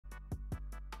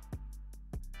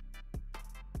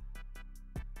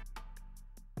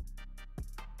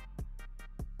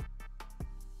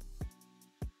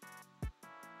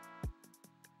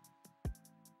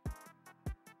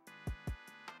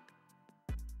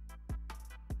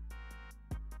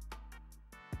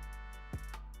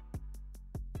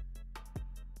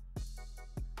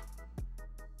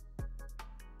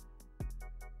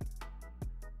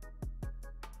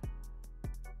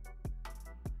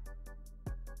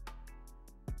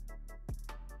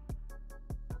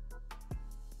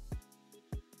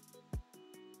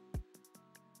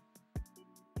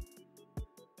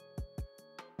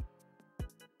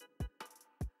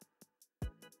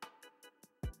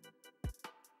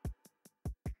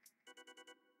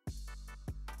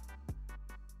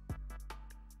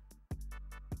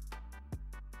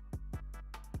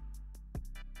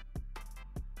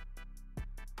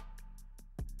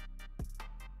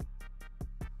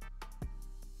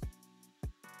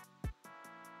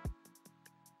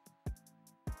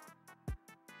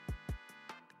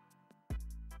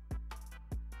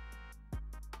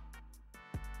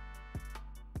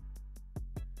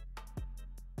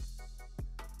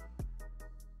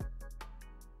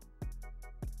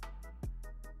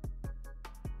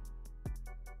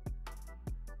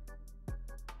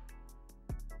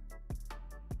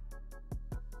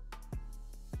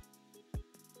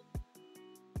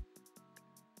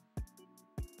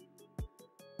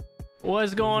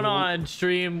What's going on,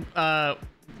 stream?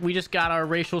 We just got our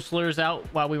racial slurs out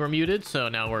while we were muted, so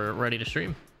now we're ready to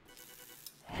stream.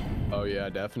 Oh yeah,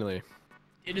 definitely.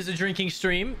 It is a drinking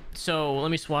stream, so let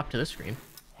me swap to this screen.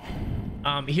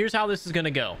 Here's how this is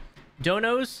gonna go.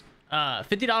 Donos,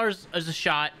 $50 is a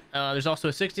shot. There's also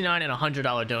a $69 and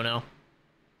 $100 dono.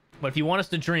 But if you want us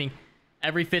to drink,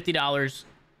 every $50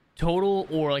 total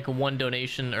or like a one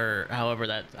donation or however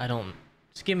that,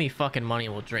 just give me fucking money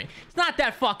and we'll drink. It's not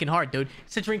that fucking hard, dude.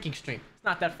 It's a drinking stream. It's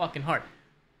not that fucking hard.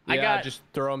 Yeah, just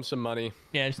throw him some money.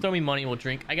 Yeah, just throw me money and we'll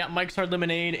drink. I got Mike's Hard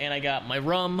Lemonade and I got my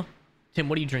rum. Tim,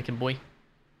 what are you drinking, boy?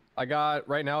 I got,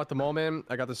 right now at the moment,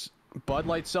 I got this Bud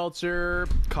Light Seltzer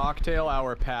Cocktail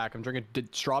Hour Pack. I'm drinking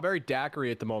Strawberry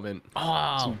Daiquiri at the moment.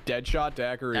 Oh, some Deadshot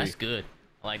Daiquiri. That's good.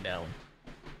 I like that one.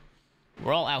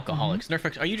 We're all alcoholics.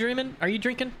 Nerfx, are you dreaming? Are you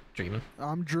drinking? Dreaming.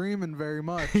 I'm dreaming very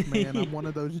much, man. I'm one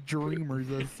of those dreamers,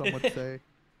 as some would say.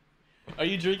 Are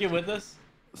you drinking with us?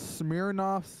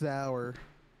 Smirnoff Sour.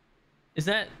 Is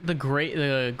that the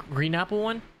green apple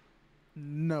one?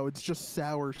 No, it's just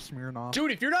sour Smirnoff.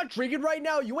 Dude, if you're not drinking right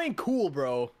now, you ain't cool,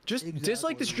 bro. Just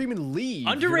dislike the stream and leave.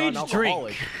 Underage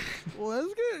drink. Well,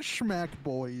 let's get smacked,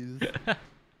 boys.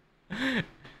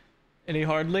 Any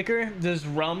hard liquor? Does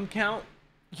rum count?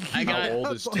 How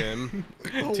old is Tim?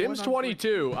 Tim's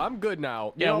 22. I'm good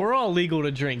now. Yeah, we're all legal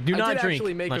to drink. Do not drink. I did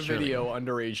actually make a video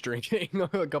underage drinking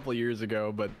a couple of years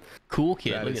ago, but cool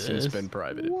kid. That has since been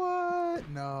privated. What?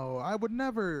 No, I would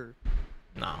never.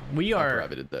 No, we are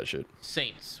privated that shit.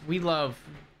 Saints. We love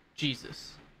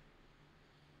Jesus.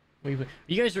 You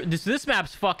guys, this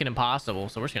map's fucking impossible,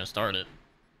 so we're just gonna start it.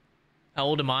 How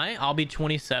old am I? I'll be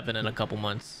 27 in a couple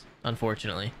months,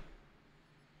 unfortunately.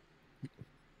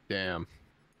 Damn.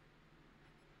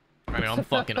 I mean, I'm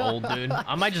fucking old, dude.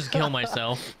 I might just kill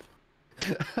myself.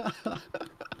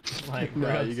 Like,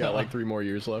 bro, you got like 3 more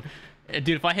years left.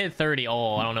 Dude, if I hit 30,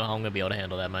 oh, I don't know how I'm gonna be able to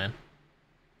handle that, man.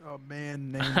 Oh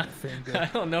man, name that finger. I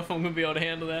don't know if I'm gonna be able to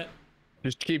handle that.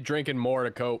 Just keep drinking more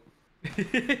to cope.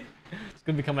 It's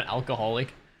gonna become an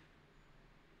alcoholic.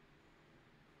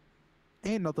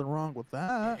 Ain't nothing wrong with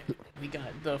that. We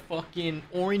got the fucking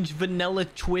orange vanilla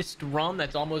twist rum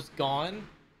that's almost gone.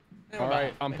 All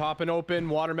right, I'm popping open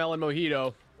watermelon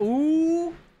mojito.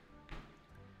 Ooh.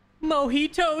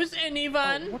 Mojitos,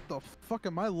 anyone? Oh, what the fuck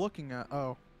am I looking at?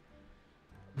 Oh.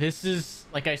 This is,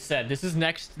 like I said, this is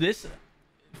next. This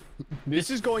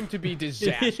is going to be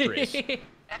disastrous.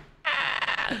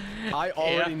 I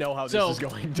already know how this is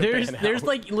going to pan out. There's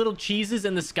like little cheeses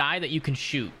in the sky that you can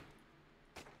shoot.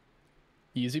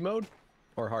 Easy mode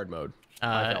or hard mode?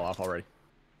 I fell off already.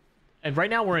 And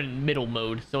right now we're in middle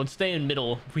mode, so let's stay in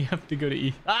middle. We have to go to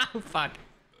E. Ah, fuck.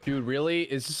 Dude, really?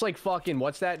 Is this like fucking,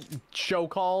 what's that show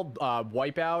called?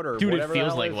 Wipeout or Dude, whatever? Dude, it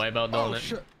feels like Wipeout, doesn't it?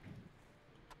 Shit.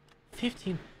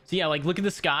 15. So yeah, like look at the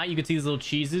sky. You can see these little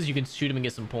cheeses. You can shoot them and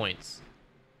get some points.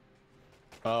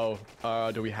 Oh,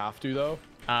 do we have to though?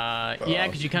 Yeah,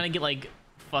 because you kind of get like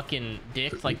fucking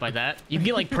dicked like by that. You can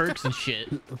get like perks and shit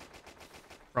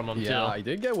from them too. Yeah, I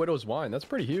did get Widow's Wine. That's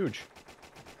pretty huge.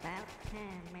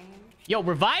 Yo,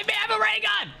 revive me! I have a ray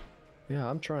gun! Yeah,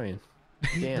 I'm trying.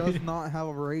 He Damn. does not have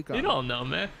a ray gun. You don't know,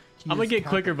 man. I'm gonna get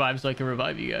quicker vibes so I can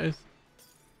revive you guys.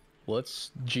 Let's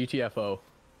GTFO.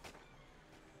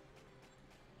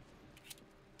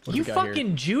 You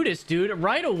fucking Judas, dude.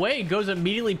 Right away goes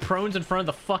immediately prones in front of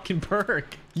the fucking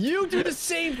perk. You do the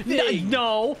same thing.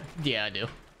 No. Yeah, I do.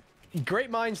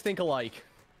 Great minds think alike.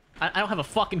 I don't have a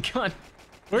fucking gun.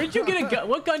 Where did you get a gun?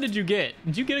 What gun did you get?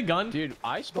 Did you get a gun? Dude,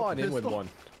 I spawned in with one.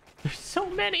 There's so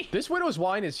many. This Widow's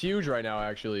Wine is huge right now,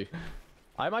 actually.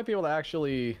 I might be able to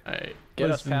actually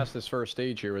get us past this first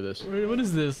stage here with this. What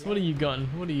is this? What are you, gun?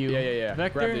 What are you? Yeah.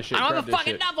 Vector? Grab this shit. I don't have a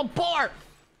fucking novel port.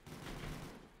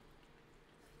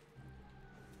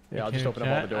 Yeah, I'll just open up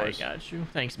all the doors. I got you.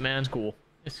 Thanks, man. It's cool.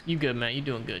 You good, man. You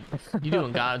doing good. You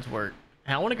doing God's work.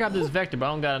 I want to grab this Vector, but I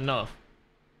don't got enough.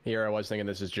 Here, I was thinking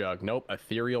this is Jug. Nope,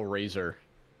 Ethereal Razor.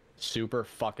 Super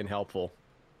fucking helpful.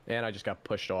 And I just got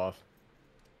pushed off.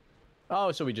 Oh,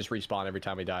 so we just respawn every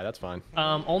time we die. That's fine.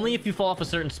 Only if you fall off a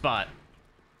certain spot.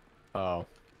 Oh.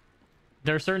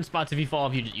 There are certain spots if you fall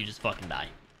off, you just fucking die.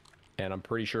 And I'm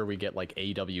pretty sure we get like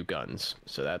AW guns,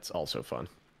 so that's also fun.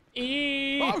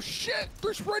 Oh shit!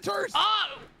 They're sprinters!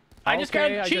 Oh! I just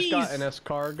got cheese! I just got an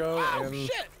escargot and...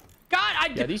 shit!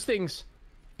 God, Yeah, these things...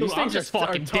 Dude, I'm just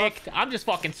fucking dick. I'm just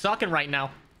fucking sucking right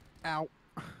now. Ow.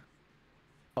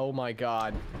 Oh my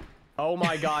god. Oh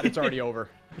my god, it's already over.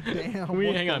 Damn.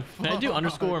 Hang on. Can I do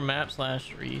underscore map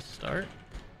 / restart?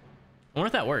 I wonder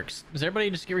if that works. Does everybody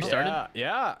just get restarted?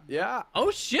 Yeah.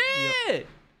 Oh shit! Yep.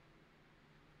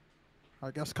 I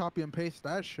guess copy and paste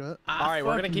that shit. All right,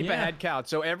 we're gonna fucking keep a yeah. head count.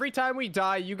 So every time we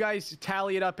die, you guys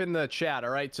tally it up in the chat. All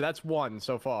right, so that's 1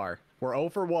 so far. We're 0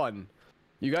 for 1.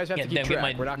 You guys have Yeah, to keep then we track.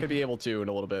 might- We're not gonna be able to in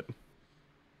a little bit.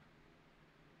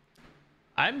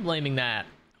 I'm blaming that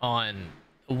on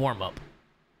a warm up.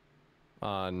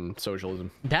 On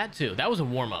socialism. That too. That was a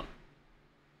warm up.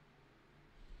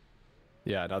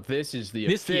 Yeah. Now this is the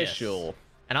This yes. official.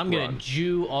 And I'm gonna Run.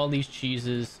 Jew all these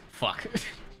cheeses. Fuck.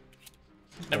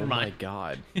 Never Oh my mind.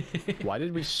 god. Why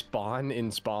did we spawn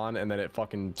in spawn and then it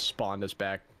fucking spawned us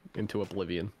back into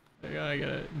oblivion? I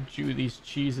gotta Jew these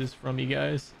cheeses from you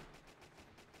guys.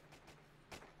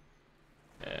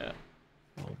 Yeah.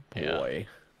 Oh Yeah. boy.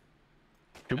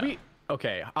 Should Yeah. we?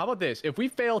 Okay. How about this? If we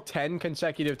fail 10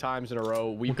 consecutive times in a row,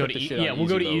 we We'll go put to the shit on yeah. We'll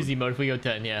go to mode. easy mode if we go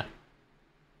 10. Yeah.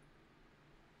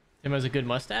 Tim has a good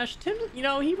mustache. Tim, you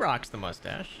know, he rocks the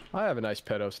mustache. I have a nice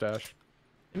pedo stash.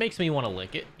 It makes me want to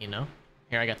lick it, you know.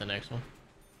 Here, I got the next one.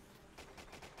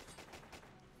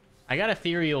 I got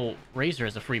Ethereal Razor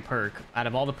as a free perk. Out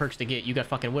of all the perks to get, you got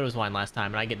fucking Widow's Wine last time,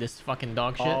 and I get this fucking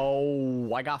dog shit.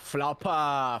 Oh, I got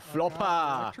Floppa.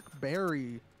 Floppa. Electric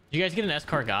berry. Did you guys get an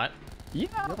Escargot?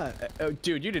 Yeah. Oh,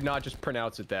 dude, you did not just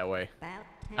pronounce it that way.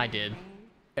 I did.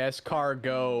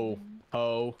 Escargot.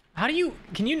 Ho. How do you?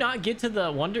 Can you not get to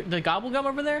the Gobblegum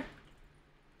over there?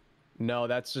 No,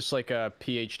 that's just like a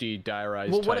PhD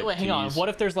diarized Well, type wait, hang on. tease. What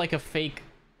if there's like a fake,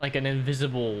 like an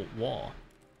invisible wall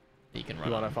that you can run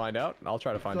You want to on? find out? I'll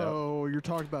try to find out. So you're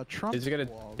talking about Trump? Is it gonna?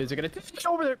 walls. Is it gonna? It's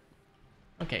over there.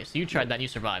 Okay, so you tried that and you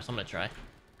survived, so I'm gonna try.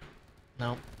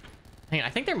 No. Hang on, I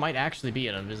think there might actually be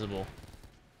an invisible.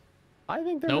 I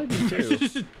think there Nope. might be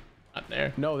too. Not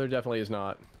there. No, there definitely is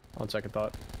not. On second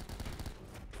thought.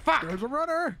 Fuck! There's a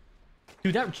runner.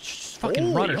 Dude, that fucking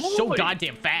Holy runner's so moly.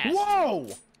 goddamn fast. Whoa!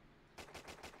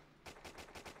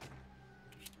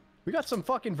 We got some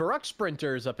fucking Varrock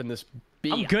sprinters up in this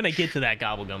beach. I'm gonna get to that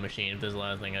Gobblegum machine if this is the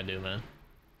last thing I do, man.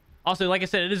 Also, like I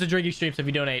said, it is a drinking stream, so if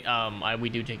you donate, we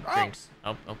do take drinks.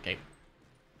 Oh, okay.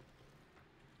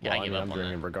 Yeah, Well, I give I'm up on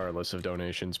drinking that. regardless of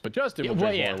donations, but Justin will Well,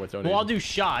 drink yeah. more with donations. Well, I'll do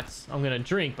shots. I'm gonna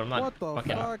drink, but I'm not What the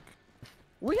fucking. fuck?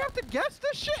 We have to guess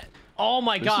this shit. Oh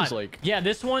my This god. is like- Yeah,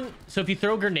 this one. So if you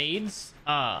throw grenades,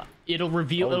 it'll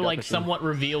reveal. Oh, It'll got like this one. somewhat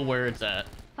reveal where it's at.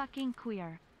 Fucking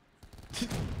queer.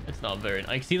 It's not very.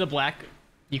 Like, see the black?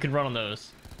 You can run on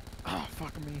those. Oh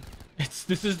fuck me.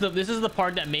 This is the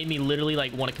part that made me literally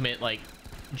like want to commit like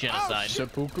genocide.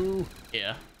 Seppuku.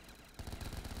 Yeah.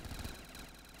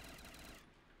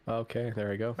 Okay, there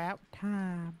we go. About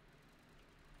time.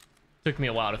 Took me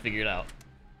a while to figure it out.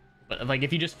 But like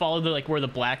if you just follow the like where the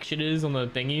black shit is on the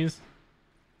thingies.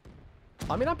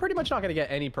 I mean, I'm pretty much not gonna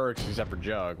get any perks except for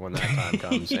Jug when that time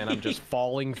comes, and I'm just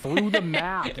falling through the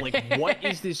map. Like, what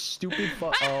is this stupid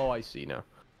Oh, I see now.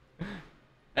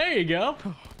 There you go.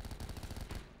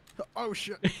 Oh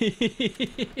shit.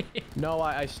 No,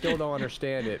 I still don't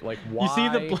understand it. Like, why? You see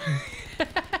the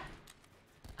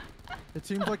It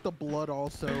seems like the blood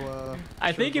also.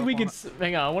 I think shows if we up could on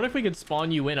hang on, I wonder if we could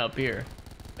spawn you in up here.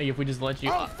 Like if we just let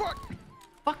you it. Oh fuck.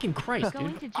 fucking Christ,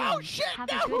 Going dude. to gym. Oh shit! Have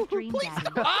No! a good dream, Please Daddy.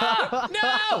 stop. Ah!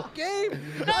 No! Game.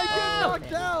 I get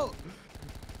knocked out.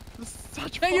 This is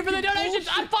such Thank you for the fucking donations.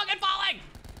 I'm bullshit. fucking falling.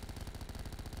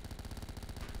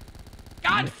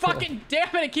 God fucking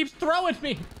damn it! It keeps throwing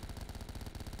me.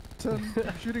 Tim,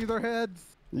 shooting their heads.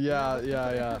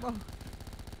 Yeah. Come on.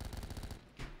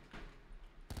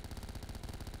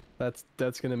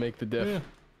 That's gonna make the diff.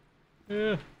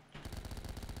 Yeah.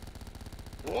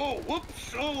 Whoa,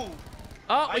 whoops, oh!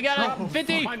 Oh, we got dropped a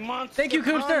 50. my monster Thank you,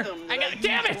 Coopster. condom I that got. I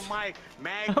Damn used it! for my I'm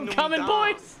Magnum coming,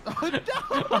 dom. boys.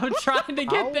 I'm trying to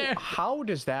get there. How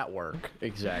does that work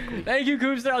exactly? Thank you,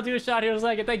 Coopster. I'll do a shot here in a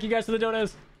second. Thank you guys for the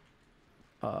donos.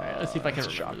 Let's see if I can remember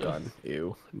Shotgun.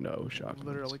 Ew. No shotgun. I'm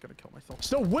literally gonna kill myself.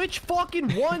 So which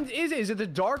fucking one is it? Is it the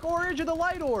dark orange or the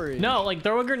light orange? No, like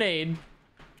throw a grenade.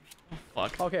 Oh,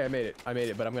 fuck. Okay, I made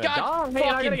it, but I'm gonna God die. and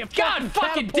I'm gonna get God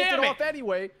fucking damn it! off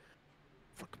anyway.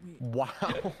 Fuck me.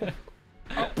 Wow.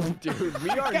 Dude, we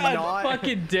are God not.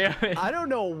 fucking damn it. I don't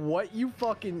know what you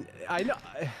fucking. I know.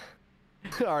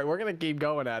 All right, we're gonna keep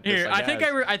going at this. Here, I think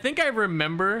guess. I think I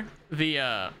remember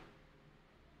the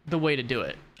way to do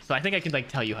it. So I think I can like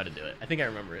tell you how to do it. I think I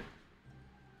remember it.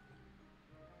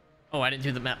 Oh, I didn't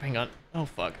do the map. Hang on. Oh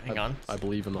fuck. Hang on. I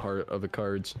believe in the heart of the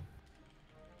cards.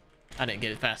 I didn't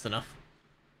get it fast enough.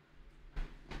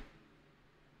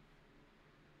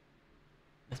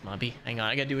 This Mobby. Hang on.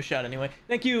 I gotta do a shot anyway.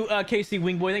 Thank you, KC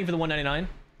Wingboy. Thank you for the 199.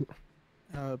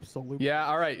 Absolutely. Yeah.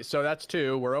 All right. So that's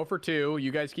 2. We're 0 for 2.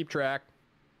 You guys keep track.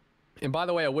 And by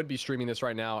the way, I would be streaming this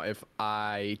right now if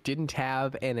I didn't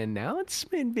have an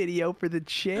announcement video for the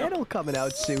channel coming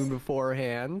out soon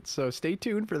beforehand. So stay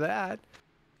tuned for that.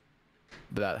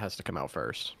 But that has to come out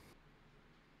first.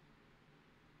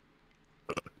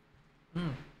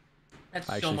 That's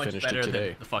I so actually much finished it better than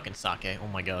today. the fucking sake. Oh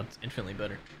my god, it's infinitely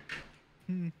better.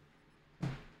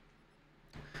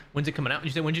 When's it coming out?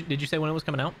 Did you say did you say when it was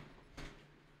coming out?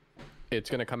 It's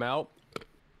gonna come out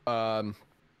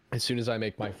as soon as I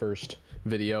make my first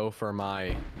video for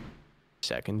my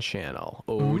second channel.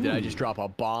 Oh, did I just drop a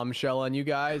bombshell on you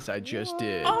guys? I just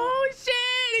did. Oh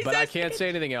shit! But I can't say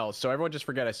anything else, so everyone just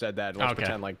forget I said that. And let's Okay.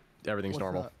 pretend like everything's What's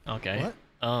normal. that? Okay.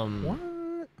 What?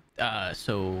 What?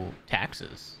 So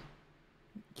taxes.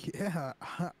 Yeah,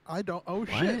 I don't. Oh What?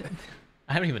 shit.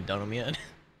 I haven't even done them yet.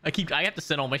 I have to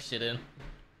send all my shit in.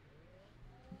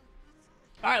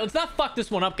 All right, let's not fuck this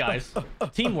one up, guys.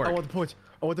 Teamwork. I want the points.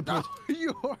 I want the points.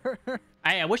 You are.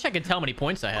 I wish I could tell how many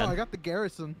points I Oh, I had. got the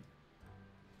garrison.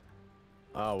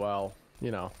 Oh well,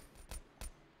 you know.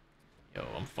 Yo,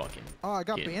 I'm fucking. Oh, I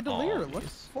got Get bandolier. all Let's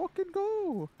these. fucking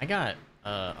go. I got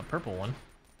a purple one.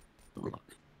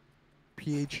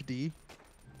 PhD.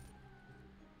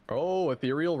 Oh,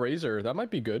 ethereal razor. That might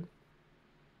be good.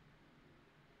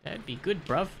 That'd be good,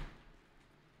 bruv.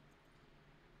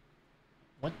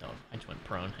 What the? I just went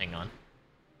prone. Hang on.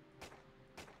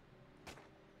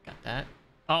 Got that.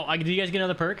 Oh, did you guys get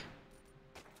another perk?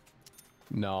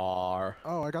 Nar.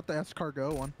 Oh, I got the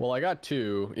escargot one. Well, I got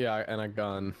 2. Yeah, and a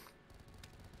gun.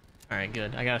 All right,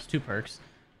 good. I got us 2 perks.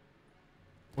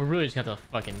 We're really just gonna have to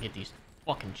fucking get these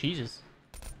fucking cheeses.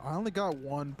 I only got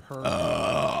 1 perk.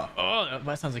 Oh,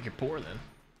 that sounds like you're poor then.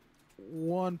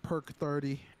 1 perk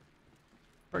 30.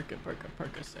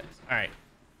 Percocets. All right.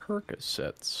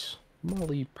 Percocets.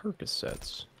 Molly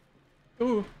Percocets.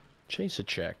 Ooh. Chase a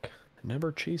check.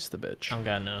 Never chase the bitch. I don't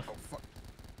got enough. Oh fuck.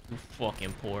 You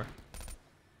fucking poor.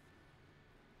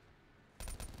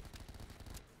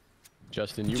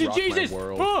 Justin, you rock my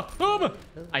world. Oh,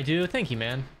 I do. Thank you,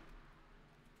 man.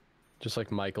 Just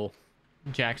like Michael.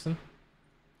 Jackson.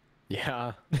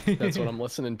 Yeah, that's what I'm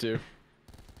listening to.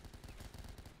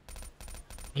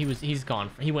 He's gone.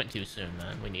 He went too soon,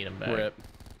 man. We need him back. Rip.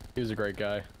 He was a great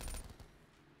guy.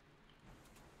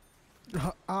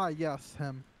 Ah, yes,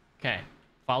 him. Okay.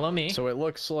 Follow me. So it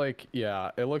looks like,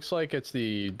 yeah, it looks like it's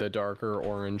the darker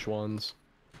orange ones.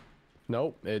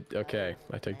 Nope. Okay,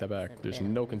 I take that back. There's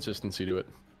no consistency to it.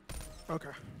 Okay.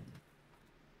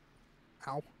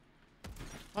 Ow.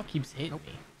 Fuck keeps hitting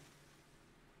me.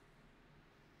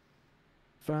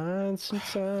 Find some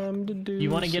time to do. You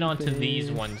want to get onto something. these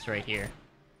ones right here,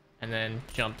 and then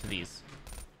jump to these.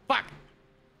 Fuck.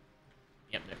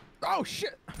 Yep. There. Oh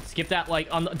shit. Skip that. Like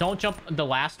on. Don't jump the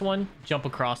last one. Jump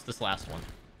across this last one.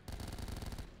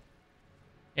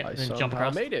 Yep. I And then jump somehow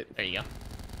across. made it. There you go.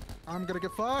 I'm gonna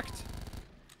get fucked.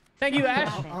 Thank you,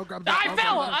 Ash. I'll grab that. I I'll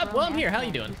fell. grab that. Well, I'm here. How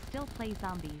you doing? Still play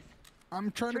zombies.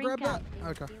 I'm trying to Drink grab that.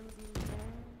 up. Okay.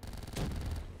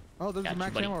 Oh, there's Gotcha, a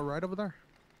max buddy. ammo right over there.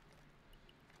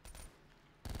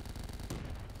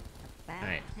 All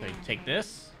right. So you take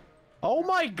this. Oh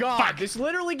my god! Fuck. This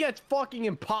literally gets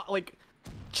fucking like,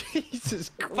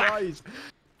 Jesus Christ!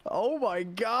 Oh my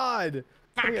god!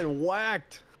 I'm getting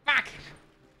whacked. Fuck.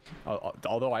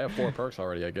 Although I have 4 perks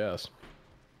already, I guess.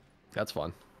 That's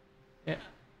fun. Yeah.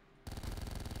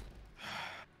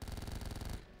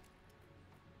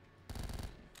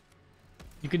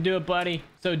 You can do it, buddy.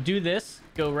 So do this.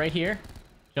 Go right here.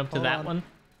 Jump to Hold that on. one.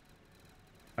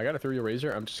 I got a 3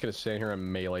 razor. I'm just gonna stand here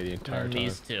and melee the entire And time.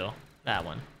 these 2. That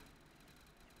one.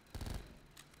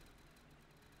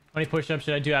 How many push-ups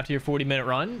should I do after your 40-minute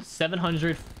run?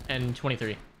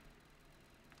 723.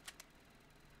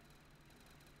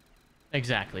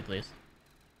 Exactly, please.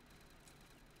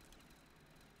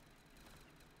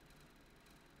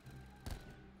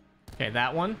 Okay,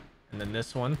 that one, and then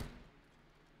this one.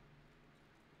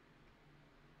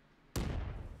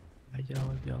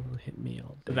 Y'all hit me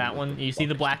all day. That one. You see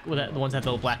the black, the ones that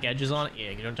have the black edges on it?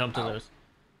 Yeah, you don't jump to those.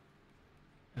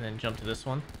 And then jump to this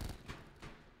one.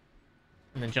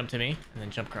 And then jump to me, and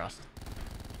then jump across.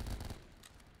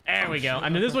 There we go. I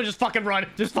mean, this one just fucking run.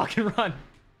 Just fucking run.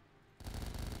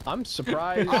 I'm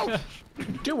surprised.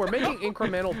 Dude, we're making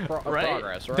incremental Right?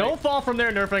 progress, right? Don't fall from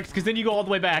there, Nerfix, because then you go all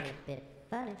the way back.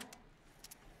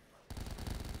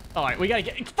 All right, we gotta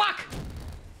get. Fuck!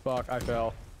 Fuck, I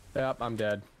fell. Yep, I'm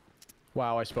dead.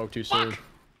 Wow, I spoke too soon. Fuck!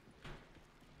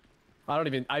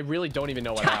 I really don't even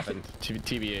know what happened.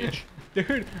 TBH.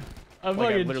 Dude, I'm Like,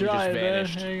 I fucking literally just trying, man.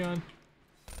 vanished. Hang on.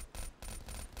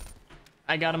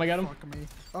 I got him. I got him. Fuck me.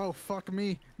 Oh fuck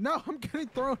me. No, I'm getting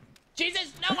thrown.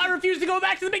 Jesus! No, I refuse to go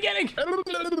back to the beginning.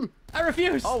 I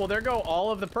refuse. Oh, well, there go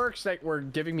all of the perks that were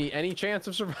giving me any chance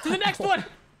of survival. To the next one.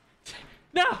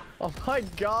 No. Oh my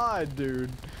god, dude.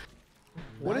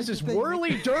 What Why is this did they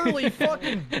whirly dirly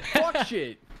fucking fuck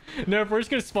shit? No, we're just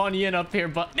gonna spawn you in up here,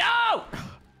 but no.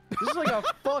 This is like a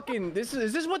fucking. Is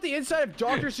this what the inside of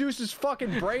Dr. Seuss's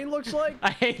fucking brain looks like?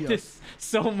 I hate this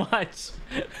so much.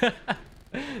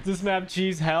 This map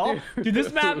cheese hell, dude.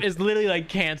 This map is literally like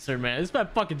cancer, man. This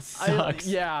map fucking sucks.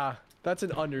 Yeah, that's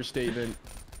an understatement.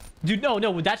 Dude, no,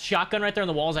 that shotgun right there on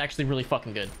the wall is actually really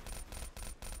fucking good.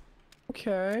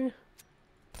 Okay.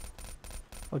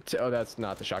 Oh, that's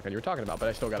not the shotgun you were talking about, but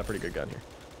I still got a pretty good gun here.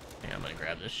 Yeah, I'm gonna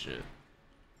grab this shit.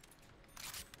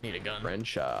 Need a gun.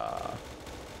 Renshaw.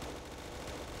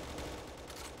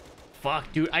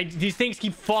 Fuck, dude. These things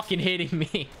keep fucking hitting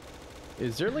me.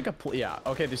 Is there like a yeah?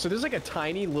 Okay, so there's like a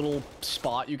tiny little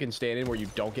spot you can stand in where you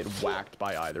don't get whacked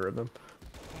by either of them.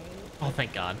 Oh,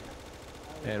 thank God.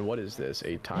 And what is this?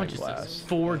 A How time much is glass. this?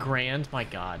 $4 my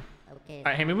God. Okay. All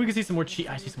right, hey, maybe we can see some more cheese.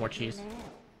 I see some more cheese.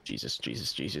 Jesus,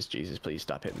 please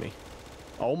stop hitting me.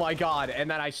 Oh my god, and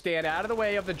then I stand out of the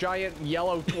way of the giant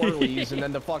yellow twirlies, and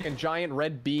then the fucking giant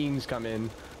red beans come in.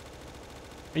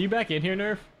 Are you back in here,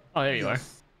 Nerf? Oh, there you are.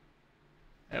 Yes.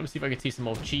 Let me see if I can see some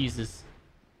more cheeses.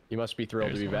 You must be thrilled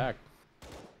There's to be one. back.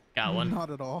 Got one. Not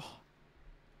at all.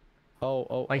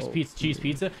 Oh. Likes pizza, cheese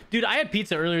pizza. Dude, I had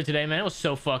pizza earlier today, man. It was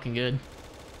so fucking good.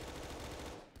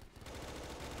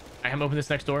 Alright, I'm opening this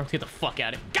next door. Let's get the fuck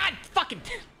out of it. God fucking...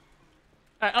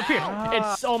 Alright, up here.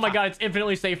 It's... Oh my god, it's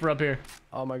infinitely safer up here.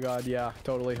 Oh my god, yeah,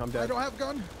 totally. I'm I dead. don't have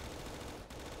gun.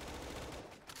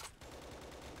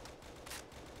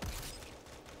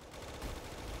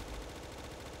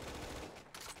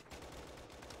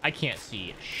 I can't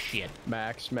see shit.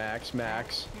 Max.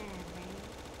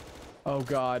 Oh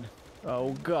god.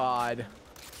 Oh god.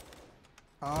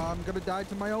 I'm gonna die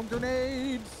to my own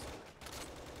grenades.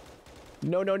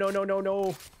 No.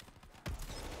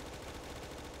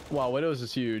 Wow, Widows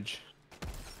is huge.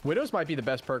 Widows might be the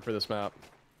best perk for this map.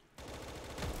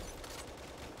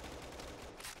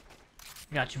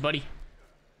 Got you, buddy.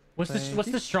 What's this? Thank What's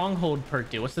you. the stronghold perk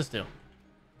do? What's this do?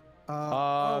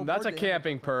 That's a we're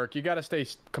camping perk. You gotta stay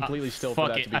completely still for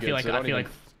Fuck that it. to be I good. feel like so don't even...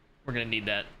 we're gonna need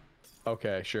that.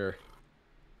 Okay, sure.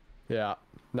 Yeah,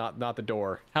 not the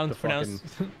door. How's the pronounced?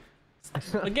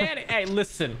 Again, hey,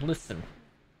 listen.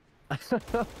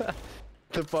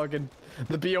 The fucking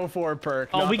the BO4 perk.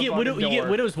 Oh, not we the get fucking you get door.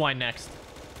 Widow's Wine next.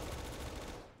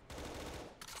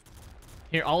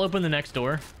 Here, I'll open the next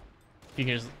door. If you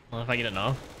can just, well, if I get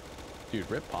enough. Dude,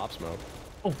 rip Pop Smoke.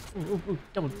 Oh,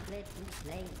 double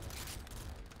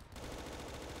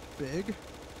big.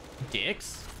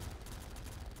 dicks.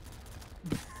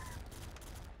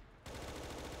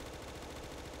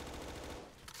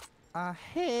 Hell.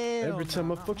 Every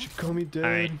time I fuck, you call me dad. All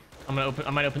right, I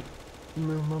might open.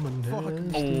 Fuck.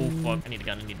 Oh fuck! I need a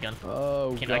gun.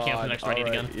 Oh I god. can't open the next door, I need a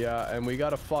Alright, gun. Yeah, and we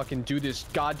gotta fucking do this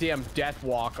goddamn death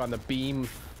walk on the beam.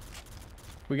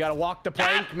 We gotta walk the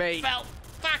plank, Ah, mate. fell.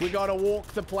 Fuck. We gotta walk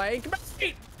the plank.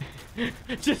 Mate.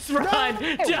 Just run.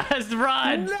 No! Just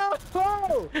run.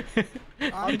 No!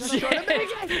 I'm just Shit. trying to make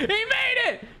it. He made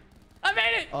it. I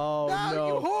made it. Oh No, no.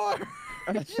 you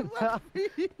whore. You left me.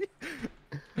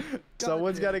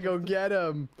 Someone's damn gotta go get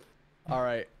him.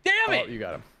 Alright. Damn Oh, it. you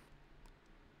got him.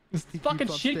 This He fucking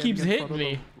on shit standing keeps in front hitting of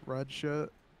me. the red shit.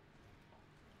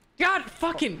 God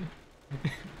fucking.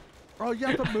 Oh, you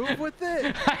have to move with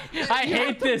it, I You have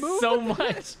hate to this move so with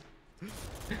much.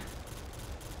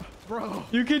 bro.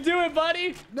 You can do it,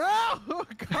 buddy. No,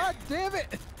 God damn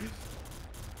it.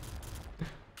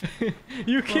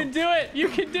 You can do it. You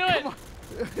can do it. Come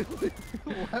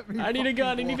on. Let me I need a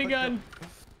gun. I fucking need a walk gun.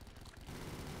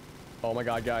 Oh my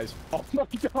god, guys. Oh my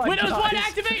god. Windows 1 guys.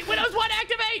 activate. Windows 1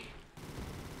 activate.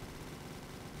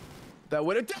 That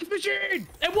would have death machine!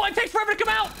 And one takes forever to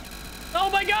come out. Oh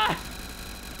my god.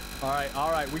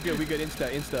 Alright, we good,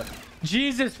 insta.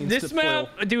 Jesus, this Insta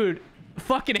map, dude.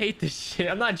 Fucking hate this shit.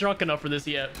 I'm not drunk enough for this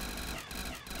yet.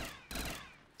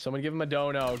 Someone give him a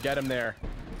dono, get him there.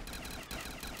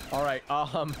 Alright,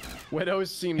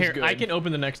 Widows seems Here, good. I can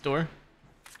open the next door.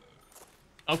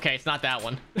 Okay, it's not that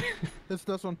one. It's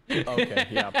this one. Okay,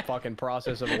 yeah, fucking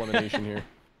process of elimination here.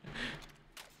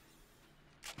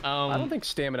 I don't think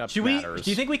stamina Should matters. do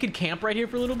you think we could camp right here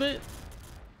for a little bit?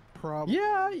 Probably.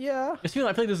 Yeah. I feel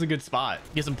like this is a good spot.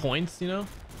 Get some points, you know?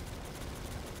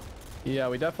 Yeah,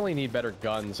 we definitely need better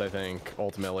guns, I think,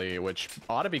 ultimately, which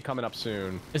ought to be coming up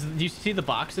soon. Do you see the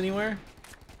box anywhere?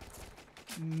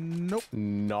 Nope.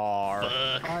 Nar.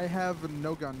 I have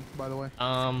no gun, by the way.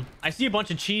 I see a bunch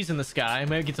of cheese in the sky.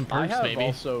 Maybe get some I perks, have maybe.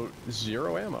 also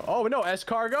 0 ammo. Oh no,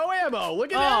 escargot ammo.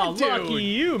 Look at Oh, that dude. lucky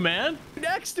you, man.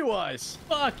 Next to us.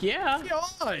 Fuck yeah. The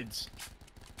odds.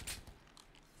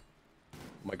 Oh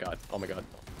my god. Oh my god.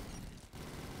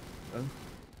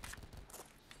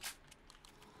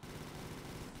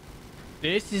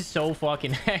 This is so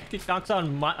fucking hectic. Talks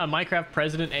on Minecraft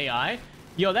President AI.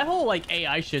 Yo, that whole like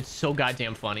AI shit's so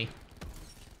goddamn funny.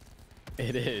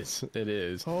 It is. It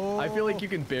is. I feel like you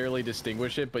can barely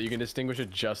distinguish it, but you can distinguish it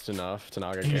just enough to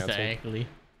not get canceled. Exactly.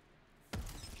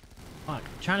 Fuck.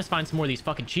 I'm trying to find some more of these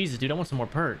fucking cheeses, dude. I want some more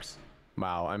perks.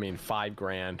 Wow. I mean, 5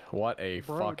 grand. What a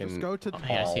Bro, fucking. just go to the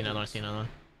Yeah, I see another one. I see another one.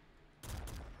 All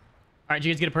right, did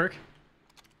you guys get a perk?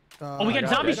 Oh, we got got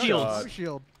zombie that shields. shot. Zombie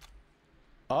shield.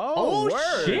 Oh,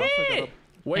 word. shit!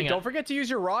 Wait, Hang don't on. forget to use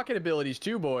your rocket abilities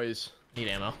too, boys. Need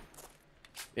ammo.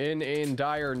 In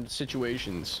dire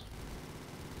situations.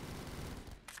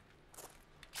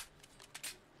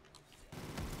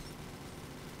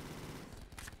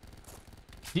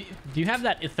 Do you have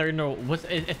that ethereal? What's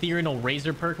ethereal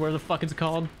razor perk? Whatever the fuck it's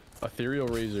called? Ethereal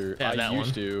razor. Yeah, I that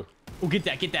used one. to. Oh, get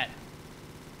that, get that.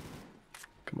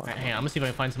 Come on. All right, hang on. I'm gonna see if I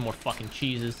can find some more fucking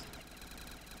cheeses.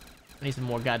 I need some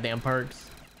more goddamn perks.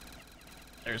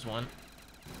 There's one.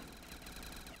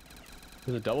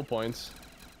 There's a double points.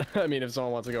 I mean, if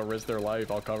someone wants to go risk their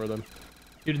life, I'll cover them.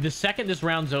 Dude, the second this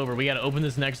round's over, we gotta open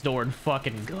this next door and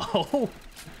fucking go.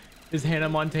 Is Hannah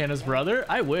Montana's brother?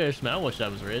 I wish, man. I wish I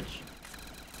was rich.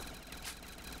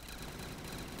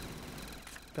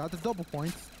 Got the double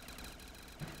points.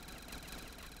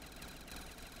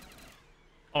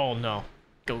 Oh no.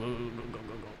 Go, go, go, go, go,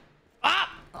 go, go.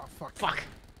 Ah! Oh, fuck. Fuck.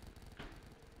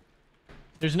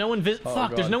 There's no Oh,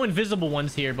 fuck, there's God. no invisible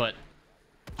ones here, but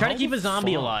try to How keep the a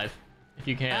zombie fuck? alive if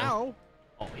you can. Ow.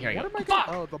 Oh, here I What go. am I Fuck!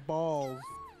 getting? Oh, the balls.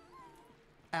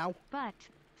 Ow. But,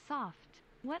 soft,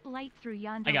 what light through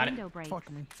yonder I got it. window breaks? Fuck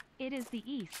me. It is the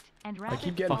east, and keep rabbits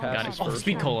getting fall Fucking got past it. this Oh, first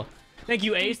speed one. cola. Thank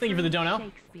you, Ace. Thank you for the dono.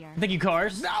 Shakespeare. Thank you,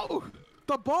 Cars. No!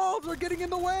 The balls are getting in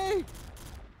the way!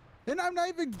 And I'm not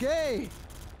even gay!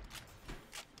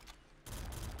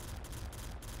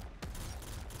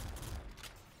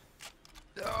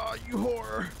 Oh, you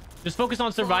whore! Just focus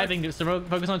on surviving.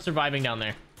 Focus on surviving down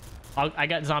there. I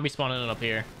got zombie spawning up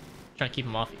here. Trying to keep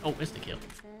him off. Oh, insta kill.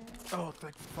 Oh,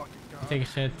 thank fucking God. Take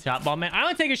a shot, ball man. I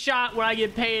only take a shot when I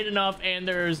get paid enough and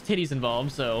there's titties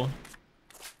involved. So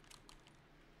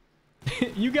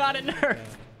you got it, Nerf.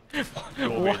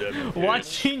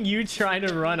 Watching you trying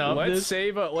to run up Let's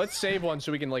this. save one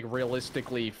so we can like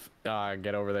realistically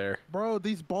get over there. Bro,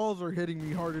 these balls are hitting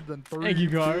me harder than 3 Thank you,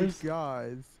 big Cars.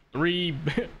 guys.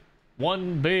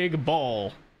 One big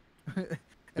ball.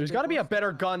 There's got to be a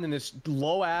better gun than this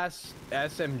low ass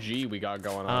SMG we got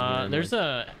going on. Here. There's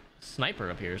a sniper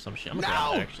up here or some shit. I'm gonna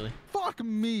grab No! that actually. Fuck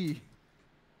me!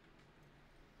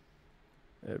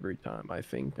 Every time I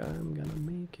think I'm gonna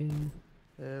make it.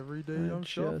 Every day I I'm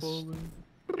just- shuffling.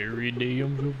 Every day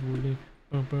I'm shuffling.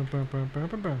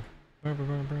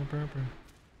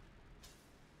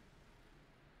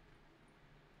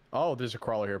 Oh, there's a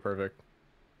crawler here. Perfect.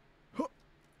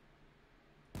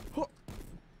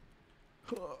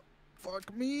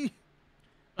 Fuck me!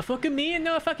 A fucking me and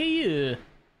no fucking you.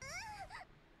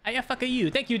 I fucking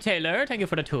you. Thank you, Taylor. Thank you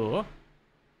for the tour.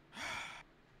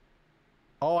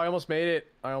 Oh, I almost made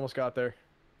it. I almost got there.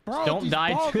 Bro, Don't these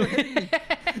die. balls are hitting me.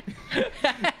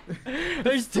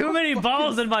 There's too many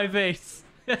balls in my face.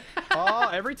 Oh,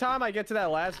 every time I get to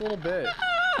that last little bit.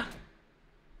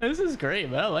 This is great,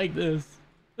 man. I like this.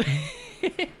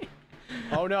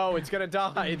 Oh no, it's gonna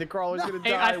die. The crawler's gonna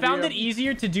Hey, die. I found We it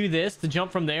easier to do this, to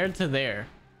jump from there to there.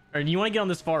 Or do you want to get on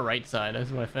this far right side? That's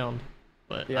what I found.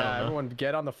 But I Yeah, don't know. everyone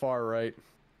get on the far right.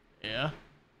 Yeah.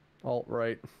 Alt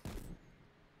right.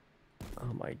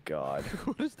 Oh my god.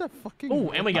 What is that fucking? Oh,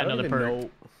 and we got I don't another even perk. know.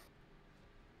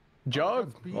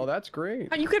 Jug. that's beat. Oh, that's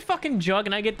great. You could fucking jug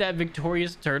and I get that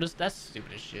victorious Turtus. That's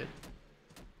stupid as shit.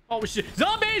 Oh shit.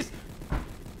 Zombies!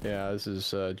 Yeah, this is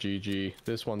GG.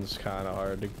 This one's kind of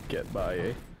hard to get by.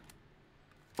 Eh?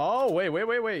 Oh,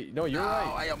 wait. No, you're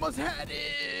right. I almost had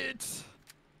it. Just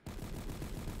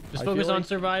I focus feel on like-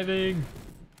 surviving.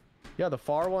 Yeah, the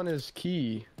far one is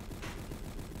key.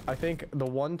 I think the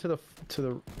one to the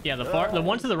Yeah, the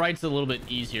one to the right's a little bit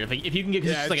easier. If you can get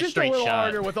yeah, just it's like just a straight little shot.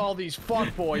 harder with all these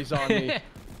fuck boys on me.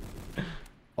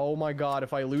 Oh my god,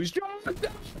 if I lose,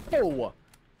 no!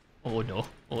 Oh no.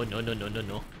 Oh no no no no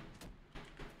no.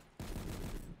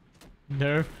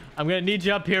 Nerf, I'm gonna need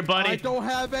you up here, buddy. I don't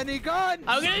have any guns.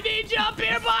 I'm gonna need you up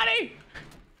here, buddy.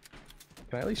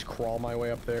 Can I at least crawl my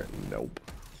way up there? Nope.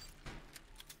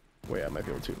 Wait, I might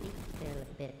be able to. Feel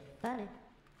a bit funny.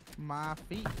 My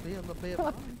feet feel a bit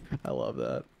funny. I love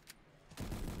that.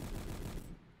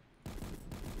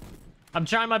 I'm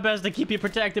trying my best to keep you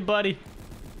protected, buddy.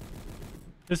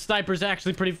 This sniper's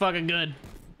actually pretty fucking good.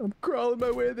 I'm crawling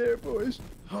my way there, boys.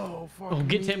 Oh, fuck Oh,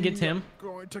 get him, get me. him.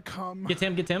 Going to come. Get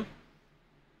him, get him.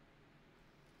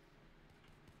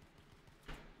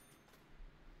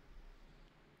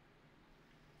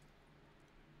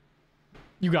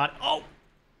 You got it. Oh!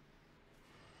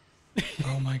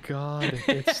 Oh my god,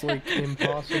 it's like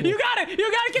impossible. You got it!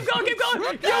 You got it! Keep going, keep going!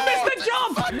 You missed the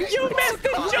jump! You missed the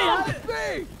jump!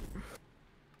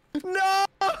 No!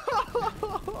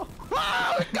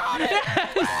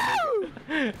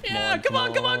 Yeah, come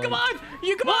on, come on, come on!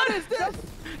 You come on! To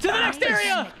the next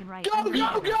area! Go,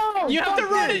 go, go! You have to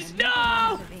Fuck run this. it!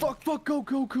 No! Fuck, fuck, go,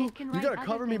 go, go. It can You write gotta other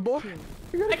cover me, things boy.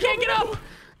 too. I can't get up!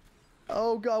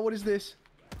 Oh god, what is this?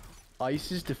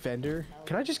 ISIS Defender?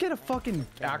 Can I just get a fucking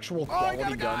actual Oh, I quality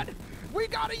got a gun? gun. We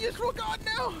got a useful gun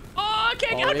now. Oh, I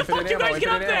can't get. Oh, How the fuck you guys get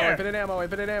up there? Infinite ammo,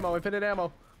 infinite ammo, infinite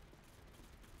ammo.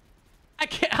 I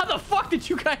can't. How the fuck did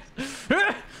you guys?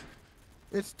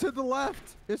 It's to the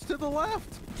left. It's to the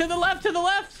left. To the left, to the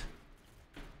left.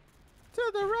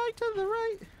 To the right. To the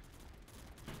right.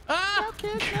 Ah! No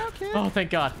kid. No kid. Oh, thank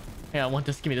God. Hey, I want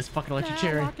this. Give me this fucking electric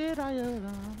cherry.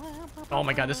 Oh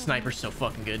my God, this sniper's so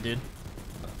fucking good, dude.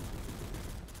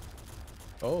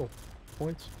 Oh,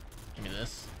 points. Give me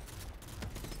this.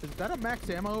 Is that a max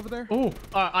ammo over there? Ooh,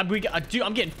 dude,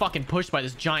 I'm getting fucking pushed by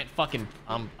this giant fucking.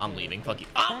 I'm leaving. Fuck you.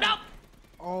 Oh no!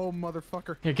 Oh,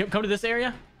 motherfucker. Here, come to this area.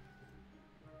 I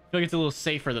feel like it's a little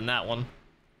safer than that one.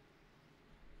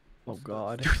 Oh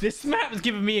god. Dude, this map is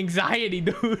giving me anxiety,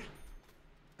 dude.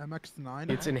 MX9.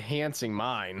 It's enhancing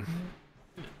mine.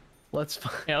 Let's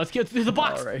Yeah, let's get to the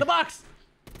box. All right. The box.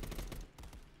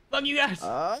 Fuck you guys.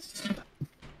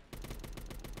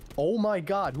 Oh my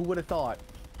god, who would have thought?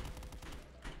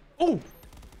 Oh.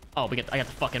 Oh, I got the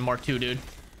fucking Mark II, dude.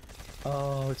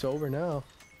 Oh, it's over now.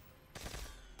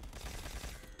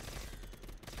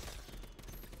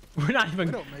 We're not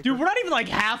even, don't make dude. her. We're not even like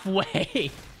halfway.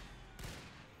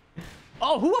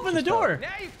 Oh, who opened the door? Now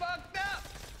you fucked up.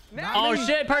 Now Oh you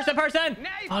shit, person. Now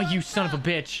you Oh, you fucked son of a up.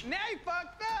 bitch. Now you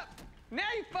fucked up. Now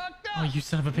you fucked up. Oh, you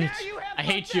son of a bitch. Now you have I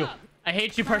hate fucked you. up. I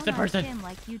hate you, Frown on person. Tim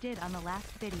like you did on the last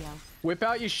video. Whip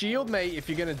out your shield, mate, if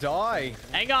you're gonna die.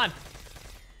 Hang on.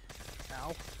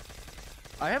 Ow.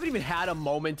 I haven't even had a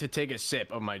moment to take a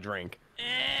sip of my drink.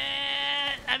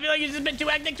 I feel like you've just been too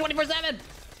hectic 24/7.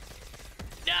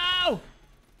 No.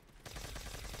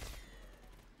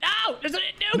 No. There's a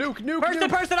nuke. Nuke.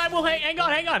 Person. I will.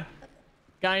 Hang on.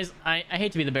 Guys, I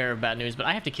hate to be the bearer of bad news, but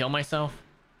I have to kill myself.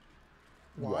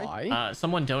 Why?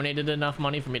 Someone donated enough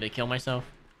money for me to kill myself.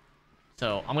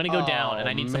 So I'm gonna go down, and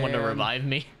I need someone to man. revive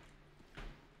me.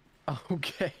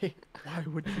 Okay. Why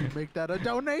would you make that a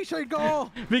donation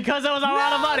goal? Because that was a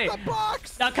lot of money. The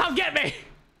box. Now come get me.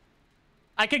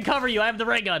 I can cover you. I have the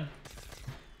ray gun.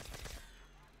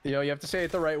 You know, you have to say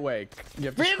it the right way. You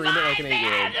have to scream it like an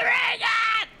 8-year-old.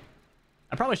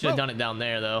 I probably should have done it down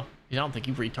there, though. I don't think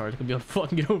you retards could be able to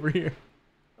fucking get over here.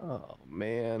 Oh,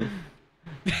 man.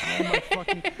 Oh my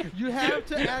fucking. You have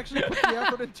to actually put the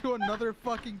effort into another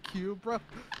fucking cube, bro.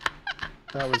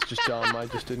 That was just dumb. I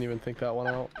just didn't even think that one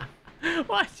out.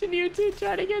 Watching you two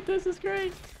try to get this is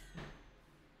great.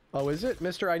 Oh, is it?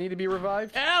 Mister, I need to be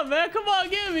revived? Yeah, man. Come on,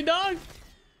 get me, dog.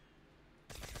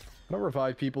 I don't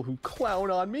revive people who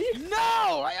clown on me. No,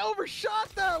 I overshot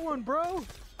that one, bro.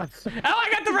 Oh, I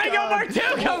got the Rango Mark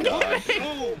II. Come get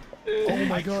me. Oh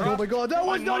my god, that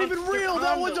one's not even real!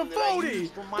 That one's a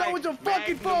phony! That one's a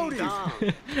fucking phony!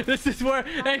 This is where.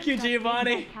 Thank you,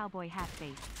 Giovanni. Cowboy hat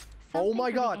face. Oh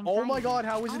my Something for the god, anxiety.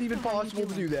 how is it even Also, what are you possible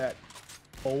to doing? do that?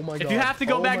 Oh my god. If you have to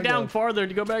go Oh back my down God. farther,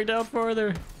 to go back down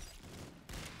farther.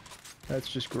 That's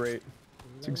just great.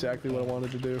 That's exactly what I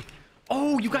wanted to do.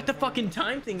 Oh, you got the fucking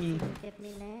time thingy. Hit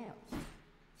me now.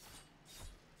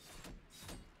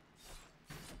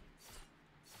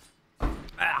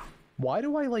 Ah. Why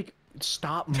do I, like,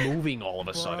 stop moving all of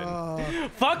a sudden?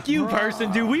 Fuck you,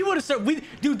 person, dude. We would have started.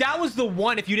 Dude, that was the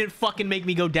one. If you didn't fucking make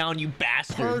me go down, you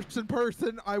bastard.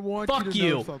 Person, I want Fuck you to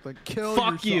you. know something. Kill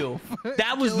Fuck yourself. you.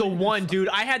 That was Kill the one, yourself. dude.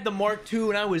 I had the Mark II,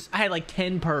 and I had like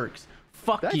 10 perks.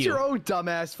 Fuck That's you. your own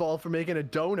dumbass fault for making a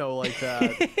dono like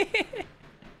that.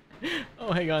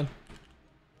 Oh, hang on.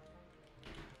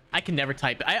 I can never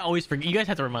type it. I always forget. You guys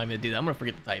have to remind me to do that. I'm gonna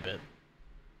forget to type it.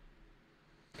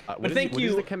 What is thank what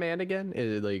is you. the command again?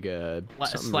 Is it like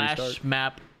something restart?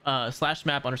 /map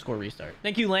 _restart.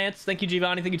 Thank you, Lance. Thank you,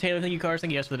 Giovanni. Thank you, Taylor. Thank you, Cars.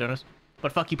 Thank you guys for the donuts.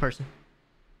 But fuck you, person.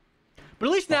 But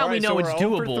at least now we Alright, know so it's we're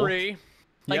 0 for doable. 3.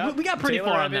 Like Yep, we got pretty Taylor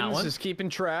far on that Evans one. is keeping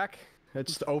track.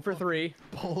 It's 0 for 3.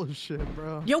 Bullshit,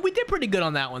 bro. Yo, we did pretty good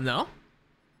on that one though.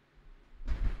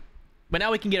 But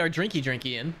now we can get our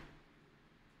drinky in.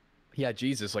 Yeah,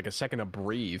 Jesus, like a second to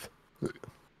breathe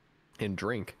and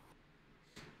drink.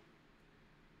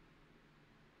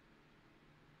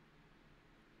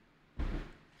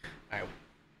 All right.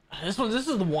 This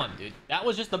is the one, dude. That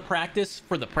was just the practice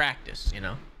for the practice, you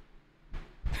know.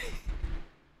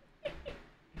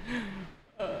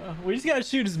 We just gotta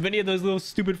shoot as many of those little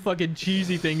stupid fucking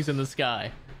cheesy things in the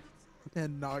sky.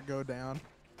 And not go down.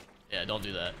 Yeah, don't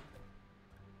do that.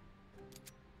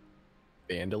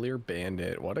 Bandolier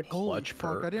Bandit. What a Holy clutch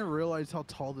fuck, perk. I didn't realize how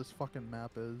tall this fucking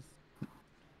map is.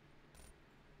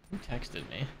 Who texted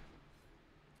me?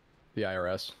 The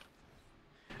IRS.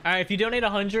 All right, if you donate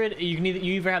 100, you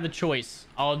either have the choice.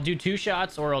 I'll do 2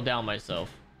 shots or I'll down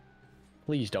myself.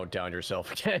 Please don't down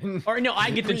yourself again. Or no,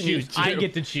 I get to We choose. need I you.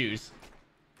 get to choose.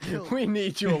 We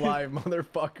need you alive,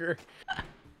 motherfucker.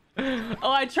 Oh,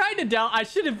 I tried to down. I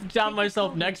should have downed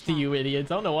myself next to you,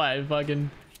 idiots. I don't know why. I fucking.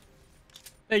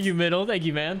 Thank you, middle. Thank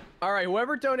you, man. All right,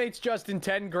 whoever donates Justin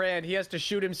 10 grand, he has to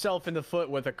shoot himself in the foot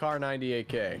with a Car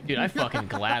 98K. Dude, I fucking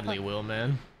gladly will,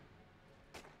 man.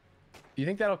 Do you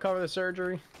think that'll cover the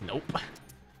surgery? Nope.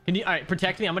 Can you? All right,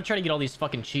 protect me. I'm gonna try to get all these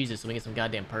fucking cheeses so we get some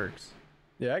goddamn perks.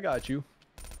 Yeah, I got you.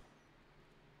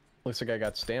 Looks like I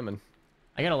got stamina.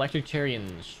 I got electric cherry and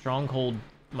strong cold.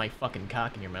 My fucking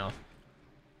cock in your mouth.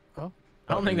 Oh.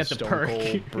 I don't think that's a perk.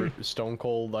 Stone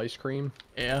Cold ice cream.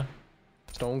 Yeah.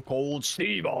 Stone Cold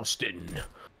Steve Austin.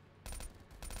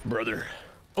 Brother.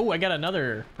 Oh, I got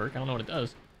another perk. I don't know what it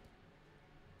does.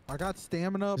 I got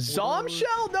stamina.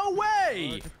 Zombshell? No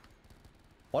way!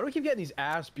 Why do we keep getting these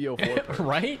ass BO4 perks?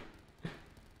 Right?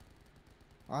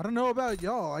 I don't know about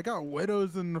y'all. I got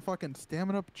widows and the fucking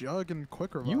stamina jug and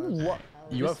quick revive.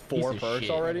 You have This piece 4 of perks shit.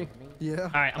 already? Yeah. All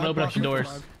right, I'm gonna open up some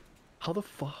doors. How the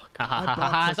fuck? Ha ha I ha ha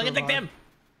bought ha. quick So I can take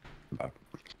revive.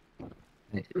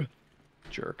 them.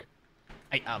 Jerk.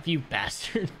 You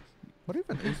bastard. What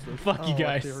even is this? Fuck you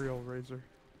guys. Ethereal Razor.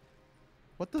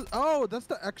 What the? Oh, that's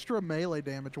the extra melee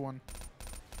damage one.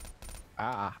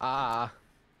 Ah,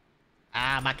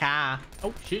 my car.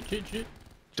 Oh, shit.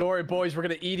 Don't worry, boys. We're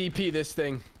gonna EDP this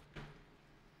thing.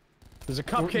 There's a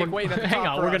cupcake waiting at the top Hang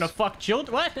on, for we're gonna us. fuck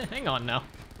children. What? Hang on now.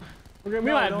 We No,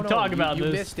 might have no, to no, talk about you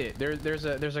this. missed it. There's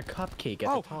a cupcake at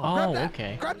Oh, the top. Oh, grab that.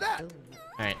 okay. Grab that.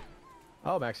 All right.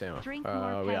 Oh, max ammo. Drink more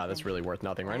Yeah, that's caffeine. really worth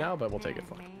nothing right now, but we'll take it.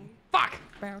 Fuck.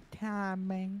 About time,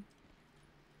 man.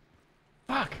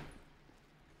 Fuck.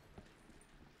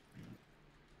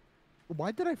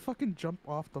 Why did I fucking jump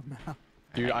off the map?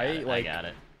 Dude, I ate like I got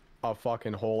it. a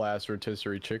fucking whole ass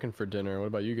rotisserie chicken for dinner. What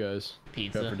about you guys?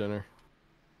 Pizza. Got for dinner?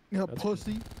 Yeah,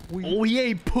 pussy. We. Oh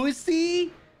yeah,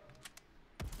 pussy.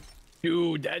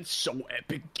 Dude, that's so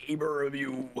epic gamer of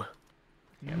you.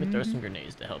 Yeah, let me throw some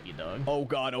grenades to help you, dog. Oh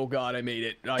god, I made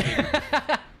it. I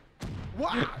did.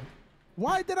 Why?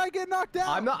 Why did I get knocked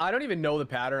out? I don't even know the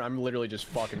pattern. I'm literally just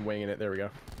fucking winging it. There we go.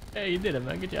 Hey, you did it,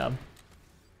 man. Good job.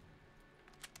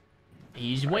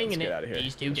 He's All right, winging let's get it. out of here.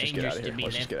 He's too Let's just get dangerous out of to here. be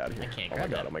Let's in just get out of I here. can't Oh my grab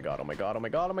god, that. oh my god, oh my god, oh my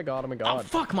god, oh my god, oh my god, oh my Oh, god.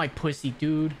 fuck my pussy,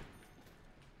 dude.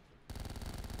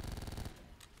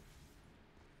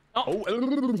 Oh,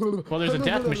 Well, there's a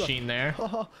death machine there.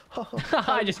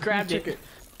 I just grabbed it.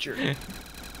 Jerk. Hey,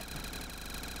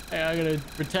 I'm gonna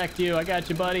protect you. I got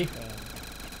you, buddy.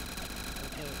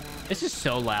 This is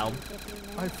so loud.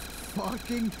 I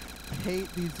fucking hate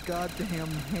these goddamn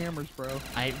hammers, bro.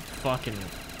 I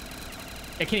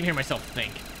can't even hear myself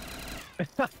think.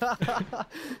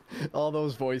 All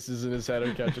those voices in his head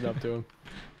are catching up to him.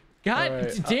 God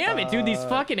Alright, damn it, dude. These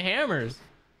fucking hammers.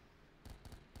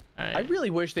 All I right, really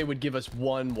wish they would give us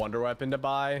one wonder weapon to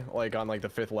buy, like on like the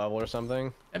 5th level or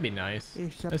something. that'd be nice.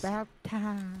 It's That's about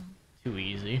time. too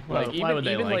easy. Like Why would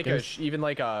they even like a this? even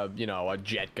like a a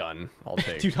jet gun. I'll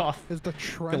take. Dude, off. Is the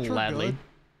trencher Gladly.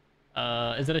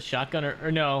 good? Is it a shotgun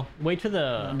or no? Wait for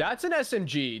the. That's an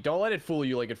SMG. Don't let it fool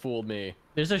you like it fooled me.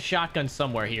 There's a shotgun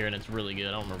somewhere here, and it's really good.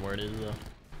 I don't remember where it is though.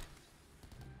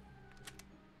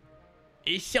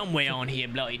 It's somewhere on here,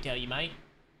 bloody tell you, mate.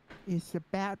 It's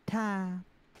about time.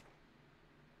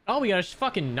 Oh, we got a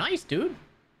fucking nice, dude.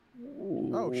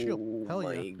 Oh, shield. Hell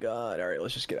my yeah. god. All right,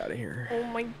 let's just get out of here. Oh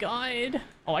my god.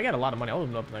 Oh, I got a lot of money. I'll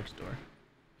open up next door.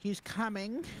 He's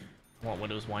coming. I want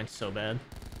Widow's wine so bad.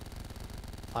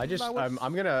 I just That was-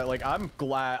 I'm gonna like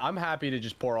I'm happy to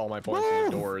just pour all my points in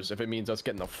the doors if it means us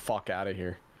getting the fuck out of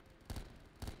here.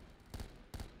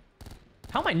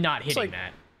 How am I not hitting like-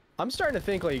 that? I'm starting to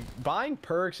think like buying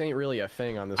perks ain't really a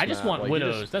thing on this I just map. want Like,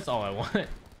 Widows. That's all I want.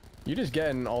 You're just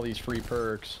getting all these free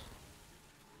perks.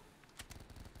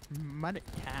 Money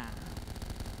time.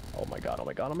 Oh my god, oh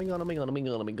my god, oh my god, oh my god, oh my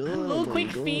god, oh my god. Oh,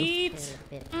 quick feet. It's a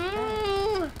bit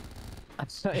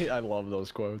funny. I love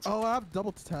those quotes. Oh, I have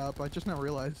double tap. I just now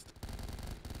realized.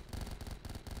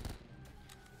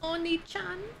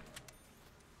 Oni-chan.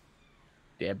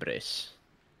 Debris.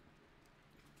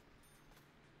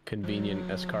 Convenient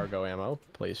escargot ammo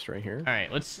placed right here. All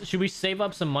right, should we save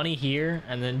up some money here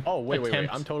and then Oh wait,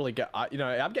 attempt, I'm totally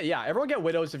yeah. Everyone get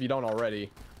widows if you don't already.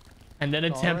 and then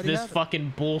attempt Already this have it.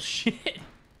 fucking bullshit.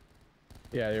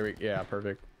 Yeah,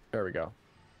 perfect. There we go.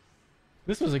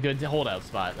 This was a good holdout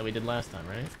spot that we did last time,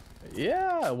 right?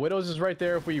 Yeah, widows is right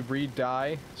there if we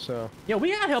die. So Yeah,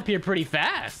 we got help here pretty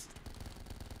fast.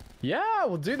 yeah,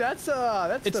 well, dude, that's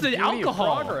It's the beauty of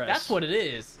alcohol. progress. That's what it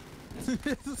is.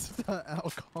 It's the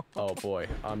alcohol. Oh boy,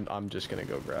 I'm just gonna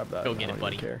go grab that. Go get I it, don't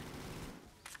buddy. even care.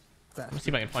 Let me see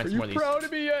if I can find Are some more you of these. proud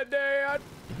of me yet, Dad?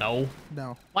 No.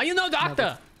 No. Why you no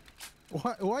doctor?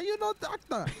 Why you not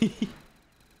doctor?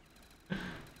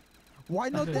 Why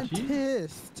not That's what she-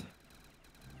 dentist?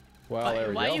 Well, there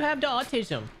we Why go. you have the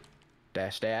autism?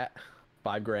 Dash that.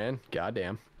 $5 grand.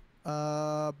 Goddamn.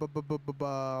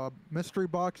 Mystery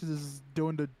box is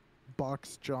doing the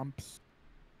box jumps.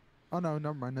 Oh no,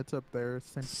 never mind. It's up there.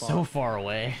 Same spot. So far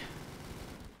away.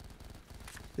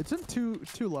 It's in two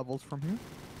levels from here.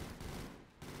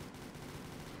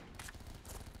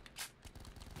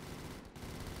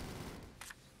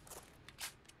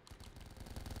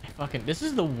 This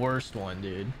is the worst one,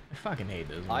 dude. I fucking hate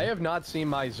this one. I have not seen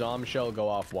my Zom shell go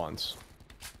off once.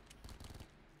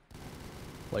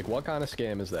 Like, what kind of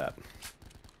scam is that?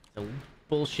 The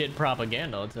bullshit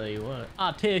propaganda, I'll tell you what.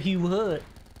 I'll tell you what.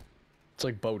 It's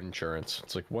like boat insurance.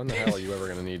 It's like, when the hell are you ever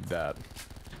gonna need that?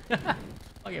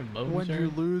 Fucking boat When you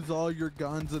insurance. lose all your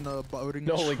guns in a boating.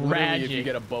 No, like literally, if you Tragic.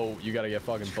 get a boat, you gotta get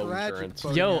fucking boat Tragic insurance.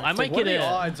 boat. Yo, It's I It's might like, what get are the a...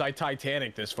 odds I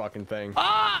Titanic this fucking thing?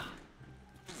 Ah!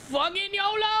 Fucking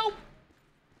YOLO!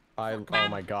 Oh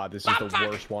my god, this is the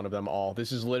worst one of them all.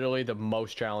 This is literally the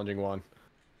most challenging one.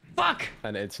 Fuck!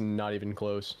 And it's not even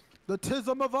close. The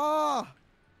Tism of Ah!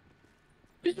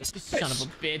 Son of a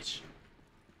bitch.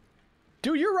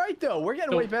 Dude, you're right though. We're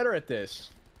getting way better at this.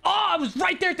 Oh, I was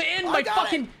right there at the end. My got it.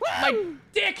 fucking... My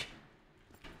dick!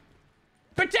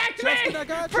 Protect Justin, me! I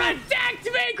got you. Protect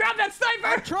me! Grab that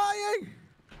sniper! Trying!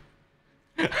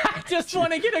 I just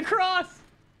want to get across.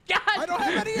 God! I don't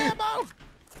have any ammo!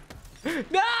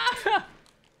 No!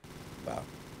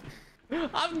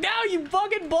 I'm down, you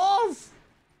fucking balls!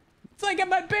 It's like at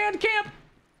my band camp.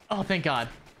 Oh, thank God.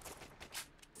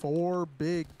 4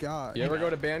 big guys. You ever go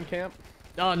to band camp?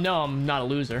 Oh no, I'm not a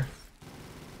loser.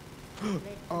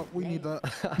 Oh, we need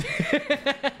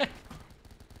that.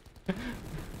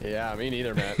 Yeah, me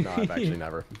neither, man. No, I've actually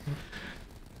never.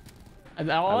 And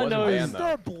all I wasn't know banned, is though. Is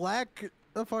there a black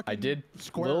fucking I did.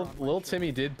 square? on my- Lil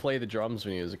Timmy did play the drums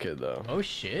when he was a kid, though. oh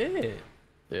shit.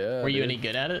 Yeah. Were you dude. any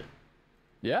good at it?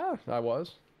 Yeah, I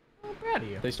was. I'm proud of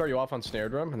you. They start you off on snare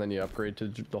drum, and then you upgrade to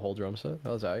the whole drum set. That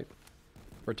was aight.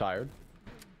 Retired.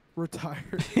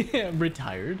 Retired. I'm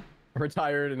retired.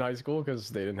 Retired in high school because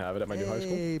they didn't have it at my new high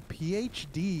school. Hey,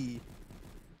 PhD.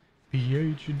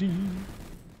 PhD.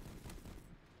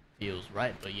 Feels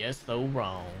right, but yes, so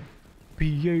wrong.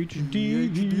 PhD.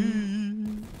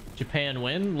 Japan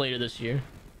win later this year.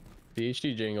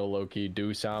 PhD jingle low-key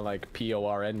do sound like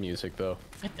PORN music, though.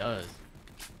 It does.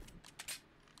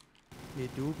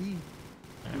 It do be.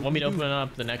 All right, want me to open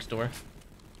up the next door?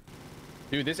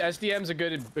 Dude, this SDM's a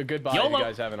good buy if YOLO. you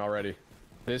guys haven't already.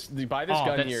 Buy this Oh,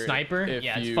 gun that here. sniper? if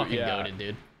Yeah, it's you- fucking yeah. goated,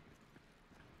 dude.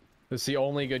 It's the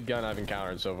only good gun I've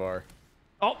encountered so far.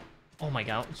 Oh, oh my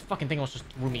God! This fucking thing almost just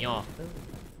threw me off.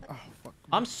 Oh, fuck.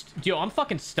 Yo, I'm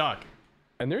fucking stuck.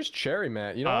 And there's cherry,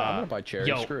 man. You know what? I'm gonna buy cherry.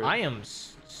 Yo, Screw it. I am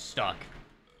stuck.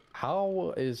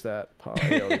 How is that?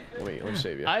 Yo, wait, let me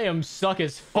save you. I am stuck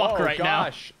as fuck oh right now.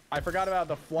 gosh, I forgot about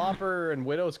the flopper and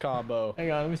widows combo.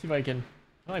 Hang on, let me see if I can.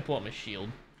 How do I pull up my shield?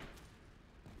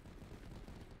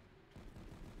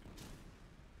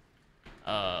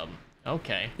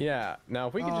 Okay. Yeah. Now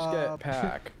if we could just get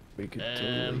pack, we could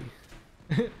totally.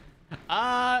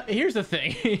 Here's the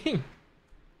thing.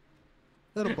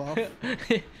 It'll buff.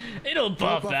 It'll We'll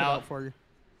buff buff it out. out for you.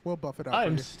 We'll buff it out I for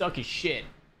am you. stuck as shit.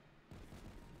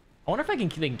 I wonder if they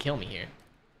can kill me here.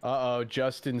 Uh-oh,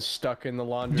 Justin's stuck in the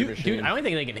laundry machine. Dude, I don't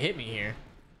think they can hit me here.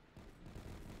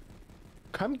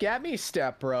 Come get me,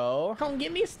 step bro. Come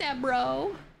get me a step,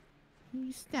 bro.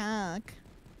 He's stuck.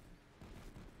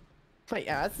 My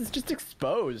ass is just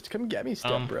exposed. Come get me,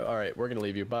 step bro. All right, we're gonna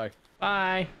leave you. Bye.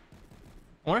 Bye.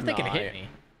 I wonder if they can Nah, hit me.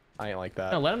 I ain't like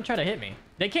that. No, let them try to hit me.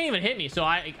 They can't even hit me, so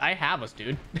I have us,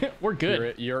 dude. We're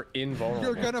good. You're invulnerable.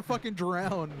 You're gonna fucking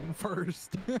drown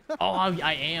first. Oh,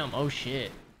 I am. Oh,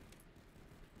 shit.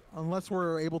 Unless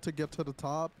we're able to get to the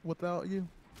top without you.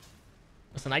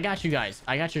 Listen, I got you guys.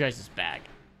 I got you guys' bag.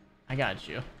 I got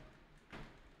you.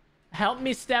 Help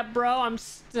me, step bro. I'm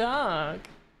stuck.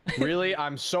 Really?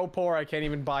 I'm so poor I can't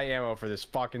even buy ammo for this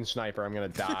fucking sniper. I'm gonna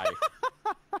die.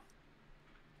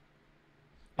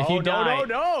 If you die,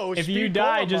 no! if Speed you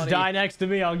die, cola just money. die next to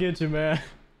me. I'll get you, man.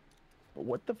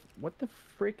 What the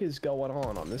frick is going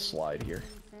on this slide here?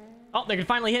 Oh, they can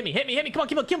finally hit me. Hit me, hit me. Come on,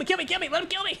 kill me. Let him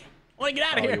kill me. I want to get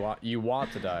out of here. You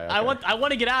want to die? Okay. I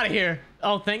want to get out of here.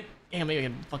 Oh, damn, maybe I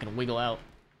can fucking wiggle out.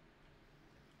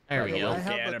 There we Like a go. I little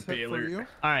have a tip for caterpillar. you.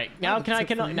 All right, I now have a can I tip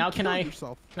for you. Kill can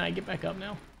yourself. I get back up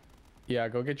now? Yeah,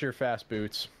 go get your fast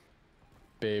boots,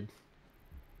 babe.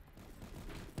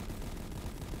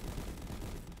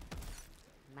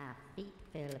 My feet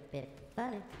feel a bit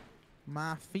funny.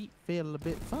 My feet feel a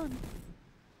bit funny.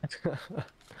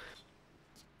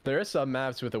 There are some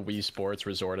maps with a Wii Sports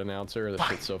Resort announcer. That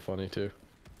shit's so funny too.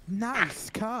 Nice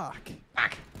cock.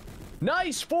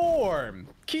 Nice form.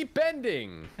 Keep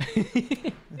bending.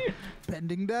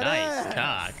 Bending that Nice ass.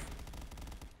 cock.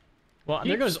 Well,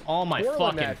 there Keep goes all my twirling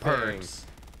fucking that thing. perks.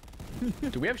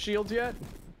 Do we have shields yet?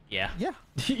 Yeah. Yeah.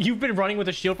 You've been running with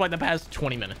a shield for like the past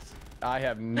 20 minutes. I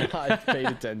have not paid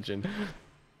attention.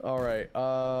 All right.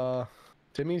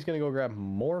 Timmy's gonna go grab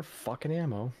more fucking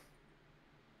ammo.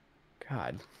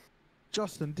 God.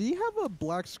 Justin, do you have a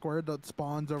black square that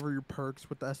spawns over your perks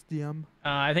with SDM?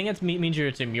 I think that means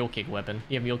it's a mule kick weapon.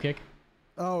 You have mule kick?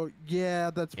 Oh, yeah,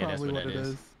 that's Yeah, that's probably what what it it is.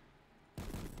 is.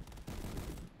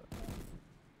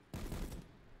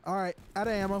 Alright, out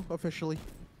of ammo, officially.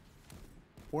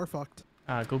 We're fucked.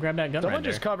 Go grab that gun Someone right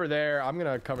there. just cover there. I'm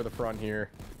gonna cover the front here.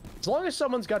 As long as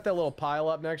someone's got that little pile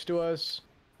up next to us,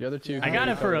 the other two. I can got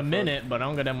it cover for the a front. minute, but I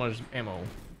don't got that much ammo.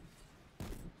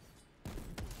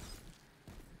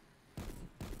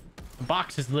 The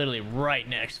box is literally right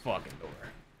next fucking door.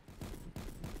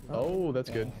 Oh, that's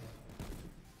good.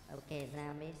 Okay,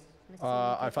 zombies. Let's see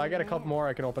what If I you get a got. couple more,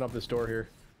 I can open up this door here.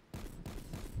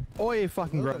 Oh, you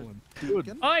fucking Good. gremlin.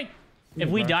 Deacon? Alright! If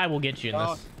we bro. die, we'll get you in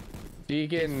Oh, this.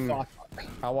 Deacon, Fuck.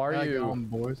 how are How you? going,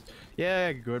 boys?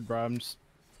 Yeah, good, bro. I'm just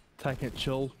taking it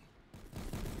chill.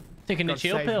 Taking the Gotta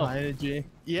chill save pill. my energy.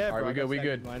 Yeah, Alright, bro. we good, gotta we save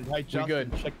good. my energy. Hey, Justin,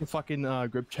 good. check the fucking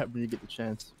group chat when you get the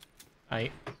chance.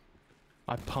 Alright.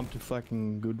 I pumped a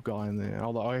fucking good guy in there.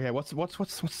 I'll, okay, what's the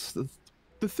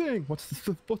thing? What's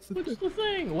the What's the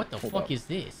thing? What the Hold fuck up. is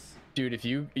this? Dude, if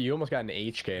you almost got an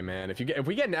HK, man. If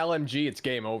we get an LMG, it's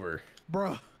game over.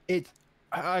 Bruh, It's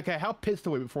okay. How pissed are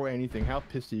we before anything? How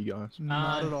pissed are you guys?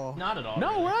 not at all. Not at all.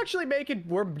 No, really. we're actually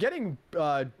we're getting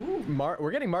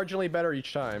marginally better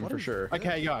each time What for is sure.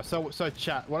 Okay, guys. So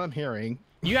chat. What I'm hearing,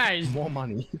 You guys, more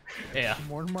money. yeah.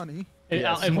 More money.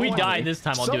 Yes, If we more die money. this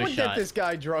time, I'll do a Someone get shot. this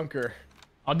guy drunker.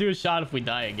 I'll do a shot if we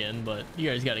die again, but you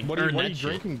guys gotta What are earn you that shit.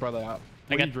 drinking, brother? What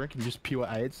are got- you drinking? Just pure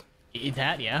AIDS. Eat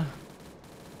that, yeah.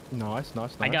 Nice.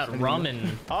 I got Anything rum else?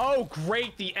 and Oh,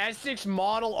 great! The Essex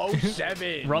Model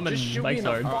 07. Rum and Just shoot me Mike's in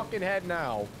the hard. fucking head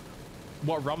now.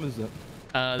 What rum is it?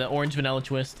 the orange vanilla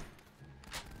twist.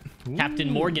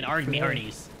 Captain Morgan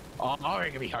Argmearties. Oh,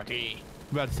 we're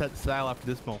about to set sail after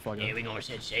this motherfucker. Yeah, we gonna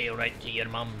set sail right to your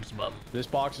mom's bum. This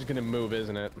box is gonna move,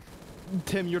 isn't it?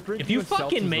 Tim, you're drinking. If you with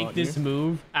fucking seltzers, make aren't this you?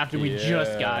 move after we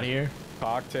just Yeah. got here,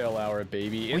 Cocktail hour,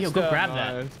 baby. Oh, yo, go Insta- grab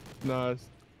that. Nice.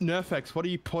 Nerfex, what are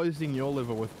you poisoning your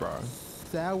liver with, bro?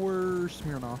 Sour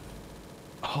Smirnoff.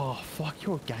 Oh, fuck,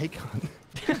 you're a gay cunt.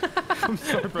 I'm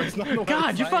sorry, bro. It's not the way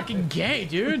God, to you're say fucking gay,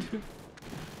 dude.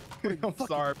 it. I'm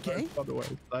sorry, bro. gay? It's not the way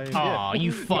to say it. Aw,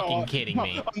 you fucking No, kidding no,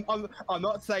 me. I'm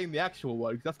not saying the actual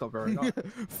word, 'cause that's not very nice.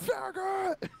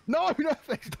 Faggot! No,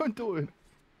 Nerfex, don't do it.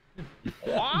 Dude,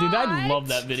 I love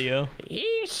that video.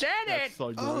 He said That's it. so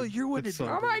good. Oh, you wouldn't It's so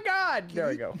do Oh good. my god! There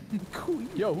we go. Queen.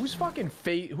 Yo, whose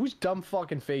dumb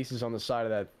fucking face is on the side of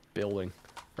that building?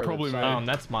 Or the Probably side- me.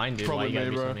 That's mine, dude. Probably Why you gotta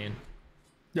me, be so bro. mean?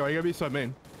 Yo, you gotta be so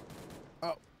mean.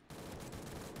 Oh.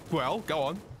 Well, go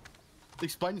on.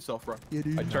 Explain yourself, bro. Yeah,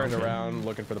 dude. I turned around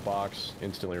looking for the box.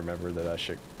 Instantly remembered that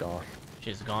shit gone.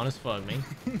 Shit's gone as fuck, man.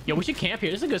 Yo, we should camp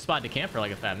here. This is a good spot to camp for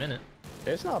like a fat minute.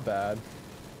 It's not bad.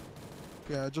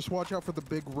 Yeah, just watch out for the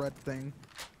big red thing.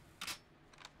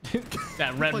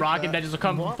 That red Like rocket that. that just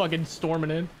come What? fucking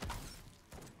storming in.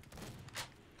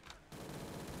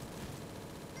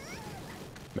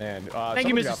 Man, Thank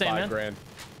you, someone's Mr. got Sandman. 5 grand.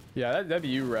 Yeah, that'd be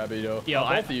you, Rabbito. Yo,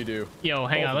 Both of you do. Yo,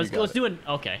 hang Both on. of Let's you got let's it. do it.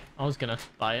 Okay, I was gonna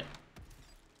buy it.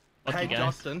 Fuck Hey, you guys.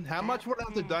 Justin, how much would I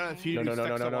have to donate for you to No, do no,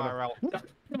 no, sex no, no, no. IRL?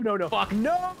 No. Fuck.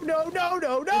 No.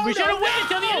 We should have waited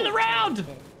till the end of the round.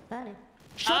 Funny.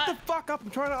 Shut the fuck up! I'm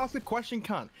trying to ask a question,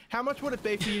 cunt. How much would it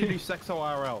be for you to do sex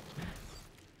IRL?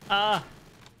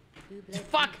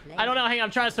 Fuck! I don't know. Hang on,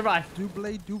 I'm trying to survive.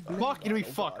 Double. Fuck you,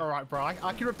 fuck. All right, bro. I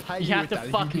can repay you. You have with to that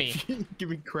if fuck you me. Give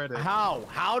me credit. How?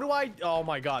 How do I? Oh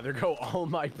my god, there go all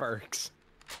my perks.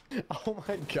 Oh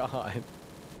my god.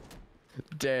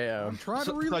 Damn. Trying to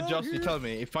So reload Justin, here. you tell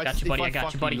me if I Got you, buddy, I got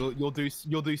fuck you, buddy. you'll do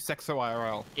Sexo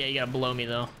IRL. Yeah, you gotta blow me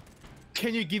though.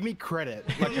 Can you give me credit?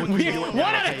 Like, One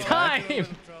at a time. Should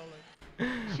Who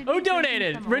be drinking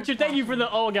donated? some Richard, thank you for the.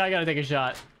 old-fashioned. Oh god, I gotta take a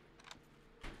shot.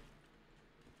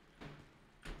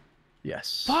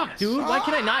 Yes. Fuck, yes. dude. Why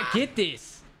can I not get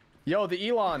this? Yo, the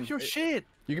Elon. Your shit.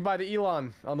 You can buy the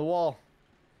Elon on the wall.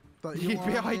 You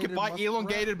can buy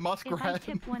elongated If I muskrat.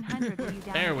 tip 100, will you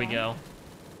down There we again? go.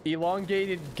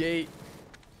 Elongated gate.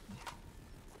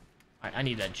 I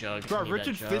need that jug. Bro, I need that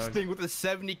Richard jug. Fisting with the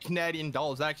 70 Canadian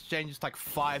dollars. That exchanges like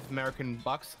 5 American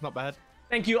bucks. Not bad.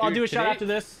 Thank you. I'll Dude, do a shot today- after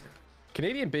this.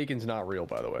 Canadian bacon's not real,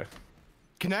 by the way.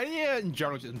 Canada in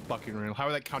general isn't fucking real. How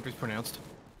are that countries pronounced?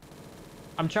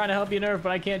 I'm trying to help you, Nerf,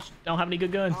 but I can't. Don't have any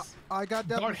good guns. I got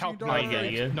that. Don't help. No, you got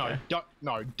it, good. No,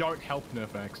 Okay. don't help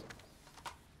Nerfax.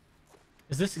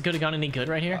 Is this good gun any good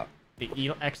right here? The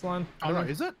Exelon? I don't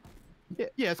know. Is it?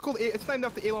 Yeah. It's called. It's named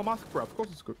after Elon Musk, bro. Of course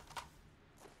it's good.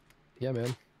 Yeah,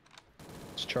 man.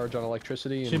 Just charge on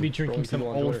electricity. Should and be drinking trolling some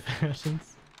people on old Twitter.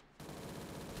 fashions.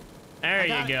 There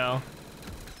got you it. go.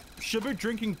 Should be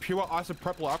drinking pure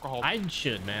isopropyl alcohol. I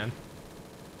should, man.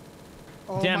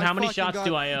 Oh Damn, my how many fucking shots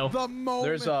do God. I owe? The moment.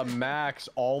 There's a max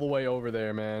all the way over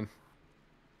there, man.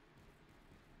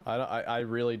 I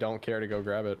really don't care to go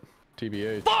grab it.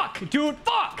 TBH. Fuck, dude,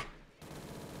 fuck!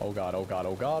 Oh god, oh god,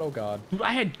 oh god, oh god. Dude,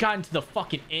 I had gotten to the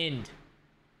fucking end.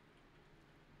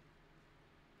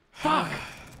 Fuck!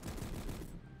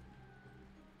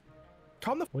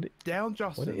 Calm the What down,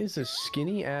 Justin. What is this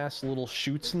skinny ass little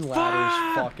shoots and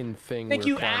ladders Fuck! fucking thing? Thank we're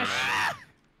you, climbing Ash. on?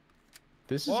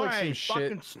 This is Why? like some shit.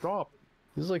 Fucking stop.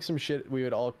 This is like some shit we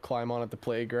would all climb on at the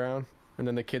playground, and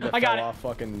then the kid that I got fell it. off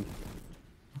fucking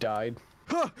died.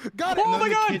 Huh, got it. Oh And my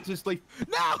then God! The kids just leave.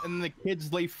 No! And then the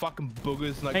kids leave fucking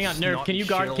boogers and like. Hang on, Nerf, snot can and you shit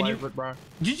guard- all can you- over it, bro.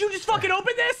 Did you just fucking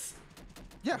open this?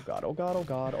 Yeah. Oh god, oh god, oh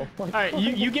god, oh my Alright,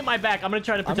 you get my back. I'm gonna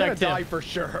try to I'm gonna protect Tim. die for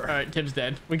sure. Alright, Tim's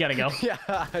dead. We gotta go.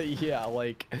 Yeah,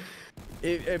 like,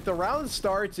 if the round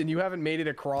starts and you haven't made it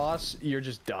across, you're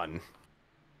just done.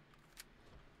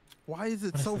 Why is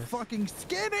it so fucking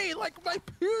skinny like my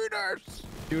penis?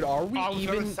 Dude, are we I was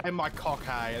even? gonna say my cock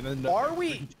high and then. Are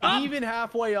we Up. even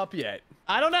halfway up yet?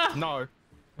 I don't know. No.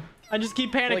 I just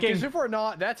keep Like, panicking. as if we're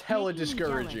not, that's hella Making me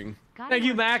discouraging. jealous. Gotta Thank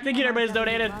you, work Mac. Thank you, everybody's TMRW,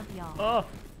 donated. love y'all. Oh,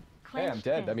 Hey, I'm Clenched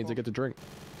dead. That means I fist. get to drink.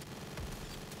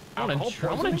 I want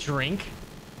Alcohol to drink.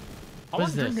 I What want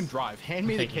is to drink this? and drive. Hand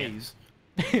me the Taking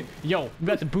it. keys. Yo, we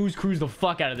got to booze cruise the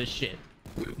fuck out of this shit.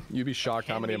 You'd be shocked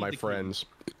how Hand many of me my the keys. friends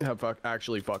have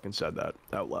actually fucking said that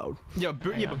out loud. Yeah,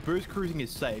 Hang on. but booze cruising is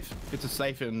safe. It's a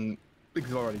safe and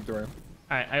exhilarating terrain.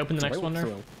 Alright, I open the next one there.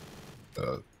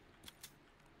 True.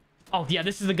 Oh, yeah,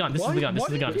 this is the gun. This is the gun. This is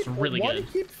the gun. It's really good.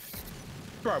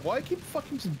 Bro, why do you keep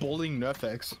fucking just bullying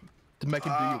Nerfx to make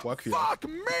him do your work for you? Fuck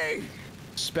me!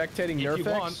 Spectating If you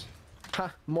Nerfx? want.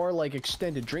 Ha, more like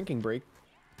extended drinking break.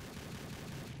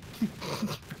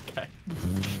 Okay.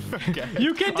 Okay.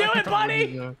 You can do it, buddy!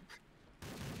 No,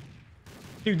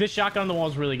 Dude, this shotgun on the wall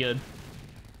is really good.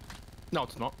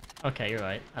 it's not. Okay, you're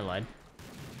right. I lied.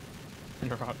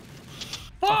 You're right.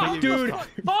 Fuck, think you dude! just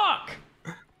Fuck!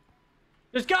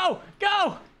 Just go!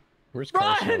 Go! Where's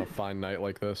Carson on Run! a fine night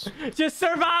like this? Just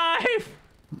survive!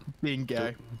 Being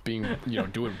gay. Being,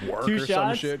 doing work Two or some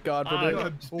shots? shit, God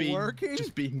Uh, forbid. Working?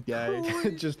 Just being gay.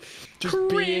 just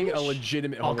being a Cringe.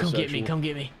 legitimate Oh, come homosexual. get me. Come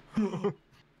get me.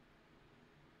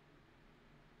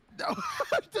 No,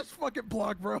 just fucking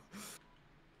block, bro.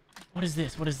 What is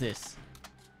this? What is this?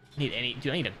 I need any...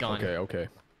 Dude, I need a gun. Okay, okay.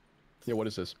 Yeah, what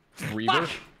is this? Reaver? Fuck!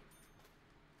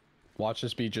 Watch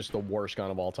this be just the worst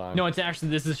gun of all time. No, it's actually...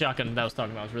 This is the shotgun that I was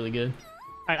talking about. It's really good.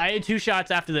 Alright, I had 2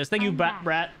 shots after this. Thank you, I'm back.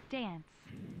 Brat. Dance.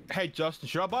 Hey, Justin,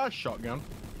 should I buy a shotgun?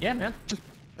 Yeah, man.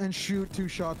 And shoot 2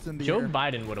 shots in the Joe air.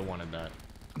 Biden would have wanted that.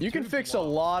 You can fix a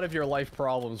lot of your life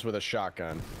problems with a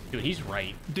shotgun. Dude, he's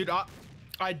right. Dude,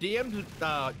 I DM'd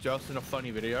Justin a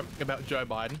funny video about Joe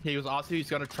Biden. He was asking if he's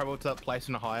going to travel to that place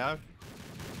in Ohio.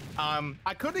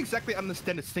 I couldn't exactly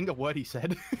understand a single word he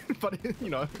said, but you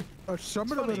know. Yeah, Oh,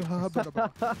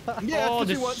 Yeah, this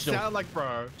it's what is it so- sounded like,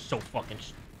 bro. So fucking...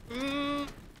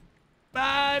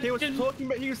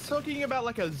 He was talking about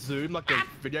like a Zoom, like a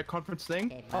video conference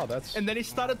thing. Oh, that's... And then he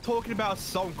started talking about a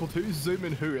song called Who's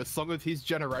Zooming Who, a song of his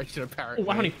generation apparently. Oh,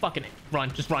 why don't he fucking run?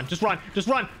 Just run. Just run. Just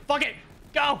run. Fuck it.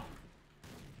 Go.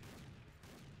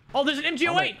 Oh, there's an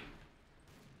MG08.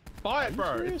 Buy it,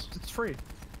 bro. serious? It's free.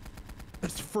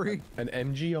 It's free. An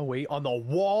MG08 on the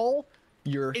wall?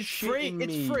 You're It's free. shitting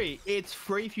It's me. free. It's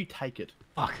free if you take it.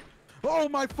 Fuck. Oh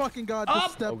my fucking god! Up!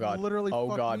 This step Oh god. literally Oh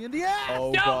fucked god. me in the ass.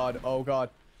 Oh No! god. Oh god.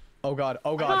 Oh god.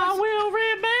 Oh I god. will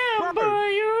remember Bro,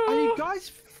 you. Are you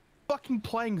guys fucking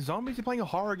playing zombies? You're playing a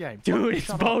horror game. Dude, it's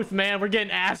Shut both, man. We're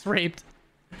getting ass raped.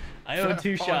 I owe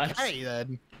 2 shots. Okay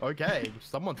then. Okay,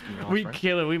 someone's getting We right?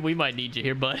 kill it. We might need you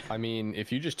here, bud. I mean,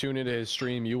 if you just tune into his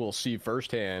stream, you will see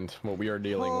firsthand what we are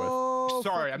dealing Oh,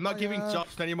 Sorry, fuck I'm not my giving ass.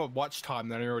 Justin any more watch time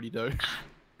than I already do.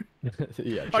 with.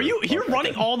 Yeah. Are sure. you're Okay.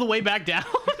 running all the way back down?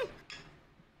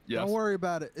 Yes. Don't worry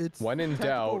about it. It's When in tactical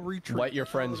doubt, retreat. let your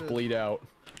friends That's all it is. bleed out.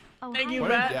 Oh, Thank hi, you,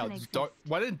 When in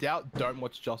Matt. doubt, don't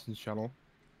watch Justin's channel.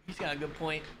 He's got a good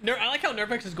point. I like how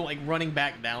Nervex is going running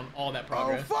back down all that Oh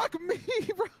progress. fuck me,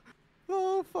 bro.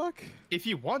 Oh fuck. If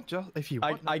you want,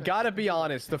 I gotta be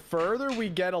honest, the further we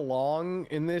get along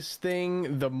in this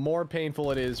thing, the more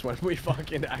painful it is when we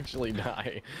fucking actually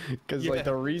die. Because Yeah. like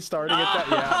the restarting it,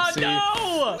 yeah, see,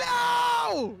 No!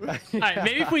 No! Alright,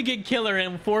 maybe if we get killer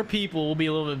and 4 people, we'll be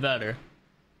a little bit better.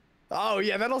 Oh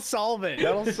yeah, that'll solve it.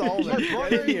 That'll solve it.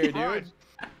 Get in here, dude.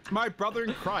 My brother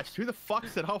in Christ. Who the fuck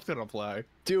said I was gonna play?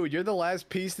 Dude, you're the last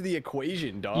piece of the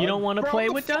equation, dog. You don't want to Bro, play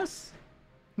the with us?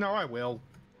 No, I will.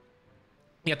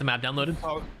 You got the map downloaded?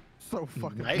 Oh, So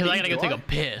fucking. Maybe. Because I gotta go do take I? a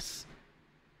piss.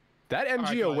 That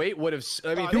Alright, MG08 would have.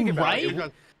 I mean, Oh, think dude, about right?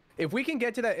 it. If we can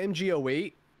get to that MG08,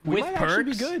 we With might actually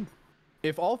be perks? good.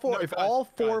 If all four, No, if guys, all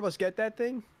four guys. of us get that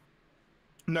thing,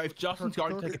 No, if Justin's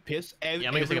going to take a piss, I'm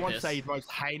gonna take a everyone piss. say the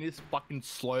most heinous fucking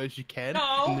slurs you can.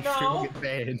 No, and the stream will no. get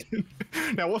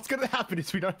banned. Now, what's gonna happen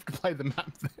is we don't have to play the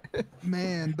map then.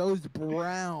 Man, those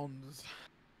Browns.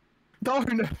 No.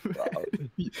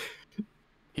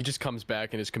 he just comes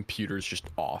back and his computer's just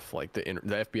off. Like the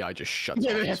FBI just shuts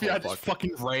Yeah, off. the his whole FBI just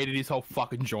fucking raided his whole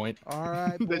fucking joint. All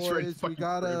right, That's right, boys,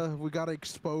 fucking we gotta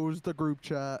expose the group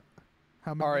chat.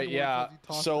 How many All right, words yeah. has he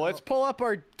talked So let's about? pull up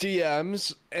our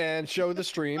DMs and show the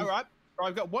stream. All right.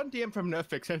 I've got one DM from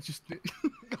Nerfix and it's just. the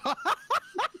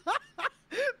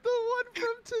one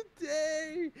from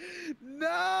today. I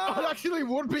No. actually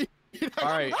would be. All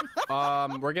right,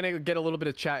 we're gonna get a little bit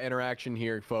of chat interaction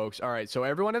here, folks. All right, so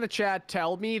everyone in the chat,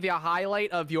 tell me the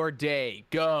highlight of your day.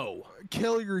 Go.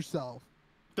 Kill yourself.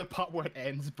 The part where it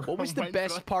ends, bro. What was the Wait,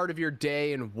 best part of your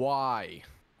day and why?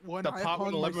 When The I part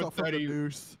when hung myself from the 11:30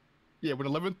 noose. Yeah, when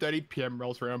 11:30 p.m.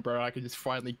 rolls around, bro, I can just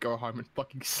finally go home and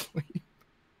fucking sleep.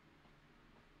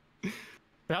 It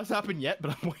hasn't happened yet,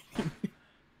 but I'm waiting.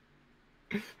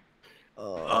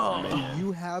 Do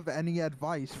you have any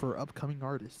advice for upcoming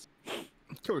artists?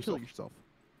 Kill Kill yourself.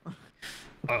 yourself.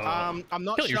 I'm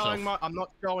not Kill showing yourself. I'm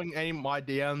not showing any of my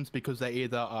DMs because they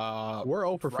either We're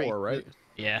 0 for 4, right?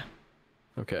 Yeah.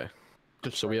 Okay.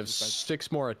 just So we have racist,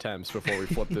 6 more attempts before we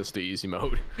flip this to easy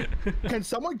mode. Can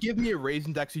someone give me a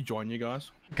reason to actually join you guys?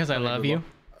 Because I love you.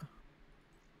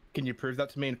 Can you prove that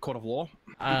to me in court of law?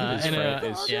 His And, friend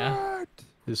is- yeah.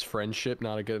 Is friendship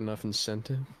not a good enough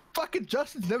incentive? Fucking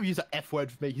Justin's never used an F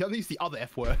word for me. He only used the other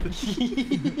F word.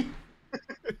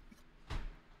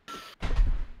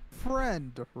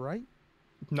 Friend, right?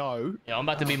 No, Yeah, I'm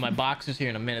about to be in my boxers here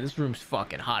in a minute. This room's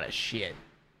fucking hot as shit.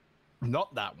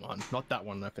 not that one. Not that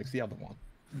one, Netflix. The other one.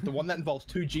 The one that involves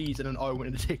 2 G's and an O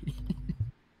and a T.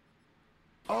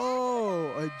 Oh,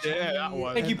 a Yeah, that G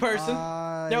one. Thank you, and person.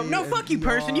 I No, and fuck you,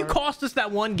 person. You ER. cost us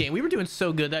that one game. We were doing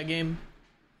so good that game.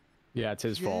 Yeah, it's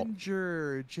his fault.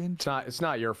 Ginger. It's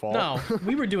not your fault. No,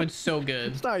 we were doing so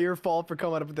good. It's not your fault for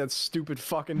coming up with that stupid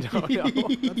fucking dono.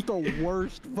 That's the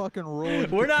worst fucking rule. you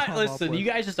We're could not. come up Listen, with. you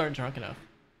guys just aren't drunk enough.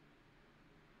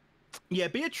 Yeah,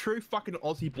 be a true fucking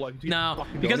Aussie bloke. You No,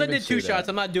 fucking- because I even did 2 say shots, that.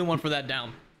 I'm not doing one for that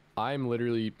down. I'm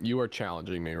literally, you are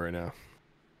challenging me right now.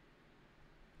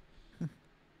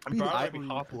 I'm bro, I- I'd be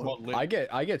half of what lit. I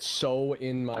get so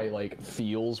in my like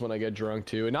feels when I get drunk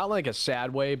too, and not like a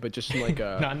sad way, but just in like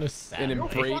Not a in the sad an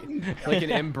way. embrace, like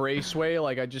an embrace way.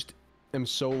 Like I just am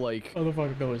so like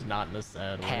Motherfucker goes not in the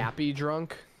sad way. happy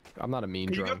drunk. I'm not a mean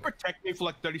Can you gonna drunk. protect me for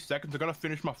like 30 seconds? I'm gonna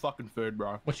finish my fucking food,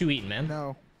 bro. What you eating, man?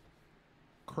 No.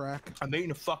 Crack. I'm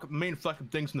eating fucking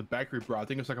things in the bakery, bro. I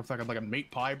think it's like a meat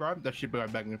pie, bro. That shit be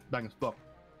like bang as fuck.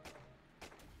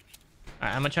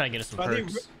 Alright, I'm gonna try to get us some Only,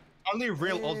 perks. only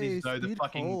real Hey, Aussies know the Speed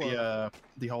fucking Cola.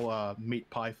 the whole meat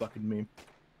pie fucking meme.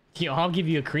 Yo, I'll give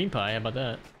you a cream pie. How about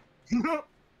that?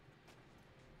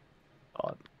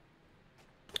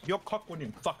 Your cock wouldn't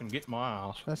even fucking get my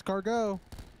ass. Escargot.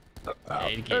 Yeah,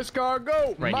 you get-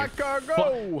 Escargot, Right my here.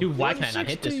 cargo. Dude, why can I not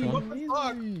hit this 160,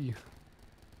 one? easy.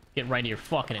 Get right to your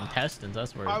fucking intestines.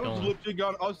 That's where I it's was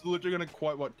going. literally gonna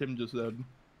quote what Tim just said.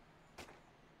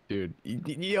 Dude,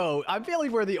 yo, I feel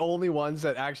like we're the only ones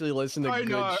that actually listen to I good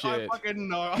know. I shit. fucking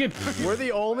know. We're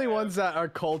the only ones that are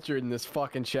cultured in this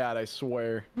fucking chat, I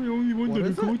swear. What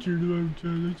is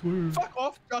it? Fuck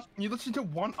off, Justin. You listen to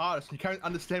one artist and you can't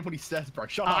understand what he says, bro.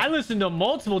 Shut up. I listen to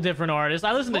multiple different artists.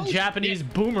 I listen to Bullshit. Japanese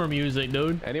boomer music,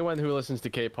 dude. Anyone who listens to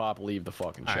K-pop, leave the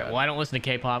fucking All chat. right, well, I don't listen to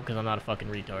K-pop because I'm not a fucking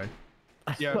retard.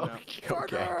 Yeah, no.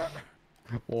 Okay.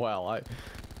 Well,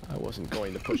 I wasn't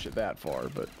going to push it that far,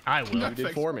 but I will. you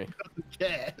did for me. Doesn't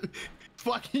care.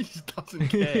 Fuck, he just doesn't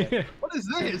care. What is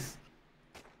this?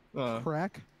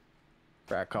 Crack.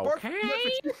 Crack Bro, cocaine.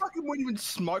 you fucking wouldn't even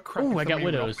smoke crack. Ooh, if I got somebody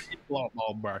widows. robbed you.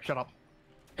 Oh, bro, shut up.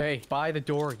 Hey, by the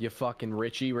door, you fucking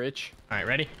Richie Rich. All right,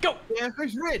 ready? Go. Yeah,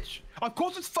 who's rich? Of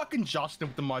course it's fucking Justin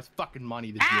with the most fucking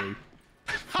money this you.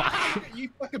 You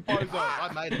fucking bozo.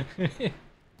 I made it.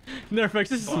 Nerfx,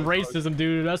 this is some racism,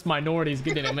 dude. Us minorities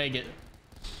didn't make it.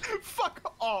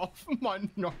 Fuck off,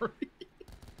 minority.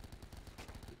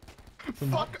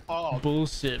 Fuck off.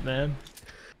 Bullshit, man.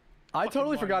 I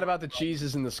totally forgot about the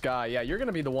cheeses in the sky. Yeah, you're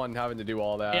gonna be the one having to do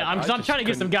all that. Yeah, I'm I trying just to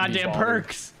get some couldn't be goddamn bothered.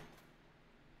 perks.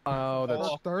 Oh, that's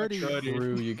Oh, 30.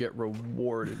 true. You get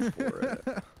rewarded for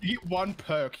it. You get one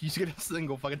perk, you just get a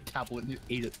single fucking tablet and you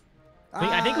eat it.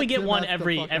 I think we get Then one that's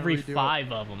the fucking every redo it.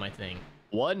 5 of them, I think.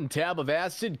 One tab of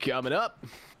acid coming up.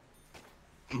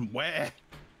 Where?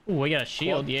 Ooh, we got a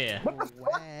shield, yeah.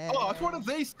 Oh, it's one of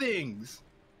these things.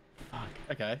 Fuck.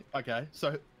 Okay, okay.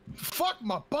 So, fuck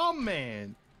my bum,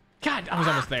 man. God, I was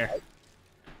almost there.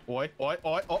 Oi, oi,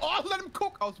 oi, oi. Oh, let him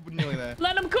cook. I was nearly there.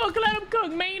 Let him cook,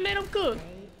 man, let him cook.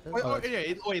 Wait,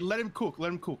 yeah, wait, let him cook, let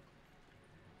him cook.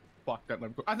 Fuck, don't let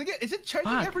him cook. I think is it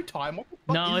changing Fuck. every time? What the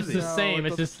fuck No, is it's the this? same. it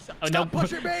It's just oh, no. Stop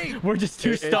pushing me! We're just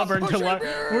too stubborn to learn.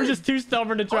 We're just too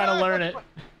stubborn to try to learn it.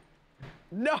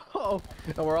 No!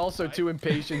 And we're also too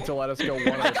impatient to let us go one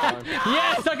at a time.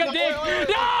 Yeah, suck a dick.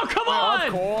 No, come Of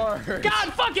on. course!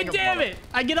 God fucking damn it!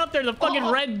 I get up there, the fucking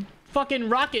red fucking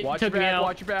rocket Watch your took me back, out.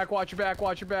 watch your back, watch your back,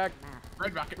 watch your back.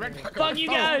 Red rocket, red rocket. Fuck you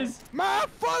guys! My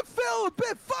foot fell a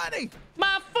bit funny.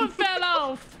 My foot fell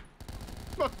off.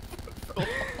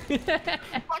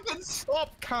 Fucking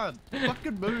stop, cunt.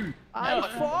 Fucking move. I'm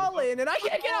falling and I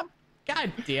can't get up!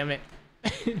 God damn it!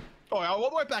 Oh, I'm all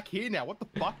the way back here now. What the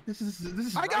fuck? This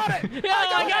is. I got it. Yeah,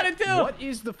 I got it too. What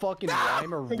is the fucking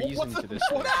rhyme or reason to this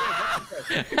thing?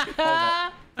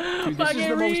 Dude, this is Fucking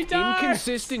the most retard.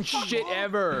 inconsistent shit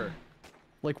ever.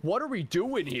 Like, what are we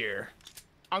doing here?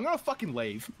 I'm gonna fucking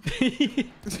leave.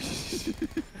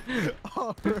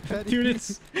 Already. Dude,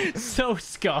 it's so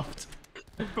scuffed.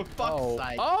 For fuck's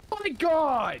sake. Oh my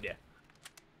god!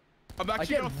 I'm I actually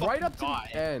get gonna right fucking up to die.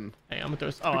 the end. Hey, I'm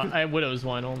gonna throw. Oh, I have Widow's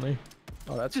one only.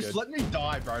 Oh, that's Just good. let me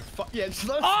die, bro. Fuck yeah, just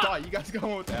let us Ah! die. You guys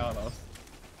go without us.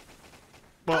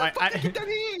 Well, How the fuck did you get down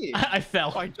here? I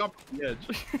fell. I jumped off the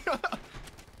edge.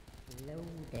 Hello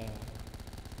there.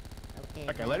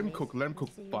 Okay, let him cook. Let him cook.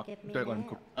 Fuck. Don't let him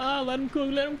cook. Let him cook.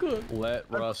 Let him cook.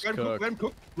 Let Russ Let him cook. cook. Let him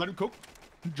cook. Let him cook.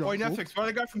 Oi, Netflix, where do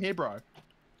I go from here, bro?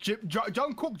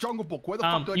 John Cook, Jungle Book. Where the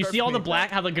fuck do I You go see from all the here,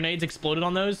 black? How the grenades exploded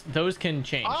on those? Those can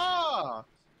change. Bro? Ah.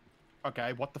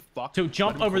 Okay, what the fuck? So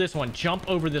jump Let him over this one. Jump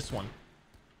over this one.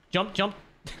 Jump, jump.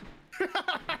 cook.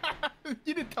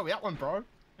 You didn't tell me that one, bro.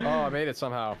 Oh, I made it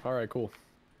somehow. All right, cool.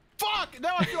 Fuck!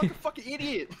 Now I feel like a fucking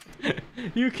idiot.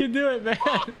 You can do it, man.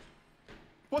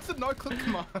 What's the no clip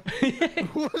command?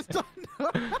 What's the-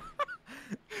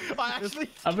 I actually.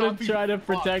 I'm gonna can't be try to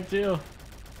fucked. protect you.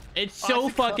 It's I so actually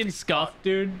can't fucking be scuffed,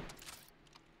 dude.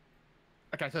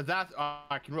 Okay, so that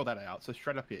I can rule that out. So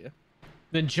straight up here,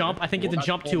 Then jump. I think you have to Well,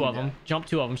 jump that's 2 all of we them. got. Jump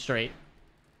 2 of them straight.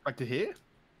 like to here.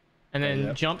 And then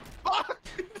yeah. jump. Fuck!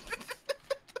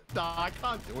 Nah, I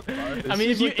can't do it, bro. I mean,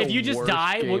 is if you like the if you just worst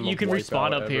die, well, game you of can respawn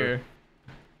Wipeout up ever. here.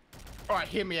 All right,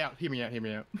 hear me out. Hear me out. Hear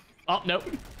me out. Oh, nope.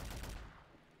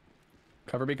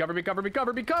 Cover me, cover me, cover me,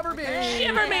 cover me, cover me!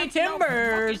 Shiver me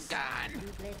timbers!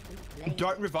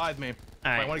 Don't revive me.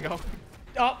 Alright. I want to go.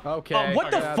 Oh, Okay, oh,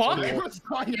 what the that's fuck? cool. I was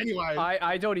dying anyway.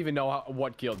 I don't even know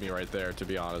what killed me right there, to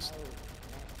be honest.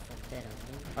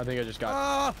 I think I just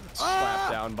got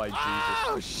slapped down by Jesus.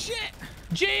 Oh shit!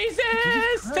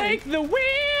 Jesus, take the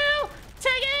wheel!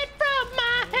 Take it from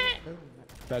my hand!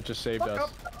 That just saved us.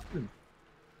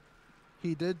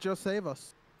 He did just save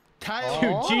us. Tail.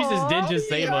 Dude, Jesus did just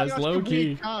save Yeah, us, that's low the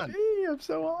weird key. cunt. Hey, I'm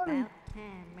so honored. About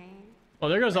time, man. Well,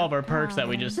 there goes all of our perks that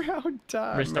we just Proud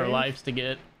time, risked our man. lives to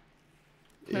get.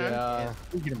 Yeah.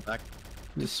 We'll get him back.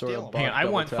 Just sort steal of him. Hang on, I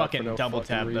double want tap for fucking no double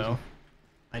fucking tap reason. though.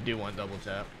 I do want double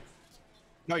tap.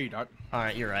 No, you don't.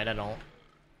 Alright, you're right, I don't.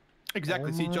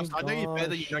 Exactly. Oh See, my just I know you better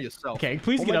than you know yourself. Okay,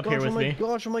 please Oh get my up here gosh, with me.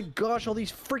 Oh my gosh, all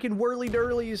these freaking whirly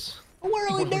dirlies.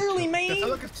 Whirly dirly, That man! sounds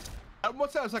like a,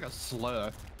 what's that? It's like a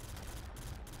slur.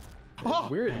 Oh,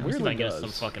 Weird. Let's see if I Weirdly get us some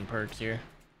does. fucking perks here.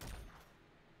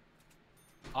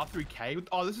 R3K.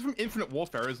 Oh, this is from Infinite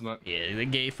Warfare, isn't it? Yeah, the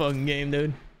gay fucking game,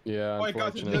 dude. Yeah, Wait, guys,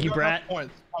 I've unfortunately. nearly You got brat. enough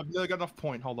points. I've nearly got enough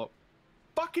point. Hold up.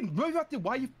 Fucking move out there.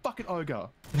 Why you fucking ogre?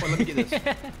 Wait, let me get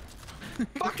this.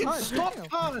 Fucking God stop, damn.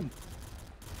 son.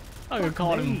 I'm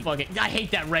calling him me. fucking. I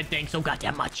hate that red thing so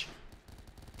goddamn much.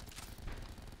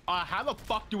 How the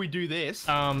fuck do we do this?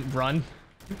 Run.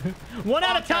 One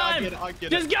at a Okay, I time. get it, I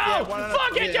get Just it. go. Yeah, one at a-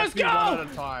 Fuck it, yeah, just do one go.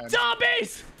 at a time.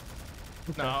 Zombies.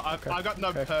 No, I got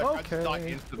no perk. I just died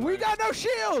instantly. We got no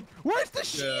shield. Where's the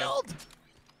shield?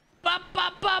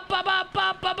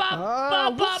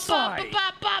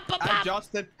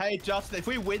 Hey Justin, if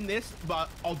we win this, but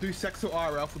I'll do sexual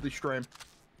IRL for the stream.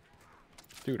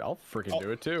 Dude, I'll freaking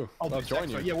do it too. I'll do join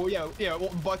you. sexo. Yeah. Well,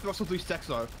 both of us will do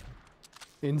sexo.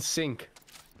 In sync.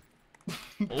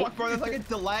 But bro, there's like a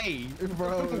delay.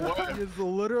 Bro, he is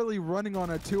literally running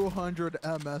on a 200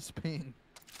 ms ping.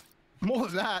 More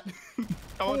than that.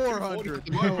 I'm on 240 at 400.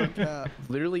 the No moment. cap.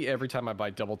 Literally every time I buy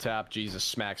double tap, Jesus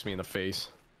smacks me in the face.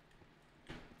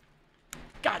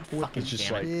 God fucking It's just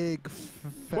damn it. like- Big,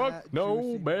 fat, Fuck no,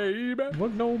 juicy- baby.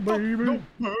 What no baby? No,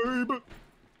 babe.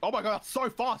 Oh my god, that's so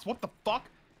fast. What the fuck?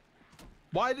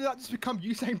 Why did that just become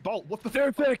Usain Bolt? What the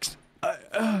fuck? fixed.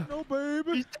 No,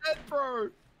 baby. He's dead, bro.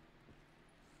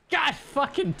 God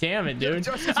fucking damn it, dude.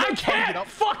 Just I fucking can't it up.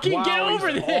 fucking get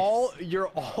over this. You're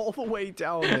all the way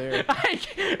down there. This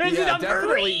is Yeah,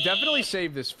 a definitely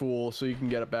save this fool so you can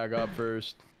get it back up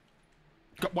first.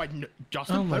 Wait, no,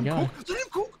 Justin, Oh my let him God. cook. Let him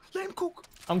cook. Let him cook.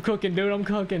 I'm cooking, dude. I'm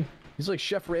cooking. He's like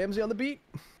Chef Ramsay on the beat.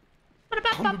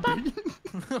 On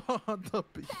the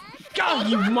beach. Go,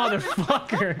 you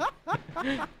motherfucker.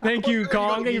 Thank you,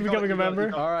 Kong. Thank you for becoming a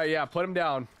member. All right, yeah, put him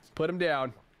down. Put him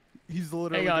down. He's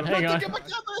literally. Hang on, gonna- hang on. Get back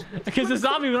down there. Because the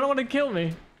zombies don't want to kill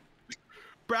me.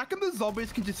 Brack and the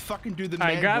zombies can just fucking do the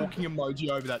Alright, man grab- walking emoji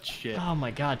over that shit. Oh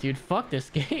my god, dude. Fuck this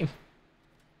game.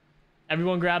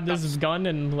 Everyone grab this gun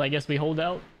and I guess we hold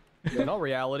out. In all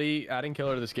reality, adding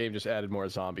killer to this game just added more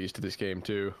zombies to this game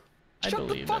too. I Shut the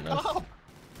believe fuck in this. up.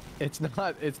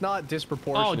 It's not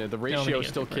disproportionate. The no, let me ratio get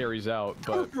still it. carries out,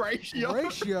 but Ratio.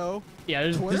 Ratio. Yeah,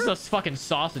 this is Twitter? a fucking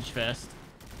sausage fest.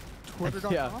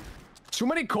 Twitter.com. yeah. Too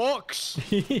many cooks.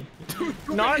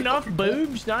 Not enough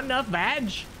boobs, not enough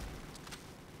vag.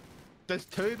 There's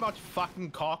too much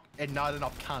fucking cock and not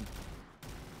enough cunt.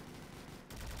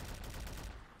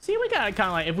 See, we got kind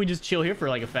of like, if we just chill here for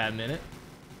like a fat minute.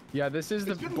 Yeah, this is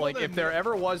the It's been more like than if a there minute.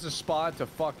 ever was a spot to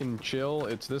fucking chill,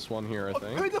 it's this one here, I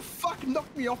Who think. the fuck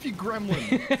knocked me off, you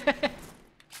gremlin?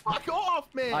 Fuck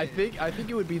off, man. I think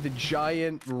it would be the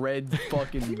giant red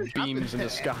fucking beams in the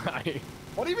sky.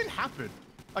 What even happened?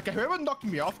 Okay, whoever knocked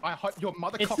me off, I hope your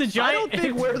mother. It's the I giant. don't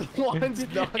think we're the ones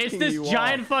knocking It's this you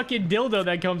giant off. fucking dildo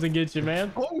that comes and gets you, man.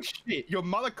 Bullshit. Your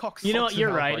mother cock. You know sucks what, you're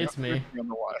enough, right, like, it's me. on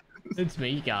the way. It's me.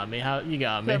 You got me. How you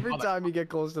got me? Every time you get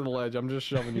close to the ledge, I'm just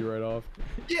shoving you right off.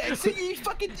 Yeah, see, you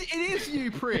fucking. It is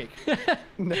you, prick.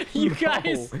 You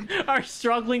guys are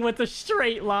struggling with a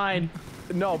straight line.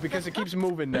 No, because it keeps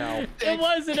moving now. It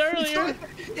wasn't earlier.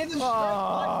 It's a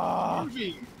Ah.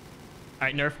 moving. All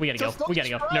right, Nerf, we gotta go. Just not We gotta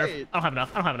go. Nerf, straight. I don't have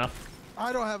enough. I don't have enough.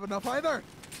 I don't have enough either.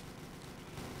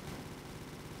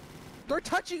 They're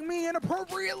touching me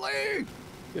inappropriately.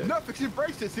 No, fix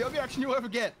embrace this. The only action you'll ever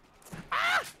get.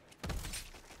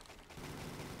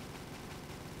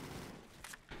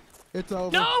 It's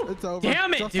over. No! It's over.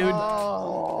 Damn it, Just dude.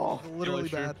 Oh. literally Really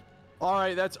bad. All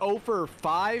right, that's 0 for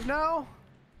 5 now.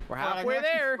 We're halfway I'm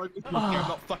actually there. focused. I'm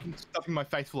not fucking stuffing my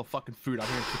face full of fucking food. I'm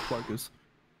here to focus.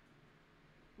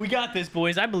 We got this,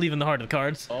 boys. I believe in the heart of the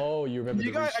cards. Oh, you remember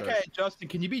You the guys, research. okay, Justin,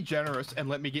 can you be generous and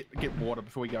let me get water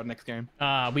before we go to the next game? We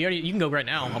already. You can go right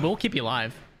now. We'll keep you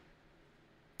alive.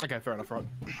 Okay, fair enough, right?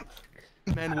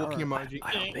 Man walking emoji.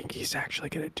 I don't think he's actually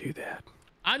gonna do that.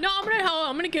 No,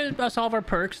 I'm gonna get us all of our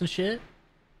perks and shit.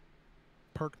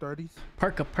 Perk 30s.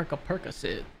 Perka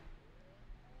sit.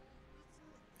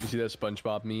 You see that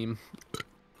SpongeBob meme?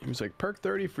 He was like, "Perk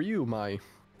 30 for you, my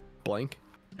blank."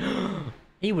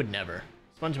 He would never.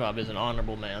 SpongeBob is an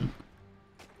honorable man.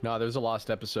 No, there's a lost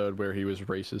episode where he was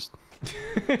racist.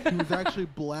 He was actually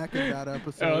black in that Oh, it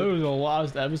episode. was a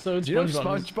lost episode. Do you know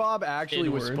SpongeBob is- SpongeBob actually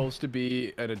was N-word. supposed to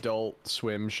be an adult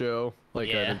swim show, like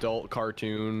Yeah. an adult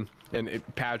cartoon, and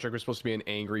Patrick was supposed to be an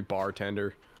angry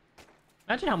bartender.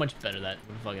 Imagine how much better that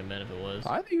would have fucking been if it was.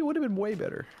 I think it would have been way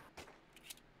better.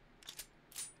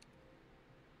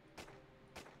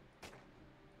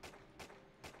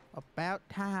 About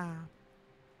time.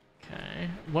 Okay.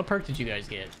 What perk did you guys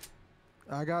get?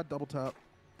 I got double tap.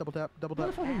 Double tap. Double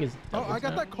What tap. the fuck is Oh, double I got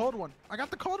tap? that cold one. I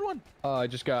got the cold one. I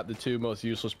just got the 2 most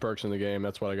useless perks in the game.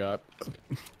 That's what I got.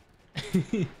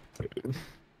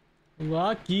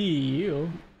 Lucky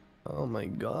you. Oh my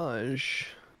gosh.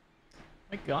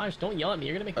 My gosh, don't yell at me.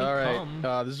 You're gonna make me All come.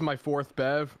 right, this is my 4th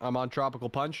bev. I'm on Tropical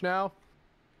Punch now.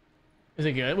 Is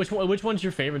it good? Which one's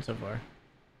your favorite so far?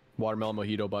 Watermelon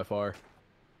mojito by far.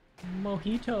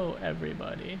 Mojito,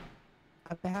 everybody.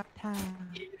 About time.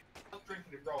 I'm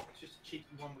drinking it wrong. It's just a cheeky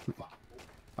one with fuck.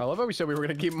 I love how we said we were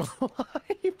gonna keep him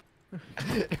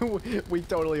alive. we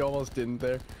totally almost didn't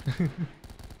there.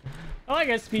 Oh, I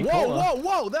got speed Whoa, cola. whoa,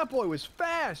 whoa! That boy was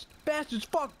fast, fast as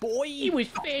fuck, boy. He was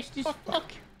fast as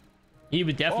fuck. He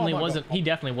was definitely Oh my wasn't. God. He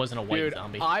definitely wasn't a white Dude,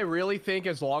 zombie. I really think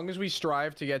as long as we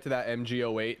strive to get to that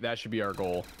MG08, that should be our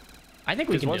goal. I think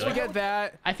we Because can once do we it. get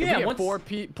that, I think if that we get once- 4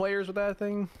 players with that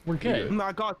thing, We're good.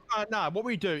 No, God, no. What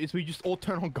we do is we just all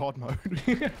turn on God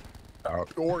mode.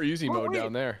 or easy Oh, mode wait.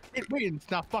 down there. It wins.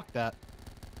 Nah, fuck that.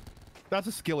 That's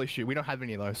a skill issue. We don't have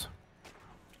any of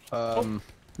those.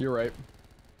 You're right.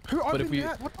 Who But opened if we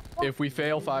that? What the fuck? if we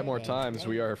fail 5 more times,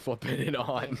 we are flipping it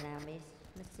on. Zombies.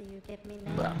 Let's see you get me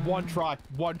now. One try.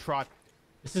 One try.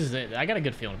 This is it. I got a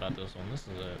good feeling about this one. This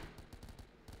is it.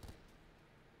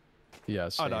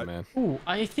 Yes, Oh, no. man. Ooh,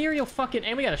 ethereal fucking,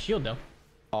 and we got a shield though.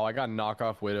 Oh, I got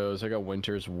knockoff widows. I got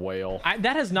Winter's Whale.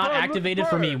 That has not Bro, look, activated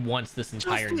for me bro. once this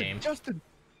entire game. Justin,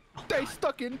 they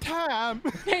stuck in time.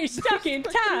 Hey, stuck in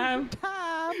time.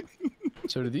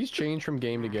 So do these change from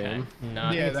game to game?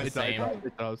 No, yeah, it's the same.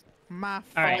 It does. My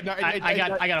All right, no, I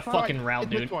got a fucking Alright, route,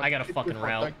 it's this dude. one. I got a It's fucking this one.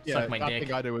 route. Yeah, Suck my I dick.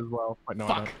 think I do as well. But no, I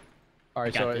Fuck. don't. All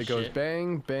right, got so this it goes shit.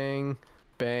 bang, bang,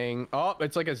 bang. Oh,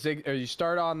 it's like a zig. You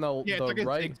start on the, Yeah, it's the like a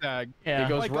right. zigzag. Yeah. It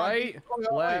goes Wait, guys, right,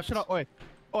 wait, left. Shut up, wait.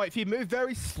 Oh, if you move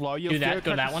very slow, you'll Do that, feel it go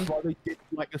kind that of one. Slowly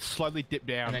dip, slowly dip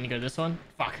down. And then you go to this one.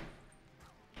 Fuck.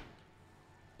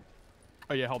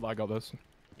 Oh yeah, hold on, I got this.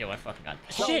 Yo, I fucking got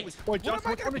No, shit. Wait, What am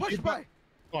Justin, I gonna did push you- by?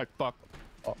 Oh fuck.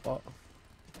 Oh.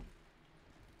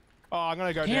 Oh, I'm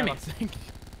gonna go Damn down. it. I think.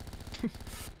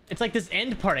 It's like this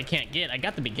end part I can't get. I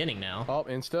got the beginning now. Oh,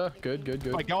 insta. Good, good,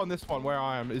 good. Wait, go on this one where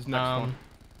I am is next one.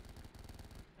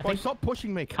 I Wait, think stop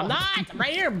pushing me. I'm cunt. not. I'm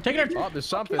right here. I'm taking her. Oh, there's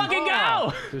something. Fucking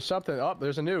go. There's something. Oh,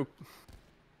 there's a nuke.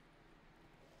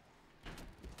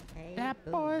 Hey, That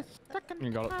boo. boy's stuck in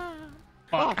You got it.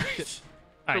 Fuck. Oh, shit.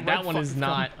 All right, The that red one is fucking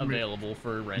not zombie. available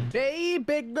for rent. Hey,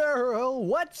 big girl,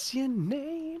 what's your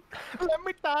name? Let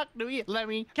me talk to you. Let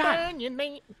me God. turn your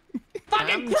name.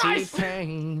 Fucking Christ!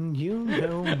 T-Pain, you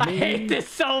know me. I hate this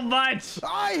so much.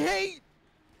 I hate.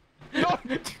 No,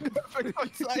 for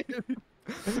God's sake.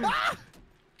 Ah!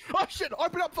 Oh shit!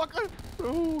 Open up, fucker!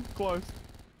 Oh, close.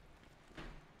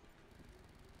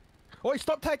 Wait,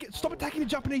 stop attacking the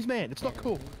Japanese man. It's not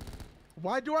cool.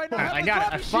 Why do I not All have right, I the got it.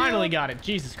 I zombie finally shield? got it.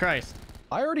 Jesus Christ.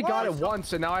 I already got it What?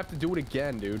 once, and now I have to do it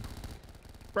again, dude.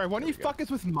 Bro, one of you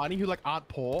fuckers with money who like aren't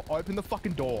poor, open the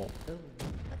fucking door.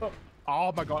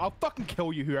 Oh my god, I'll fucking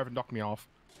kill you whoever knocked me off.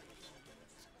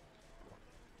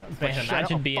 Man, shut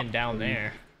imagine up, being fuck down you.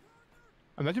 there.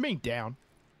 Imagine being down.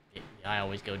 I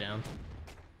always go down.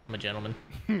 I'm a gentleman.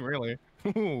 Really?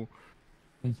 Ooh.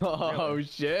 Oh,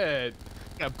 shit.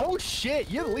 Yeah, bullshit!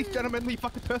 You're the least gentlemanly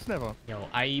fucking person ever. Yo,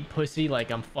 I eat pussy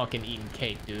like I'm fucking eating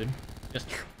cake, dude. Just.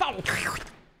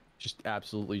 Just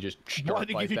absolutely just Why shark did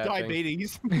you like give you that thing.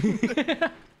 diabetes?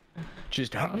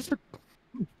 Just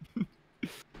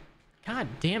God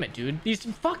damn it, dude. These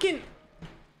fucking.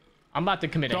 I'm about to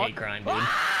commit a God- hate crime, dude.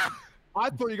 I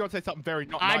thought you were gonna say something very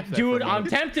not I, nice. there for a dude, minute. I'm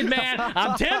tempted, man.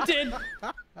 I'm tempted.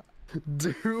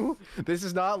 Dude, this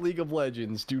is not League of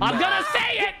Legends. Do I'm not. gonna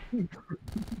say it.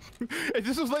 If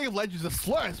this was League of Legends, the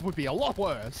slurs would be a lot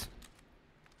worse.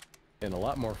 And a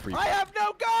lot more free. I have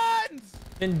no guns.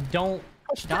 Then don't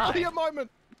Stop die. a moment.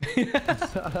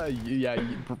 Yeah,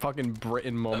 fucking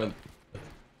Britain moment.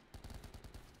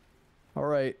 All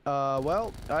right.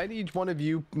 Well, I need one of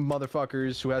you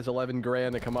motherfuckers who has 11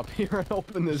 grand to come up here and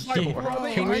open this Hey, door.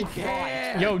 Can we?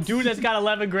 Yo, dude that's got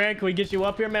 11 grand, can we get you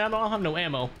up here, man? I don't have no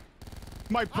ammo.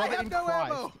 My I brother have in no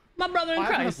Christ. ammo. My brother in I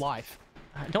have Christ. life.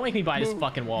 Don't make me buy this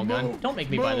fucking wall gun. Don't make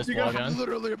me buy this wall I'm gun.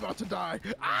 literally about to die.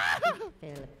 Ah!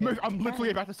 Move, I'm literally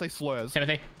about to say slurs.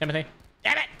 Timothy, Damn it.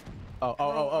 Oh,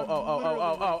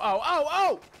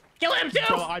 oh. Kill him too.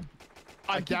 Bro,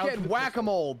 I keep down getting for-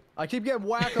 whack-a-mole. I keep getting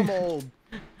whack-a-mole.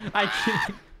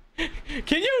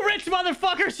 Can you rich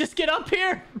motherfuckers just get up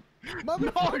here? No,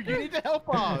 you need to help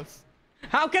us.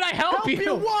 How can I help, Help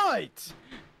you what?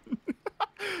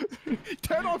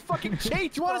 Turn on fucking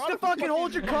cheats. Do you want us to fucking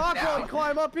hold your cock while you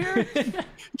climb up here?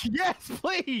 Yes,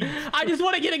 please. I just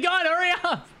want to get a gun. Hurry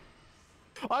up.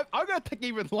 I'm gonna take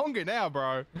even longer now,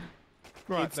 bro.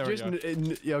 Right, It's there just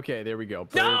we go. okay. There we go.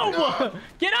 No!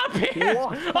 Get up here!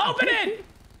 What? Open it!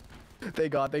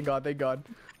 Thank God.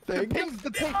 The ping,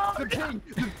 the ping, the ping.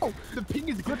 Oh, the ping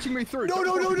is glitching me through. No.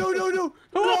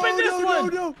 Who opened this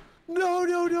one? No.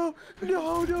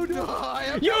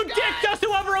 You dick dust,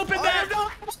 whoever opened that!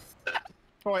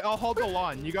 All right, I'll hold the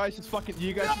line. You guys just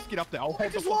get up there. I'll hold I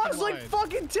the just fucking lost line. like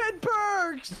fucking 10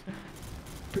 perks.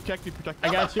 Protect me, protect me.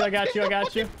 I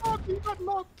got you.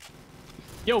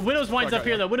 Yo, Widow's Wine's up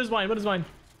here though. Widow's Wine.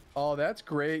 Oh, that's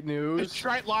great The news.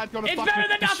 straight line's gonna It's fuck better me.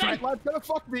 than The nothing! straight line's gonna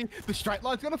fuck me. The straight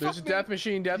line's gonna There's a fuck me. death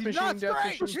machine. The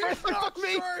straight line fuck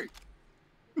me.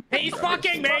 He's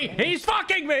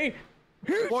fucking me!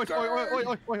 Oi.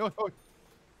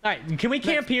 Alright, can we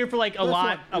camp here for like a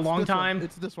long time?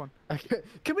 It's this one.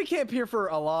 Can we camp here for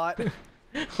a lot?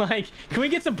 Like, can we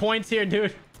get some points here,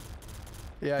 dude?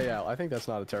 Yeah. I think that's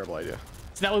not a terrible idea.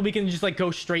 So that way we can just like go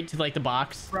straight to like the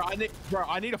box. Bro,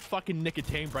 I need a fucking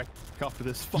nicotine break after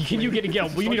this. You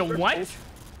need a what?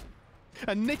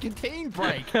 A nicotine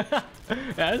break.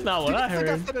 That's not what I think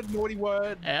I heard. said a naughty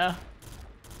word. Yeah.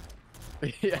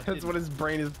 Yeah, that's what his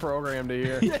brain is programmed to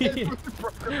hear.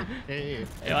 Hey.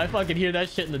 Yo, I fucking hear that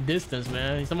shit in the distance,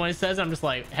 man. Someone says it, I'm just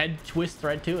like head twist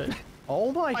right to it.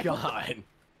 Oh my god.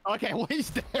 Okay, well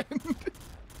he's dead.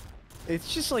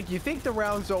 It's just like you think the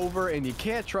round's over and you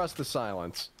can't trust the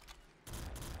silence.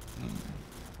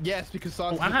 Yes, because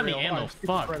silence Oh, I'm is having real. ammo, I'm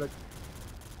fuck. schizophrenic.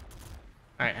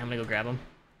 Alright, I'm gonna go grab him.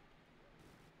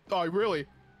 Oh, really?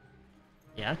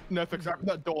 Yeah. No, fix open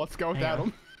that door. Let's go Hang without on.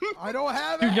 him. I don't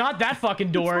have Dude, it. not that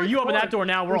fucking door. You open that door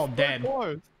now, we're all It's dead.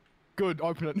 closed. Good,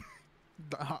 open it.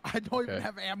 I don't even Okay.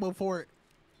 have ammo for it.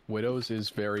 Widows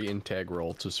is very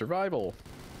integral to survival.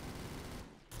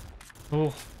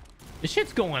 Oh, this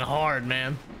shit's going hard,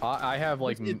 man. I have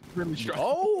like It's really stressful.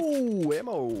 oh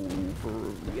ammo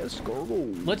for yes go.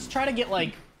 Let's try to get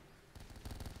like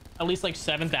at least like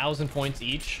 7,000 points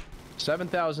each.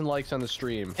 7,000 likes on the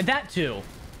stream. And that too.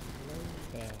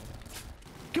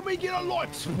 Can we get a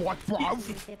like swipe, bro?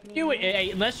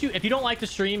 Hey, if you don't like the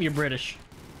stream, you're British.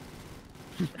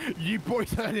 You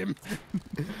boys heard him.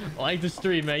 Like the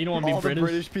stream, man. You don't want to be All the British.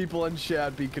 British people in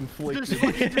chat be Just,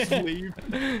 conflicted. just leave.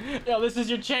 Yo, this is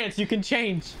your chance. You can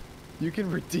change. You can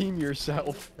redeem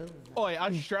yourself. Oi,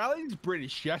 Australians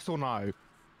British, yes or no?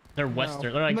 They're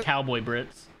Western. They're like No. cowboy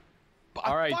Brits.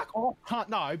 All right. Fuck off. Can't,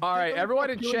 no. All right, everyone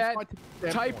in chat,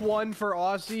 Type type 1 for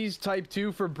Aussies, type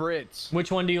 2 for Brits.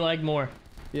 Which one do you like more?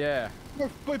 Yeah.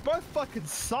 We both fucking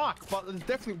suck, but there's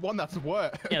definitely one that's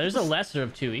worse. Yeah, there's a lesser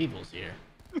of two evils here.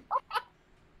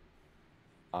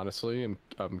 Honestly,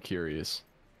 I'm curious.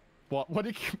 What? What do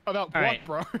you, about All what, right.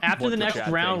 bro? After What the the next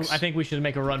chat round, thinks. I think we should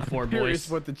make a run for it, Curious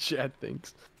boys. what the chat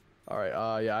thinks. All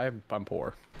right. Yeah, I'm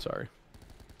poor. Sorry.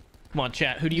 Come on,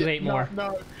 chat. Who do you hate more?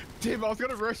 No, Tim, I was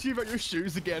gonna rush you about your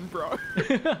shoes again, bro.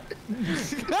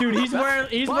 Dude, he's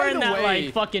wearing By that the way,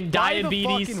 like fucking by the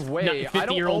diabetes fucking way, I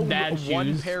don't 50-year-old own dad one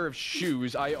shoes. pair of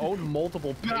shoes. I own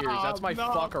multiple pairs. That's my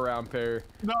no. fuck around pair.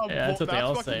 No, Yeah, that's what they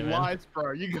all say, fucking man. lies,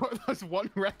 bro. You got those one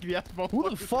raggedy ass Who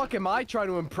the fuck am I trying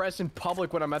to impress in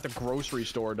public when I'm at the grocery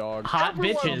store, dog? Hot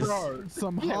Everyone, bitches. bro.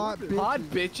 Some Yeah, hot bitches. Hot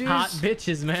bitches? Hot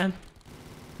bitches, man.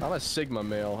 I'm a Sigma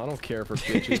male. I don't care for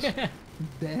bitches.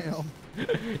 Damn.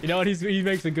 You know what? He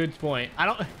makes a good point. I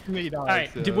don't. Me does, All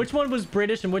right, dude, which one was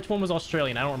British and which one was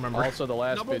Australian? I don't remember. Also, the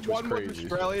last number bitch was one was crazy.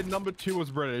 Australian, number two was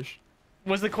British.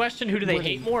 Was the question who do they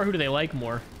hate more or who do they like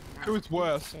more? Who's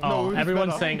worse? Oh, who's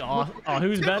everyone's better? saying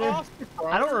who's Tim better? asked it, bro.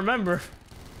 I don't remember.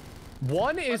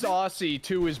 1 is Aussie,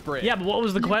 2 is Brit. Yeah, but what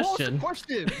was the You asked the question?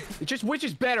 question. It's just which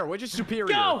is better, which is superior.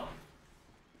 Go!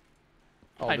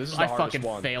 Oh, I- this is I the hardest fucking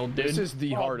one. failed, This dude. is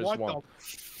the Oh, hardest what one.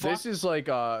 the This is like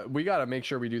we gotta make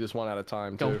sure we do this one at a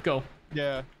time Go, too. go.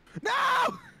 Yeah. No!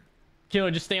 Killer,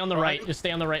 just stay on the Alright. right. Just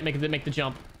stay on the right. Make the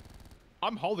jump.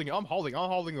 I'm holding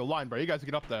the line, bro. You guys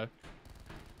get up there.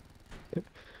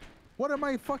 What am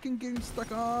I fucking getting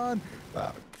stuck on?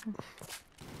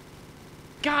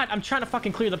 God, I'm trying to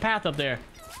fucking clear the path up there.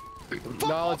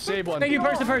 No, let's save one. Thank you,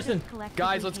 person.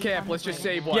 Guys, let's camp. Let's just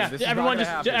save one. Yeah, This is everyone not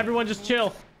gonna happen. everyone just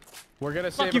chill. We're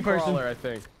gonna Fuck save you, a person. crawler, I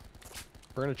think.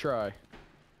 We're gonna try.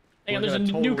 Hang on, We're there's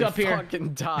a gonna nuke up totally here.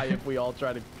 Fucking die if we all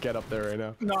try to get up there right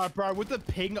now. No, bro. With the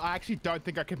ping, I actually don't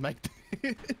think I can make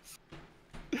this.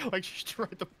 Like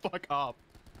straight the fuck up.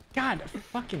 God,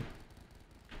 fucking.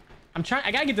 I'm trying.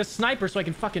 I gotta get the sniper so I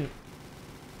can fucking.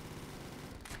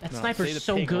 That No, sniper's see the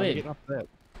so ping, I wanna good. get up there.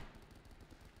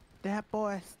 That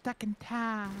boy stuck in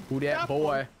time. Who that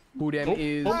boy? Who them Oh,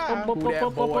 is? oh, oh, oh, Who oh, that oh, oh,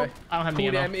 boy? oh. I don't have Who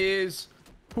any them ammo. is?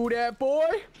 Who that boy?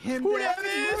 Him Who that that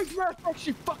is? Fuck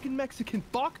you, fucking Mexican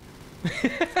fuck!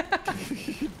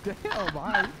 Damn,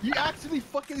 I. You actually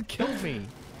fucking killed me,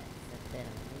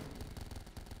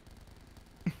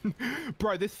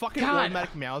 bro. This fucking God.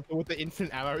 automatic Mauser with the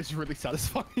infinite ammo is really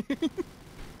satisfying.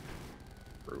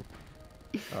 true.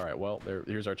 All right, well,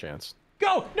 here's our chance.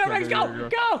 Go! Nervex, go! go.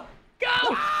 Go!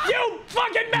 Go! You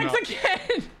fucking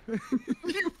Mexican!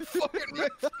 You fucking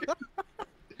Mexican.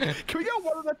 Can we go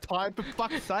one at a time for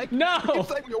fuck's sake? No! It's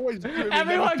like we always do. we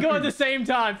Everyone never go at do. the same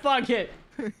time. Fuck it.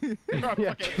 Right,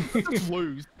 okay, let's just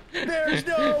lose. There's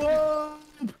no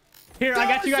hope. Here, I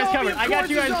got you guys covered. I got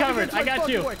you guys covered. I got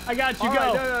you. I got you. All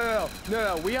right,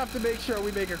 Go. no. We have to make sure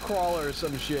we make a crawler or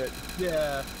some shit.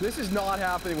 Yeah. This is not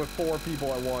happening with 4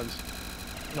 people at once.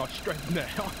 Not straight now.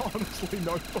 Honestly,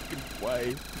 no fucking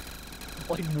way.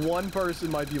 Like, one person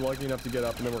might be lucky enough to get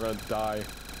up, and then we're gonna die.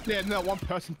 Yeah, no, one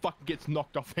person fucking gets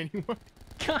knocked off anyway.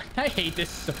 God, I hate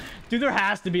this. Dude, there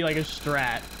has to be like a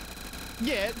strat.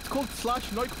 Yeah, it's called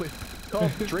slash no clip. It's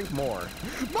called drink more.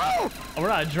 Move! Oh, we're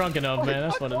not drunk enough, man.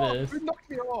 That's what it is. You knocked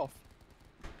me off.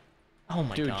 Oh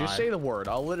my Dude, god. just say the word.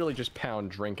 I'll literally just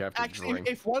pound drink after Actually, drink.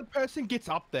 if one person gets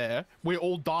up there, we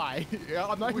all die. Yeah,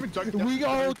 I'm not even joking. We that's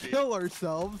all legit. kill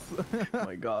ourselves. Oh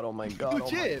my god, oh my god, oh my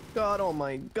Legit. god, oh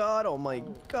my god, oh my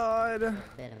god.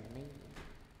 Bit of me.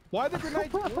 Why the grenades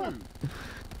blue?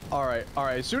 All right.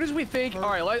 As soon as we think, all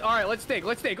right, let's think.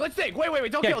 Wait, don't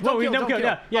Okay, kill, whoa, don't we kill, never don't kill.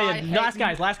 kill. Yeah. I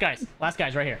hate Last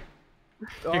guys right here.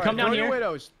 All Here, come down throw here. your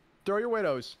widows. Throw your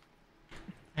widows.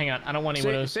 Hang on, I don't want any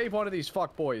widows. Save one of these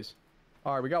fuck boys.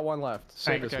 All right, we got one left.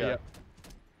 Save this okay, guy. yeah.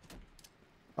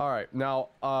 All right, now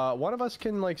one of us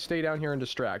can like stay down here and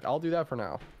distract. I'll do that for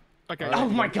now. Okay. Oh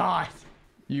my god.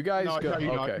 You guys No, go. no, you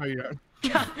Okay. don't. No, you don't.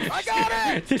 I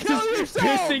got it. This Kill is yourself!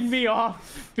 pissing me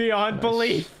off beyond Nice.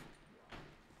 belief.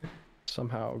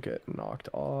 Somehow get knocked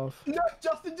off. No,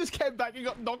 Justin just came back and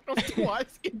got knocked off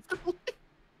twice instantly.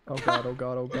 Oh god, oh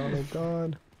god, oh god, oh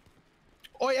god.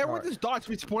 Oh, yeah, everyone Alright. just died, so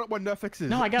we spawn up where Nerfx is.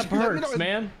 No, I got Let me birds, know-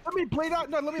 man. Let me bleed out.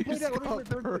 No, let me bleed out.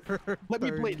 Let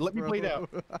me bleed. Let me bleed out.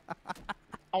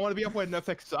 I want to be up where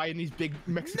Nerfx is in these big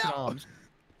Mexican arms.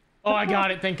 Oh, I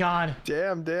got it. Thank God.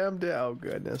 Damn. Oh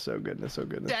goodness, oh goodness, oh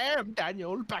goodness. Damn,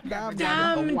 Daniel. Back Damn,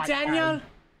 Damn, White Daniel. man.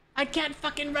 I can't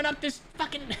fucking run up this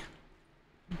fucking.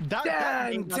 That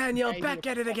meme just gave me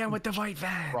at it again with the white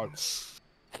van. Bro.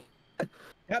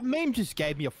 That meme just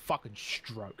gave me a fucking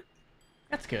stroke.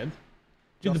 That's good.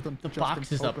 Dude, Justin, the Justin,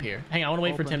 box is up open. here. Hang on, I want to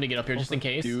wait for Open. Tim to get up here just in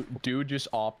case. Dude just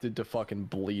opted to fucking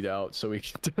bleed out so he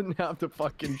doesn't have to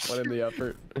fucking put in the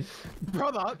effort.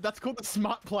 Brother, that's called the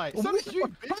smart play. So did you,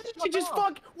 bitch. How did you just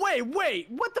fuck? Wait,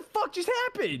 what the fuck just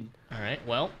happened? All right.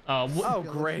 Well, Oh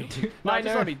great. No, Minor.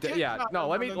 just let me. Yeah, No, no,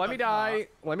 let me die.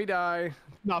 Let me die.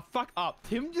 Nah, fuck up.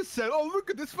 Tim just said, "Oh,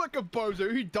 look at this fucking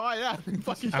bozo who died out." And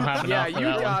fucking I'm having Yeah, enough for you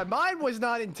that one. died. Mine was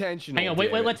not intentional. Hang on,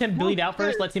 wait, damn let it. Tim bleed out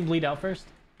first. Let Tim bleed out first.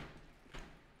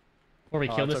 Or we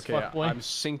Oh, kill it's this okay. fuck boy. I'm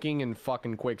sinking in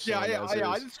fucking quicksand. Yeah. as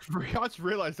I is. just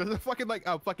realized there's a fucking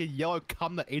fucking yellow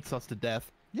cum that eats us to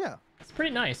death. Yeah. It's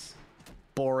pretty nice.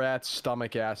 Borat's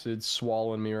stomach acid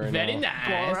swallowing me right Very now.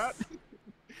 nice.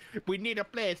 We need a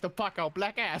place to fuck our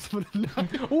black ass for the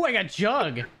night. Ooh, I got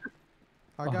Jug.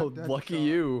 I got Oh, that lucky shot.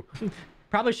 you.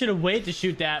 Probably should have waited to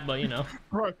shoot that, but you know.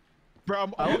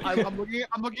 Bro, I'm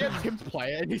looking at Tim's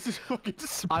player and he's just fucking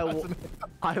I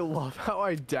spazzing. love how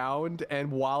I downed,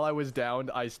 and while I was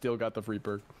downed, I still got the free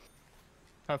perk.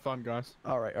 Have fun, guys.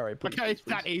 All right, please. Okay, it's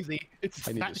please, that easy. It's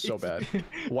I need that this so easy.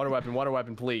 bad. Water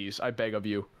weapon, please. I beg of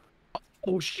you.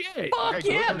 Oh shit! Fuck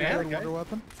Okay, yeah, good. man. Okay. Water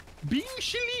weapon. Bing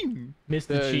shling. Missed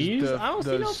the cheese? I don't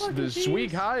see no fucking the cheese.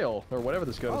 sweet Kyle, or whatever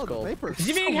this gun Oh, is the called. vapor.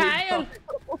 Sweet Kyle.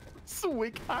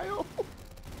 Sweet Kyle.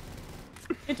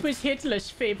 It was Hitler's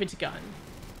favorite gun.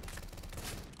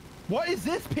 What is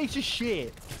this piece of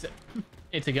shit?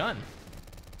 It's a gun.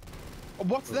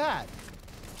 What's that?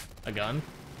 A gun.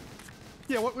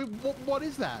 Yeah, what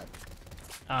is that?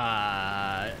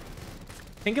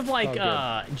 Think of like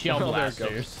Oh, good. gel Well, there it goes.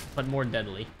 blasters, but more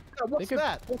deadly. What's Think of-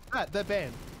 that? What's that? That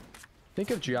band. Think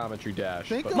of Geometry Dash.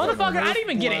 Think but of like- Motherfucker, I Nerf didn't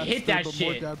even get to hit that blaster, but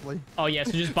more shit. deadly. Oh yeah,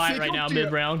 so just buy it Think right of now, Geo-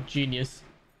 mid-round. Genius.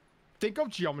 Think of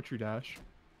Geometry Dash.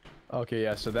 Okay,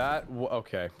 yeah. So that.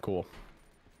 Okay, cool.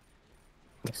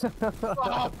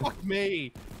 Oh, fuck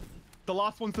me. The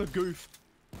last one's a goof.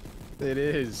 It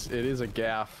is. It is a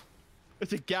gaff.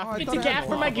 It's a gaff. Oh, I It's thought a I gaff had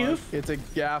for my lava. goof. It's a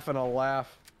gaff and a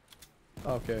laugh.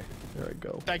 Okay, there I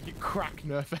go. Thank you, crack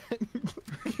nerf.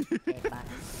 Hey,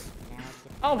 box. Now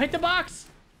Oh, hit the box.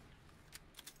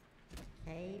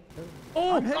 hey, boom.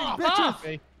 Oh, hitting oh,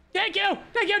 bitches. thank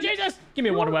you, Jesus. Give me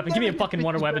a water weapon. Give me a fucking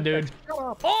water weapon, dude.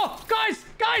 Oh,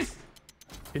 guys.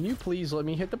 Can you please let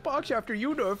me hit the box after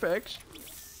you, Nerfx?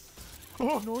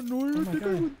 No, Oh my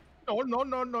God.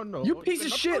 No. You piece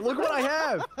of shit! Look what I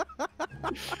have!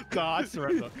 Nah, I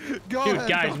surrender. Go Dude, ahead,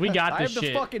 guys, we got I this have the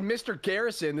shit. fucking Mr.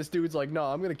 Garrison. This dude's like, no,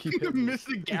 I'm gonna keep hitting.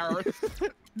 Mr. Garrett.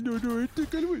 No,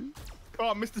 take it away.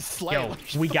 Oh, Mr. Slayer. Yo, like,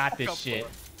 we shut got the this fuck shit. up,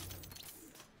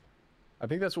 I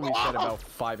think that's what we said about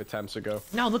 5 attempts ago.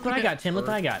 No, look what I got, Tim. Look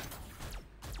what I got.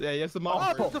 bro. Yeah, he has the Oh,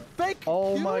 master. it's a fake.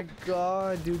 Oh dude. my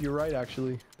god, dude, you're right.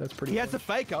 Actually, that's pretty. He has a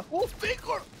faker. Oh,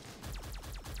 faker.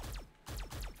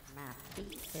 My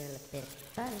feet feel a bit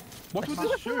funny. What's with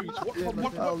the shoes?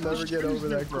 I'll never get over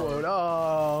that quote.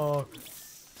 Oh.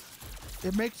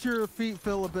 It makes your feet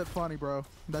feel a bit funny, bro.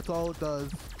 That's all it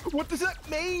does. What does that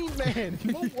mean, man?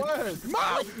 What words?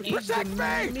 Mom, protect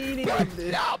me!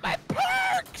 No, my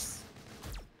perks!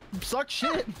 Suck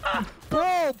shit.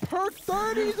 Bro, perk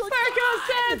 30s.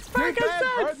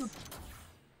 Percocets!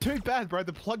 Too bad, bro.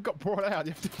 The plug got brought out.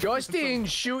 You have to Justin,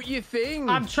 shoot your thing.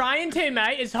 I'm trying to,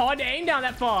 mate. It's hard to aim down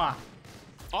that far.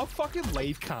 I'll fucking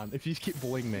leave, cunt, if you just keep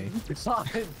bullying me. God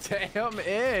damn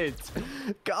it.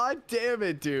 God damn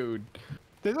it, dude.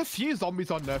 There's a few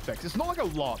zombies on Nerfx. It's not like a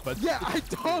lot, but Yeah, I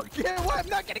don't get why I'm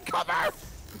not getting cover.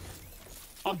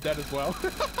 I'm dead as well.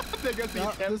 There goes the No,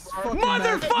 attempt, this bro. fucking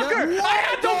Motherfucker! Yeah, I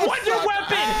had the what wonder fuck?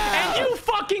 weapon, and you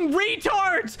fucking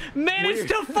retards managed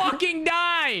to fucking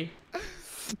die.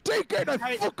 Taking a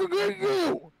fucking hate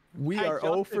you. We Hey, are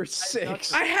Justin, 0 for hey,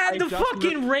 6. I had the Justin,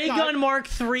 fucking ray no, gun Mark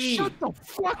III. Shut the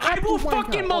fuck I up, will you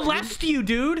fucking wanker. molest you,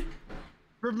 dude.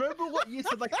 Remember what you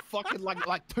said like fucking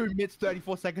like 2 minutes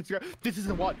 34 seconds ago? This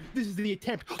isn't what. This is the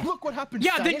attempt. Look what happened.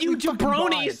 Yeah, Say that it, you we fucking jabronis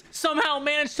died. somehow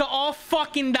managed to all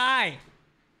fucking die.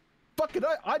 Fucking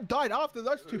I died after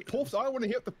those two poofs. I don't want to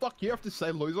hear what the fuck you have to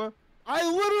say, loser. I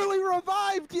literally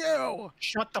revived you.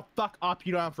 Shut the fuck up.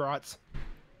 You don't have rights.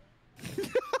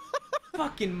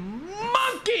 Fucking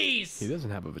monkeys! He doesn't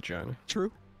have a vagina.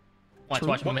 True. Watch,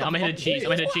 watch. I'm gonna hit a cheese. I'm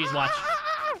gonna hit a cheese. Watch.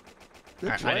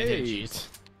 Alright, I didn't hit a Wait. cheese.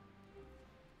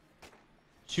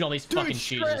 Shoot all these Dude, fucking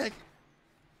cheeses. Shrek.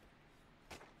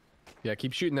 Yeah,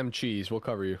 keep shooting them cheese. We'll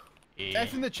cover you. Yeah.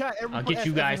 F in the chat. I'll Everybody get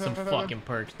you F, guys F, some F, F, F. fucking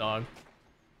perks, dog.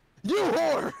 You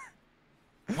whore.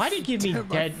 Why did you give me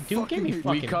Damn, I dead? Dude, give me fucking-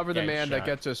 fucking We cover the dead man that shot.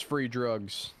 gets us free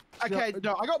drugs. Okay,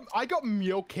 no, I got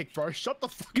mule kicked, bro. Shut the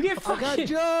fuck You get up. I got fucking.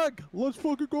 jug. Let's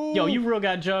fucking go. Yo, you real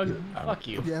got jug. Fuck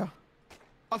you. Yeah.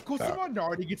 Of course, the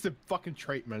minority gets the fucking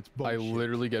treatment. It's I bullshit.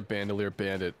 literally get Bandolier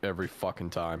Bandit every fucking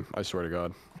time. I swear to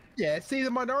God. Yeah, see, the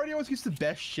minority always gets the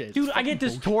best shit. Dude, It's I get fucking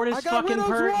this bullshit. tortoise I got fucking Widow's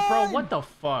perk, bro. wine! What the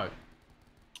fuck?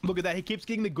 Look at that. He keeps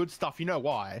getting the good stuff. You know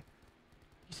why?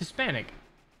 He's Hispanic.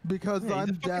 Because Yeah, he's I'm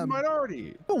a fucking dem.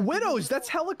 minority. Oh, widows. That's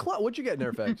hella clout. What'd you get,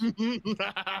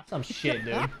 Nerfx? Some shit,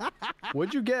 dude.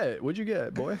 What'd you get? What'd you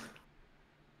get, boy?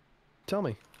 Tell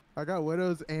me. I got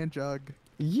widows and jug.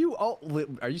 You all?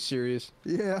 Are you serious?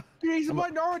 Yeah. Dude, he's a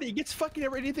minority. He gets fucking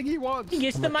anything he wants. He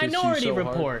gets I'm the gonna kiss you minority so hard.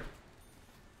 report.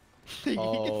 He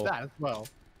Oh. gets that as well.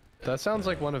 That sounds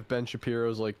like one of Ben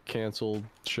Shapiro's like canceled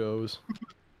shows.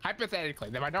 Hypothetically,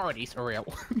 the minorities are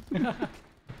real.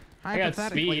 I got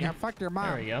speed. Fuck your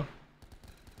There we go.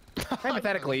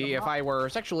 Hypothetically, if I were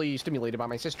sexually stimulated by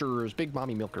my sister's big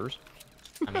mommy milkers.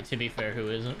 I mean, to be fair, who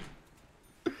isn't?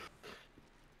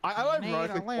 I like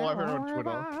ironically follow her on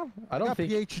Twitter. I don't got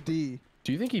think. PhD.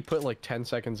 Do you think he put like 10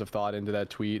 seconds of thought into that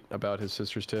tweet about his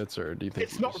sister's tits, or do you think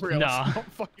It's he not just- real. Nah. It's not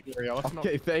fucking real. It's not.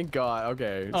 Okay, thank God.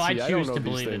 Okay. Oh, See, I don't choose know to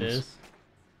these believe it things. is.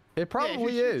 It Yeah,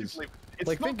 probably you is. believe it. It's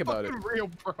Like, not think about it. fucking real,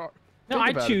 bro. No, Think I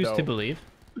about it, choose though. to believe.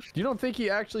 You don't think he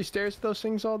actually stares at those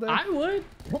things all day? I would.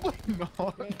 Probably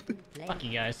not. Fuck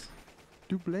you guys.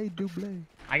 Double.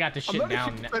 I got the I'm shit not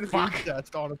down. a fan of Fuck.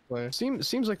 incest, honestly.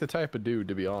 Seems like the type of dude,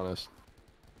 to be honest.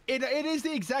 It is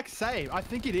the exact same. I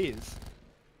think it is.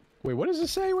 Wait, what does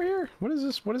this say right here? What is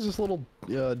this? What is this little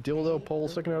dildo pole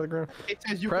sticking out of the ground? It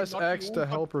says you Press cannot X do to all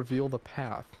help reveal the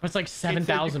path. It's like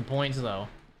 7,000 points though.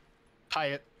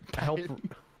 Pay it. Help.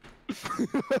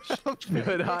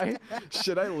 Pay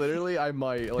Should I literally? I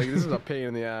might. Like, this is a pain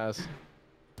in the ass.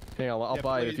 Hang on, I'll Yeah,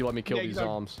 buy it please. if you let me kill Yeah, these you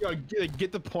zombs. gotta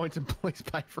get the points and please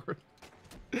pay for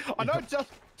it. I know Justin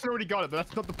already got it, but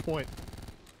that's not the point.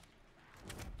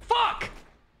 Fuck!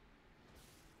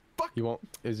 He won't.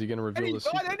 Is he gonna And reveal he the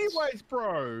died secrets? anyways,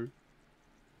 bro.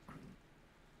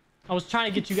 I was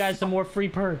trying to get you guys some more free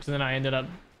perks, and then I ended up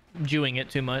Jewing it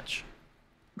too much.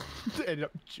 Ended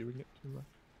up chewing it too much.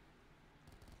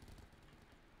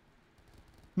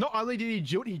 Not only did he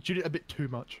chew it, he chewed it a bit too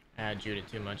much. I Jewed it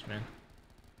too much, man.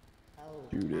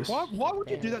 Judas. Why would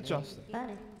you do that, Justin?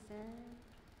 Funny.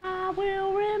 I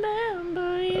will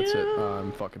remember you. That's it.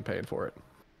 I'm fucking paying for it.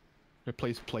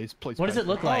 Please. What does it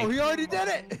look like? Oh, he already did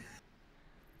it.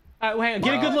 Alright, well, hang on.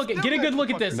 Get a good look. Get a good look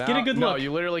at this. Get a good No, look.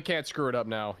 you literally can't screw it up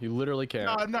now. You literally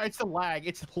can't. No, it's a lag.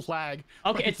 It's a lag.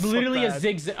 Okay, it's so literally a bad.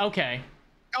 zigzag. Okay.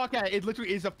 Okay, it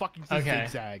literally is a fucking Okay.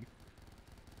 zigzag.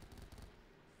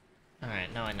 All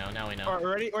right, now I know. Now we know. All right,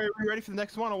 ready? Are we ready for the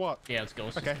next one or what? Yeah, let's go.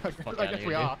 Let's Okay, just fuck I outta guess here,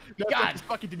 we dude. are. No, God, just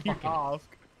fucking didn't even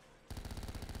ask.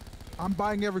 I'm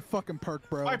buying every fucking perk,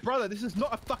 bro. Hey, brother, this is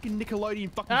not a fucking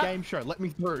Nickelodeon fucking Huh? game show. Let me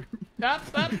through. Up.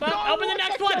 No, Open the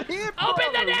next one. take the hit, Open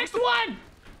the bro. next one.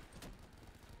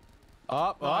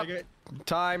 Up. Okay.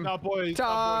 Time. No, boys.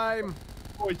 Time.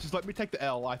 Boys, just let me take the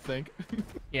L, I think.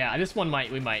 Yeah, this one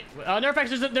we might.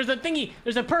 Nerfx, there's a thingy.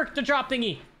 There's a perk to drop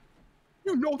thingy.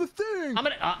 You know the thing. I'm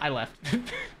gonna. I left.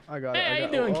 I got Hey, it. how I you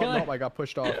got, doing, oh, killer? nope, I got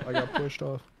pushed off. I got pushed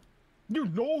off. You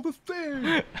know the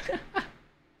thing.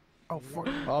 Oh fuck.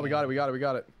 Oh, we got it. We got it. We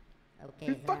got it. Okay,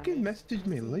 You fucking messaged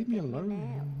me. Leave me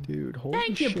alone. Dude, holy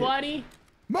Thank shit. you, buddy.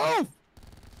 Move! Oh,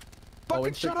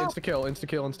 Fucking shut up. insta kill. Insta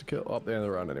kill. Oh, the end of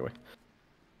the round anyway.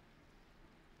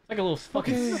 It's like a little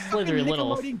fucking This is a fucking slithery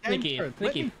little Nickelodeon game sneaky show.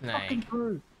 Let me fucking thing.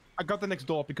 through. I got the next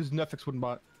door because Nerfx wouldn't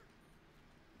buy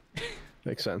it.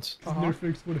 Makes sense.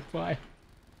 Nerfx would fly.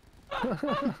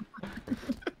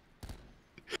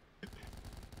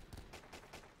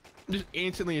 Just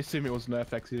instantly assume it was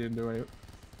Nerfx. He didn't do it.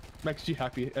 Makes you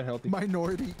happy and healthy.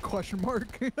 Minority question mark.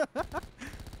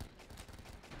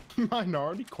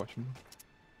 Minority question.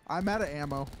 I'm out of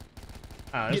ammo.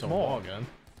 Oh, there's Get a more. wall gun.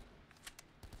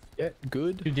 Yeah,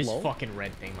 good. Dude, this Lol. fucking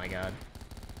red thing, my god.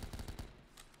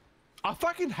 I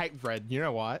fucking hate red. You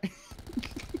know why?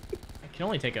 I can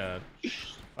only take a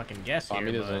fucking guess here.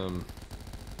 Communism.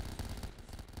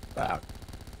 Oh,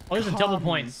 there's a double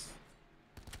points.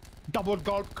 Double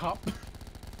gold cup.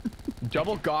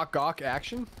 Double gawk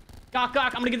action. Gawk.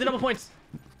 I'm gonna get the double points.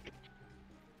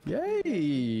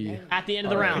 Yay. At the end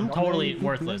of the Alright. round. Totally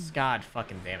worthless. God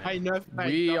fucking damn it. Hey, Nerf.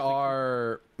 We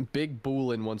are big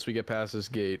boolin' once we get past this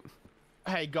gate.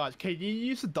 Hey guys, can you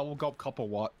use the double gulp cup or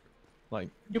what? Like,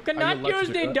 You cannot allowed to use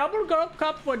do the that? double gulp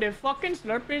cup for the fucking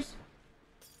Slurpees.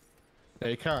 yeah,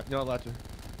 you can't. You're not allowed to.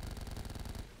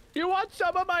 You want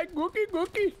some of my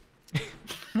gookie?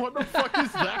 What the fuck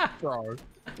is that, bro?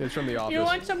 It's from the office. You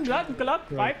want some gluck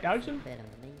 5000? Fiddling,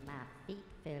 my feet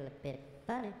feel a bit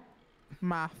funny.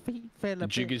 My feet fell a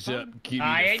Jig bit is up. funny. Give me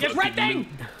I the ain't this red fucking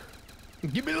thing!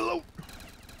 loot. Give me the loot.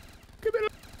 Give me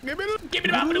the. Give me the. Give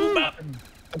it up.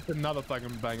 That's another fucking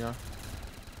banger.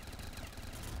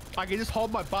 I can just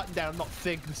hold my button down and not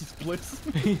think. This is bliss.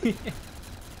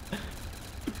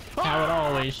 How it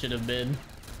always should have been.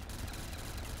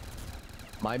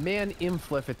 My man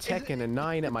Imflef attacking a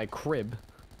 9 at my crib.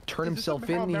 Turn himself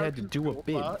in. He had to do a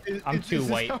bid. I'm too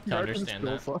white to understand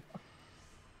that.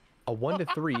 A 1 to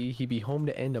 3. He be home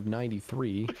to end of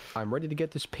 93. I'm ready to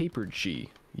get this paper, G.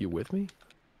 You with me?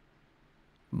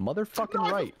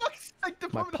 Motherfucking right.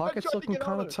 My pocket's looking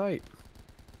kind of tight.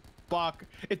 Fuck.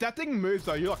 If that thing moves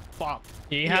though, you're like, fuck.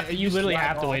 You have you just literally lag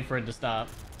have to off. wait for it to stop.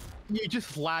 You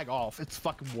just lag off. It's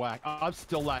fucking whack. I'm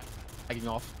still lagging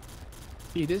off.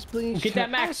 He just bleach Get that your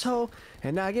max. asshole,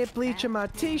 and I get bleach in my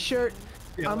t-shirt.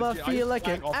 Yeah, I'ma legit, I feel just like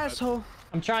lag an off it. asshole.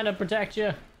 I'm trying to protect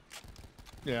you.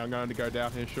 Yeah, I'm going to go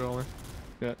down here surely.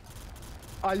 Yeah.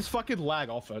 I just fucking lag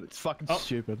off it. It's fucking Oh.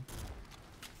 stupid.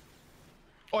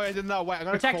 Oh yeah, no, wait. I'm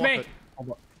gonna Protect call me. It.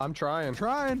 I'm trying.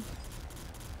 Trying.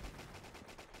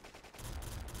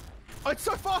 Oh, it's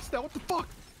so fast now. What the fuck?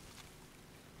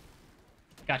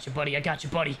 Got you, buddy. I got you,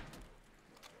 buddy.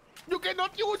 You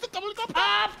cannot use the double cup.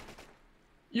 Up!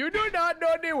 You do not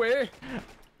know the way.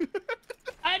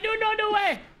 I do know the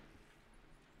way.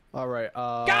 All right.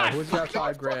 God, Who's got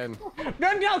 5 grand?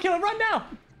 Run now, killer. Run now.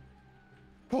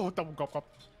 Oh, double cup.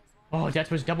 Oh,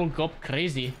 that was double gulp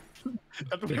crazy.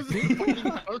 That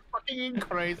was fucking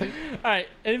crazy. All right.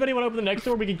 Anybody want to open the next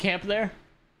door? We can camp there.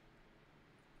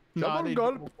 No, I Double need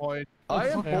gulp. double point. I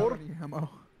am Don't have bored. any ammo.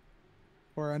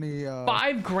 Or any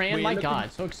 $5 grand. Wait, My let me-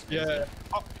 God, so expensive. Yeah.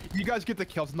 Oh, you guys get the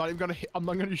kills. I'm not even gonna hit. I'm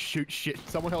not gonna shoot shit.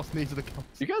 Someone else needs the kills.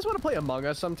 You guys want to play Among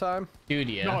Us sometime? Dude,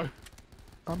 yeah. No.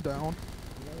 I'm down.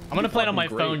 I'm gonna play it on my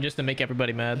Fucking great. phone just to make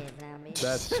everybody mad.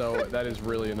 That is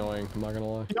really annoying. I'm not gonna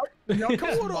lie. You know, come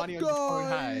What up, money on your phone,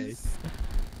 hey. guys?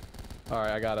 All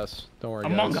right, I got us. Don't worry,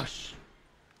 Among guys. Us.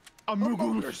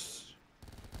 Among Us.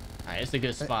 All right, it's a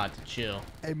good spot to chill.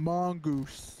 A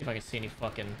mongoose. See if I can see any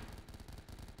fucking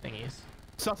thingies.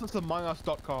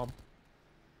 Successamongus.com.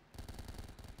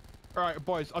 Alright,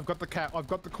 boys, I've got the cat. I've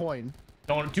got the coin.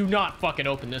 Do not fucking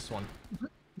open this one.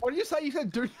 What did you say? You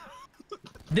said, dude.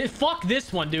 Fuck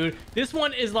this one, dude. This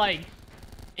one is like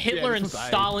Hitler this and was A.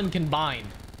 Stalin combined.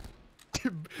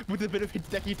 With a bit of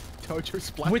Hideki Tojo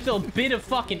splash. With a bit of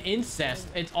fucking incest.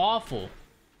 It's awful.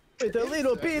 With a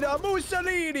little bit of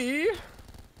Mussolini.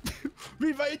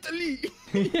 Viva Italy!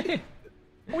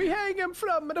 We hang him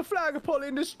from the flagpole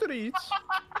in the streets.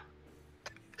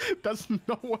 That's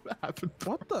not what happened.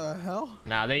 What the hell?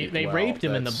 Nah, they Well, raped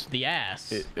him in that's- the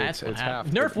ass. it's what half-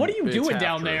 happened. Nerf, what are you it's doing half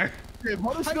down true. there? Yeah,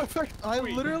 what is the fuck? I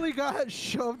Wait, literally got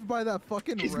shoved by that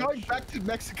fucking. He's red going shit. back to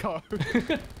Mexico.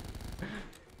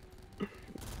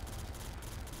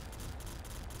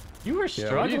 You were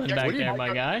struggling yeah, back what do you- there,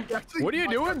 my guy. What are you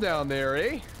doing down there,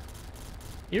 eh?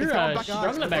 You're going back- Guys,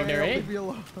 struggling back there, leave eh? me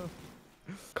alone.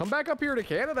 Come back up here to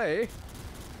Canada, eh?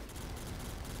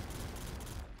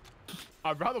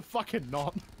 I'd rather fucking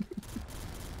not.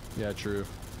 Yeah, true.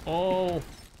 Oh,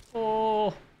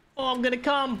 oh, I'm gonna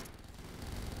come.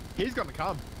 He's gonna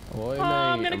come. Oi, mate,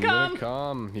 I'm gonna come.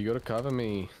 come. You gotta cover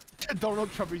me.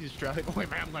 Donald Trump is Australian. Oh,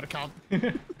 wait, man, I'm gonna come.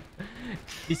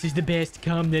 This is the best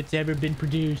cum that's ever been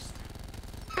produced.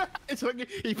 It's like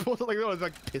he pulls it like that. It's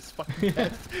like piss fucking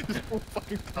test. Just full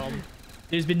fucking cum.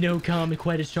 There's been no cum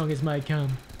quite as strong as my cum.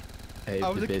 Hey, I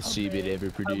was the a best semen ever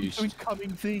I'm produced. doing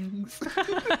coming things.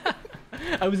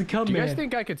 I was a cum Do you man. guys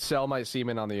think I could sell my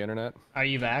semen on the internet? Are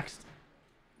you vaxxed?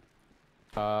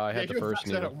 I had the first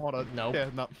needle. needle. Nope. Yeah,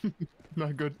 no.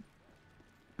 No good.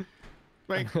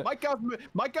 Like,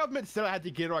 my government said I had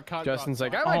to get it or I can't. Justin's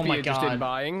like, I Oh might be my interested in God.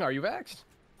 buying. Are you vaxxed?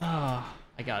 Ah,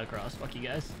 I got across. Fuck you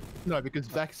guys. No, because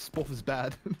Vax sport is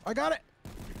bad. I got it.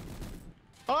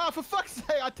 Ah, for fuck's sake,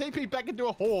 I TP back into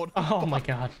a horde. Oh my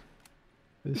god.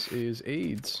 This is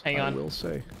AIDS. Hang on. I will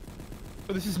say.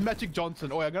 Oh, this is Magic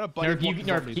Johnson. Oh, I'm gonna buy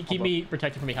Nerf, keep me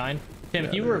protected from behind. Tim,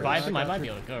 if Yeah, you there revive is. him, I I got might be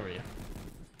you. able to cover you.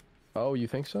 Oh, you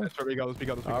think so? That's where we got this. We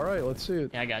got this. All right, let's see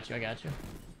it. Yeah, I got you. I got you.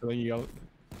 There you go.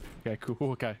 Okay,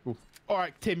 cool. Okay, cool. All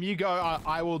right, Tim, you go.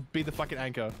 I will be the fucking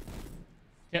anchor.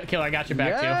 Yeah, Killer, I got your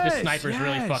back too. This Yes, sniper's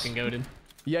really yes. fucking goaded.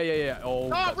 Yeah. Oh, Oh,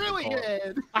 that's really? the call.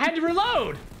 Yeah. I had to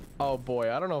reload. Oh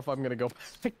boy, I don't know if I'm gonna go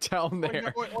back down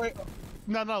there. Wait.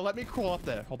 No, let me crawl up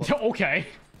there. Hold on. Okay.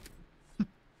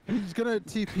 He's gonna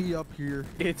TP up here.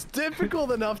 It's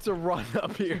difficult enough to run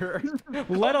up here.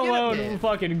 Let I'll get it, alone man.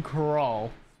 fucking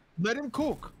crawl. Let him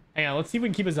cook. Hang on, let's see if we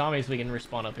can keep a zombie so we can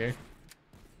respawn up here.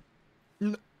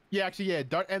 Yeah, actually, yeah.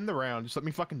 Don't end the round. Just let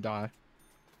me fucking die.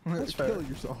 That's fair. Kill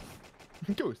yourself.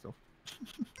 Kill yourself.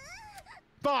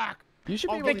 Fuck. You should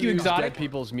be I'll able thank to you, use Exotic. dead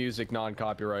people's music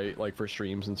non-copyright, like for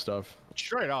streams and stuff.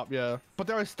 Straight up, yeah. But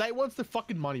their estate wants the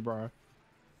fucking money, bro.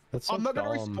 That's so I'm not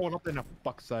gonna dumb. respawn up there, no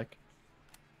fuck's sake.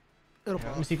 It'll Let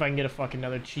me pop. see if I can get a fucking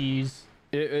another cheese.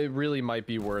 It really might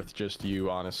be worth just you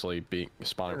honestly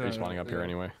respawning up here yeah.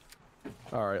 anyway.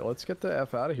 All right, let's get the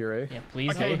f out of here, eh? Yeah,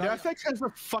 please. Okay, eh? the FX has a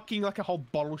fucking like a whole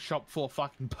bottle shop full of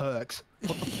fucking perks.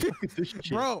 What the fuck is this shit?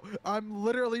 Bro, I'm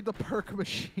literally the perk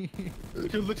machine.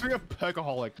 You're literally a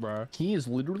perkaholic, bro. He is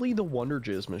literally the Wonder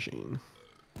Jizz machine.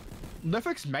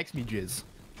 Netflix makes me jizz.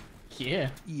 Yeah.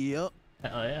 Yep.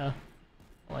 Oh yeah.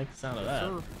 I like the sound of that.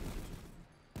 Sure.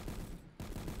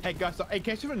 Hey guys, so in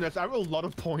case you didn't notice, I have a lot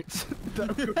of points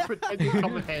that could potentially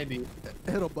come in handy.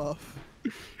 It'll buff.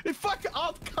 It fucking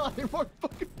up, guy. It won't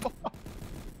fucking buff.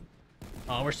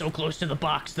 Oh, we're so close to the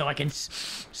box though. I can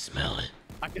smell it.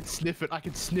 I can sniff it. I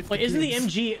can sniff. Wait, the isn't the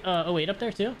kids. MG 08 up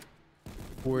there too?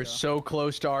 We're so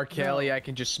close to R. Kelly, I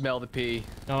can just smell the pee.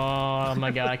 Oh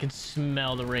my god, I can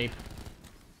smell the rape.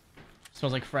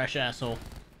 Smells like fresh asshole.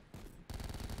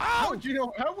 How do you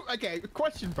know? Okay,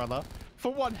 question, brother.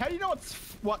 For one, how do you know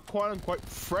what quote unquote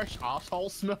fresh asshole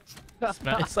smells?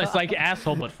 It's like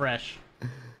asshole but fresh.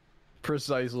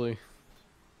 Precisely.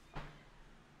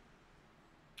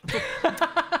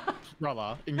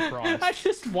 Brother, in I Christ.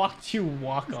 just watched you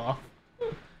walk off.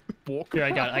 Walk. Here,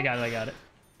 I got it.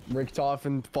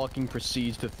 Richtofen fucking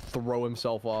proceeds to throw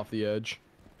himself off the edge.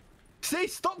 See,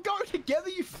 stop going together,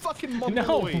 you fucking No,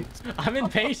 mongoloids. I'm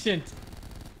impatient.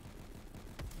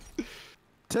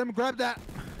 Tim, grab that.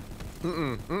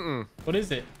 What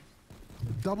is it?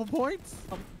 Double points.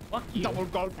 Oh, fuck you. Double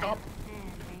gold cup.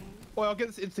 Oh, I'll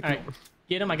get this insta kill. Alright,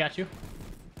 get him. I got you.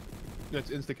 Yeah, it's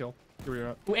insta kill. Here we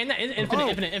are. Ooh, and that infinite, Oh,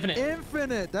 infinite.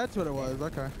 Infinite. That's what it was.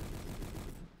 Okay.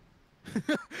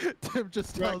 Tim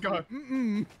just Right, tells go.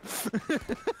 me.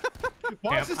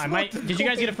 Why Yeah, is this I not might. the Did you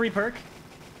guys get a free perk?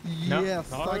 No.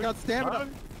 Yes, I got stamina.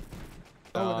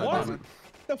 Oh, What? no.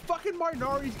 The fucking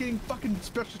minority's getting fucking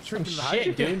special treatment. Some How'd you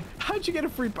shit, get? dude. How'd you get a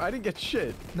free? I didn't get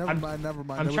shit. Never I'm- mind. Never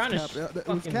mind. I'm it trying to was cap. It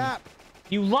was fucking- cap.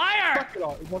 You liar! Fuck it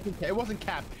all. It wasn't. It wasn't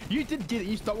cap. You did get it.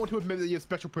 You just don't want to admit that you have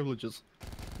special privileges.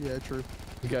 Yeah, true.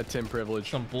 You got Tim privilege.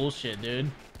 Some bullshit, dude.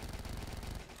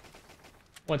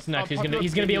 What's next? He's popular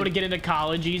gonna be able to opinion. get into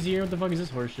college easier. What the fuck is this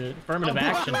horseshit? Affirmative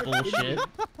action bullshit.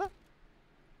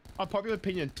 Unpopular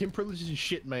opinion. Tim privileges is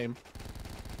shit, meme.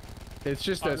 It's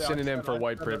just Oh, a yeah, I synonym said for it.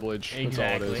 white privilege.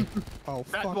 Exactly. That's all it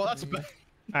is. Oh, fuck. Well, that's a me. bad.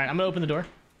 All right, I'm gonna open the door.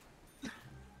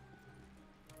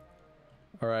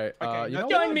 All right. Okay, You now know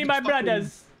Join what? me, my fucking-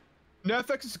 brothers.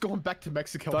 Nerfx is going back to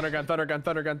Mexico. Thunder gun, thunder gun,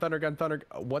 thunder gun, thunder gun, thunder.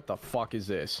 What the fuck is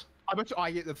this? I bet you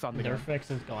I get the thunder gun. Nerfx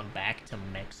has gone back to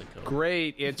Mexico.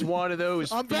 Great, it's one of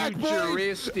those I'm back, boys!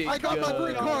 futuristic I got my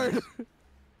green guns. card.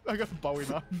 I got the Bowie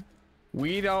knife.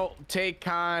 We don't take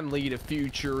kindly to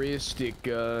futuristic What the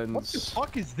guns.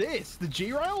 fuck is this? The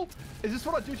G-rail? Is this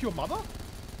what I do to your mother?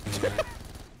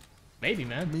 Maybe,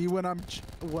 man. Me when I'm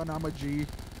a G.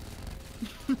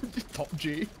 Top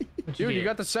G. What'd Dude, you get?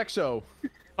 got the sexo.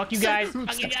 Fuck you guys.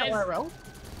 Fuck you guys. IRL?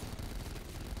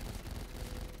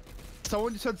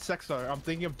 Someone just said sexo. I'm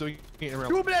thinking of doing it in real.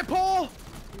 Double Paul.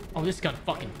 Oh, this gun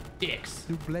fucking dicks.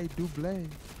 Double.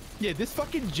 Yeah, this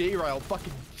fucking G-rail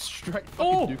fucking straight fucking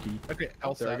Oh! dookie. Okay,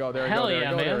 else There we that. go, there we Hell go, there we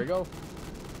yeah, go, there man. we go.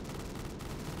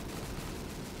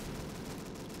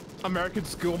 American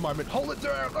school moment. Hold it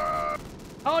down! Ah!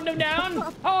 Hold them down.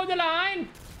 Hold the line.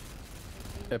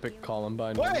 Epic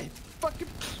Columbine. Wait! Fucking...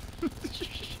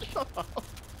 Shut up.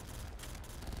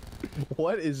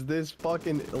 What is this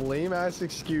fucking lame ass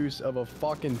excuse of a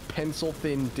fucking pencil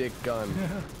thin dick gun?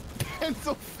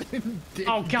 Pencil thin dick.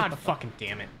 Oh god, fucking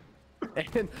damn it.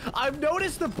 And I've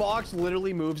noticed the box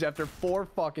literally moves after 4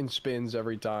 fucking spins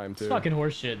every time, too. It's fucking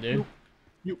horseshit, dude.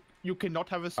 You cannot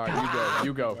have a... Alright,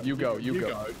 you go. You go.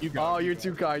 Oh, you're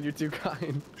too kind, you're too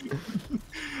kind.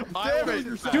 Damn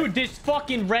it. Dude, this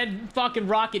fucking red fucking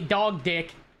rocket dog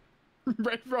dick.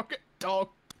 Red Rocket dog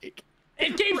dick.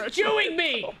 It keeps chewing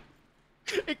me.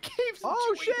 It keeps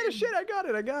Oh chewing shit, him.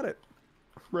 I got it.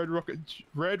 Red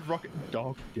Rocket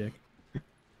dog dick.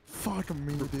 Fuck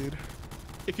me, dude.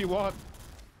 If you want.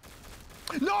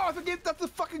 No, I forget that's the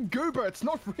fucking goober. It's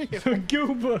not real.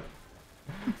 Gooba.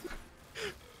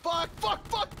 Fuck!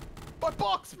 My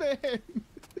box, man.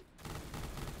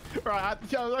 Right, I'm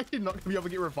actually not gonna be able to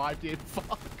get revived here.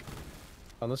 Fuck.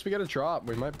 Unless we get a drop,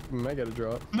 we might get a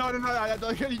drop. No, I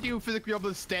don't need you physically able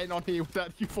to stand on here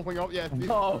without you falling off. Yeah.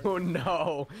 Oh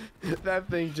no, that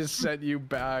thing just sent you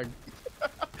back.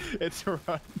 It's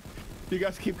alright. You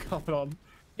guys keep coming on.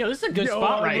 Yo, this is a good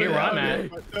spot right here where I'm at.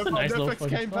 okay. It's a nice little Netflix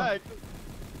fucking came spot. back.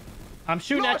 I'm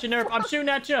shooting at you, Nerf. I'm shooting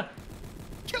at you.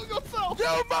 Kill yourself! You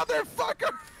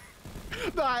motherfucker!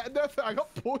 Nah, Nerf, I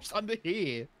got pushed under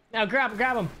here. Now grab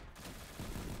him.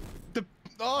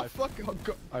 Oh, fuck. Oh,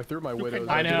 God. I threw my widows.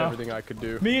 I I did know. everything I could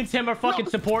do. Me and Tim are fucking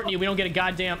supporting you. We don't get a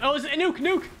goddamn. Oh, it's a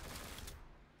nuke.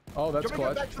 Oh, that's Do you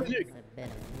want clutch. me to go back to the nuke? A bit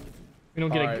of We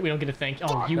don't get Alright. a. We don't get a thank.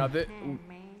 Oh, you. Now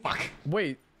Fuck.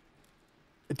 wait.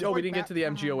 Oh, we didn't get to the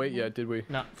MG08 yet, did we?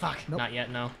 No. Fuck. Not yet.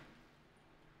 No.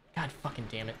 God fucking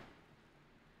damn it.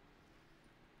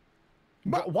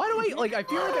 Why do I like? I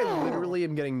feel like I literally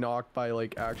am getting knocked by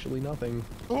like actually nothing.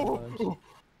 sometimes.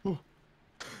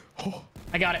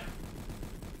 I got it.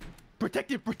 Protect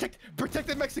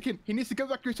the Mexican. He needs to go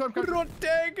back to his home country.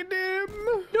 Protect him.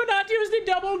 Do not use the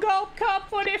double gulp cup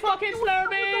for the fucking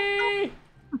Slurpee.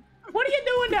 What are you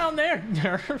doing down there,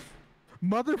 Nerf?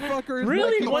 Motherfucker is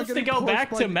Really Mexican wants to getting go pushed back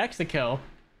by- to Mexico.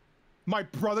 My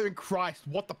brother in Christ,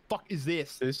 what the fuck is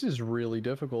this? This is really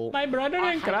difficult. My brother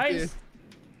I in hate Christ. this.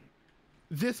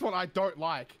 This one I don't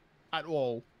like at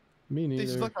all. Me neither.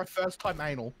 This is like my first time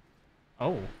anal.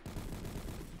 Oh.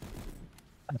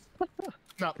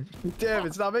 No. Damn,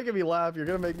 it's not making me laugh. You're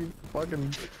gonna make me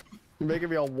fucking. You're making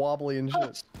me all wobbly and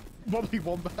shit. Wobbly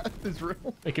Wombat is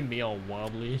real. It can be all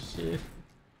wobbly as shit.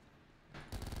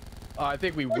 I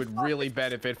think we would really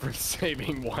benefit from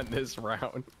saving one this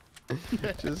round.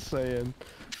 Just saying.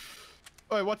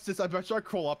 Wait, what's this? I bet you I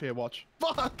crawl up here, watch.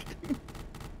 Fuck!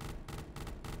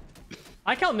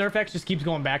 I count Nerfx just keeps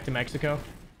going back to Mexico.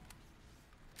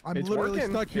 I'm It's literally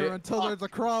working. stuck here It- until there's a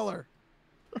crawler.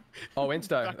 Oh,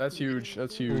 Insta. That's huge.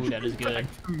 That's Ooh, huge. that is good.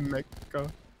 Back to Mexico.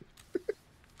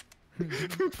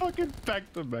 Fucking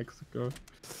back to Mexico.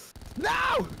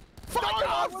 No! Fuck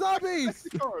off, zombies!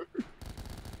 Mexico!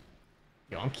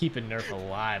 Yo, I'm keeping Nerf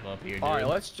alive up here, dude. All right,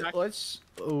 let's.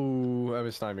 Oh,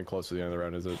 it's not even close to the end of the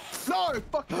round, is it? No!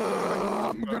 Fuck!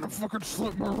 I'm gonna fucking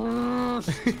slip my wrist.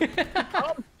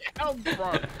 Calm down,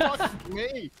 bro. Fuck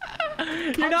me.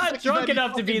 You're not drunk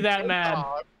enough to be that mad.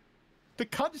 The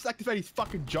cunt just activated his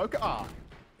fucking Joker arc.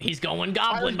 He's going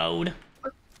goblin mode.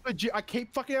 Legit, I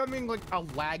keep fucking having like a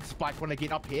lag spike when I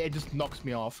get up here. It just knocks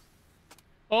me off.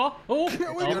 Oh. We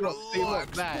got Oh. a See, lag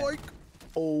look, that. spike.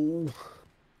 Oh.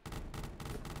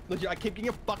 Legit, I keep getting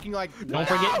a fucking like.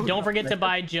 Don't forget to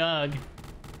buy Jug.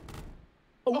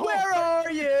 Where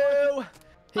are you?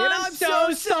 And I'm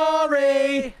so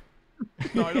sorry.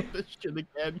 No, not this shit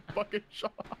again. Fucking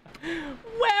shut up.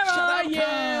 Where are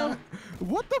you?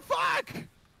 What the fuck?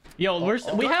 Yo,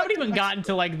 we haven't even gotten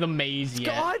to like the maze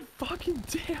yet. God fucking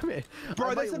damn it. Bro,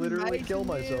 I that's might literally kill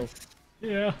amazing, myself.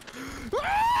 Yeah.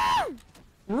 Ah!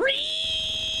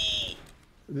 Ree!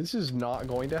 This is not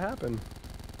going to happen.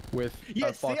 With Yeah,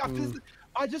 a see, fucking...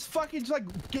 I just fucking just,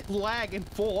 like get lag and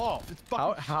fall off. It's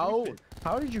fucking How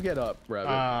stupid. did you get up,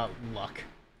 Rabbit? Luck.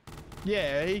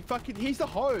 Yeah, he's the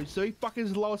host, so he fucking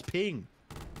is the lowest ping.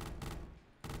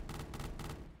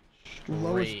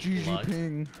 Lowest Straight GG luck.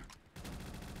 ping.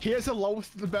 He has the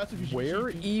lowest, the best of Where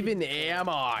even am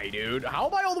I, dude? How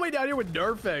am I all the way down here with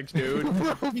Nerfix, dude?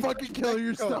 Bro, fucking kill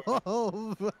yourself.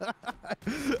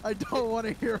 I don't want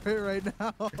to hear it right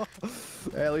now.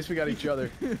 Hey, at least we got each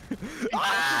other.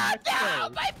 Ah, no,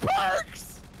 my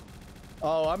perks!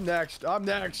 Oh, I'm next. I'm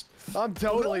next. I'm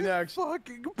totally next.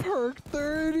 Fucking perk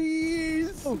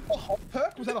 30s. A whole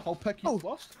perk? Was that a whole perk you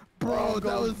lost? Bro,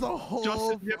 that was the whole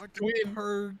Justin, you have to fucking win.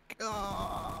 perk.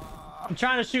 Ah. I'm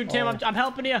trying to shoot Tim. I'm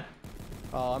helping you.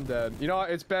 Oh, I'm dead. You know what?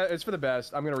 It's for the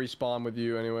best. I'm gonna respawn with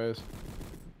you anyways.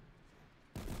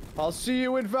 I'll see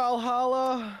you in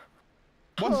Valhalla.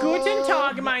 Guten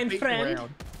Tag, mein Beat friend.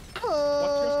 around.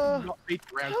 What's not beat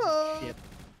around some shit?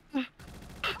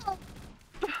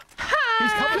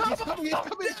 He's coming, he's coming, he's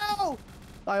coming! No!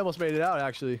 I almost made it out,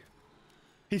 actually.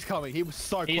 He's coming, he was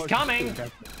so close. He's to coming. killing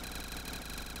him.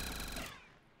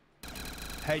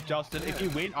 Hey Justin, if you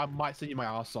win, I might send you my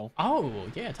arsehole. Oh,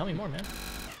 yeah. Tell me more, man.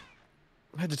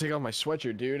 I had to take off my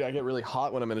sweatshirt, dude. I get really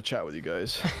hot when I'm in a chat with you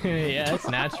guys. Yeah, it's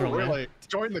natural. man. Really?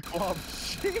 Join the club.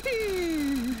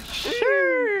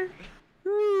 Sure.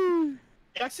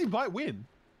 He actually might win.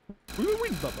 We will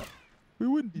win, Bubba. We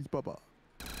win these, Bubba.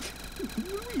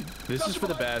 This is for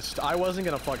the best. I wasn't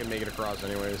gonna fucking make it across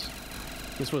anyways.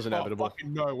 This was Oh, inevitable.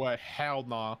 fucking no way. Hell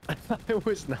nah. It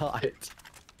was not.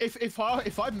 If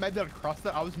I made that across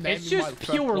that, I was naming It's just my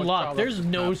first pure launch luck. child There's after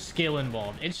no that. skill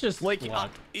involved. It's just Like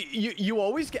luck. you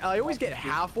always get. I always get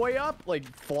halfway up, like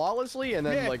flawlessly, and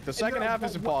then Yeah, like the and second then half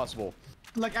is impossible.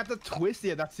 Like at the twist,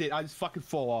 yeah, that's it. I just fucking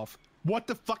fall off. What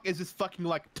the fuck is this fucking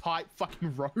like tight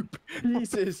fucking rope?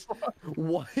 Jesus,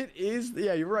 what is?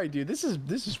 Yeah, you're right, dude. This is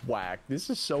whack. This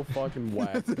is so fucking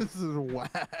whack. This is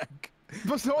whack.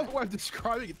 There's no other way of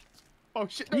describing it. Oh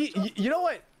shit. no, You know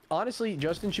what? Honestly,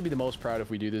 Justin should be the most proud if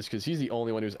we do this because he's the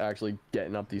only one who's actually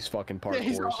getting up these fucking yeah,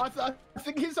 he's parkours. I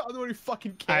think he's the only one who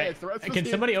fucking All cares. right. The rest of Can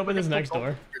us somebody here open this fucking next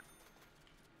door?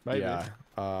 Maybe.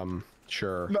 Yeah.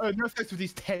 Sure. No thanks with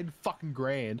these 10 fucking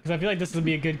grand. Because I feel like this would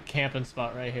be a good camping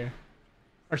spot right here.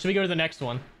 Or should we go to the next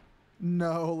one?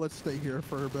 No, let's stay here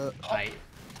for a bit. I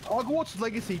Hogwarts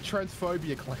Legacy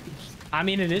transphobia claims. I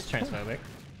mean, it is transphobic.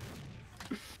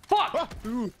 Fuck! Ah,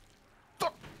 ooh.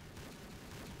 Fuck.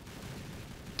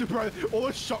 Dude, bro, all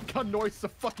the shotgun noise to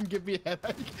fucking give me a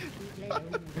headache.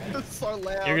 It's so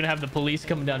loud. You're gonna have the police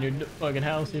coming down your fucking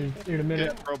house here in a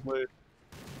minute. Yeah, probably.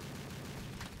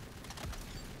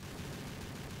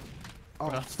 Oh,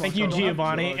 Thank fuck, you, I don't have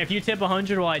Giovanni. jug. If you tip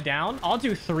 100 while I down, I'll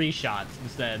do 3 shots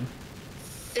instead.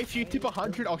 If you tip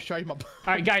 100, I'll show you my. All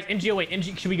right, guys,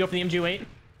 MG08. Should we go for the MG08?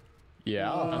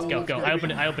 Yeah. Let's go, go. I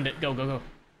opened it. Go, go, go.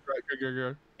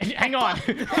 Go. Hang on.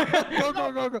 Go,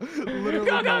 go, go, go. Literally,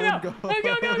 Go, no go, one go.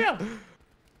 Go, go, go.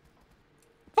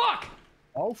 Fuck!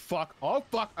 Oh fuck. Oh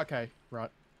fuck. Okay, right.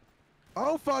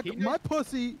 Oh, fuck. Teenage- My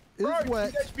pussy is Bro,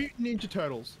 wet. Teenage Mutant Ninja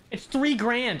Turtles. It's 3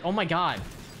 grand. Oh my god.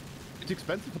 It's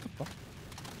expensive. What the fuck?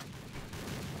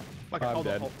 Okay, I'm hold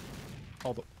dead. on.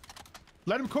 Hold on.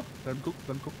 Let him cook. Let him cook.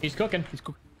 Let him cook. He's cooking. He's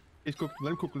cooked. He's cooked.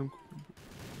 Let him cook. Let him cook.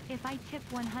 If I tip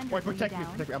 100, Wait, will you protect me.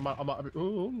 down? Protect me. I'm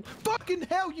ooh. Fucking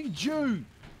hell, you Jew!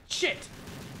 Shit.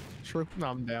 True. No,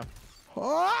 I'm down.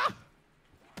 Ah!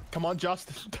 Come on,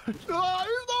 Justin.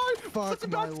 Oh, no! Fuck It's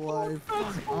my about to fall.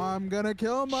 life. I'm gonna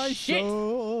kill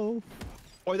myself.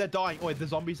 Oh, they're dying. Oh, the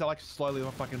zombies are like slowly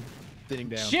fucking thinning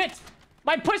down. Shit.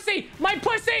 My pussy. My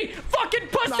pussy. Fucking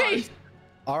pussy. Nice.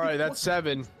 All right, that's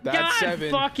 7. That's God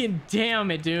 7. fucking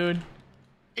damn it, dude.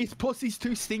 His pussy's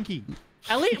too stinky.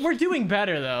 At least we're doing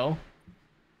better though.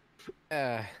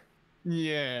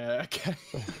 Yeah. Okay.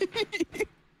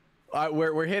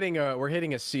 We're hitting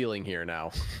a ceiling here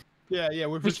now. yeah.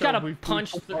 We just gotta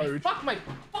punch through. Fuck my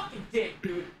fucking dick,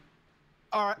 dude.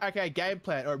 All right. Okay. Game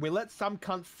plan. All right. We let some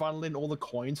cunt funnel in all the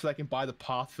coins so they can buy the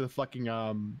path for the fucking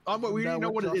but we Is that didn't know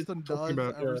what it is. Justin we're talking does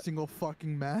about. every single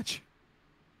fucking match.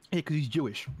 Yeah, because he's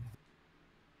Jewish.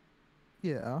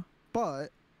 Yeah, but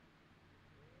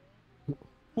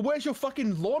Well, where's your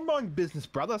fucking lawn mowing business,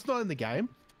 brother? That's not in the game.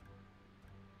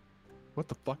 What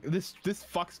the fuck? This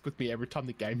fucks with me every time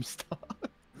the game starts.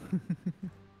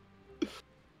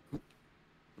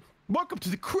 Welcome to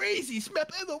the craziest map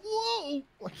ever. Whoa!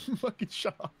 Fucking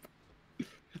shut up.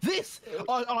 This.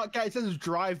 Oh, okay. It says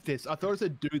drive this. I thought it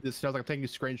said do this. And I was like, I'm taking a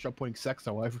screenshot, putting sex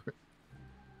all over it.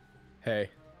 Hey.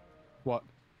 What?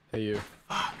 Hey, you.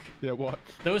 Yeah. What?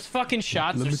 Those fucking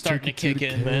shots are starting to kick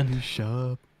in, man.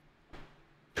 Shop.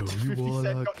 50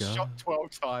 Cent got shot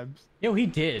 12 times. Yo, he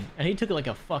did, and he took it like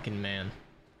a fucking man.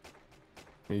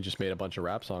 He just made a bunch of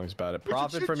rap songs about it. We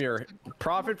should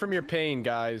Profit from your pain,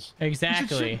 guys. You should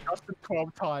Exactly. shoot Justin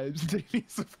 12 times.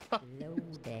 Hello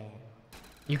there.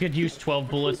 You could use 12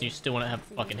 bullets and you still wouldn't have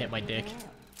fucking hit my dick.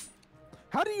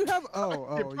 How do you have?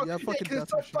 Oh, you have fucking it's death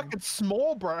so machine. fucking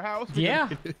small, bro. How else we Yeah,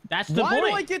 gonna get it? that's the Why do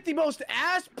I point. get the most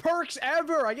ass perks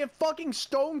ever? I get fucking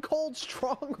Stone Cold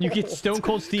Stronghold. You get Stone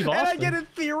Cold Steve And I Austin. get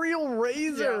Ethereal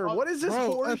Razor. Yeah, what is this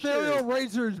Bro, Ethereal horseshit?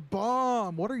 Razor's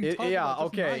bomb. What are you talking Yeah,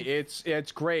 about? Just okay, knife.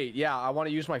 it's great. Yeah, I want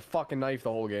to use my fucking knife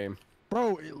the whole game.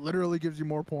 Bro, it literally gives you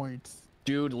more points.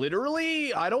 Dude,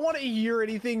 literally, I don't want to hear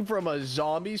anything from a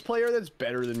zombies player that's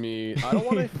better than me. I don't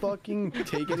want to fucking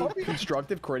take any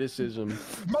constructive criticism.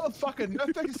 Motherfucker,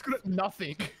 Nerfdeck is good at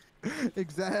nothing.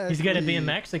 Exactly. He's good at being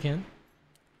Mexican.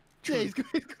 Yeah, he's good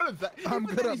at that. I'm But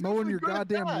good then at he's mowing really your good at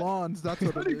goddamn that. lawns. That's He's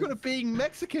what it really is. good at being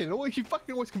Mexican. Always, he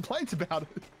fucking always complains about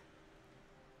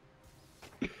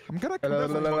it. I'm good at.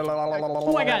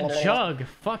 Oh, I got Jug.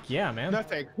 Fuck yeah, man.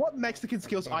 Nerfdeck, what Mexican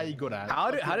skills are you good at? How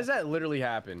does that literally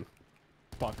happen?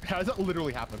 Fuck, how does that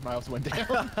literally happen? I also went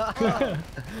down.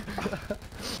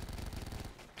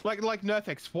 like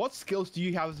Nerfdeck, what skills do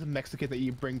you have as a Mexican that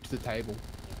you bring to the table?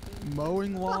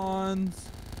 Mowing lawns,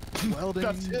 welding,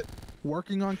 That's it.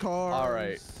 working on cars. All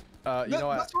right. You know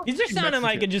what? That's what He's just being sounding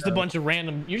like Mexican just a does. bunch of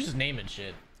random. You're just naming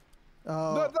shit.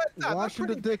 that's Washing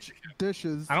the pretty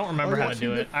dishes. I don't remember how to watching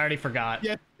do the- it. I already forgot.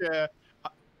 Yeah.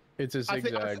 It's a I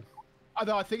think- zigzag.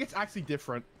 I think it's actually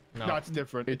different. No. No, it's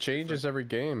different. It changes every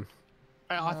game.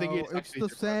 I think No, it's it's actually the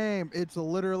different. same. It's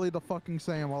literally the fucking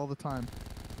same all the time.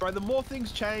 Bro, the more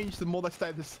things change, the more they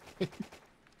stay the same.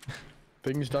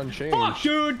 Things done change. Fuck,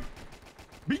 dude.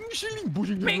 Bing shilling,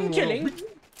 bushing, Bing chilling.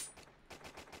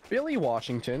 Billy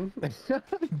Washington.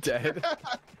 Dead.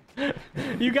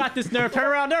 You got this, Nerf. Turn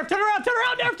around, Nerf. Turn around, turn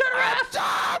around, Nerf. Turn around.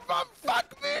 Stop!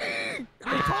 Fuck me!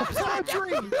 Top surgery!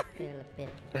 Feel a bit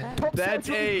funny. That's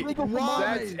eight.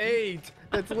 Why? That's 8.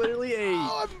 That's literally 8.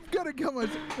 Oh, I'm gonna kill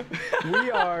myself.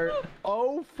 We are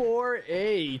 0 for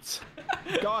 8.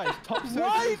 Guys, top surgery.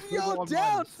 Why is is y'all level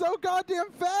down 1. so goddamn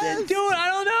fast? Dude, I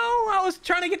don't know. I was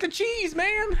trying to get the cheese,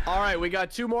 man. All right, we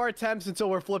got 2 more attempts until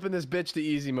we're flipping this bitch to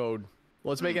easy mode.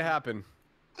 Let's make it happen.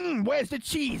 Where's the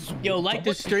cheese? Yo, like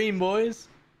the stream, boys.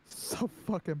 So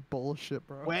fucking bullshit,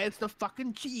 bro. Where's the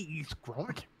fucking cheese,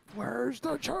 Gromit? Where's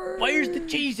the cheese? Where's the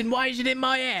cheese and why is it in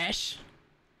my ass?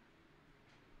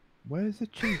 Where's the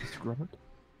cheese, Gromit?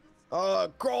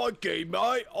 Crikey,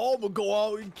 mate. I'm gonna go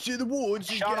out into the woods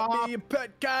and Shut get up. me a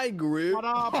pet kangaroo. Shut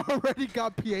up! Already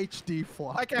got PhD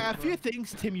fly. Okay, a few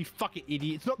things, Tim, you fucking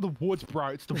idiot. It's not the woods, bro.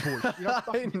 It's the bush. You're not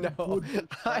I fucking know. woods,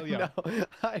 I Australia. know.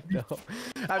 I know. Have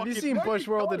you fucking- seen no, Bush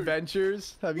you World don't.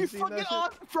 Adventures? Have you You seen fucking that shit?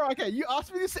 ask, bro. Okay, you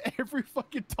ask me this every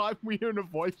fucking time we're in a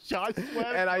voice chat. I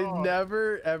swear. And to I God.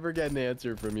 never ever get an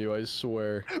answer from you, I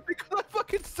swear. Because I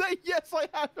fucking say yes, I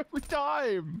have every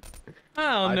time. I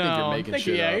don't I think know. you're making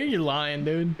shit yeah, up. you're lying,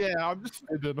 dude. Yeah, I'm just.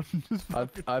 I'm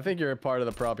just I think you're a part of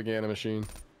the propaganda machine.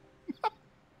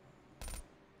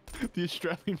 the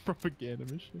Australian propaganda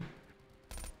machine.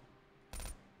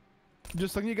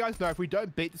 Just letting you guys know, if we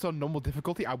don't beat this on normal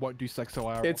difficulty, I won't do sex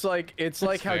IRL. It's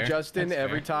like how fair. Justin That's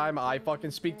every fair. time I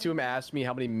fucking speak to him asks me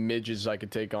how many midges I could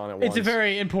take on at once. It's a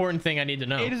very important thing I need to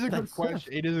know. It is a good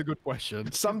question. It is a good question.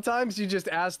 Sometimes you just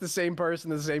ask the same person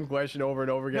the same question over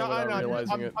and over again No, I without know.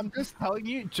 realizing it. I'm just telling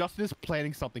you, Justin is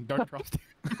planning something. Don't trust him.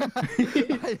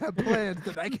 I have plans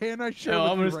that I cannot share. Yo,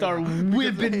 with I'm you gonna start right now, because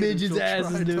whipping I hate midgets' it. She'll asses,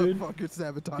 try to dude. fucking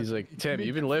sabotage He's me. like, Tim,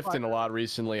 you've been lifting a lot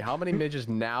recently. How many midges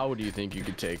now do you think you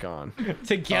could take on?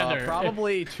 Together.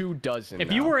 Probably 2 dozen.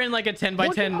 If you now. were in like a 10 by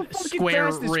Look at 10 how fucking square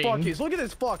fast this fuck ring, is. Look at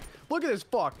this fuck. Look at this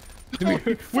fuck.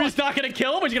 we're just not gonna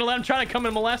kill him. We're just gonna let him try to come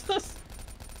and molest us.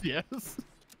 Yes.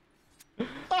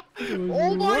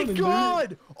 Oh my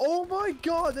god! Oh my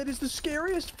god! That is the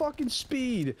scariest fucking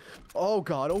speed. Oh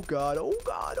god! Oh god! Oh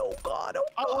god! Oh god! Oh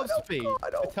god! I love oh speed.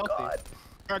 God, oh It's healthy. god!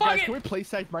 Alright, guys, can we please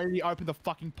say Brady open the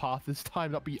fucking path this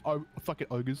time, not be fucking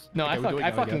ogres? No, Okay, we're doing I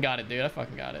it fucking again. got it, dude. I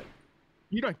fucking got it.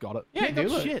 You don't got it. Yeah, You got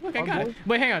dude. Look, shit. look, I I'm got it. bored.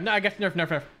 Wait, hang on. No, I got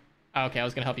nerf. Oh, okay, I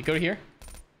was gonna help you. Go to here.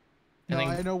 No,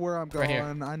 And then- I know where I'm going. right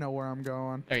here. I know where I'm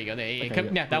going. There you go. There you Okay, come,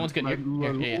 yeah. yeah, that one's good. Here,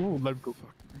 here, yeah. Ooh, let him go.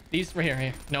 These right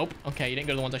here. Nope. Okay, you didn't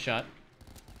go to the ones I shot.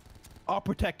 I'll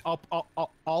protect.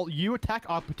 I'll you attack.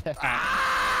 I'll protect.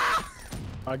 I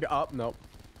got up. Nope.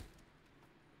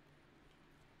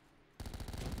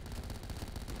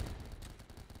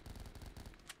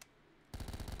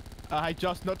 Hey,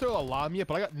 just not to alarm you,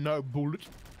 but I got no bullets.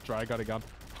 Try, I got a gun.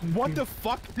 What the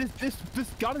fuck? This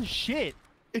gun is shit.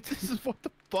 It's this is what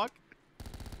the fuck?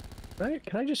 Can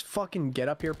I just fucking get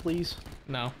up here, please?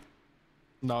 No.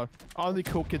 No. Only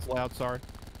cool kids loud, sorry.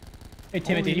 Hey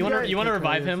Timothy, Only you want to because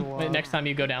revive him why? next time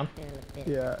you go down? Feel a bit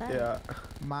Yeah, funny. yeah.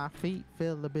 My feet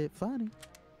feel a bit funny.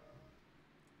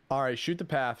 All right, shoot the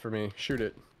path for me. Shoot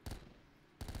it.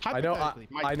 I know. Hypothetically,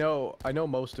 Mike, I know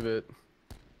most of it.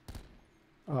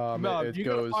 No, it you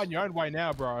goes. gotta find your own way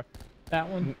now, bro. That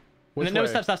one. Which No, way?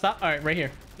 stop. All right, right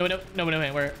here. No,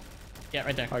 where? Yeah,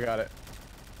 right there. I got it.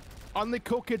 Only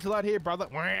cool kids allowed here, brother.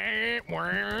 Wah,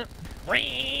 wah.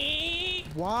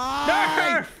 Why?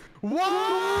 Nerf!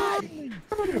 Why?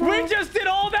 We just did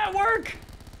all that work.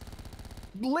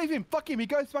 Leave him. Fuck him. He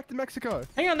goes back to Mexico.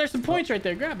 Hang on, there's some points right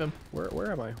there. Grab him.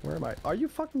 Where am I? Where am I? Are you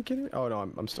fucking kidding me? Oh no,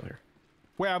 I'm still here.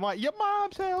 Where am I? Your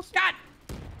mom's house.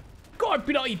 God,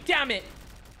 Pidot, damn it!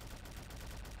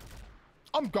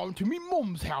 I'm going to me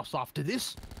mom's house after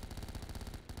this.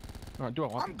 Alright, do I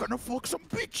want? I'm gonna fuck some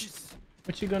bitches.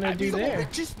 What you gonna do Some there?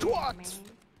 bitches twats.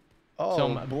 Oh,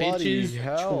 Some bloody bitches,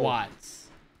 hell. twats.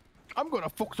 I'm gonna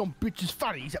fuck some bitches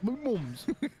fatties at my mom's.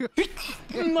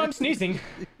 I'm sneezing.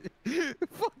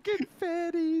 Fucking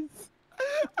fatties.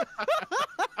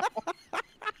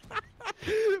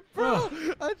 Bro,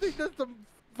 I think that's the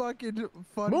fucking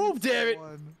funny. Move, damn it.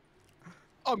 one.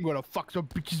 I'm gonna fuck some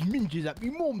bitches minges at my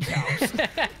mom's house.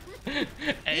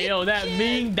 Hey, yo, that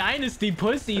Ming Dynasty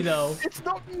pussy, though. It's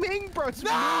not Ming, bro. It's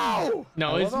No!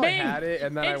 No, I it's love how I Ming. had it,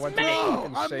 and then I It's went to Ming.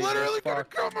 fucking I'm save literally this gonna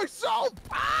fuck. kill myself.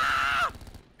 Ah!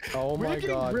 Oh We're my getting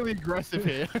god. really aggressive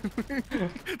here.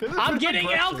 I'm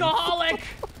getting alcoholic.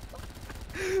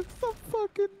 Some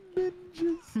fucking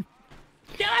ninjas.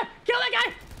 Kill him! Kill that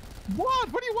guy!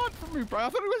 What? What do you want from me, bro? I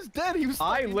thought he was dead. He was.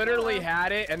 I fucking literally dead.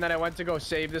 had it, and then I went to go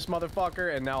save this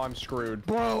motherfucker, and now I'm screwed.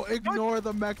 Bro, ignore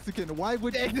the Mexican. Why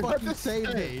would Yeah, you what fucking to save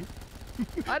say? him?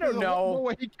 I There's don't a lot more know.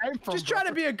 where he came from. Just bro. trying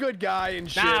to be a good guy and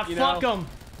shit, Nah, you fuck know? him.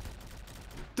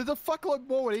 There's a fuckload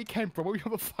more where he came from. We're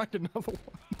gonna find another one.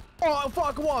 Oh,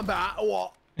 fuck, wombat,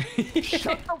 what?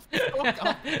 Shut the fuck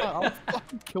up. I'll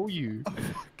fucking kill you.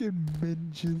 Fucking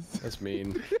ninjas. That's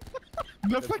mean.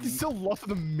 Looks like he's still lost in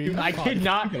the mirror. I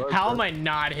cannot. How am I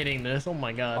not hitting this? Oh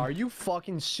my god. Are you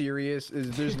fucking serious?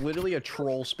 There's literally a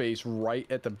troll space right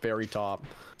at the very top.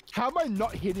 How am I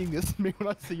not hitting this me when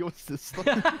I see your sister?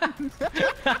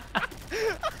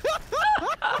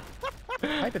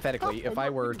 Hypothetically, if I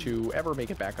were to ever make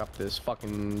it back up this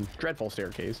fucking dreadful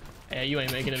staircase. Yeah, you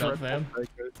ain't making it up, fam.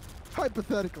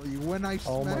 Hypothetically, when I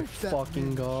Oh my smash that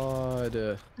fucking ninja- god.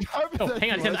 Oh,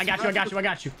 hang on, Tim. I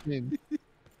got you.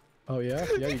 Oh yeah?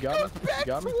 Yeah, you got me? You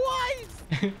got me?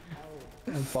 Twice!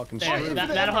 I'm fucking There, screwed.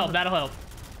 that'll help. That'll help.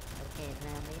 Okay,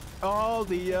 now All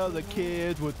the other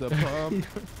kids with the pump.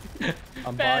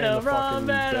 I'm buying Better the run, fucking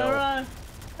better belt. run.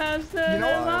 Faster You know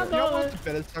than my what? You know bullet. what's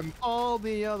the better song? All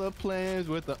the other players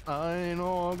with the iron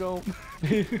or go.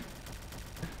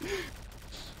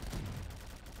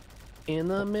 In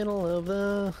the middle of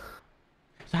the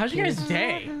So how's your guys'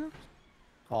 day?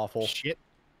 awful. Shit.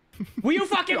 Will you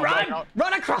fucking No, run? no.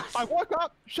 Run across. I woke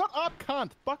up. Shut up,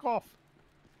 cunt. Fuck off.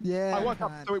 Yeah. I woke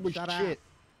up cunt, so it was shut up. shit.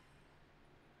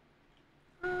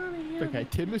 Okay,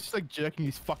 Tim is just like jerking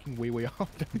his fucking wee off.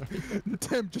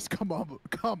 Tim, just come on.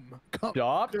 Come. Stop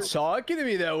talking to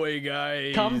me that way,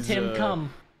 guys. Come, Tim,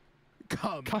 come.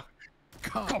 Come. Come.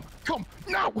 Come. Come.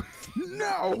 No.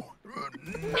 No.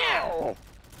 No.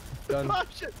 Done. Oh,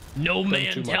 shit. No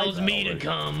man too much tells of that me to already.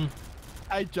 come.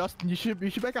 Hey, Justin, you should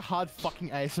make a hard fucking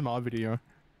ASMR video.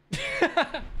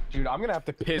 Dude, I'm gonna have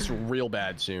to piss real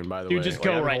bad soon, by the Dude, way. just Like,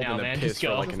 go I've been right now, holding to man. piss Just for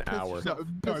go. like an hour.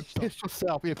 No, piss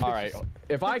yourself. Yeah, piss All right. yourself.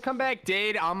 If I come back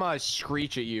dead, I'm gonna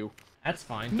screech at you. That's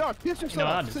fine. No, piss yourself.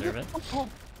 I deserve it.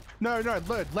 No,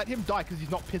 let him die because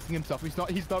he's not pissing himself.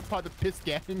 He's not part of the piss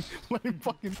gang. Let him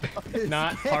fucking die.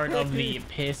 Not part of the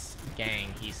piss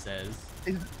gang, he says.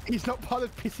 He's not part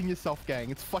of pissing yourself gang.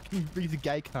 It's fucking, he's a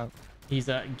gay cunt. He's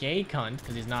a gay cunt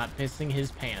because he's not pissing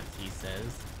his pants, he says.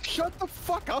 Shut the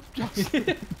fuck up,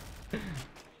 Justin.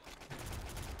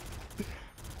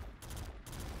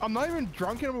 I'm not even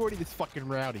drunk and I'm already this fucking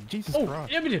rowdy. Jesus Oh,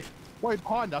 Christ. yeah, but dude. Wait,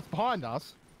 behind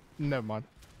us. Never mind.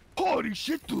 Holy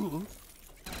shit, dude. Oh,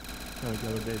 God,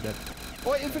 they're dead.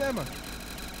 Oh, infinite ammo.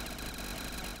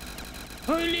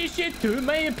 Holy shit, dude,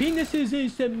 my penis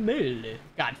is a mill.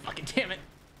 God fucking damn it.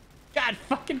 God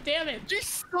fucking damn it. You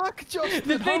suck, Justin.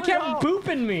 The thing Hurry kept up.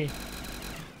 booping me.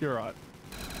 You're right.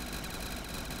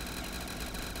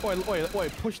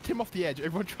 Wait, push Tim off the edge.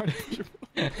 Everyone try to push him.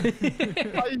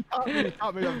 Oh, you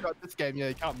can't move. I've got this game. Yeah,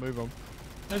 you can't move him.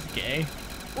 That's gay.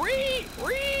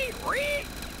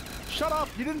 Shut up.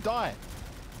 You didn't die.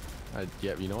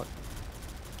 Yeah, you know what?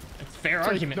 It's fair So,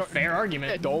 argument. don't- Fair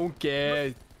argument. Don't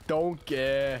care. Don't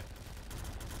care.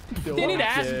 Did it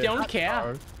ask? care. Don't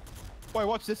care. Wait,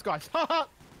 watch this, guys. Haha.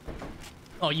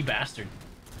 Oh, you bastard.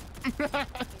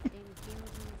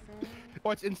 Oh,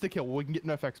 it's insta kill. We can get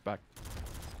no effects back.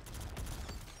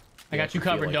 I got you I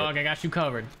feel covered, like dog. I got you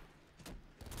covered.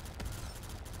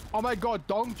 Oh my god,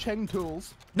 Dong Cheng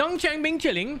tools. Dong Chang Bing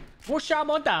Chilling.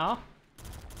 Da.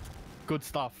 Good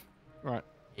stuff. Right.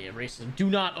 Yeah, racist. Do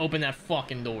not open that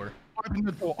fucking door. Open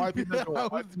the door. Open the door. I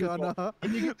was open the door. gonna,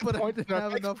 When you get the but I point, didn't no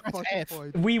have effects, enough press fucking F.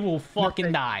 points. We will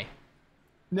fucking die.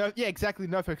 No, yeah, exactly.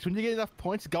 No effects. When you get enough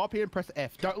points, go up here and press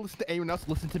F. Don't listen to anyone else.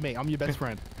 Listen to me. I'm your best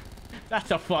friend.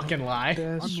 That's a fucking lie.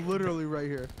 I'm literally right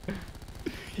here.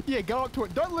 Yeah, go up to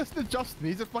it. Don't listen to Justin.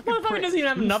 He's a fucking Motherfucker prick. doesn't even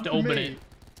have enough to Listen open me. it.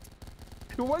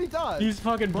 Well, what he does? He's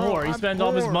fucking Bro, poor. He I'm spends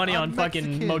all his poor. money I'm on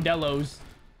fucking Mexican. Modelos.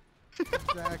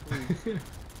 Exactly.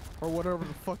 Or whatever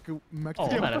the fuck Oh,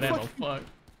 Mexican I'm out of what the ammo. Fuck.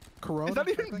 Corona. Is that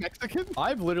even Mexican?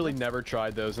 I've literally never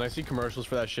tried those, and I see commercials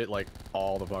for that shit like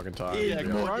all the fucking time. Yeah, you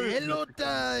know? Modelo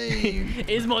time.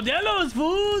 It's Modelos,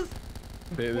 fools!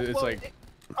 It's Well, like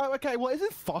Oh, okay. Well,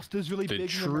 isn't Foster's really the big in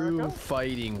true America?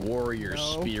 fighting warrior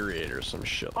No. spirit or some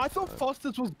shit. I thought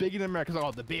Foster's was big in America.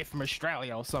 Oh, the beer from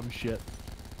Australia or some shit.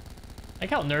 Like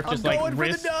how Nerf just going like for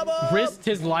the double! risked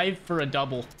his life for a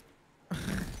double.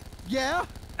 Yeah.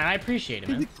 And I appreciate it,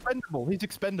 He's man. expendable. He's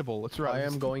expendable. That's right. I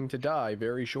am going to die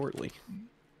very shortly.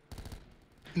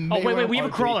 Oh, wait, we have a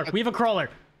crawler. We have a crawler.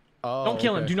 Oh, Don't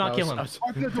kill him. okay. Do not I kill was- him. I was-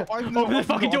 Open the door. Open Open the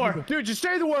fucking door. Dude, just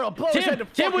stay in the world. Blow his head to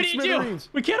Tim, we fucking need you. smithereens.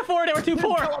 We can't afford it. We're too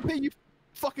poor. Go up here, you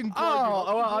fucking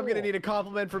Oh, well, I'm gonna need a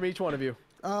compliment from each one of you.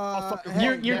 fucking- Hey,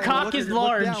 Your yeah, cock look is at- look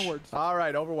large. downwards. All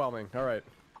right, overwhelming. All right.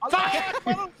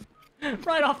 Fuck!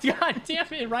 Right off, god damn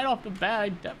it, right off the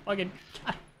bat. That fucking.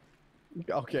 God.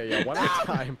 Okay, yeah, one at a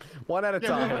time. One at a Yeah,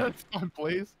 time. that's fine,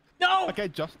 please. No! Okay,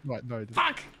 just right. No.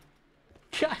 Fuck!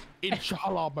 God.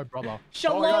 Inshallah, my brother.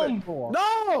 Shalom!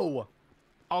 No!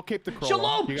 I'll keep the crawler.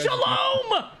 Shalom! You guys-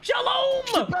 Shalom!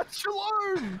 Shalom! That's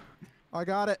shalom. I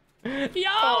got it. Yo!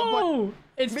 Oh,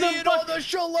 it's Me the and all fuck- the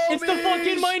shalom. it's the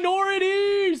fucking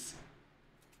minorities!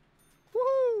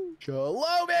 Woo!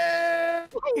 Shalom!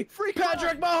 Free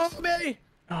Patrick Mahomes!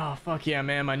 Oh fuck yeah,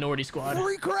 man! Minority squad.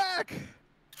 Free crack.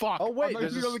 Fuck. Oh, wait, I'm not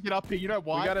there's even a gonna get up here. You know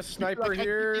why? got a Because sniper I keep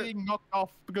here. Getting knocked off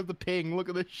because of the ping. Look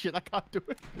at this shit. I can't do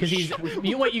it. Because he's.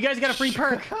 Wait, you guys got a free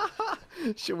perk.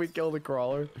 Should we kill the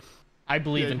crawler? I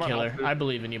believe Yeah, in might Killer. have to. I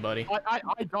believe in you, buddy. I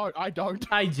don't. I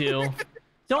don't. I do.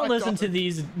 Don't I listen don't. to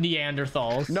these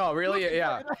Neanderthals. No, really,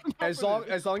 yeah. Look, As long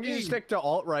as you Hey. stick to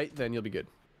alt right, then you'll be good.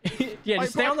 Yeah, Wait,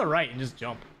 just stay what? on the right and just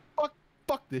jump.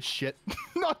 Fuck this shit.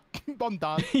 Not. I'm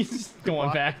done. He's just going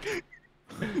What? back.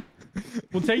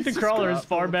 We'll take the just crawler gonna as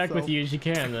far outflow back with himself. you as you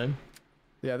can, then.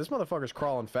 Yeah, this motherfucker's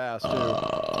crawling fast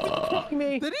too.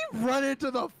 Me. Did he run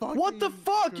into the fucking? What the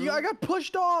fuck? scoop? I got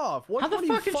pushed off. What How the are you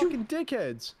fuck did you- fucking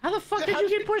dickheads? How the fuck did How you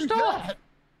did get pushed do off?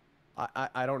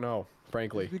 that? I don't know,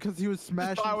 frankly. Because he was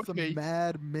smashing fine with some me.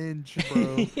 mad minge,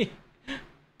 bro.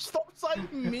 Stop saying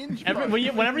minge, bro.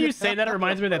 Whenever you say that, it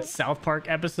reminds me of that South Park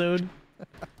episode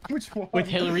Which one? with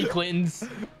Hillary Clinton's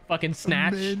fucking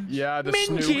snatch. Minge. Yeah, the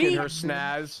snook Mingy. and her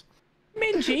snaz.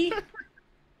 Mingy.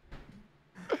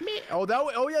 Oh, that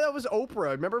was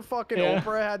Oprah. Remember fucking Yeah.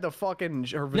 Oprah had the fucking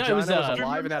her No, it vagina was, was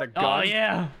alive and had a gun. Oh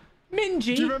yeah. Mingy.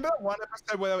 Do you remember that one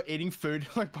episode where they were eating food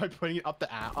like by putting it up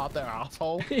their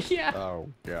asshole? Yeah. Oh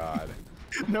god.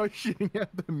 No shitting at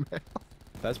the mouth.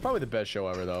 That's probably the best show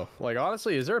ever though. Like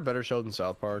honestly, is there a better show than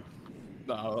South Park?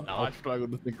 No, No. I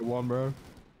struggled to think of one, bro.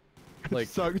 Like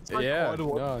It's so yeah,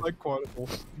 quotable. no. It's so quotable.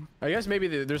 I guess maybe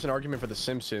there's an argument for The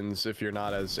Simpsons if you're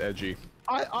not as edgy.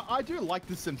 I do like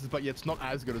The Simpsons, but yeah, it's not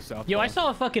as good as South Yo, I Park. saw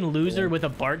a fucking loser with a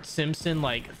Bart Simpson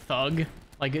like thug,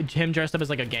 like him dressed up as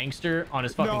like a gangster on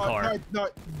his fucking car. No,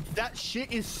 that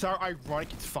shit is so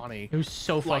ironic. It's funny. It was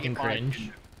so fucking Like, cringe.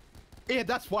 Yeah,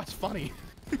 that's why it's funny.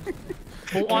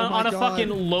 Well, Oh on my a God. fucking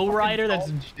lowrider that's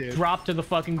Fucking dude. dropped to the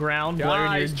fucking ground, blaring in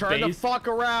Guys, your turn the face. fuck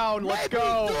around. Let's Maybe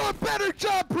go. do a better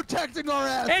job protecting our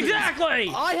asses. Exactly.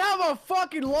 I have a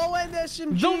fucking low end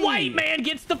SMG. The white man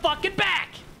gets the fucking back.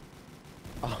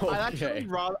 I'd actually Okay.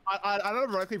 rather, I'd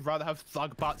ironically rather have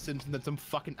Thug Bart Simpson than some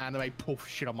fucking anime poof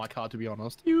shit on my car, to be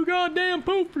honest. You goddamn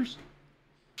poofers.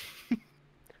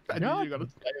 I knew you gotta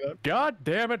say that. God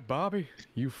damn it, Bobby.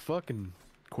 You fucking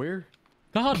queer.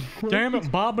 God damn it,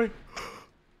 Bobby.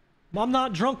 I'm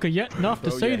not drunk yet enough to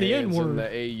Throw say your the hands in N-word.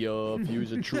 the air if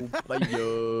you's a true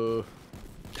player.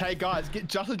 Hey guys, get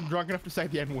Justin drunk enough to say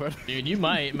the N-word. Dude, you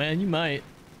might, man. You might.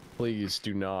 Please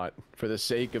do not. For the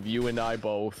sake of you and I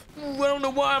both. I don't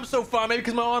know why I'm so fine. Maybe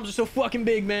because my arms are so fucking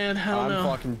big, man. I don't I'm know.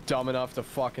 fucking dumb enough to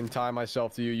fucking tie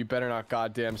myself to you. You better not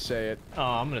goddamn say it. Oh,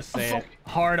 I'm gonna say it.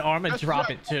 Hard arm and That's drop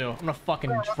right. it too. I'm gonna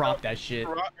fucking drop that shit.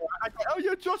 Right, right. Oh,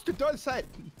 yeah, Justin, don't say it.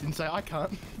 Didn't say I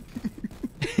can't.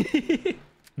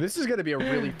 This is gonna be a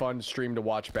really fun stream to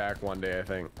watch back one day, I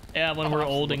think. Yeah, when we're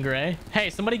old and gray. Hey,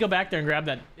 somebody go back there and grab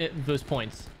those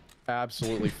points.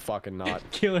 Absolutely fucking not.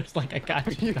 Killer's like, I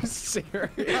got you. You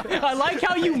serious? I like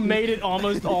how you made it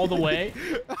almost all the way.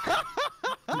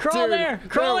 Crawl Dude, there,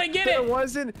 crawl and get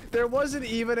it. There wasn't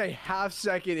even a half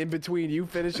second in between you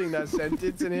finishing that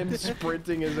sentence and him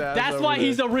sprinting his ass. That's why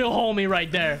he's a real homie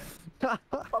right there. I'm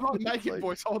not making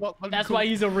boys. Hold on. That's why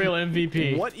he's a real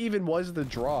MVP. What even was the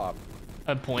drop?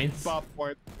 Points. Bob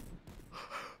point.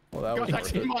 Well, that was God,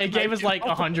 worth it. It gave us like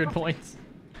 100 points.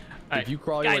 All right, If you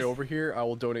crawl your way guys. over here, I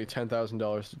will donate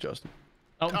 $10,000 to Justin.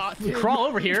 Oh, crawl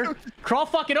over here. Crawl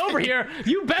fucking over here.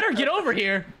 You better get over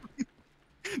here.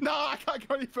 No, I can't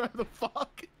go any further.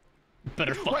 Fuck.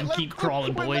 Better fucking let him keep cook,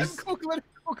 crawling, wait, let him boys. cook, let him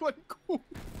cook, let him cook.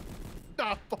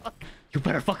 Nah, fuck. You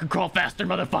better fucking crawl faster,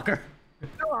 motherfucker.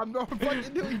 No, I'm not. I'm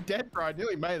fucking nearly dead, bro. I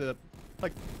nearly made it.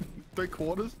 Like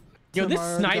 3/4. Yo, this Tim, I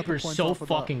already got the sniper's points so off of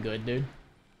that. fucking good, dude.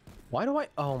 Why do I?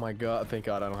 Oh my god! Thank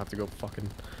God I don't have to go fucking.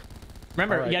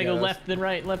 Remember, Alright, you gotta yeah, go that's- left then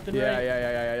right, left and Yeah, right.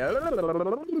 yeah.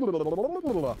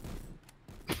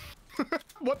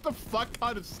 What the fuck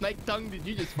kind of snake tongue did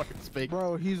you just fucking speak?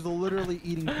 Bro, he's literally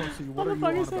eating pussy. What are you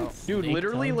Motherfucker on said about? Dude, snake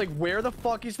literally, tongue. like, where the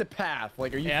fuck is the path?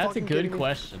 Like, are you? Yeah, that's a fucking good kidding me?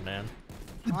 question, man.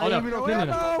 I no, even no, know no,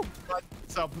 no.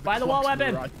 So, By the wall clock's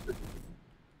weapon. right.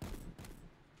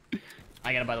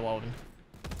 I gotta buy the wall.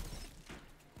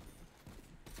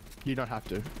 You don't have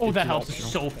to. Oh, It's that an helps optional.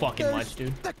 so fucking much,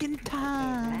 dude. Second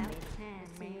time. Rally 10,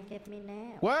 man. Get me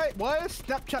now. Why is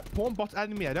Snapchat porn bots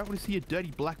adding me? I don't want to see your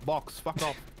dirty black box. Fuck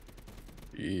off.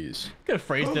 Jeez. Could have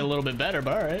phrased it a little bit better,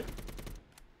 but alright.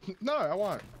 No, I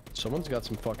won't. Someone's got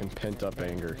some fucking pent up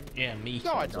anger. Yeah, me.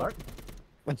 No, I don't.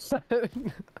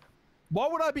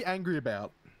 What would I be angry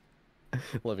about?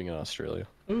 Living in Australia.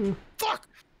 Ooh. Fuck!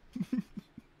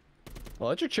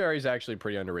 Electric Cherry's actually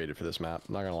pretty underrated for this map.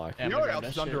 Not gonna lie. Yeah, You I'm know gonna what grab else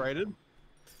is that shit. underrated?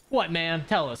 What, man?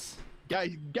 Tell us.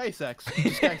 Gay sex.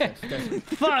 Just gay sex. Gay sex.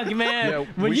 Fuck, man. Yeah,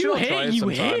 When we should you all try hit, it you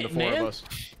sometime, the hit, four of man. us.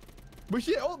 We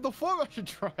should. Oh, the four of us should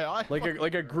try.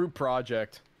 Like a group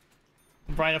project.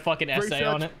 Write a fucking essay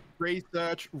on it.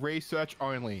 Research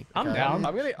only. I'm okay? down.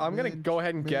 I'm gonna go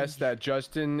ahead and guess that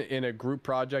Justin, in a group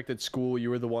project at school, you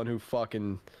were the one who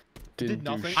fucking didn't Did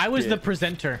do nothing? I was the shit.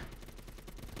 presenter.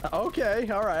 Okay,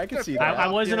 all right, I can see I, that. I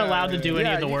wasn't Yeah, allowed to yeah, do any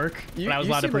yeah, of the you- work, You, but I was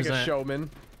you allowed to seem like a present. showman.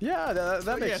 Yeah,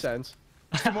 that makes yes. sense.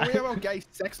 So when we have our gay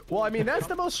sex. Well, I mean, that's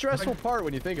the most stressful part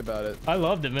when you think about it. I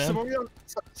loved it, So man.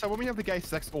 when we have the gay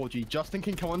sex orgy, Justin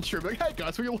can come on stream like, hey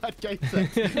guys, we all had gay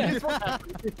sex. Here's what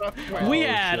happened. We Oh,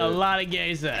 had a shit. lot of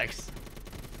gay sex.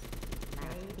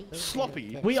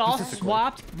 Sloppy. We all specifically.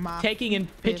 swapped, My taking and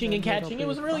pitching and favorite catching. little It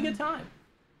was a really bit good time.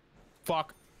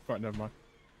 Fuck. Right, never mind.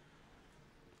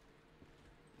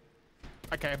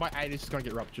 Okay, my anus is gonna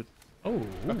get ruptured. Oh,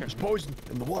 There's poison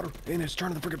in the water, and it's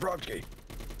turning the freaking frogs gay.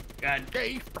 God,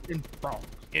 Gay fucking frog.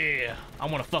 yeah. I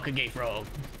want to fuck a gay frog.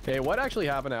 Hey, what actually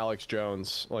happened to Alex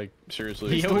Jones? Like,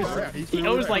 seriously. He owes, he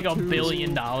owes like $1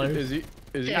 billion. Is he?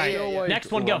 Is he Yeah, yeah, still yeah. like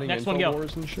Next one go, running next one go.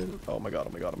 Infowars and shit? Oh my god!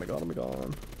 Oh my god! Oh my god! Oh my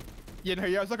god! Yeah, no,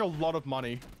 he owes like a lot of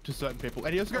money to certain people,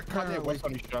 and he also got Kanye Apparently. West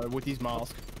on his show with his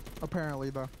mask. Apparently,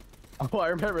 though. Oh, I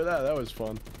remember that. That was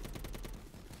fun.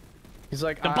 He's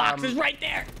like, The box is right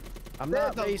there. I'm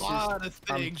not There's a lot racist. of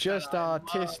I'm things just that I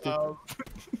autistic. love.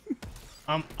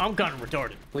 I'm kind of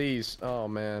retarded. Please. Oh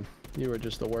man, you are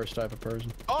just the worst type of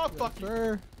person. Oh fuck you!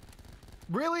 Sir.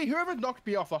 Really? Whoever knocked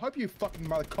me off, I hope you fucking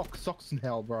mother cock socks in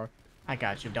hell, bro. I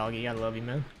got you, doggy. I love you,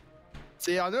 man.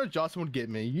 See, I know Justin would get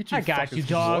me. You two I got fuckers you,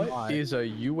 dog. What is a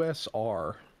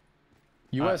USR?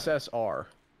 USSR.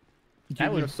 That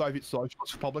Union would- of Soviet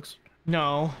Socialist Republics.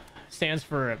 No, stands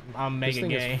for I'm This mega thing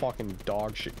gay. is fucking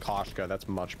dog shit. Koshka, that's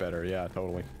much better. Yeah,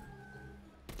 totally.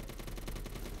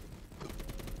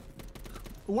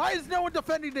 Why is no one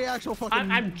defending the actual fucking?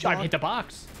 I'm trying to dog? hit the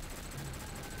box.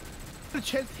 The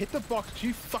chance to hit the box,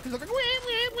 you fuckers like, wee,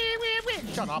 wee, wee, wee,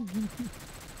 wee. Shut up.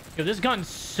 Yo, this gun What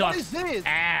sucks is this?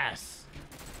 ass.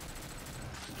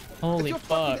 It's Holy your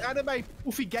fuck. fucking anime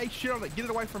poofy gay shit on it. Get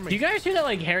it away from me. Do you guys hear that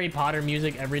like Harry Potter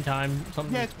music every time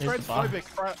something Yeah, it's hits the box?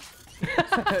 transphobic, right?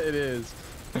 It is.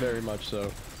 Very much so.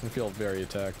 I feel very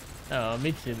attacked. Oh,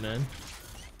 me too, man.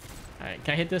 Alright,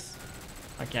 can I hit this?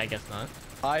 Okay, I guess not.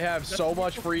 I have so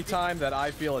much free time that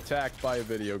I feel attacked by a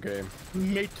video game.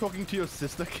 Me talking to your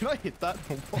sister. Can I hit that?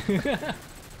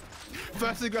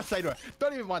 First thing I say to her,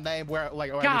 don't even my name. Where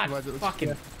like, where God, this was-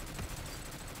 fucking.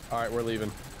 All right, we're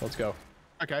leaving. Let's go.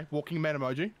 Okay, walking man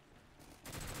emoji.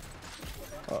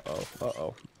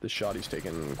 Uh-oh. This shotty's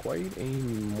taking quite a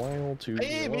while to...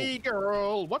 Baby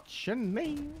girl, what's your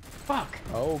name? Fuck.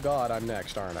 Oh god, I'm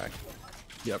next, aren't I?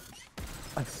 Yep.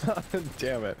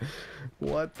 Damn it.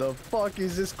 What the fuck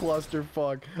is this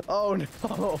clusterfuck? Oh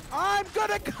no. I'm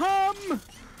gonna come.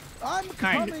 I'm All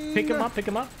coming. right, pick him up. Pick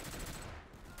him up.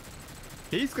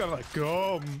 He's gonna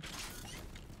come.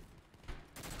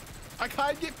 I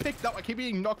can't get picked up. I keep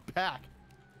getting knocked back.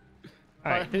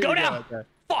 All right, here go we down. Okay.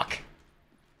 Fuck.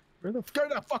 Where the Go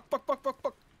now. Fuck.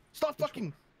 Stop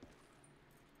fucking.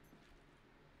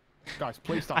 Guys,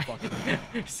 please stop fucking.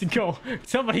 Go.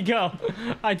 Somebody go.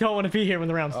 I don't want to be here when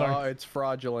the round Oh, starts. it's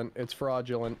fraudulent. It's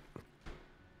fraudulent.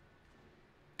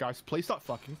 Guys, please stop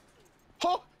fucking.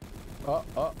 Oh! Oh.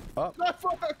 No,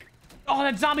 fuck! Oh,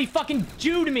 that zombie fucking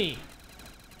Jewed me.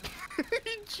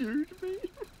 He chewed me.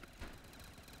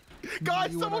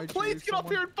 Guys, You and someone I please chewed get up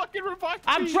someone? here and fucking revive me.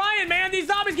 I'm trying, man. These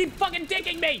zombies keep fucking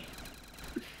dicking me.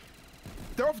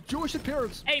 They're of Jewish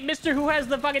appearance. Hey, Mister, who has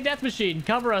the fucking death machine?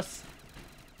 Cover us.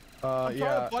 I'm trying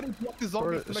Yeah. to body block the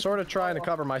zombies. Sort of trying to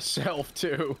cover myself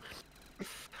too.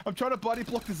 I'm trying to body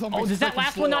block the zombies. Oh, does that freaking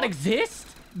last one not slow. exist?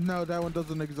 No, that one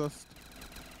doesn't exist.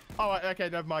 Oh, okay,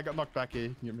 never mind. I got knocked back here.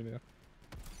 You get me now.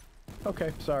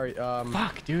 Okay, sorry.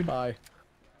 Fuck, dude. Bye.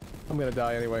 I'm gonna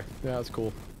die anyway. Yeah, that's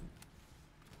cool.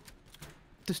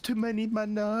 There's too many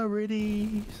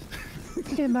minorities.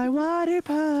 In my water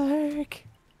park.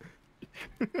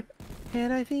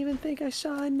 And I even think I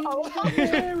saw a new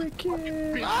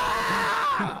American.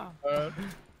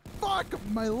 Fuck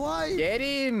my life. Get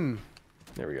him!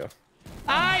 There we go.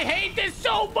 I hate this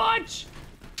so much.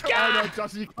 Oh no,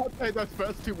 Justin, you can't say those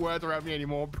first two words around me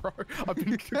anymore, bro. I've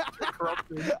been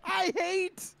corrupted. I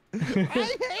hate. I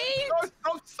hate.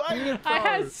 No, stop saying it, I bro.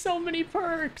 had so many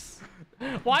perks.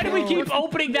 Why do we keep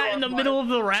opening that in the middle of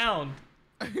the round?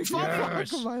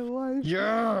 Fuck my life.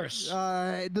 Yes!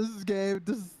 Alright, this is game.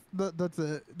 That's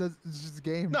it. That's just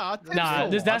game. Nah, Nah,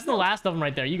 that's the last of them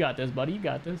right there. You got this, buddy. You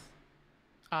got this.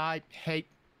 I hate.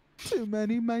 Too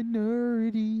many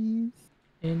minorities.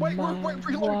 In Wait, my reload,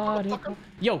 water motherfucker. park.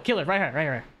 Yo, killer, right here, right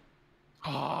here.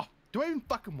 Ah, do I even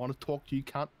fucking want to talk to you,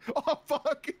 cunt? Oh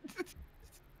fuck!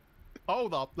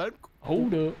 Hold up, let him.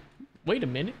 Hold up. Wait a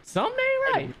minute. Something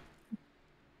ain't right.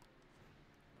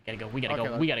 Gotta go. We gotta Okay, go.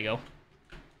 then. We gotta go.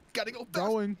 Gotta go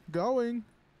fast. Going.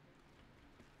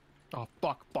 Oh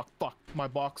fuck! My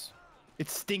box.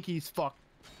 It's stinky as fuck.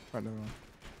 Right, never mind.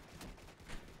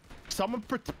 Someone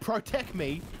protect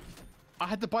me. I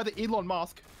had to buy the Elon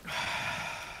Musk.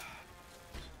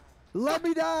 Let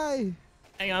me die.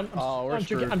 Hang on. Oh, we're I'm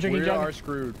screwed. drinking. I'm drinking we jug. are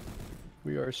screwed.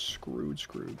 We are screwed.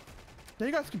 Yeah,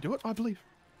 you guys can do it. I believe.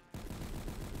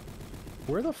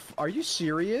 Where the are you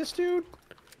serious, dude?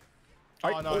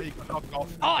 Oh no, he got knocked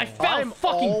off. Oh, I fell I'm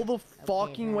fucking. all the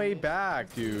fucking way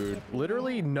back, dude.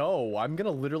 Literally, no. I'm gonna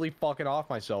literally fucking off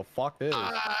myself. Fuck this.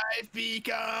 I've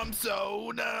become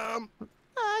so numb.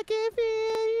 I can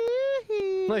feel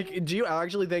you. Like, do you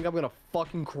actually think I'm gonna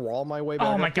fucking crawl my way back?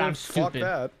 Oh my up there? God, I'm Fuck stupid.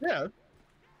 that. Yeah.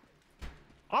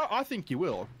 I think you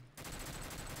will.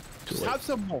 Just late. have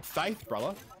some more faith,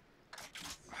 brother.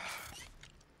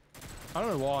 I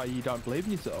don't know why you don't believe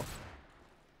in yourself.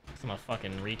 I'm a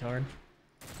fucking retard.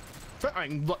 But, I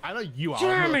mean, look, I know you are.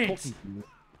 Damn I'm not it! talking to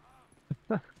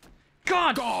you.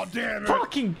 God. God damn it!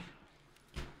 Fucking.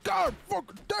 God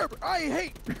fucking damn it. I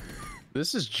hate.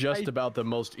 This is just about the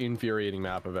most infuriating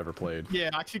map I've ever played. Yeah,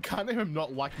 I actually can't even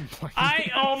not liking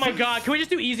playing. Oh my God. Can we just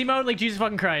do easy mode? Like Jesus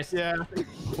fucking Christ. Yeah.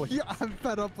 Yeah, I'm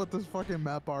fed up with this fucking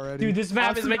map already. Dude, this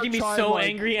map is Actually, making me I'm so trying, like-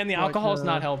 angry, and the like, alcohol's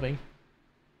not helping.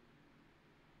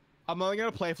 I'm only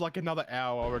gonna play for like another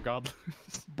hour regardless.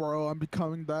 Bro, I'm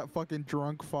becoming that fucking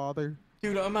drunk father.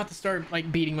 Dude, I'm about to start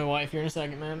like beating my wife here in a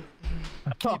second, man.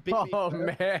 Oh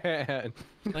man.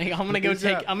 Like I'm gonna go He's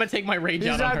take. at- I'm gonna take my rage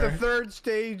He's out on at the her. third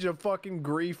stage of fucking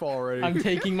grief already. I'm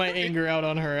taking my anger out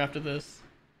on her after this.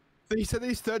 So you said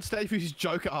these third stage for his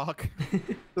Joker arc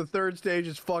The third stage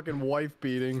is fucking wife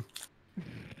beating.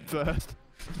 first.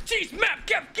 Jeez, map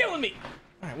kept killing me.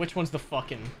 All right, which one's the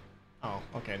fucking? Oh,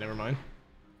 okay, never mind.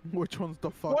 Which one's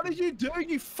the fuck? What are you doing,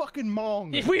 you fucking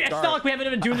mong? It's not like we haven't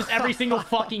been doing this every single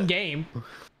fucking game.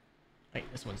 Wait,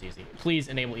 this one's easy. Please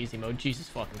enable easy mode. Jesus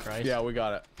fucking Christ. Yeah, we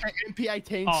got it.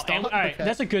 MP18 Oh, start. and, all right, Okay.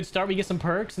 that's a good start. We get some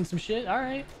perks and some shit. All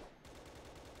right.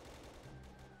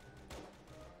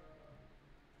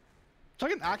 It's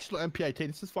like an actual MP18.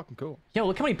 This is fucking cool. Yo,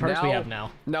 look how many perks we Now- have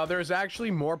now. Now there's actually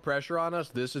more pressure on us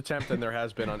this attempt than there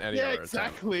has been on any Yeah, other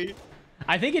exactly.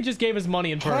 I think it just gave us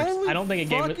money and perks. Holy I don't think it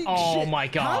gave us. fucking Oh shit. my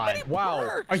How God. many attempt. Wow.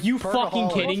 perks? Are you fucking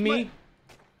Perkaholic. kidding me?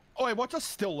 Oh wait, watch us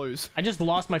still lose. I just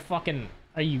lost my fucking.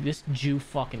 Are you this Jew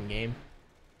fucking game?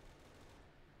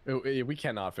 We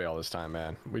cannot fail this time,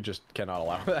 man. We just cannot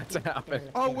allow that to happen.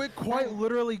 Oh, it quite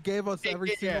literally gave us every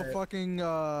Yeah. single fucking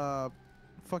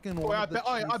fucking Wait, one I of the bet,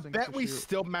 I cheese bet things we to shoot.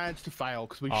 still managed to fail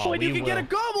because we Oh, Wait, you we can get a will.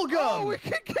 gobble gum. Oh, we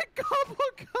can get gobble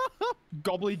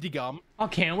gobbly de gum. Oh,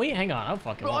 can we? Hang on, I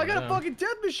fucking. Bro, I want got a them. fucking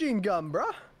death machine gum,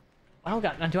 bruh. I don't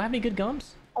got. Do I have any good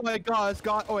gums? Oh wait, guys,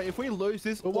 oh wait, if we lose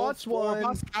this, Who all wants four of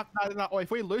one? us have, no, oh,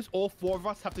 if we lose, all 4 of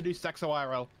us have to do Saxo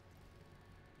IRL.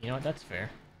 You know what? That's fair.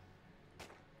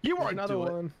 You There's won't another do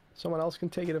it. one. Someone else can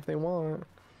take it if they want.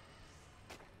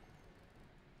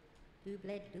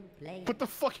 Double. What the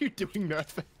fuck are you doing,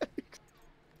 Nerfx?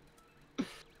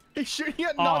 He's shooting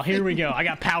at Oh, nothing. here we go. I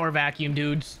got power vacuum,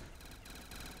 dudes.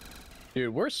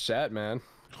 Dude, we're set, man.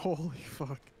 Holy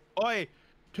fuck. Oi,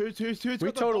 who's We got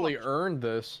the totally box? earned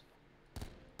this.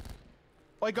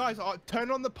 Oi, guys, turn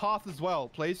on the path as well,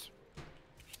 please.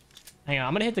 Hang on,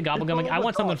 I'm gonna hit the gobble gum. Oh I my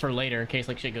want something God. for later in case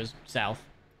like shit goes south.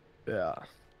 Yeah.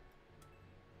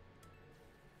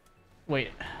 Wait,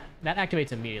 that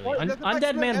activates immediately. Wait, that's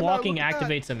Undead Man Emma, walking look at that.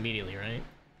 activates immediately, right?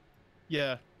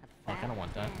 Yeah. Fuck, I don't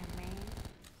want that.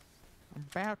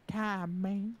 About time,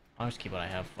 man. I'll just keep what I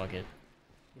have. Fuck it.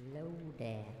 Hello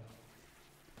there.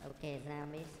 Okay,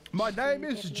 zombies. My name You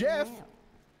is get me Jeff. now.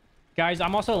 Guys,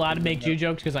 I'm also allowed to make Jew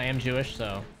jokes because I am Jewish.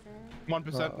 So, 1%,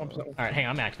 1%. all right, hang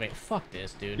on, I'm activating. Fuck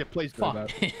this, dude. Yeah, please do Fuck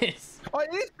that. this. Oh,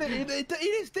 it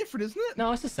is different, isn't it?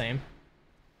 No, it's the same.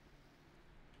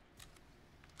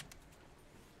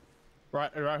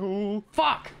 Right. Ooh.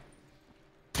 Fuck.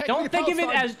 Technically, Don't think of it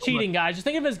Palestine- as cheating, guys. Just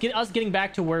think of it as us getting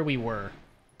back to where we were.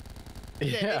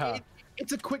 Yeah.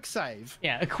 It's a quick save.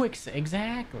 Yeah, a quick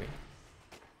exactly.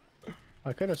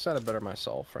 I could have said it better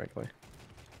myself, frankly.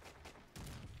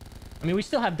 I mean, we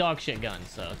still have dog shit guns,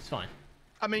 so it's fine.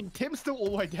 I mean, Tim's still all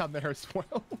the way down there as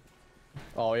well.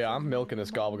 Oh yeah, I'm milking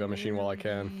this gobblegum machine while I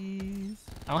can. Please.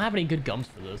 I don't have any good gums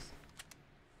for this.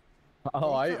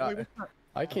 Oh,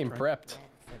 I came prepped. That's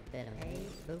a bit of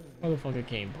a boom. Motherfucker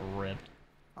came ripped.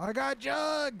 I got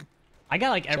jug. I got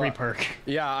like every Sorry. perk.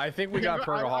 Yeah, I think we got I-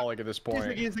 perkaholic at this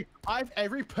point. He's like, I have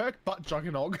every perk but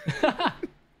Juggernog.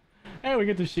 Hey, we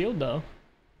get the shield though.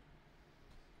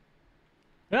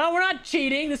 No, we're not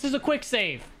cheating. This is a quick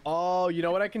save. Oh, you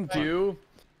know what I can do?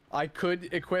 I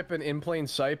could equip an in plain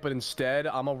sight, but instead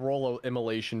I'm a roll of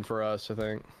immolation for us, I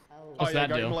think. What's that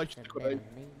go do? immolation That's a quick. bit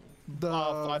of me. The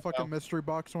five fucking now. mystery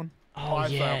box one. Oh,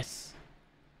 Five yes.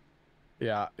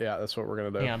 Yeah, that's what we're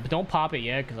gonna do. Yeah, but don't pop it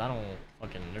yet, because I don't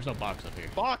fucking... There's no box up here.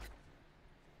 Fuck.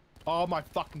 Oh my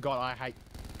fucking god, I hate.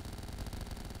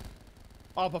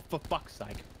 Oh, but for fuck's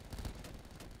sake.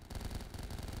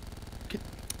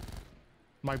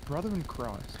 My brother in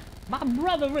Christ. My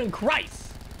brother in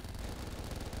Christ.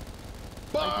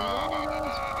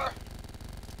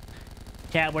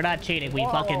 Chat, we're not cheating. We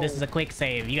fucking... This is a quick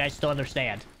save. You guys still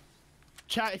understand.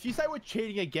 Chat, if you say we're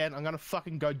cheating again, I'm gonna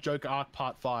fucking go Joker Arc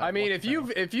Part 5. I mean, Watch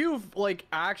if you've like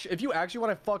if you actually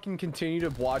want to fucking continue to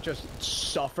watch us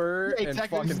suffer Yeah,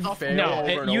 exactly, and fucking suffer. fail No,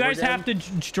 over and you over guys again,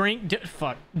 have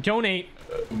to donate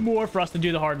more for us to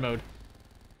do the hard mode.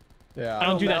 Yeah, I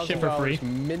don't do that shit for free. $1,000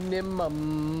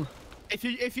 minimum. if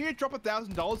you drop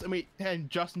 $1,000 and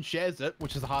Justin shares it,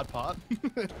 which is the hard part.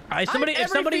 I'm If every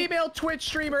somebody female Twitch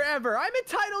streamer ever. I'm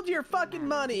entitled to your fucking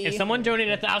money. if someone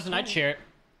donated 1,000, I'd share it,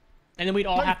 and then we'd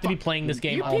all have to be playing this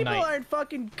game you all people night aren't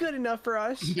fucking good enough for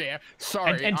us. Yeah,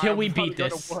 sorry. until we I'm beat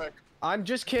gonna this. work. I'm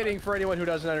just kidding for anyone who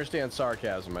doesn't understand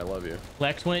sarcasm. I love you.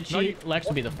 Lex wouldn't No, cheat. Lex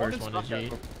would be the what first is one to cheat.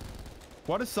 sarcasm?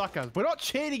 What is sarcasm? We're not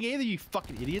cheating either, you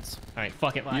fucking idiots. All right,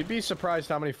 fuck it. You'd be surprised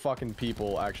how many fucking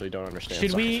people actually don't understand.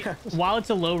 Should we, sarcasm. while it's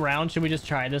a low round, should we just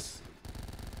try this?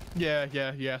 Yeah,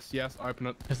 yes, open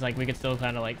it. Because like we could still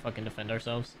kind of like fucking defend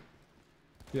ourselves.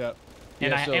 Yeah.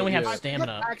 And, Yeah, so, and we have yeah.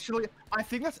 stamina. I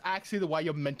think that's actually the way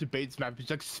you're meant to beat this map. Just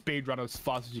like speed run as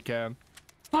fast as you can.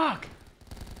 Fuck.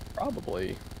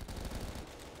 Probably.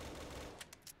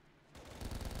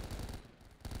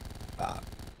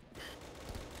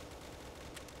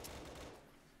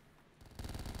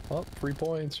 Oh, 3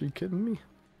 points. Are you kidding me?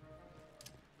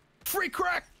 Free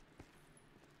crack!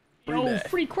 Yo,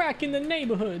 free crack in the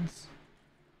neighborhoods.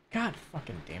 God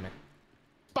fucking damn it.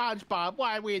 SpongeBob,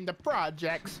 why are we in the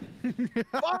projects?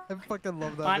 I fucking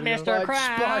love that. But video. Mr. Like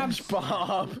Krabs.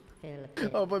 SpongeBob.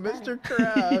 Philippines. Oh, but Mr.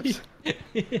 Krabs.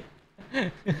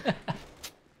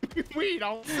 We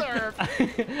don't serve.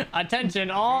 Attention,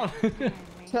 all.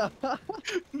 God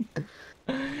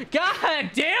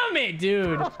damn it,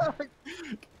 dude.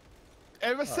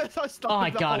 Ever since I started Oh, I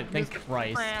the got whole it, thank Mr.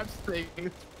 Christ. Krabs thing,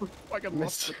 it's fucking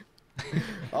lost Mr. it.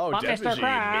 Oh, But Mr. definitely.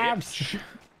 Krabs.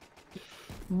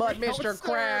 But We don't Mr. serve.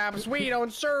 Krabs, we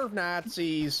don't serve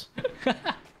Nazis.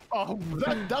 Oh,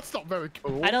 that's not very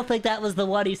cool. I don't think that was the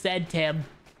one he said, Tim.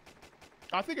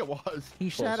 I think it was. He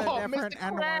said a Oh, different Mr.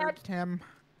 N-word, Krabs. Tim.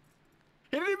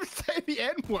 He didn't even say the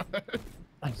N-word.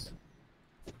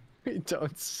 We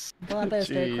don't. Well, there's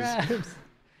the Jeez. crabs.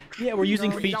 Yeah, we're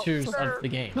using No, features sir. of the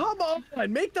game. Come on,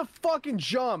 make the fucking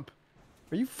jump.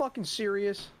 Are you fucking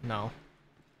serious? No.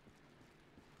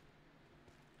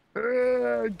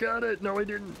 Got it. No, I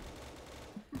didn't.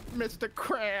 Mr.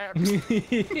 Krabs.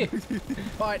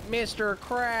 But Mr.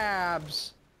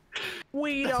 Krabs,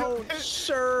 we don't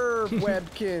serve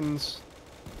Webkins.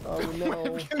 Oh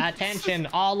no. Attention,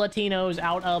 all Latinos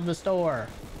out of the store.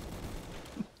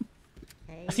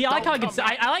 Hey, See, I like how I Don't could say,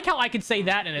 come I like how I could say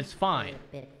that and it's fine.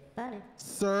 bit funny.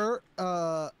 Sir,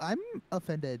 I'm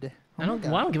offended. Oh I don't. my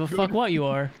Well, I don't God. give a fuck what you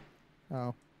are.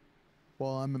 Oh.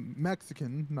 Well, I'm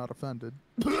Mexican, not offended.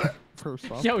 First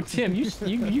off. Yo, Tim,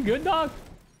 you good, dog?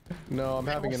 No, I'm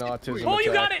having an autism. Oh,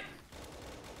 you got attack.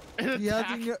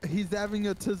 it. He's having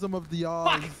autism of the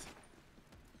eyes.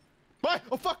 What?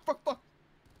 Oh fuck!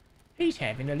 He's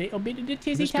having a little bit of the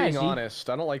tizzy Just being tazzy. honest,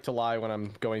 I don't like to lie when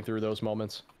I'm going through those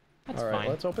moments. That's All right, fine.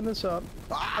 let's open this up.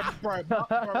 Bro,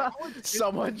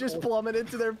 Someone just plummeted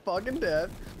to their fucking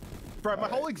death. bro, my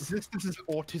whole existence is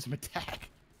autism attack.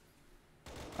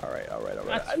 All right.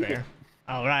 That's fair.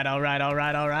 All right. All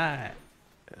right,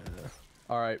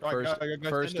 Alright, first, go, go,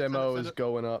 first send it, MO send is it.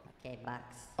 going up. Okay, box.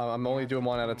 I'm only doing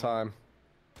one at a time.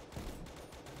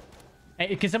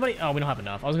 Hey, can somebody? Oh, we don't have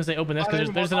enough. I was gonna say open this because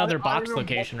there's another box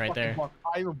location right there.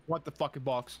 I even want the fucking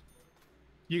box.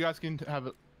 You guys can have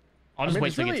it. I'll just I mean, wait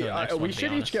it's till we get to really, the next one. we to be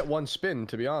should each honest. get one spin,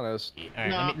 to be honest. All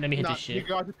right, let me hit nah, this You shit.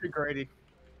 guys are too greedy.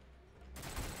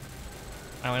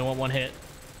 I only want one hit.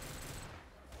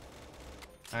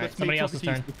 All right, Let's somebody make else's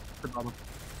turn.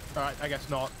 Alright, I guess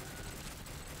not.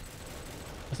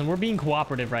 Listen, we're being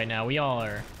cooperative right now. We all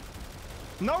are.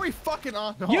 No, we fucking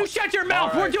are not. You shut your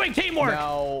mouth. We're Alright. doing teamwork.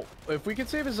 Now, if we could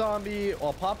save a zombie,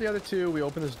 I'll pop the other two. We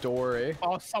open this door, eh?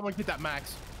 Oh, someone get that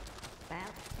max.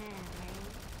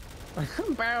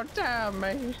 About time,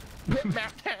 man.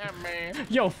 About time, man.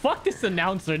 Yo, fuck this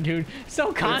announcer, dude.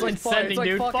 So condescending,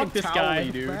 dude. Fuck this guy.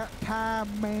 dude. That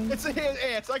time, man.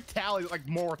 It's like Tally, like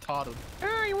more retarded.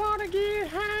 I wanna get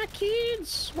high,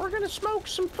 kids. We're gonna smoke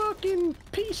some fucking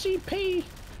PCP.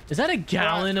 Is that a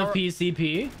gallon of alright.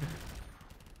 PCP?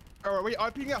 Alright, are we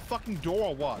opening that fucking door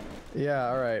or what? Yeah,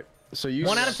 all right. So you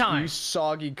One at a time. You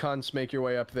soggy cunts make your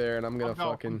way up there, and I'm gonna No,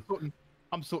 fucking.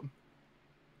 I'm sorting.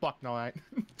 Fuck, no, I ain't.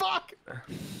 Fuck!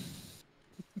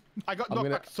 I got I'm knocked gonna-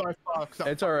 back so far. 'cause that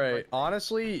It's fucking all right. break.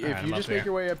 Honestly, if Alright, you I'm just up make here.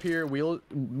 your way up here,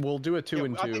 we'll do a 2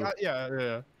 and I 2. think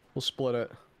yeah. We'll split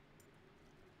it.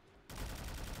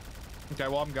 Okay,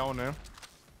 well, I'm going now.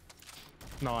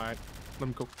 No, I ain't. Let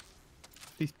me cook.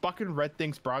 These fucking red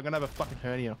things, bro. I'm gonna have a fucking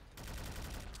hernia.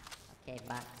 Okay,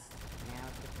 box. Now's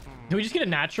the time. Did we just get a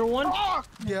natural one? Oh!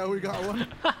 Yeah, we got one.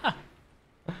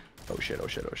 Oh shit! Oh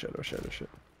shit! Oh shit! Oh shit! Oh shit!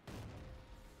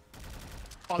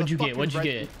 Oh, What'd the you get? fucking What'd you red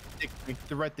get? thing dicked me.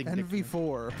 The red thing dicked me.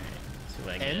 NV4. Let's see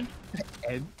what I get. N?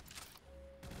 N?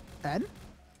 N?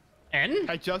 N?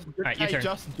 Hey, Justin. Alright, your turn.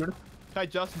 Justin. Do you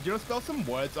want to spell some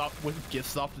words up with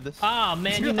gifts after this? Ah,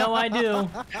 man, you know I do.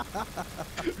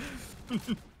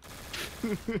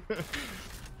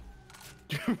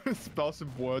 Spell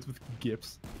some words with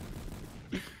gifts.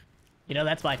 You know,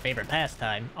 that's my favorite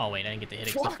pastime. Oh, wait, I didn't get to hit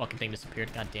it because the Fuck. fucking thing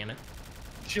disappeared. God damn it.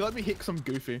 She let me hit some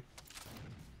goofy.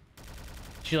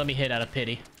 She let me hit out of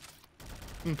pity.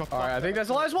 All right, I think that's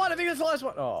the last one. I think that's the last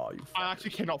one. Oh, you. I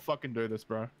actually cannot fucking do this,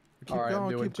 bro. Keep All right, I'm going,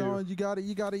 doing keep two. going. You got it,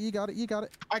 you got it, you got it, you got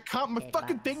it. I can't. My Okay,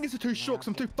 fucking box. fingers are too short 'cause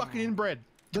I'm too fucking inbred.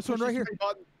 This one right here.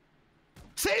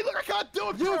 See, look, I can't do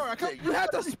it, bro. I can't. You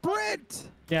had to sprint!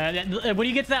 Yeah, when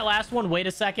you get to that last one, wait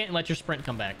a second and let your sprint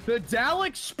come back. The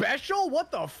Dalek special?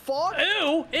 What the fuck?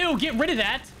 Ew! Ew, get rid of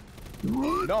that!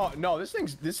 No, this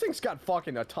thing's got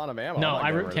fucking a ton of ammo. No, I'm not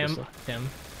I getting root rid of Tim. this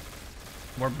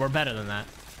Tim. We're better than that.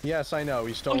 thing. Yes, I know.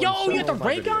 He stole. Oh, yo, you got the several of my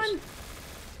ray videos. gun?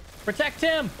 Protect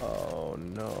him! Oh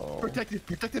no.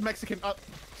 Protected Mexican. I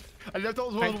never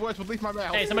thought one of the words would leave my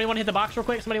mouth. Hey, somebody want to hit the box real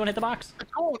quick? Somebody want to hit the box?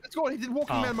 Let's go. Let's go. He did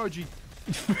walking Oh. man emoji.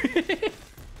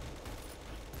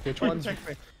 Which one's? Protect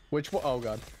me. Which one? Oh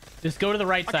god. Just go to the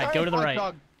right side. Go to the right.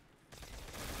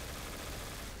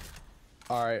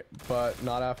 All right, but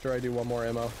not after I do one more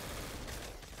ammo.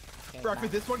 Okay, Bro, for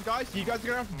box. this one, guys, you guys are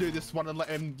gonna have to do this one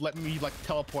and let me like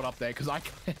teleport up there because I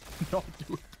cannot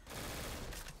do it.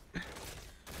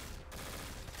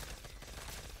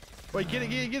 Wait, get it.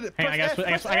 Hey, I Press gotta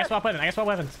F, press swap weapons. I gotta swap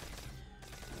weapons.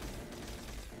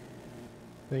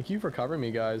 Thank you for covering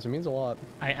me, guys. It means a lot.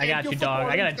 I got you, dog.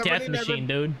 I got a death machine,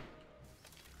 dude.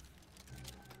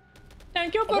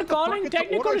 Thank you F. for What the fuck calling is the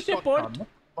technical auto support. shotgun?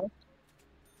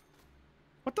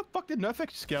 What the fuck did Nerfx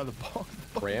just get out of the box?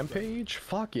 Rampage?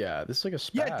 Fuck yeah, this is like a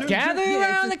Yeah, spat. dude. Gather Yeah, it's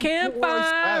around the just before it's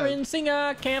campfire bad. and sing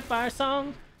a campfire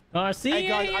song.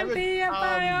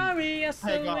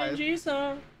 R-C-A-M-P-F-I-R-E-S-O-N-G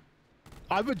song.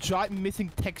 I have a giant missing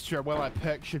texture where my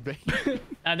perk should be.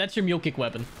 That's your mule kick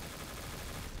weapon.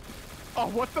 Oh,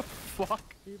 what the fuck?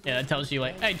 Yeah, that tells you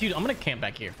like, hey, dude, I'm gonna camp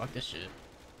back here. Fuck this shit.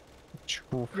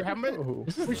 Yeah, how many,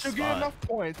 This is we the should get spot. enough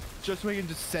points just so we can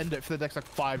just send it for the next like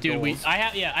 5 Dude, doors.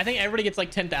 I think everybody gets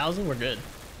like 10,000. We're good.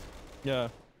 Yeah.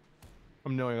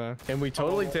 I'm knowing that. And we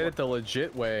totally did it the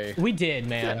legit way. We did,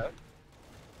 man. Yeah.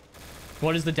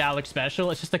 What is the Dalek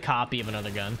special? It's just a copy of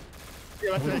another gun.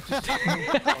 Yeah, that's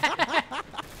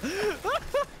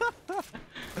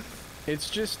It's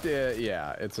just,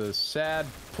 yeah, it's a sad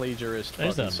plagiarist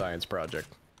There's fucking a- science project.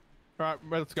 Alright,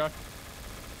 let's go.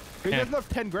 Who Yeah. doesn't have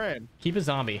 10 grand? Keep a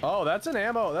zombie. Oh, that's an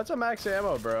ammo. That's a max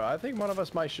ammo, bro. I think one of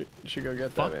us might should go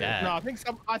get Fuck that. that. No, I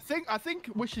think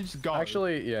we should just go.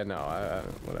 Actually, yeah, no,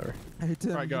 whatever. Hey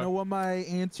Tim, Alright, you go. know what my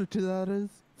answer to that is?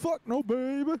 Fuck no,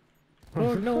 baby.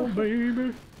 Oh, no,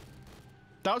 baby.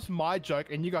 that was my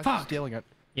joke, and you guys are Fuck. stealing it.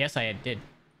 Yes, I did.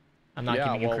 I'm not Yeah,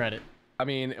 giving you well- credit. I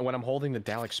mean, when I'm holding the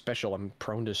Dalek special, I'm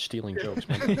prone to stealing jokes,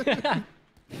 man.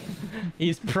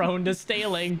 He's prone to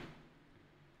stealing.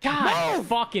 God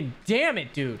fucking damn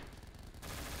it, dude.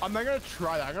 I'm not gonna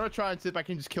try that. I'm gonna try and see if I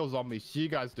can just kill zombies. You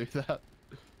guys do that.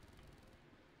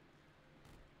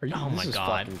 Are you, Oh this my is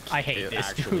God. fucking- I hate it this,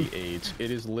 actually dude. AIDS.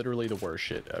 It is literally the worst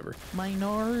shit ever.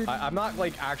 Minority. I'm not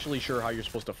like actually sure how you're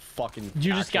supposed to fucking.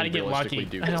 You just gotta actually get lucky. realistically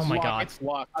do I know. this. Oh my Luck, God. It's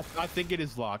luck. I think it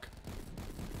is luck.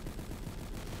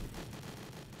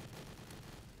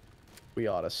 We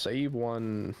ought to save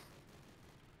one.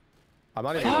 I'm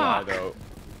not even gonna lie though.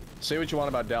 Say what you want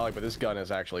about Dalek, but this gun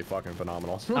is actually fucking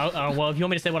phenomenal. Well, if you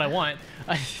want me to say what I want,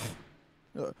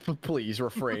 Please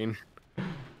refrain.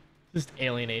 just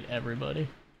alienate everybody.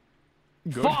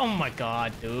 Good. Oh my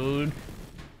God, dude.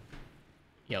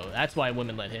 Yo, that's why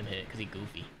women let him hit, because he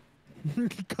goofy.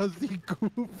 Because he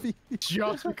goofy.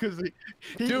 Just because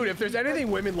he Dude, if there's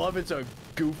anything women love, it's a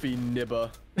goofy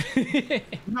nibba.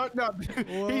 no.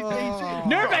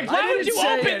 Nervex, why would you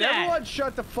say open it. that? Everyone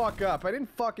shut the fuck up. I didn't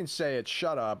fucking say it.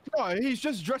 Shut up. No, he's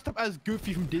just dressed up as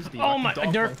Goofy from Disney. Oh my, like the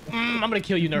dog Nerf, one. I'm gonna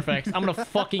kill you, Nerfx. I'm gonna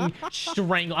fucking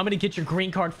strangle. I'm gonna get your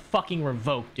green card fucking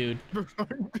revoked, dude.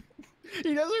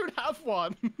 He doesn't even have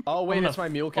one. Oh wait, I'm it's gonna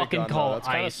my mule kick fucking gun. call Though. That's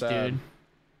kind of ICE, sad. dude.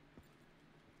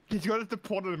 He's got to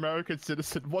deport an American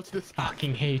citizen. What's this?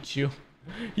 Fucking hate you.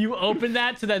 You opened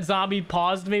that so that zombie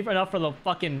paused me enough for the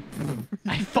fucking.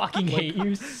 I fucking hate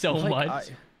you so much.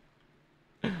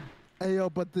 Hey yo,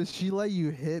 but does she let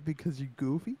you hit because you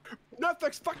goofy? No,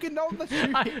 that's fucking no. Let's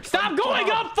shoot. Stop going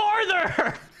up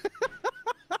farther!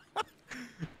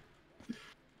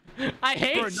 I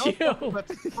hate you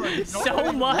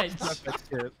so much.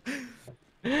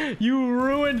 You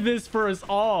ruined this for us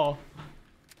all.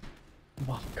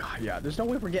 Oh god, yeah. There's no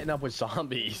way we're getting up with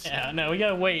zombies. Yeah, no, we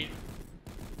gotta wait.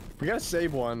 We gotta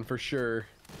save one for sure.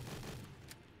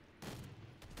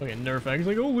 Fucking Nerfx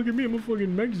like, oh look at me, I'm a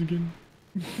fucking Mexican.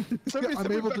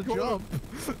 I'm able to jump.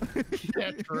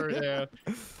 Yeah, true. Yeah.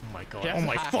 Oh my god. Yes, Oh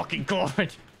my I- fucking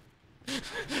god.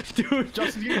 Dude,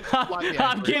 Justin, you slightly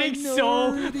I'm angry. getting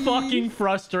so Minority. fucking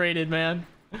frustrated, man.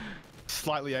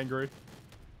 Slightly angry.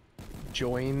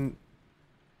 Join.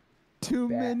 Too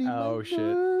many. Oh shit.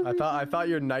 I thought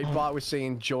your Nightbot was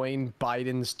saying join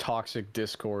Biden's toxic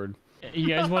Discord. You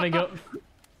guys want to go?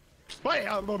 Wait.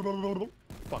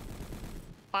 Fuck.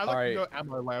 I like Alright. no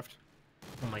ammo left.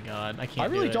 Oh my god, I can't. I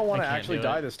really do don't it. want I to can't actually do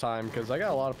die it. this time because I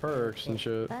got a lot of perks and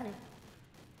shit. Funny.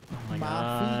 Oh my My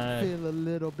god. feet feel a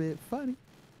little bit funny.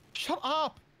 Shut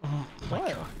up. Oh my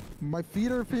What? god. My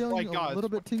feet are feeling a God, little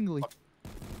bit tingly.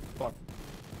 Fuck.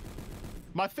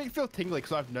 My feet feel tingly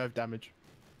because I have nerve damage.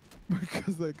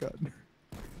 Because I got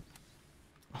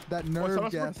that Well, nerve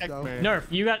someone's gas protect though. me. Nerf,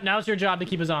 you got now's your job to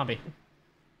keep a zombie.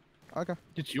 Okay.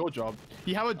 It's your job.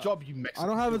 You have a job, you Mexican. I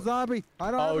don't have a zombie.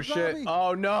 I don't have Oh a shit. zombie.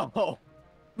 Oh no.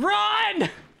 Run!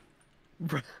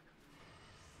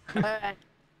 I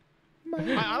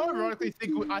ironically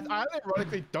think I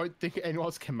ironically don't think anyone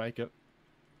else can make it.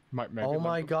 Might make Oh it.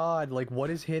 my god. Like what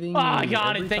is hitting Oh, me? I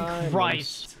got every it, thank time?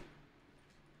 Christ.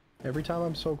 Every time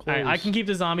I'm so close. Alright, I can keep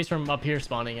the zombies from up here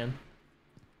spawning in.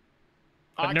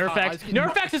 But I can't, I Nerfx, just get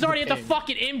knocked Nerfx is into already at the ping.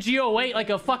 fucking MG08 like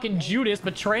a fucking Judas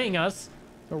betraying us.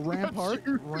 A rampart.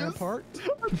 Judas. Rampart.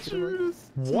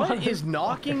 Judas. What is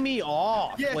knocking me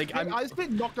off? Yeah, like I'm I just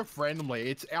been knocked off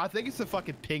randomly. I think it's a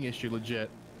fucking ping issue, legit.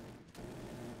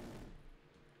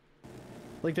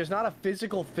 like there's not a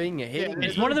physical thing hitting me.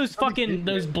 It's one of those fucking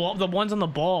the ones on the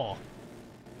ball.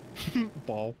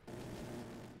 Ball.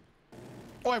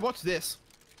 Oh, wait, what's this?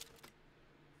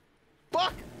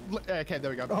 Fuck! Okay,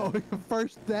 there we go. Oh,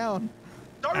 first down.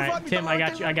 Don't Alright, run me, Tim, don't I run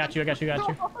got me, you, I got you, I got you, I got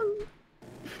you. No!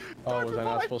 Oh, was I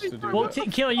not supposed to do Well,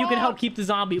 that? Killer, you can help keep the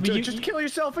zombie. Just kill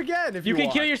yourself again if you can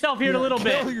want. kill yourself here in a little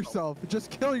bit. Kill yourself. Just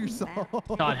kill yourself.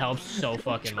 God helps so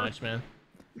fucking much, man.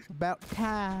 About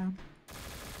time.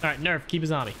 All right, Nerf, keep a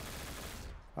zombie.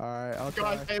 All right, I'll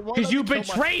try. Guys, hey, why Because don't you kill my-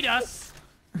 betrayed us.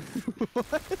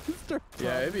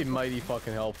 Yeah, it'd be mighty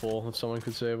fucking helpful if someone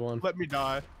could save one. Let me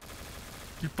die.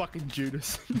 You fucking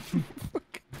Judas.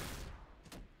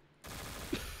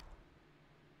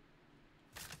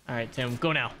 All right, Tim,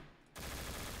 go now.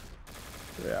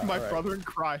 Yeah, My all right. brother in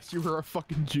Christ, you were a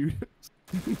fucking Judas.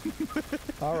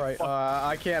 All right,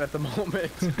 I can't at the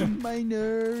moment.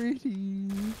 Minority.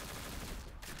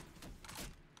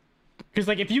 Because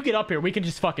like, if you get up here, we can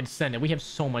just fucking send it. We have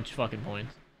so much fucking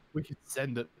points. We can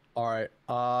send it. All right,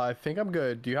 I think I'm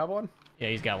good. Do you have one? Yeah,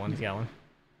 he's got one. He's got one.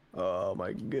 Oh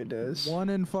my goodness. One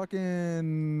in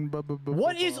fucking.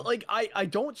 What is like? I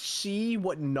don't see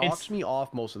what knocks It's- me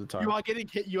off most of the time. You are getting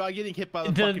hit. You are getting hit by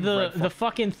the, The fucking red the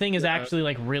fucking thing is actually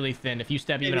like really thin. If you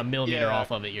step even a It- millimeter yeah.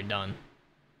 off of it, you're done.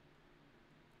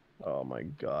 Oh my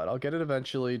god, I'll get it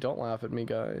eventually. Don't laugh at me,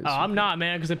 guys. Oh, I'm not,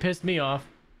 man, because it pissed me off.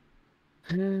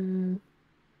 God,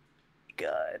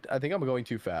 I think I'm going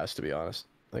too fast to be honest.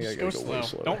 I think Just I go gotta go way slow.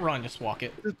 slower. Don't run. Just walk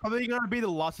it. It's probably gonna be the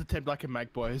last attempt I can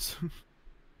make, boys.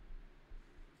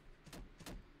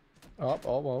 Oh,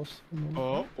 almost.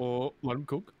 oh, let him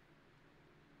cook.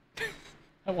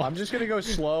 I'm just gonna go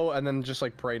slow and then just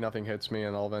like pray nothing hits me,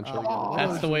 and I'll eventually get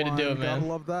That's the way to do it, man.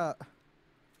 Gotta love that.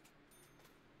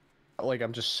 it. Like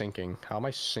I'm just sinking. How am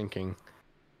I sinking?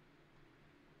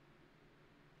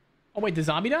 Oh wait, the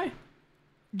zombie die?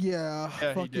 Yeah,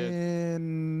 Yeah, he did.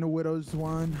 fucking Widow's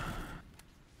one.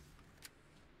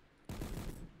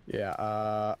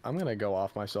 Yeah, I'm gonna go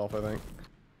off myself. I think.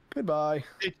 Goodbye.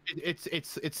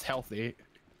 It's healthy.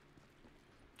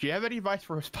 Do you have any advice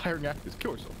for aspiring actors?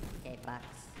 Kill yourself. Okay, box.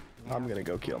 I'm gonna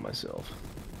go kill myself.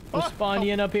 We'll spawn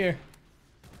you in up here.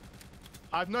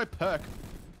 I have no perk. You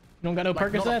don't got no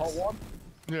Like, not a hot Percocets? one.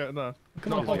 Yeah, no.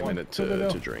 Come I'll on, take a come on. minute Go, go, go.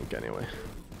 to drink anyway.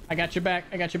 I got your back.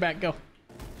 I got your back. Go.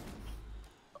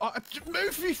 Oh,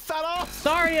 move, you fat ass!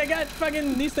 Sorry, I got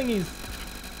fucking these thingies.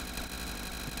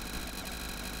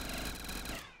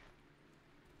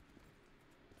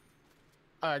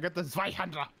 I got the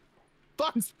Zweihander.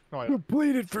 Fuck! Oh, yeah.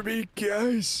 Complete it for me,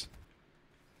 guys.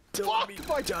 Fuck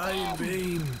my in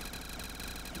vain.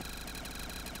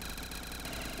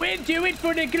 We'll do it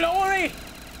for the glory.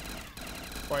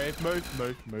 Wait,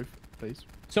 move, please.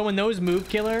 So when those move,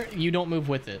 Killer, you don't move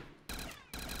with it.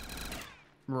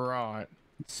 Right.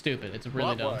 It's stupid. It's really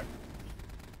What dumb. work?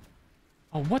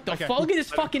 Oh, what the Okay. fuck? Look at this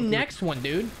fucking next one,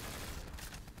 dude.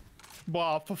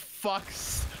 Wow, for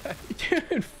fuck's sake.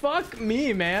 Dude, fuck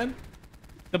me, man.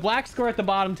 The black square at the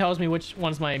bottom tells me which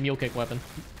one's my mule kick weapon.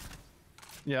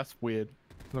 Yeah, that's weird.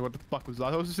 Like, what the fuck was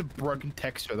that? That was just a broken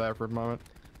texture there for a moment.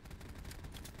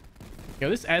 Yo,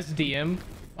 this SDM,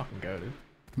 fucking go,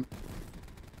 dude.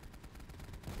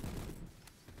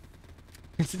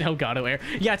 It's an Elgato error.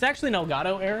 Yeah, it's actually an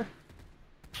Elgato error.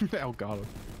 Oh god.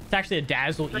 It's actually a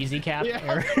Dazzle Easy Cap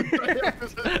error.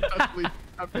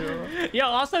 Yeah. Yo,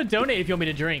 also donate if you want me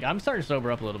to drink. I'm starting to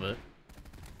sober up a little bit.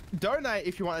 Donate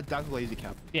if you want a Dazzle Easy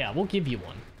Cap. Yeah, we'll give you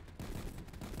one.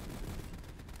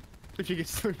 If you get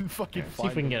some fucking See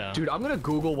if we can get a... Dude, I'm gonna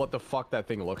Google what the fuck that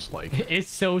thing looks like. It's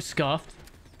so scuffed.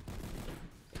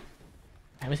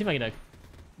 Let me see if I can get a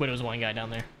Widow's Wine guy down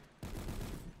there.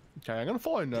 Okay, I'm gonna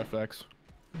follow NerfX.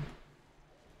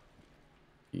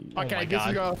 Oh Okay, my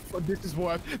this God. this is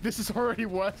worse. This is already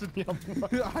worse than the other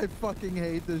one. I fucking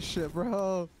hate this shit,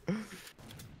 bro.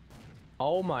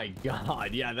 Oh my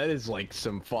god, yeah, that is like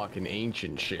some fucking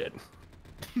ancient shit.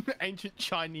 Ancient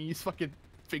Chinese fucking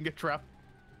finger trap.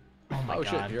 Oh my Oh,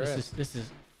 shit, god, you're in. this is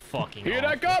fucking Here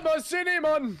I awful. come, a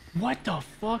cinnamon! What the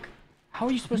fuck? How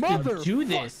are you supposed to Motherfuck. do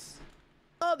this?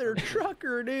 Other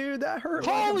trucker, dude, that hurt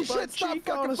Holy like a butt shit, stop cheek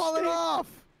on fucking a falling stick. off.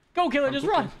 Go, Killer, just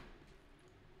run.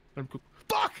 I'm cool.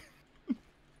 Fuck!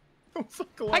 I'm so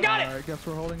close. I got it. Alright, guess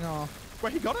we're holding off.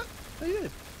 Wait, he got it? Oh, he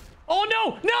did. Oh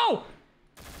no, no!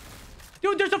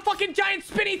 Dude, there's a fucking giant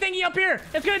spinny thingy up here.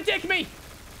 It's gonna dick me.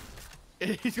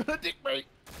 He's gonna dick me.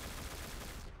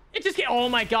 It just get. Oh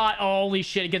my god. Holy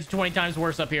shit. It gets 20 times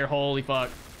worse up here. Holy fuck.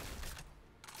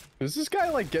 Does this guy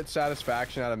like get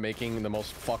satisfaction out of making the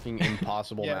most fucking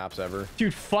impossible Yeah. maps ever?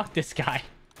 Dude, fuck this guy.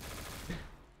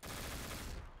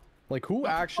 Like who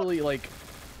actually like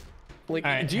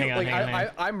Alright, do you hang on, like hang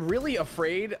on. I'm really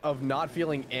afraid of not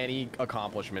feeling any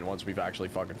accomplishment once we've actually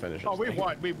fucking finished Oh, this we thing.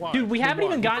 won. We won. Dude, we haven't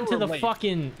won. even gotten to We're the late.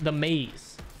 fucking the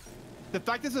maze. The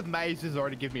fact there's a maze has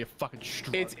already given me a fucking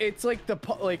stroke. It's like the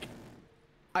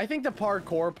I think the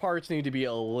parkour parts need to be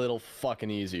a little fucking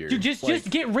easier. Dude, just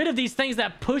get rid of these things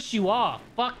that push you off.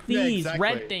 Fuck Yeah, these exactly.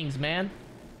 red things, man.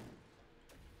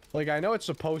 Like, I know it's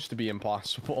supposed to be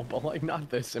impossible, but like not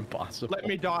this impossible. Let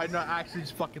me die. No, actually,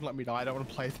 just fucking let me die. I don't want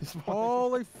to play this one.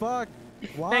 Holy fuck!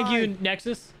 Why? Thank you,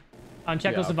 Nexus. On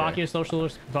Czechoslovakia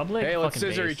Socialist Republic. Hey, let's Fucking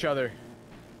scissor base. each other.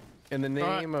 In the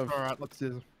name of. All right, let's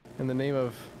do this. In the name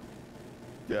of.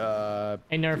 Hey,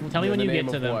 Nerf, tell me in when the you get name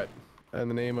to of them. what? In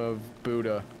the name of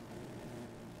Buddha.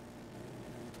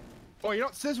 Oh, you're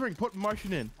not scissoring. Put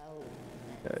motion in. Oh,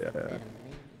 Yeah. that's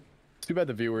It's too bad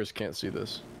the viewers can't see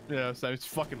this. Yeah, so it's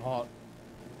fucking hot.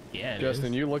 Yeah, it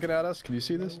Justin, is. you looking at us? Can you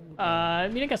see this? I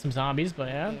mean, I got some zombies, but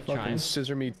yeah, I'm Fucking trying.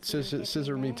 scissor me timber.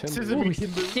 Scissor me. Ooh,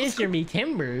 scissor me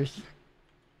timbers.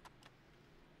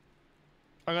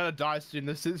 I'm gonna die soon.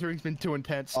 The scissoring's been too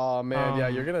intense. Oh man, yeah,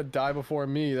 Um, you're gonna die before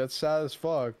me. That's sad as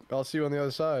fuck. I'll see you on the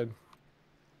other side.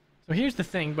 So here's the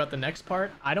thing about the next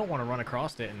part. I don't want to run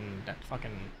across it and that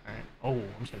fucking. Alright. Oh,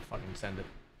 I'm just gonna fucking send it.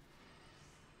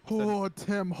 Oh,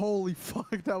 Tim! Holy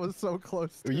fuck! That was so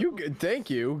close. to- Thank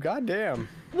you. God damn.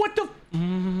 What the?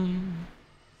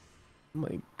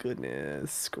 My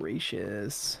goodness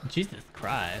gracious. Jesus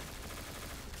Christ.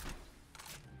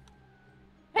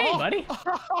 Hey, buddy.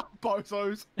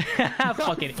 Bozos.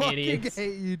 Fucking Fucking idiots.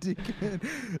 hate you, Deacon.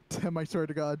 Tim, I swear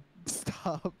to God,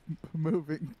 stop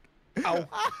moving. Ow.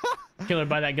 Killer,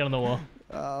 buy that gun on the wall.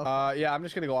 Yeah, I'm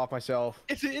just gonna go off myself.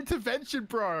 It's an intervention,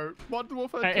 bro. Modern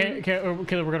Warfare 2. Hey, Killer,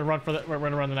 we're gonna run for the. We're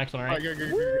gonna run the next one, Alright,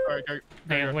 alright? go.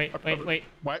 Hang on, wait.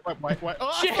 Wait.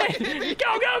 Oh, Shit!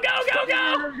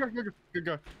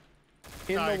 Go.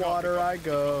 In Alright, the go, water go. I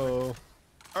go.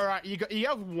 Alright, you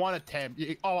have one attempt.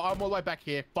 Oh, I'm all the way back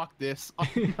here. Fuck this.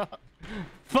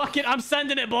 Fuck it, I'm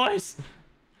sending it, boys.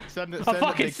 Send it. I'm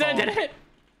fucking sending it.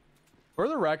 For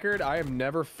the record, I am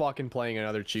never fucking playing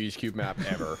another cheese cube map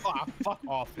ever. Ah, fuck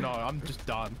off. No, I'm just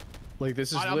done. Like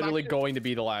this is I'm literally actually- going to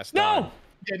be the last time. No!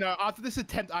 Yeah, no, after this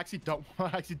attempt, I actually don't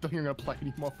think I'm gonna play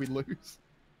anymore if we lose.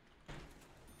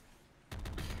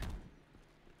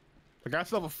 Like, I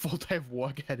still have a full day of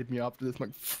work ahead of me after this. I'm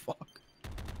like, fuck.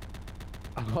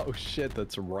 Oh shit,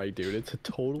 that's right, dude. It's a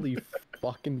totally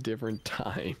fucking different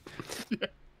time.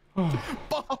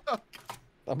 Fuck!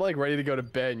 I'm like ready to go to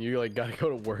bed and you like gotta go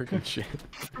to work and shit.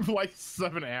 For like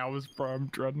 7 hours, bro. I'm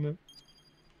dreading it.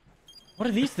 What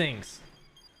are these things?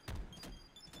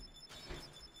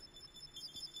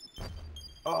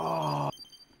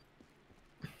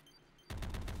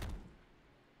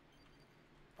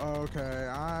 Okay,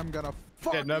 I'm gonna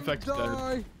fucking Yeah, no effects, dude.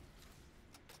 die.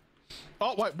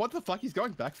 Oh, wait, what the fuck? He's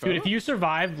going back, Dude, if fella? you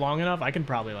survive long enough, I can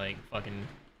probably like fucking.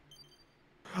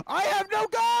 I have no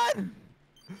gun.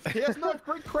 He has no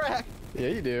free crack. Yeah,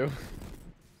 you do.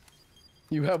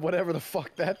 You have whatever the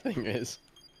fuck that thing is.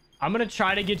 I'm gonna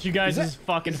try to get you guys that- as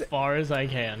fucking far as I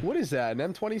can. What is that?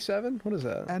 An M27? What is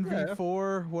that?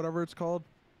 NV4, whatever it's called.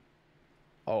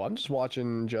 Oh, I'm just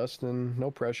watching Justin. No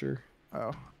pressure.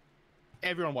 Oh.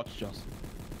 Everyone watch Justin.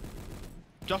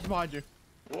 Justin behind you.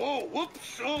 Whoa,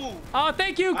 whoops, oh! Oh,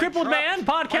 thank you, Crippled Man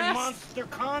My podcast. monster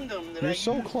condom that You're I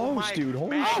so used for close, my dude.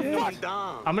 Holy magnum shit.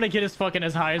 dom. I'm gonna get as fucking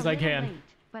as high as I A little can. late,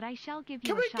 but I shall give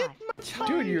Can you a we shot. get much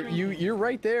Dude, you're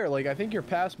right there. Like I think you're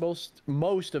past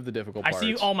most of the difficult I parts. see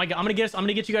you. Oh my god, I'm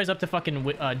gonna get you guys up to fucking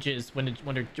jizz what the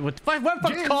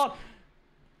fuck's Jizz? called?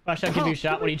 I shall give you a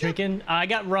shot. What are you drinking? I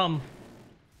got rum.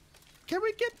 Can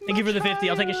we get Thank you for the 50.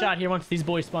 I'll take a higher? shot here once these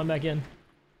boys spawn back in.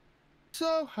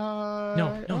 So high.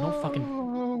 No, don't fucking. Oh.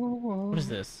 What is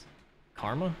this?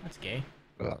 Karma? That's gay.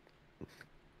 Oh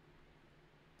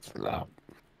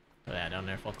yeah, down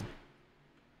there. Fuck 'em.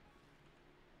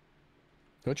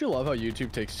 Don't you love how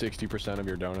YouTube takes 60% of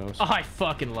your donos? Oh, I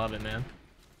fucking love it, man.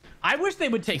 I wish they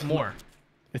would take more.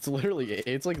 It's literally,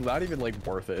 it's like not even like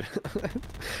worth it.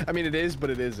 I mean, it is, but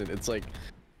it isn't. It's like,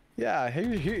 yeah,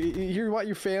 here you want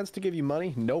your fans to give you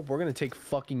money? Nope, we're gonna take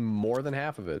fucking more than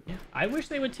half of it. Yeah, I wish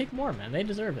they would take more, man. They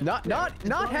deserve it. Not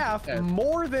half,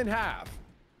 more than half.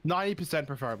 90%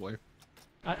 preferably.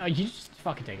 You just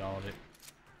fucking take all of it.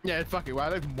 Yeah, fuck it. Well, I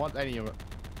don't even want any of it.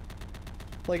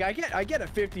 Like I get a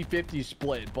 50-50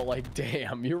 split, but like,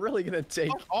 damn, you're really gonna take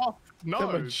Fuck off. the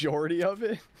No. majority of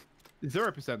it?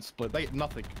 0% split. They get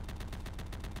nothing.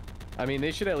 I mean,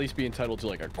 they should at least be entitled to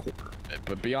like a quarter of it,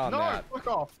 but beyond No, that, fuck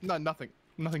off. No, nothing.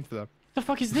 Nothing for them. What the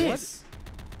fuck is this?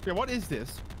 Yeah, what is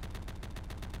this?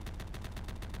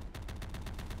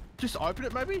 Just open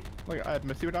it, maybe? Like,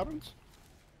 let's see what happens.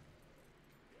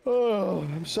 oh,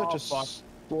 I'm such Oh, a fuck.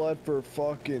 slut for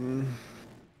fucking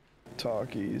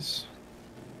talkies.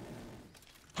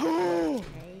 hey,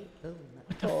 boom.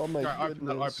 Oh my Alright,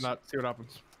 goodness. open that, see what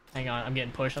happens. Hang on, I'm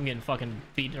getting pushed. I'm getting fucking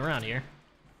beaten around here.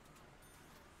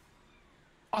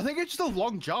 I think it's just a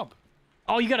long jump.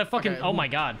 Oh, you gotta fucking. Okay. Oh my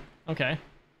god. Okay.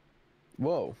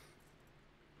 Whoa.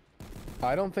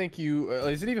 I don't think you.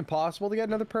 Is it even possible to get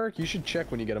another perk? You should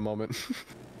check when you get a moment.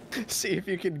 See if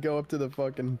you can go up to the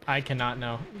fucking. I cannot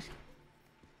know.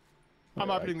 I'm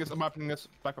opening this. I'm opening this.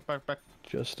 Back up, back, back.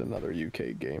 Just another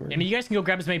UK gamer. I mean, you guys can go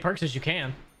grab as many perks as you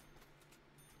can.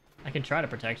 I can try to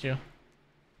protect you.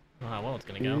 Oh, how well it's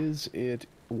gonna go. Is it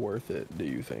worth it, do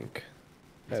you think?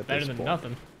 It's better than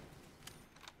nothing.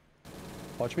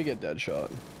 Watch me get dead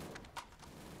shot.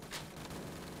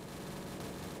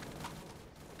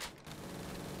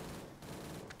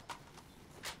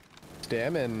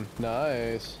 Stammin,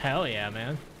 nice. Hell yeah,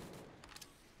 man.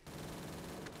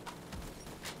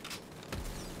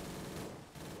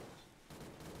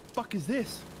 Fuck is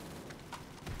this?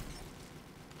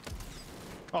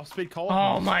 Oh, speed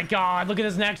cola. Oh my god, look at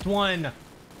this next one.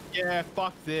 Yeah,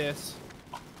 fuck this.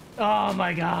 Oh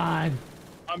my god.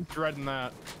 I'm dreading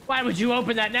that. Why would you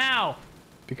open that now?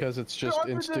 Because it's just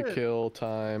opened insta it. kill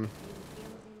time.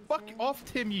 Fuck off,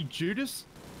 Tim, you Judas.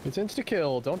 It's insta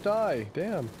kill. Don't die.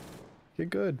 Damn. Get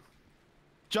good.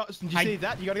 Justin, did you see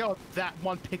that? You gotta go with that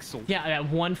one pixel. Yeah, that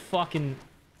one fucking.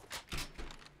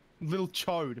 Little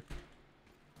chode.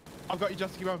 I've got you,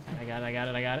 Justin. Keep going. I got it, I got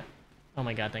it, I got it. Oh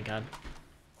my god, thank god.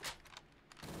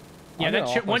 Yeah, I'm that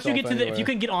gonna off once you get myself to the, if anyway. you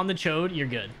can get on the chode, you're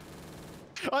good.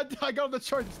 I got on the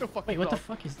chode. It's still fucking. Wait, what the off.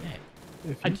 fuck is that?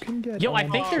 If you can get Yo, I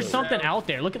on think the there's chode- something out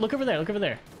there. Look over there, look over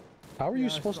there. How are you Yeah,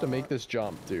 I supposed saw to make it. this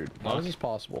jump, dude? How is this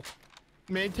possible?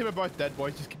 Me and Tim are both dead,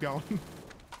 boys. Just keep going.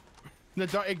 No,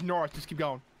 don't ignore it. Just keep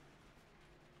going.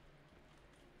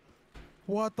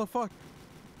 What the fuck?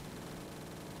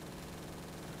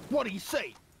 What do you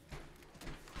say?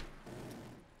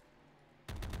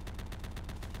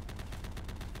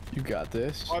 You got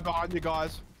this. Right behind you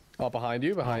guys. Oh, behind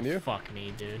you, behind you. Fuck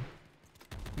me, dude.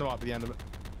 No, at the end of it.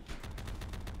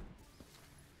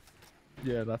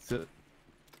 Yeah, that's it.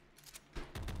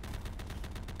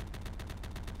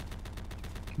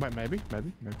 Wait, maybe.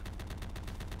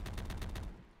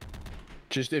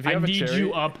 Just if you I have a need cherry,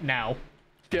 you up now.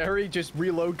 Gary, just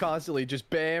reload constantly. Just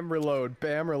bam, reload,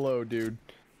 dude.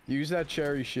 Use that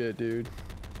cherry shit, dude.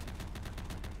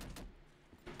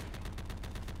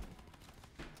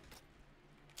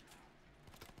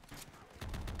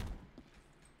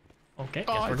 Okay,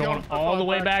 Oh, guess we're he's going going all the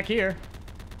way back. back here.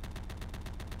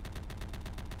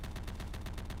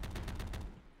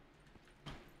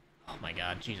 Oh my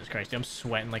god, Jesus Christ, I'm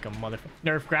sweating like a motherfucker.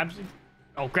 Nerf grabs.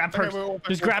 Oh, grab Okay, perks. we're all-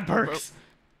 Just grab perks.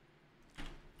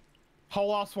 Whole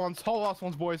last ones,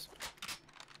 boys.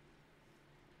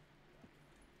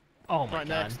 Oh my Right,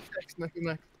 god. next.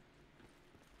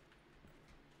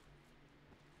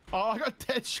 Oh, I got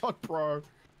dead shot, bro.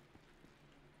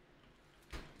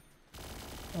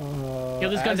 Yo,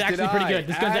 this gun's As actually did pretty I. good.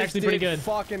 This gun's As actually pretty did good.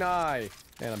 Fucking I.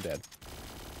 And I'm dead.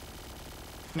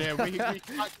 Yeah, we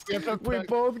have no We perk.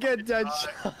 both get dead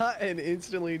shot and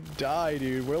instantly die,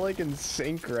 dude. We're like in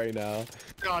sync right now.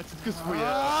 No, it's because we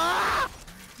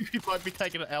you might be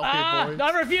taking an L Ah! here, boys.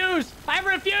 I refuse! I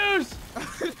refuse!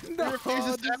 No,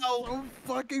 refuses this is L. so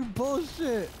fucking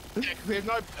bullshit. Yeah, 'cause we have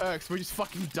no perks, we just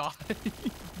fucking die.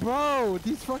 Bro,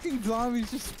 these fucking zombies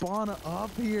just spawn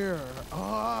up here.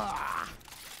 Ah.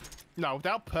 No,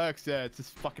 without perks, yeah, it's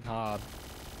just fucking hard.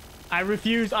 I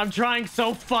refuse. I'm trying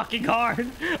so fucking hard.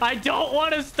 I don't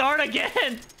want to start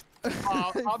again.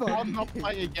 I'm not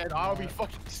playing again. I'll be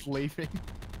fucking sleeping.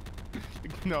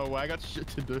 No way, I got shit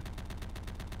to do.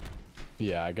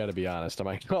 Yeah, I gotta be honest. I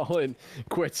might call it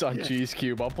quits on Cheese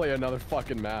Cube. I'll play another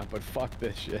fucking map, but fuck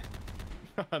this shit.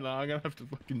 No, I'm gonna have to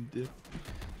fucking dip.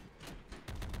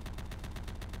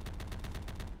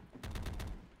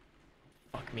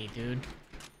 Fuck me, dude.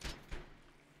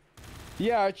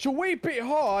 Yeah, it's a wee bit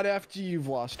hard after you've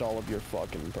lost all of your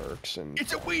fucking perks and.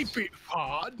 It's a wee bit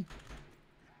hard.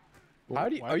 How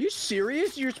do you, are you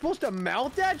serious? You're supposed to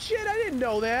mount that shit? I didn't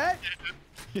know that.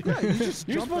 Yeah, you just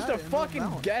You're jump supposed at to it and fucking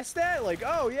mount. guess that? Like,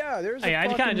 oh yeah, there's a Hey, I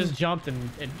fucking... kind of just jumped and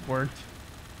it worked.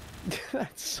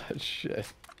 That's such shit.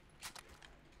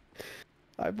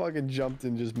 I fucking jumped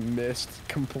and just missed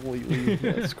completely.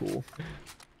 That's cool.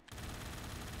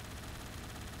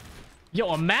 Yo,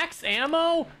 a max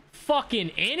ammo?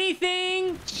 Fucking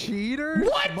anything? Cheaters?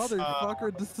 What?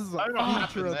 Motherfucker, this is I a don't know what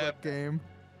feature happened of there. that game.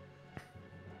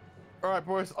 Alright,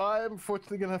 boys, I'm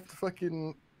unfortunately gonna have to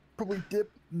fucking probably dip.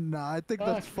 Nah, I think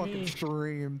that's Fuck fucking me.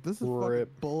 streamed. This is Rip.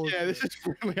 fucking bullshit. Yeah, this is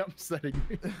really upsetting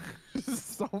me. This is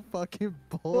so fucking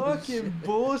bullshit.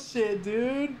 bullshit,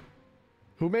 dude.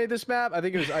 Who made this map? I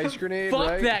think it was Ice Grenade, Fuck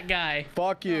right? that guy.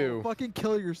 Fuck you. Fucking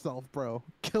kill yourself, bro.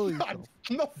 Kill yourself.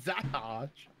 Not that harsh.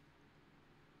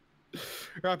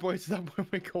 Right, boys, is that what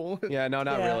we call it? Yeah, no,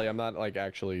 not Yeah. really. I'm not like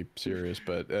actually serious,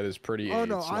 but that is pretty. Oh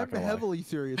no, it's not I'm gonna lie. heavily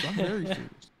serious. I'm very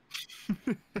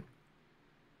serious.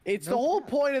 It's the whole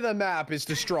point of the map is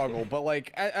to struggle, but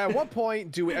like, at what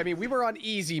point do we? I mean, we were on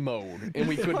easy mode and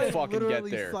we couldn't Like, fucking get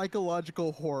literally there.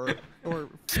 psychological horror or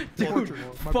Dude, torture. My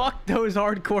bad. fuck those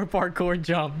hardcore parkour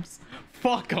jumps.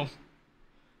 Fuck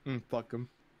them. Fuck him.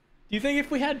 Do you think if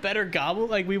we had better gobble,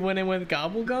 like we went in with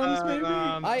gobble gums, maybe?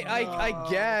 I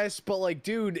guess, but like,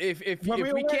 dude, if When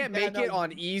we we can't went make it down-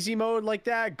 on easy mode like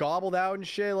that, gobbled out and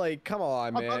shit, like, come on,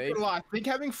 I'm not man. gonna lie. I think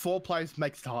having 4 players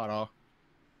makes it harder.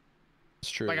 It's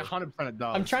true. Like 100% it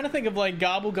does. I'm trying to think of like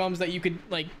gobble gums that you could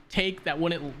like take that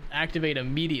wouldn't activate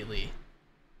immediately.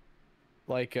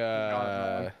 Like,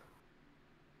 God,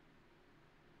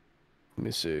 let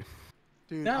me see.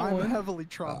 Dude, That I'm one. heavily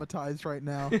traumatized right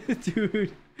now.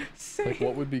 Dude. Like,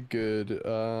 what would be good?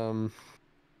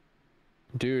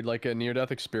 Dude, like a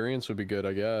near-death experience would be good,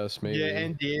 I guess. Maybe. Yeah,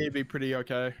 NDA would be pretty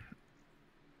okay.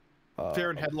 Uh, Fear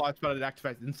and headlights, but it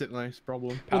activates instantly. It's a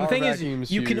problem. Well, the Power thing is, vacuum's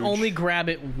you can huge. only grab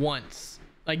it once.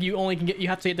 Like you only can get, you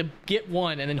have to get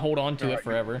one and then hold on to it Alright.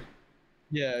 forever.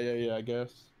 Yeah, I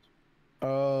guess.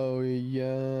 Oh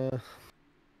yeah.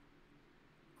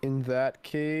 In that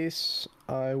case,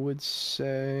 I would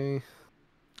say.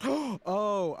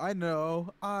 Oh, I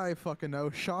know. I fucking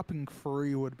know. Shopping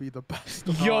free would be the best.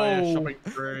 Yo. Oh, yeah, shopping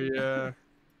free, yeah.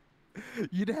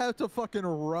 You'd have to fucking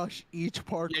rush each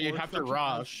parkour. Yeah, you'd have to section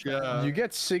rush, as fast. yeah. You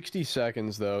get 60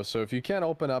 seconds though, so if you can't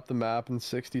open up the map in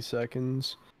 60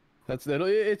 seconds,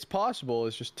 it's possible.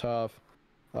 It's just tough.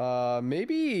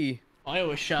 Maybe I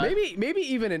always shot. maybe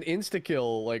even an insta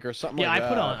kill like or something Yeah, like I that.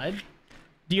 put on.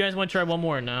 Do you guys want to try one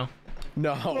more? or No.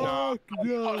 No. Fuck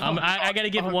no. I gotta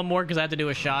give it one more because I have to do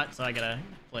a shot, so I gotta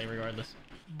play regardless.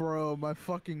 Bro, my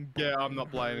fucking. Yeah, I'm brain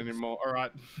not playing hurts. anymore.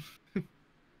 Alright.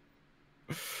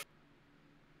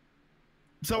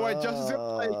 So wait, Justin's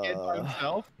gonna play again by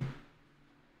himself?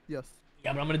 Yes.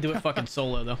 Yeah, but I'm gonna do it fucking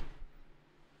solo though.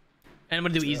 And I'm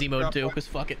gonna do easy mode too, cause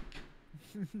fuck it.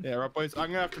 Yeah, right, boys. I'm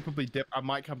gonna have to probably dip. I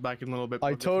might come back in a little bit.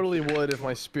 I but- totally would if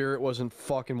my spirit wasn't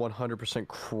fucking 100%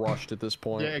 crushed at this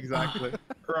point. Yeah, exactly.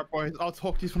 Alright, boys. I'll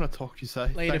talk to you when I talk to you,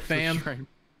 say. Later, Thanks for the fam. stream.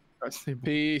 Right, see you.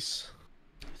 Peace.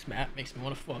 This map makes me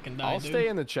want to fucking die. I'll dude. stay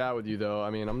in the chat with you though. I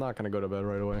mean, I'm not gonna go to bed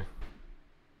right away.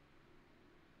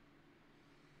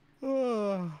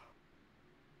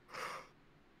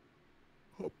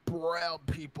 Brown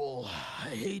people. I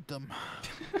hate them.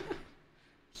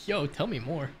 Yo, tell me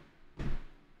more.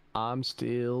 I'm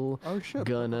still Oh shit.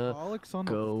 gonna Workaholics on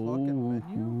the fucking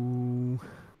menu? go.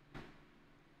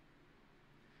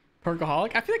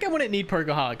 Perkaholic? I feel like I wouldn't need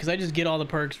Perkaholic because I just get all the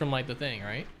perks from like the thing,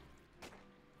 right?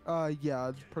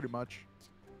 Yeah, pretty much.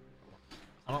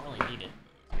 I don't really need it,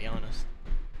 to be honest.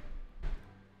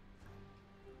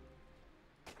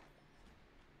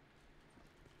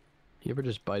 You ever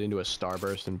just bite into a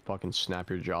starburst and fucking snap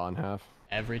your jaw in half?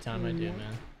 Every time I do,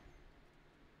 man.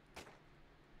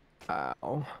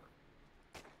 Ow.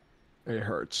 It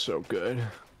hurts so good.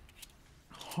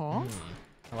 Huh?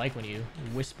 I like when you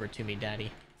whisper to me,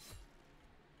 daddy.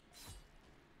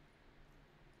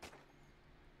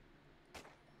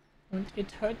 And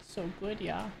it hurts so good,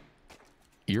 yeah.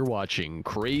 You're watching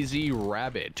Crazy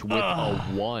Rabbit with a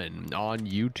 1 on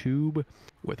YouTube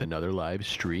with another live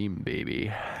stream,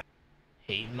 baby.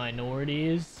 Hate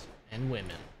minorities and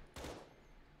women.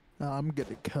 I'm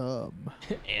gonna come.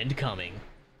 And coming.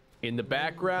 In the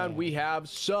background, we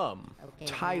have Okay,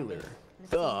 Tyler,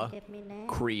 now, the get me now.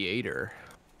 creator.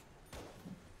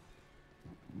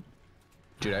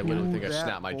 Dude, I literally think I that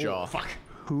snapped my boy. jaw. Fuck.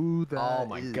 Who that Oh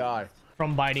my is. god.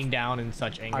 From biting down in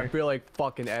such I anger. feel like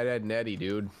fucking Ed, Ed, and Eddie,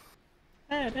 dude.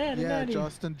 Yeah,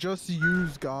 Justin, just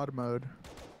use God mode.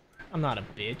 I'm not a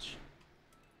bitch.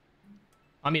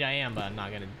 I mean, I am, but I'm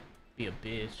not gonna be a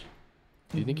bitch.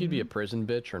 Do you think you'd be a prison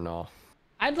bitch or no?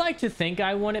 I'd like to think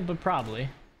I want it, but probably.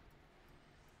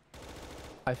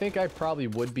 I think I probably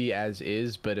would be as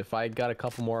is, but if I got a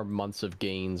couple more months of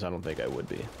gains, I don't think I would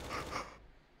be.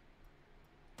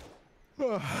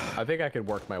 I think I could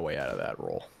work my way out of that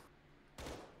role.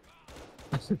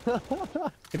 I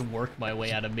could work my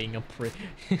way out of being a prick.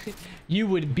 You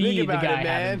would be Think the about guy it,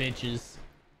 having man. bitches.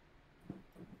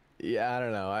 Yeah, I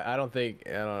don't know. I don't think.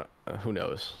 I don't. Who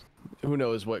knows? Who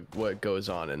knows what goes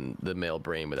on in the male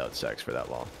brain without sex for that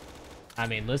long? I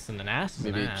mean, listen, an ass is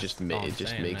Maybe an it ass. just that's all I'm it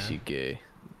just saying, makes man. you gay.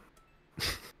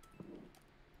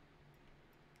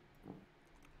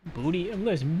 Booty.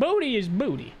 Listen, booty is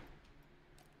booty.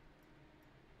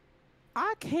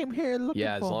 I came here looking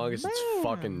Yeah, as for long as it's man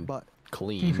fucking butt.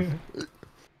 clean.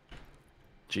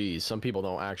 Jeez, some people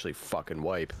don't actually fucking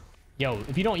wipe. Yo,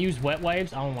 if you don't use wet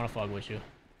wipes, I don't want to fuck with you.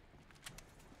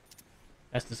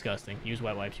 That's disgusting. Use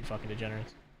wet wipes, you fucking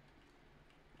degenerates.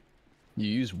 You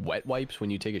use wet wipes when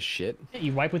you take a shit? Yeah,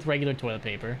 you wipe with regular toilet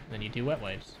paper, then you do wet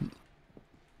wipes.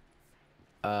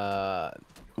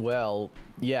 Well,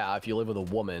 yeah, if you live with a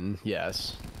woman,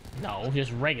 yes. No,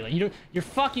 just regular. You don't, you're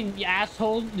fucking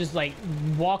asshole just like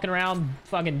walking around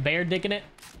fucking bare dicking it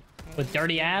with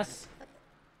dirty ass.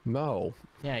 No.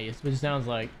 Yeah, it's what it sounds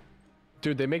like.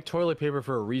 Dude, they make toilet paper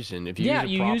for a reason. If you Yeah, use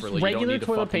it you use properly, you regular don't need to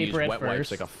toilet fucking paper use at wet wipes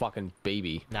first. like a fucking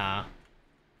baby. Nah.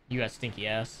 You got stinky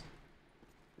ass.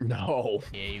 No.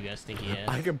 Yeah, you got stinky ass.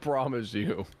 I can promise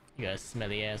you. You got a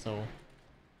smelly asshole.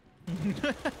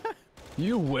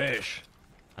 You wish.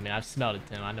 I mean, I've smelled it,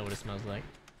 Tim. I know what it smells like.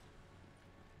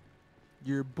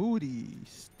 Your booty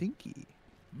stinky.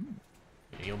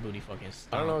 Yeah, your booty fucking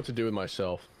stunk. I don't know what to do with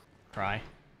myself. Cry.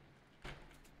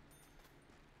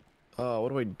 What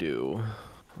do I do?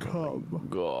 Come.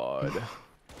 God. You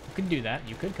could do that.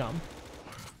 You could come.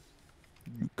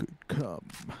 You could come.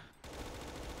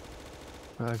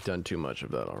 I've done too much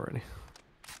of that already.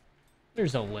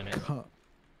 There's no limit. Come.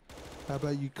 How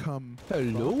about you come?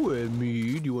 Hello,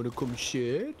 Emmy. Do you want to come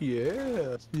shit?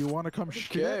 Yeah. You want to come Okay.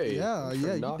 shit? Yeah, Thanks for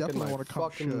yeah. You knocking definitely my want to come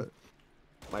fucking- shit.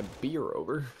 My beer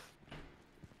over.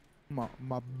 My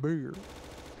beer.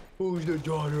 Who's the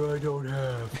daughter I don't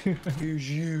have? Here's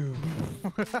you.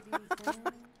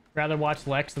 Rather watch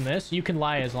Lex than this? You can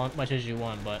lie as much as you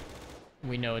want, but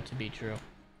we know it to be true.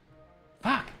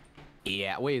 Fuck!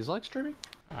 Yeah. Wait, is Lex streaming?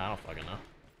 I don't fucking know.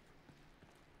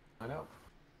 I know.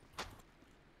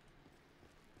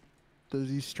 Does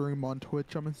he stream on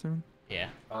Twitch, I'm assuming? Yeah.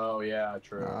 Oh yeah,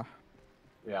 true. Ah.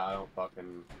 Yeah, I don't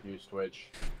fucking use Twitch.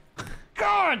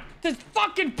 God! This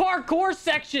fucking parkour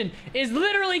section is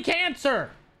literally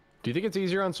cancer! Do you think it's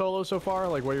easier on solo so far?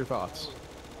 Like, what are your thoughts?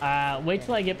 Wait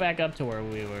till I get back up to where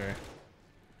we were.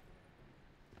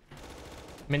 I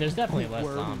mean, there's definitely less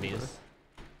Where we zombies. were.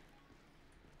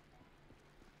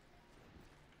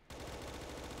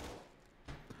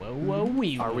 Whoa,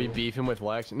 wee. Are we beefing with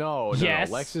Lex? No, no, Yes.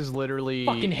 no. Lex is literally.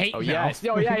 Fucking hate Oh now. yes.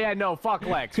 No, yeah, yeah. No, fuck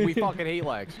Lex. We fucking hate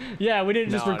Lex. Yeah, we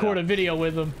didn't just No, record no. a video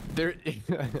with him. There.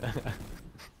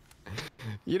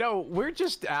 You know, we're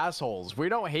just assholes. We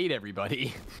don't hate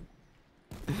everybody.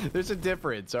 There's a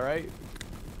difference, all right?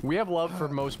 We have love for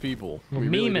most people. We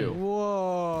really memeing. do.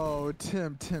 Whoa,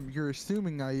 Tim, you're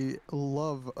assuming I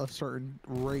love a certain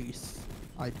race.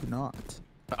 I do not.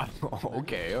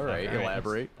 Okay, all right. Alright,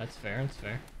 Elaborate. That's fair, that's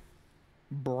fair.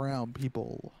 Brown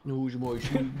people. Who's my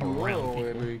sweet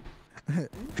Brown people.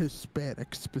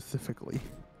 Hispanic specifically.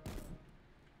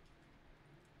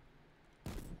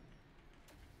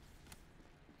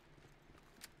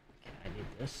 Okay, I need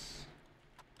this.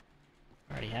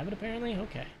 I already have it apparently?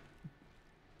 Okay.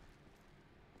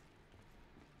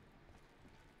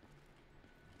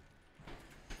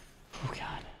 Oh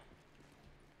god.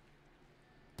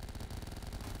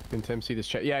 Can Tim see this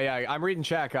chat? Yeah, yeah. I'm reading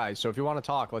chat, guys. So if you want to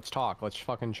talk, let's talk. Let's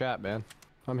fucking chat, man.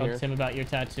 I'm Talk here. to him about your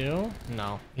tattoo?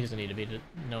 No, he doesn't need to be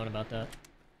knowing about that.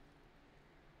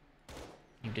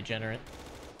 You degenerate.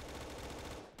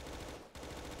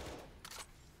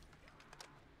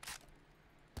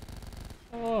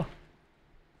 Oh.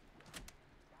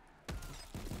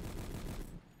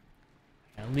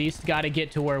 At least gotta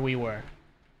get to where we were.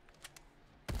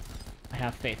 I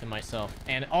have faith in myself.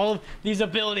 And all of these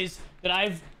abilities that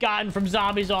I've gotten from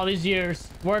zombies all these years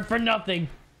weren't for nothing.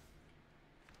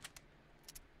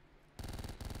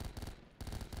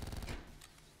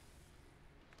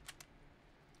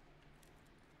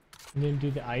 And then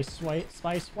do the ice swipe,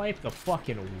 spice wipe? The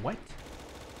fucking what?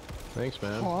 Thanks,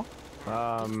 man. Huh?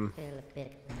 Still a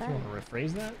bit Do you want to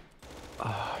rephrase that?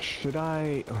 Should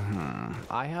I?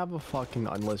 I have a fucking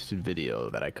unlisted video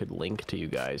that I could link to you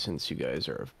guys since you guys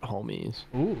are homies.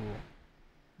 Ooh.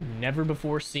 Never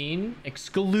before seen.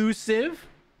 Exclusive.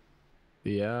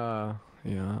 Yeah,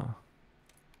 yeah.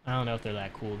 I don't know if they're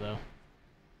that cool, though.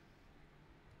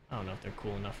 I don't know if they're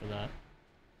cool enough for that.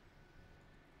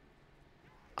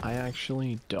 I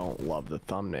actually don't love the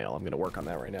thumbnail. I'm gonna work on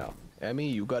that right now. Emmy,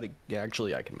 you gotta.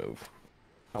 Actually, I can move.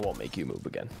 I won't make you move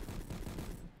again.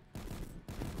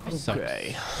 I suck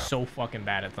Okay. so fucking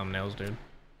bad at thumbnails, dude.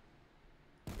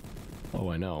 Oh,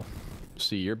 I know.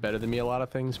 See, you're better than me at a lot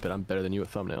of things, but I'm better than you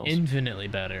at thumbnails. Infinitely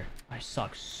better. I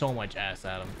suck so much ass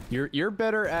at them. You're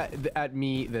better at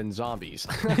me than zombies,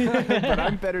 but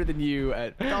I'm better than you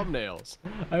at thumbnails.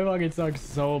 I fucking suck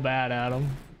so bad at them.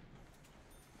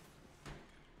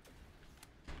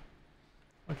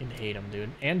 Fucking hate them, dude.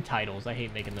 And titles. I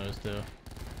hate making those too.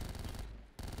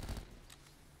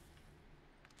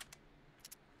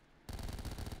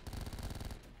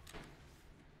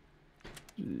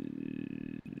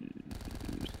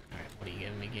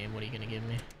 giving me, game? What are you gonna give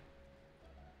me?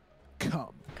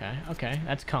 Come. Okay, okay,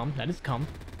 that's cum. That is cum.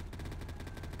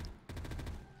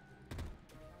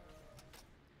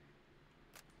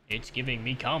 It's giving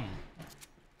me cum.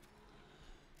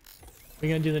 We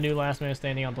gonna do the new Last Man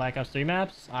Standing on Black Ops 3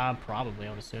 maps? Probably,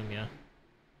 I would assume, yeah.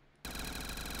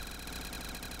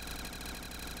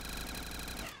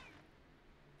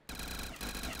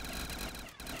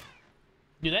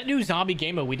 Dude, that new zombie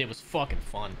game mode we did was fucking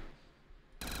fun.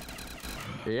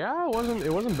 Yeah,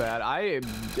 it wasn't bad. I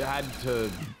had to,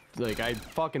 like, I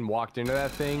fucking walked into that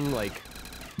thing, like,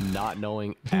 not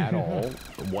knowing at all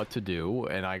what to do,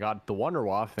 and I got the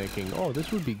Wonderwaff thinking, oh,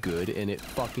 this would be good, and it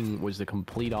fucking was the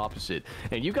complete opposite.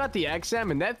 And you got the XM,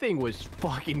 and that thing was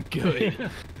fucking good.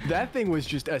 That thing was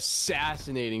just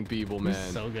assassinating people,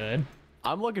 man. So good.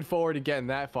 I'm looking forward to getting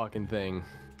that fucking thing.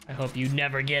 I hope you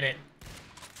never get it.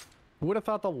 Who would have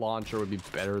thought the launcher would be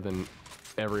better than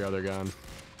every other gun?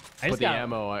 I But just the got,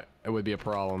 ammo, it would be a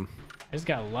problem. I just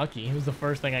got lucky. It was the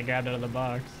first thing I grabbed out of the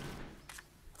box.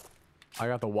 I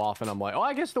got the Waff, and I'm like, oh,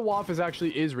 I guess the Waff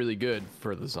is really good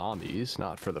for the zombies,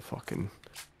 not for the fucking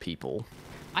people.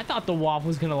 I thought the Waff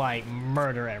was gonna like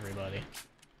murder everybody.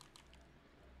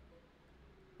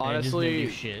 And it just didn't do Honestly,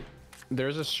 shit.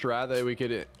 there's a strat that we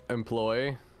could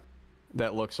employ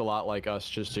that looks a lot like us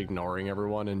just ignoring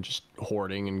everyone and just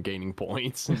hoarding and gaining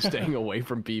points and staying away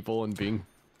from people and being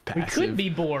We passive. could be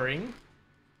boring.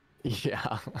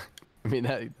 Yeah, I mean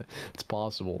it's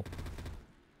possible.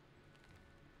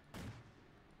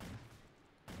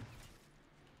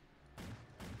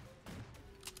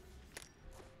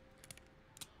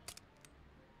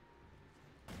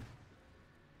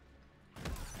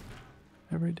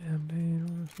 Every damn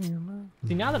day.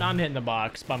 See, now that I'm hitting the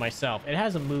box by myself, it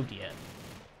hasn't moved yet.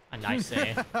 A nice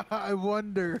say. I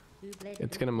wonder.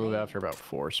 It's gonna move after about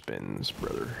 4 spins,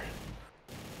 brother.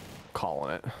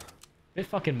 Calling it. If it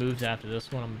fucking moves after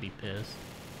this one, I'm gonna be pissed.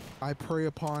 I prey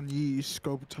upon ye,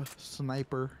 scoped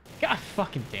sniper. God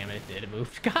fucking damn it, it did. It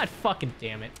moved. God fucking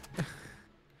damn it.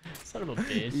 Son of a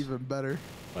bitch. Even better.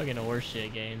 Fucking a worse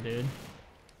shit game, dude.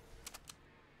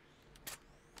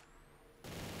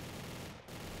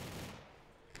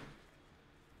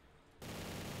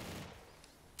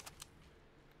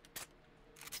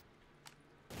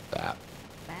 That.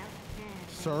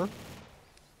 Sir?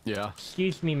 Yeah.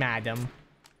 Excuse me, madam.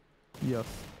 Yes.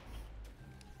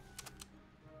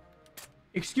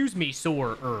 Excuse me,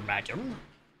 sir, madam.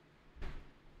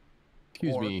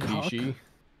 Excuse Or me, cock. Nishi.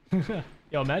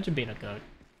 Yo, imagine being a goat.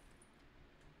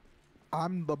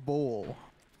 I'm the bull.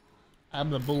 I'm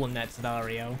the bull in that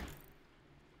scenario.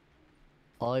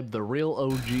 I'm the real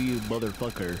OG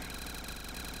motherfucker.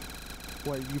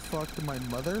 Wait, you fucked my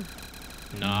mother?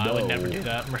 Nah, I would never No. do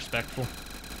that. I'm respectful.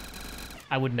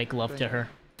 I would make love to her.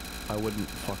 I wouldn't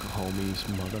fuck a homie's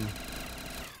mother.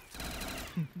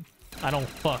 I don't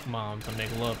fuck moms. I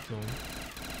make love to them.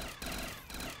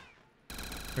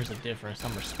 There's a difference.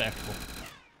 I'm respectful.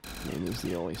 I mean, it's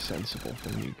the only sensible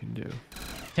thing you can do.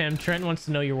 Tim, Trent wants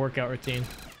to know your workout routine.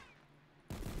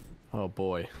 Oh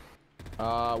boy.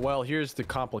 Well, here's the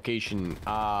complication.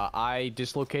 I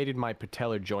dislocated my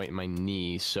patellar joint in my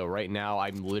knee, so right now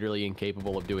I'm literally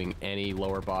incapable of doing any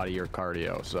lower body or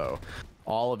cardio, so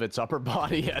all of it's upper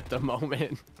body at the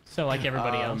moment. So like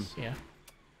everybody else, yeah.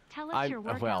 Tell us your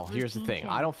workout Well, here's the routine, thing.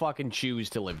 Tim. I don't fucking choose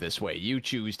to live this way. You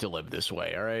choose to live this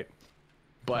way, all right?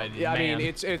 But Oh, yeah, I mean, man.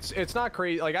 it's not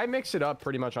crazy. Like I mix it up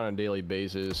pretty much on a daily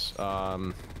basis.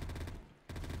 I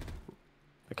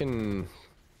can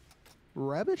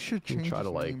Rabbit should change try his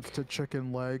to, like- names to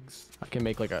chicken legs.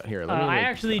 make like a here. Let me I make-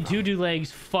 actually do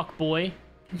legs, fuck boy.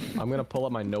 I'm gonna pull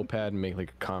up my notepad and make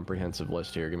like a comprehensive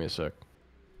list here. Give me a sec.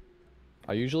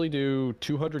 I usually do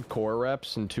 200 core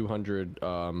reps and 200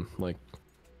 lifts.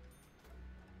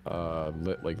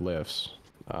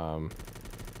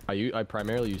 I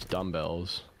primarily use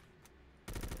dumbbells.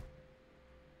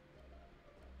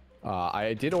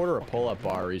 I did order a pull-up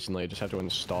bar recently. I just have to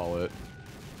install it.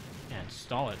 Yeah,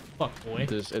 install it, fuck boy.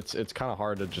 It's kind of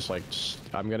hard to just like.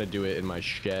 I'm gonna do it in my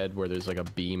shed where there's like a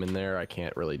beam in there. I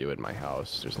can't really do it in my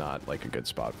house. There's not like a good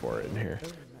spot for it in here.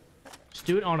 Just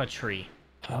do it on a tree.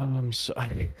 I'm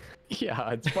sorry.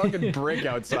 Yeah, it's fucking brick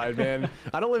outside, man.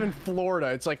 I don't live in Florida.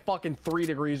 It's like fucking 3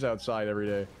 degrees outside every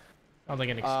day. Sounds like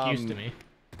an excuse to me.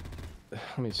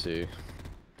 Let me see.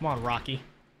 Come on, Rocky.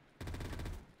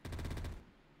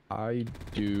 I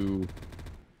do.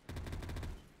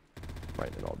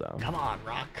 Writing it all down. Come on,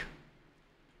 Rock.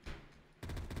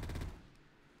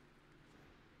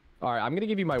 All right, I'm gonna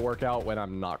give you my workout when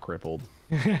I'm not crippled.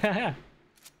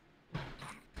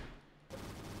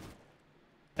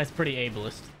 That's pretty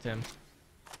ableist, Tim.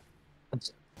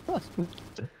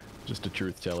 Just a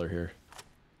truth teller here.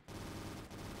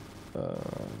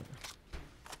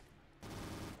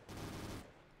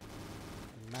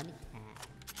 Money.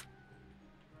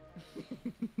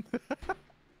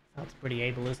 That's pretty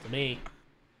ableist to me.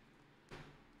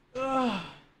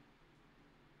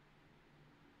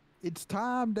 It's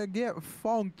time to get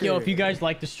funky. Yo, if you guys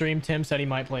like the stream, Tim said he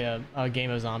might play a game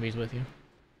of zombies with you.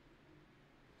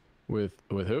 With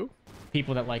who?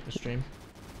 People that like the stream.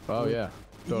 Oh yeah,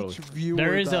 totally. Each viewer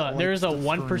There is that a likes the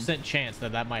 1% stream. chance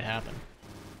that might happen.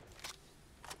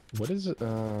 What is it?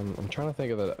 I'm trying to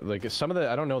think of the like some of the.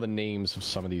 I don't know the names of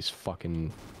some of these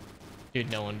fucking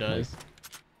Dude, no one does.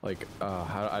 like.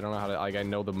 How I don't know how to like. I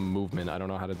know the movement. I don't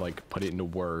know how to like put it into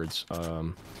words.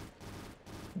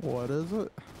 What is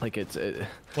it? Like it's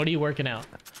What are you working out?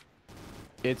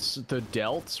 it's the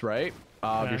delts, right?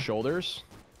 Of Okay. your shoulders.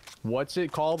 What's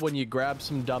it called when you grab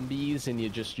some dumbbells and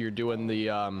you're doing the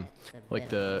like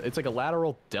the it's like a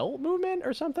lateral delt movement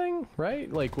or something,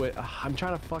 right? Like what I'm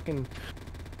trying to fucking.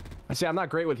 I see. I'm not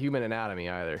great with human anatomy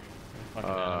either. Fucking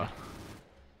anime.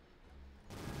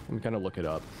 I'm gonna look it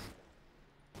up.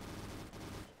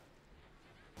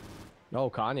 Oh,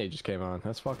 Kanye just came on.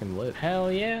 That's fucking lit.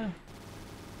 Hell yeah.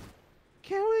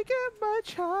 Can we get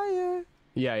much higher?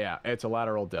 Yeah, it's a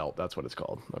lateral delt. That's what it's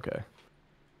called. Okay.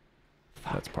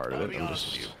 That's part of it. I'm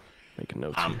just making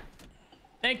notes here.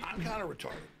 Thank I'm kind of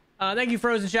retarded. you,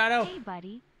 Frozen Shadow. Hey,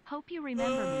 buddy. Hope you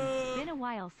remember me. Been a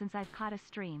while since I've caught a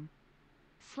stream.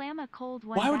 Slam a cold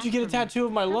one. Why would back you get a for me. tattoo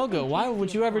of my logo? Something Why tasty,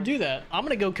 would you of ever do course. that? I'm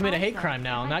gonna go commit a hate Also, crime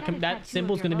now, if and I that got a that tattoo of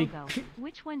symbol's your gonna be logo,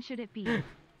 which one should it be?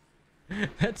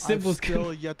 that symbol's I've still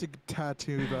gonna. yet to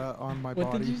tattoo that on my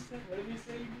What body. did you say? What did you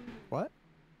say? What?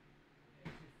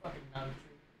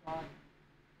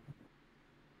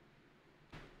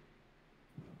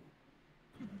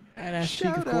 An ass cheek,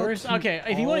 of Shout out course. to Okay,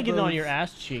 if you want to get it on all your those-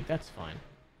 ass cheek, that's fine.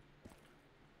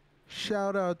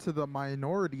 Shout out to the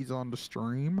minorities on the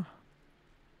stream.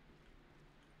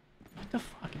 What the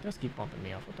fuck? It does keep bumping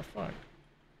me off. What the fuck?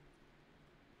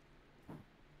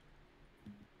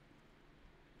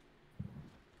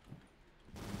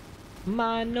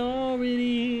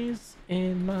 Minorities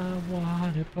in my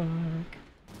water park.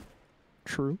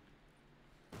 True.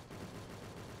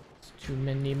 It's too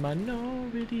many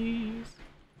minorities.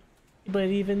 But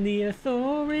even the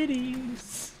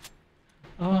authorities.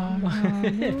 Oh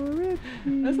my.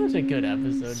 That's such a good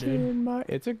episode, dude.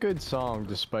 It's a good song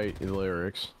despite the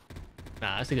lyrics.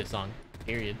 Nah, that's a good song.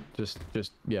 Period. Just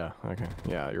yeah. Okay.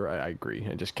 Yeah, you're right. I agree.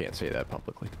 I just can't say that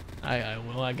publicly. I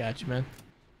will. I got you, man.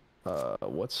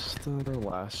 What's the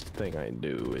last thing I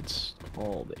do? It's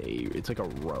called it's like a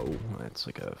row. It's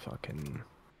like a fucking.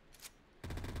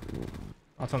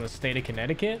 Oh, it's on the state of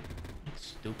Connecticut?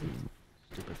 Stupid.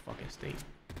 Stupid fucking state.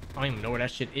 I don't even know where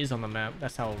that shit is on the map.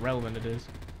 That's how relevant it is.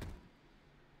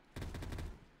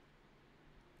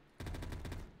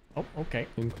 Oh, okay.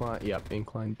 Incline. Yep.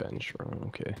 Incline bench row.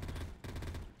 Okay.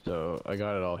 So I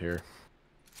got it all here.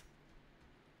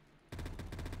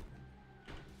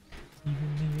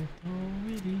 Even the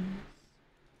authorities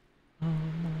are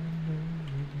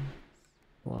minorities.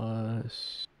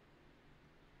 Plus.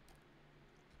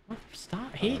 Oh,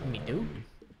 stop hating me, dude.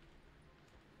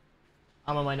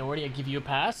 I'm a minority. I give you a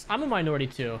pass. I'm a minority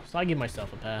too, so I give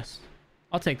myself a pass.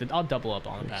 I'll double up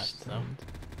on the pass though.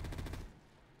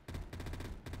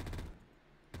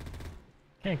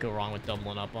 Can't go wrong with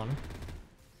doubling up on him.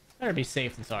 Better be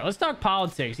safe than sorry. Let's talk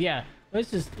politics. Yeah, let's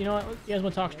just, you know what? You guys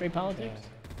want to talk straight politics?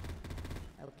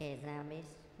 Okay, zombies.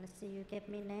 Let's see you get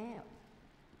me now.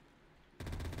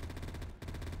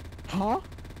 Huh?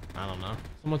 I don't know.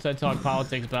 Someone said talk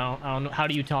politics, but I don't know. How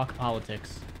do you talk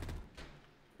politics?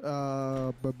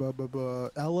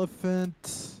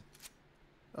 Elephant.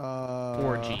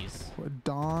 Orgies.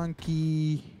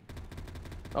 Donkey.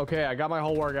 Okay, I got my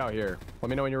whole workout here. Let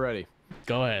me know when you're ready.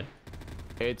 Go ahead.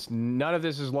 It's none of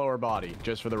this is lower body,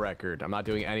 just for the record. I'm not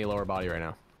doing any lower body right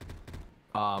now.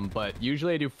 But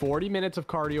usually I do 40 minutes of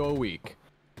cardio a week.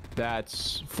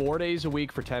 That's 4 days a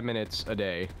week for 10 minutes a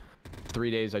day.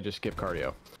 3 days I just skip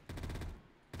cardio.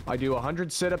 I do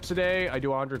 100 sit-ups a day. I do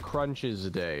 100 crunches a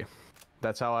day.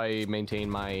 That's how I maintain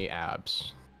my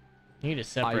abs. You need to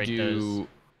separate I do. those.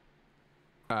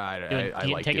 I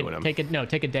like doing them.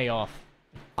 Take a day off.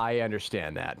 I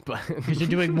understand that, but Because you're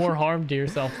doing more harm to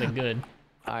yourself than good.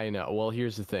 I know. Well,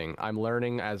 here's the thing. I'm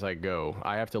learning as I go.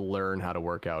 I have to learn how to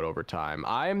work out over time.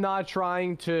 I am not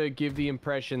trying to give the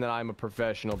impression that I'm a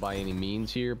professional by any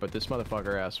means here, but this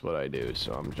motherfucker asks what I do,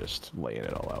 so I'm just laying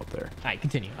it all out there. All right,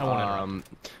 continue. I won't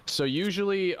interrupt. So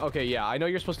usually, okay, yeah, I know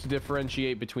you're supposed to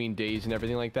differentiate between days and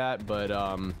everything like that, but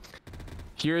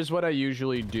here's what I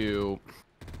usually do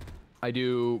I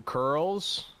do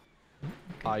curls.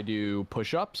 I do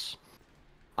push-ups.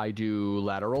 I do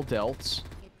lateral delts.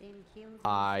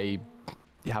 I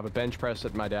have a bench press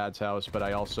at my dad's house, but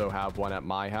I also have one at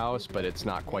my house, but it's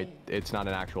not an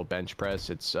actual bench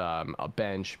press. It's a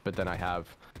bench, but then I have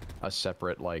a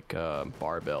separate like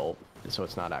barbell, so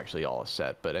it's not actually all a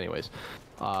set. But anyways,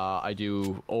 I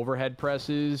do overhead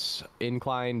presses,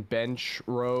 incline bench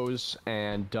rows,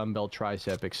 and dumbbell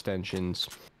tricep extensions.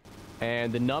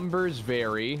 And the numbers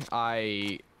vary.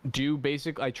 I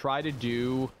try to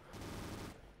do...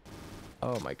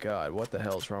 Oh my god, what the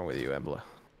hell's wrong with you, Embla?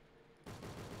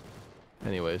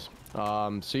 Anyways,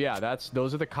 so yeah,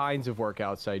 those are the kinds of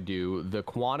workouts I do. The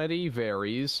quantity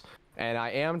varies, and I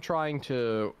am trying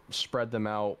to spread them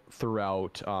out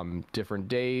throughout different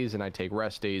days, and I take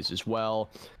rest days as well.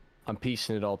 I'm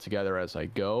piecing it all together as I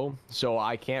go, so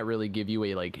I can't really give you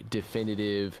a like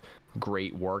definitive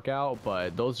great workout,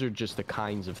 but those are just the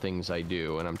kinds of things I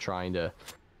do, and I'm trying to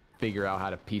figure out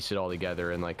how to piece it all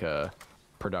together in like a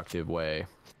productive way.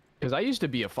 Because I used to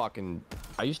be a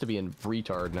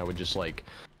retard, and I would just like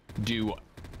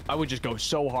I would just go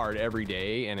so hard every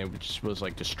day, and it just was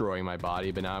like destroying my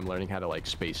body. But now I'm learning how to like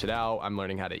space it out. I'm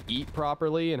learning how to eat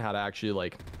properly and how to actually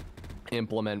like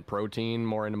implement protein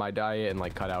more into my diet and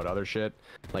like cut out other shit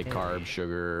like carbs,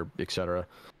 sugar, etc.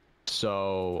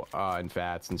 So and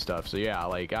fats and stuff. So yeah,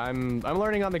 like I'm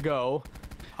learning on the go.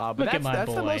 But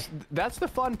that's the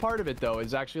fun part of it though,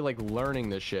 is actually like learning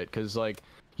this shit, because like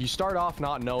you start off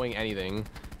not knowing anything,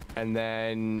 and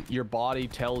then your body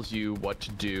tells you what to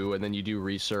do, and then you do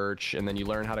research, and then you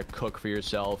learn how to cook for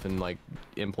yourself and like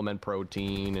implement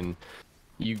protein, and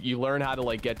you learn how to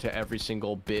like get to every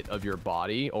single bit of your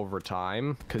body over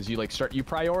time, because you like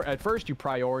at first you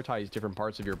prioritize different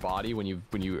parts of your body when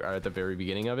you are at the very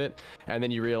beginning of it, and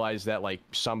then you realize that like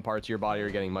some parts of your body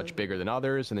are getting much bigger than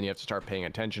others, and then you have to start paying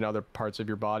attention to other parts of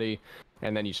your body,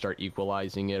 and then you start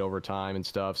equalizing it over time and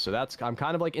stuff. So I'm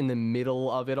kind of like in the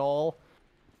middle of it all.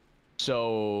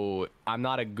 So I'm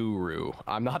not a guru.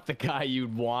 I'm not the guy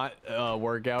you'd want a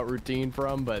workout routine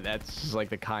from, but that's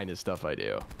like the kind of stuff I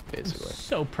do, basically. I'm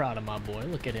so proud of my boy.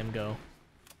 Look at him go.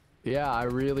 Yeah, I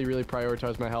really, really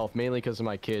prioritize my health, mainly because of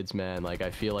my kids, man. Like,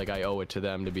 I feel like I owe it to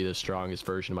them to be the strongest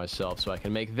version of myself, so I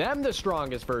can make them the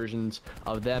strongest versions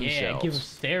of themselves. Yeah, give them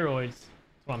steroids. That's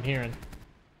what I'm hearing.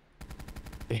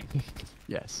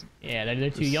 Yes. Yeah, they're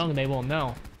too young. They won't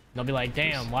know. They'll be like,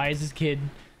 damn, why is this kid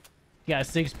got a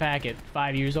six-pack at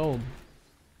 5 years old?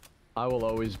 I will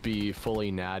always be fully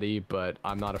natty, but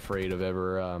I'm not afraid of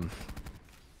ever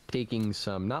taking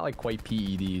some, not like quite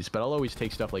PEDs, but I'll always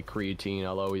take stuff like creatine.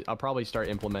 I'll probably start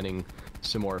implementing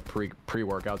some more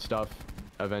pre-workout stuff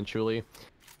eventually.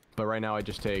 But right now I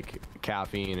just take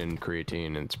caffeine and creatine,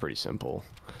 and it's pretty simple.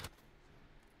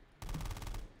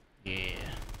 Yeah.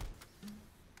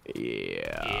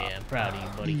 Yeah. Yeah, I'm proud of you,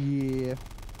 buddy. Yeah.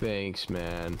 Thanks,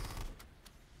 man.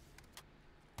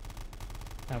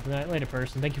 For that later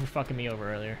person, thank you for fucking me over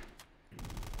earlier.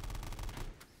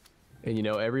 And you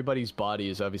know, everybody's body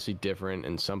is obviously different,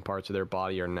 and some parts of their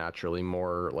body are naturally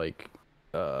more like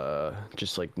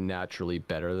just like naturally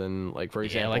better than, like, for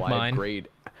example, like mine.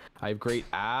 I have great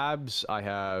abs, I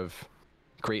have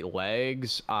great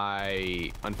legs.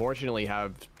 I unfortunately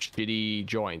have shitty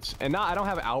joints, and I don't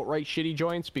have outright shitty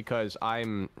joints because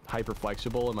I'm hyper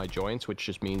flexible in my joints, which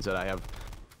just means that I have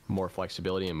more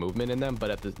flexibility and movement in them,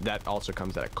 but that also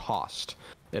comes at a cost.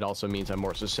 It also means I'm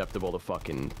more susceptible to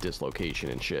fucking dislocation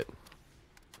and shit.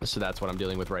 So that's what I'm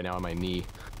dealing with right now on my knee.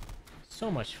 So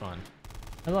much fun.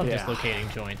 I love dislocating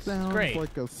joints. Sounds It's great.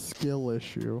 like a skill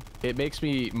issue. It makes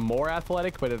me more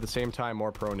athletic, but at the same time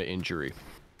more prone to injury.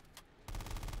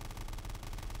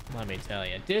 Let me tell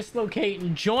you,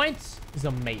 dislocating joints is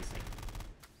amazing.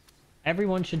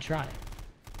 Everyone should try it.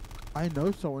 I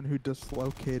know someone who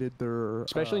dislocated their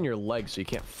Especially in your legs, so you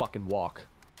can't fucking walk.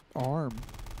 arm.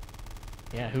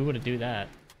 Yeah, who would do that?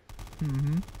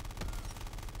 Mm-hmm.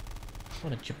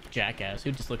 What a jackass.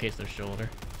 Who dislocates their shoulder?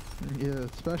 Yeah,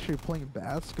 especially playing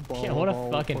basketball. Yeah, what a of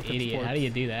all fucking idiot. sports. How do you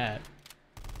do that?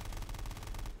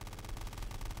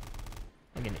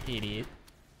 Fucking idiot.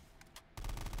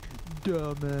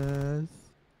 Dumbass.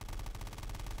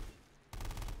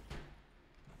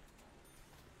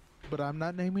 But I'm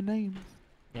not naming names.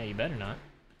 Yeah, you better not.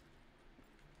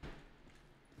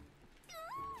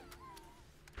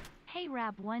 Hey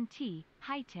Rab1T,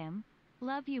 hi Tim.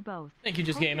 Love you both. Thank you,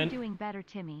 Just Hope you're Gaming. doing better,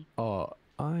 Timmy. I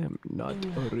am not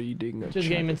reading a Just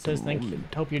chat Gaming at the says thank you.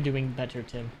 moment. Hope you're doing better,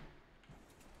 Tim.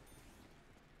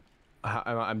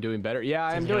 I'm doing better. Yeah,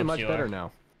 I'm Says he doing hopes much you better are.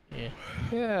 now.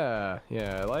 Yeah.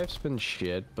 Yeah, life's been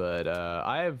shit, but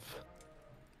I have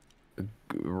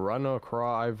run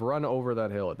across. I've run over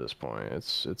that hill at this point.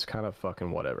 It's kind of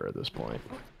fucking whatever at this point.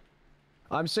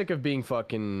 I'm sick of being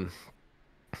fucking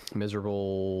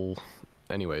miserable.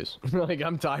 Anyways, like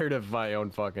I'm tired of my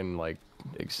own fucking like.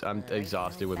 I'm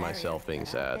exhausted with myself being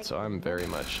sad, so I'm very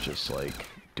much just like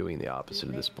doing the opposite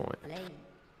at this point.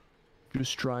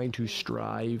 Just trying to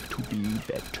strive to be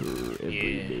better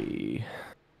every day.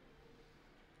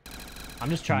 I'm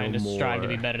just trying No to strive to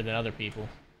be more. better than other people,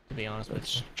 to be honest with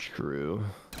That's you. true.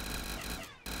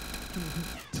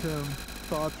 Tim,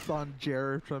 thoughts on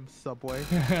Jared from Subway?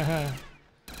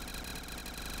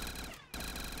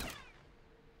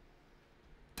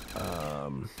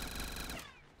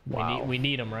 Wow. We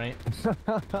need him, right?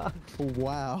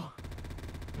 Wow.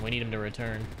 We need him to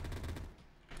return.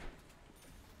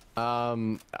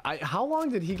 How long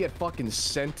did he get fucking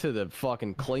sent to the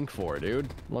fucking clink for,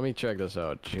 dude? Let me check this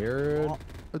out. Jared.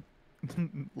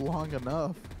 Long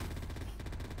enough.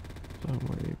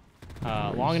 Subway.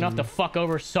 Long enough to fuck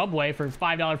over Subway for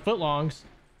 $5 footlongs.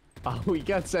 Oh, he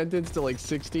got sentenced to like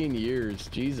 16 years.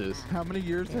 Jesus. How many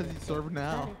years has he served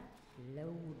now?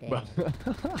 Loaded.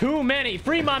 Too many.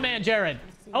 Free my man, Jared.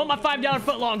 I want my $5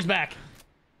 footlongs back.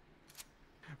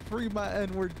 Free my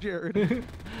N-word, Jared.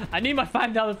 I need my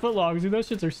 $5 footlongs, dude. Those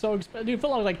shits are so expensive. Dude,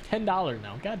 footlongs are like $10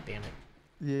 now. God damn it.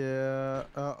 Yeah,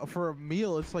 for a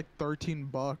meal, it's like 13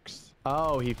 bucks.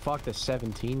 Oh, he fucked a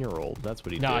 17-year-old. That's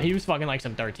what he No, did. he was fucking like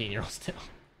some 13-year-old still.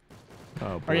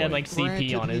 Oh, Or he had boy. like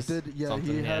CP on his. He did, yeah,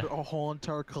 something, he had yeah. a whole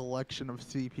entire collection of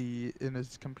CP in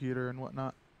his computer and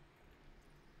whatnot.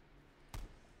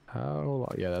 How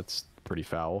long? Yeah, that's pretty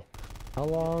foul. How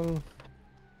long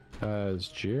has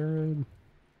Jared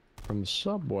from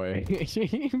Subway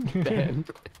been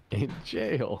in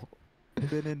jail?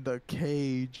 Been in the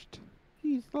caged.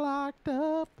 He's locked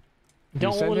up.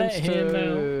 Don't let Sentenced him out.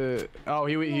 to- Oh,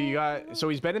 he got. So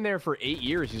he's been in there for 8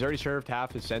 years. He's already served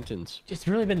half his sentence. It's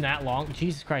really been that long.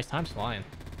 Jesus Christ, time's flying.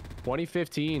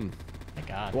 2015. Thank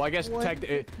God. Well, I guess What?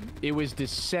 it was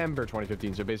December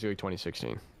 2015, so basically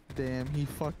 2016. Damn, he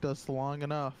fucked us long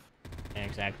enough. Yeah,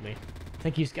 exactly. I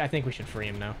think we should free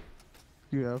him now.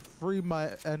 Yeah, free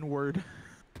my N-word.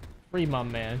 Free my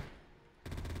man.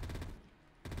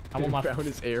 I want my found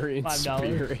his Aryan $5.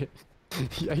 spirit.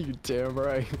 Yeah, you damn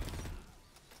right.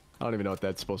 I don't even know what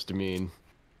that's supposed to mean.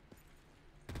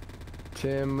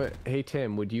 Tim, hey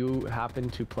Tim, would you happen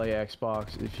to play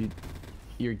Xbox if you...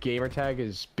 Your gamer tag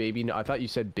is baby no... I thought you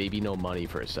said baby no money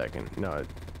for a second. No.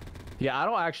 Yeah,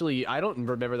 I don't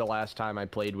remember the last time I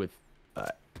played with...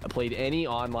 I played any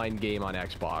online game on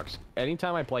Xbox.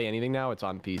 Anytime I play anything now, it's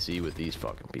on PC with these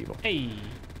fucking people. Hey.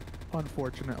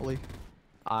 Unfortunately.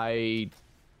 I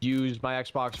use my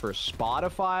Xbox for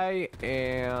Spotify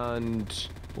and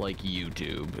like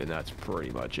YouTube, and that's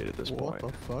pretty much it at this What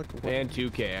point. the fuck? And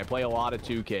 2K. I play a lot of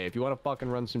 2K. If you want to fucking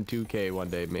run some 2K one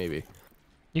day, maybe.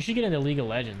 You should get into League of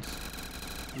Legends.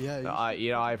 Yeah.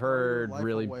 I've heard life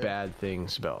really away. bad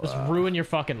things about Just ruin your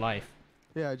fucking life.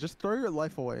 Yeah, just throw your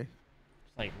life away.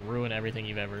 Just like ruin everything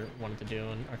you've ever wanted to do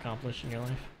and accomplish in your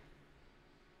life.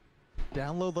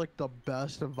 Download like the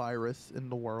best virus in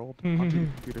the world Mm-hmm. onto your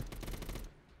computer.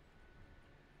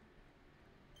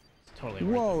 It's totally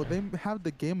worth Whoa, it, man. they have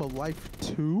the Game of Life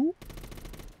 2?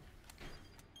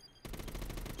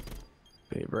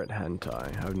 Favorite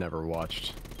hentai? I've never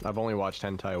watched. I've only watched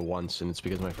hentai once, and it's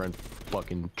because my friend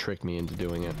fucking tricked me into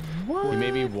doing it. What? He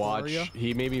made me watch. Gloria?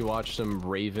 He made me watch some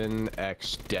Raven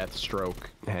X Deathstroke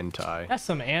hentai. That's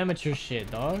some amateur shit,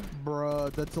 dog.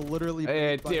 Bruh, that's literally...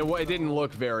 It didn't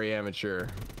look very amateur.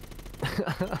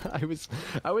 I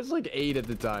was like 8 at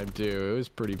the time too. It was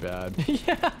pretty bad.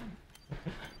 Yeah.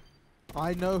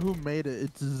 I know who made it.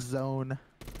 It's Zone.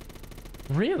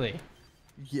 Really?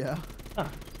 Yeah. Huh.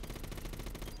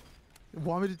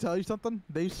 Want me to tell you something?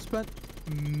 They've spent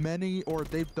many, or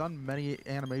they've done many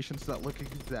animations that look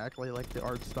exactly like the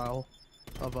art style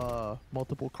of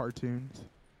multiple cartoons.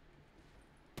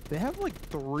 They have like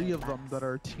 3 of them that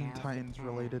are Teen Titans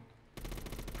related.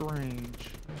 Strange.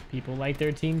 People like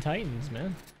their Teen Titans,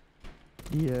 man.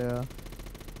 Yeah.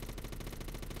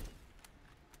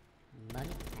 Money.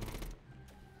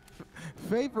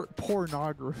 Favorite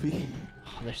pornography.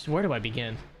 Where do I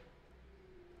begin?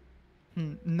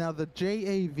 Now the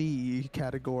JAV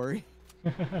category.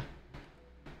 You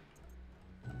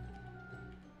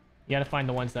gotta find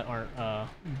the ones that aren't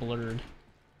blurred.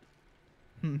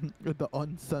 The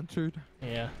uncensored.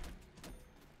 Yeah.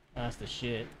 That's the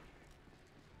shit.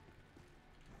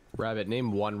 Rabbit,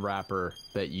 name one rapper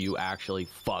that you actually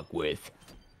fuck with.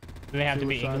 Do they have to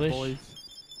be Suicide English? Boys.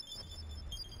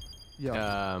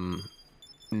 Yeah.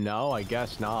 No, I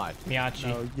guess not. Miyachi.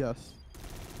 No, yes.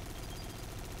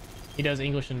 He does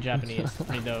English and Japanese.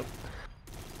 Pretty dope.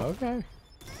 Okay.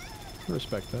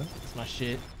 Respect that. That's my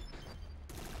shit.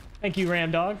 Thank you,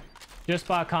 Ram Dog. Just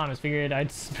bought condoms. Figured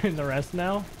I'd spend the rest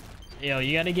now. Yo,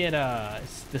 you gotta get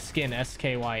the skin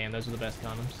SKYN. Those are the best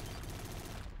condoms.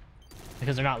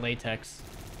 Because they're not latex.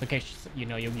 In case you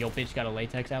know your bitch got a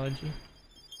latex allergy.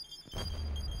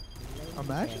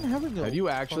 Imagine having a. Have you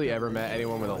actually fucking- ever met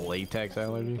anyone with a latex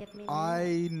allergy?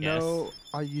 I know.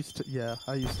 I used to. Yeah,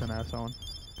 I used to know someone.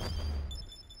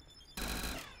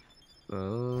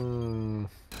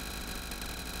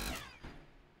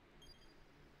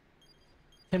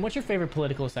 Tim, what's your favorite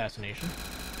political assassination?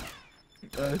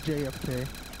 JFK.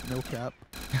 No cap.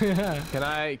 Can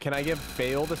I give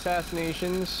failed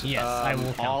assassinations? Yes, I will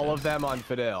count all those. of them on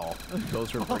Fidel.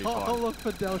 Those were pretty All fun. of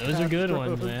Fidel Those are good Castro.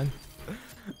 ones, man.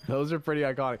 Those are pretty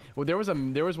iconic. Well, there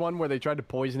was one where they tried to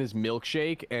poison his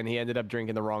milkshake, and he ended up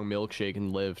drinking the wrong milkshake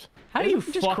and lived. How do you Isn't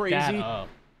it just fuck crazy? that up?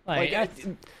 Like,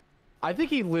 I think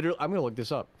he literally. I'm gonna look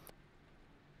this up.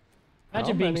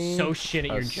 imagine How being many so shit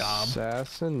at your job.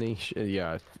 Assassination.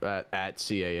 Yeah, at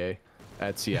CAA.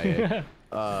 At CIA.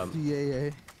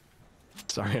 CAA.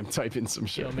 Sorry, I'm typing some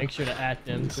shit. Yo, make sure to at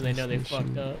them so they know they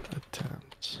fucked up.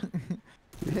 Attempts.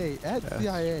 Hey, at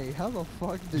CIA, how the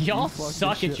fuck did Y'all you fuck this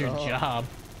suck at shit your up? job.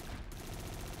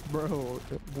 Bro,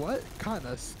 what kind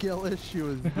of skill issue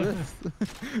is this?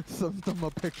 Send them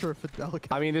a picture of Fidel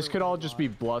Castro. I mean, this could all just be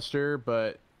bluster,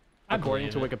 but I according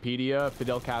to believe Wikipedia,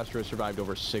 Fidel Castro survived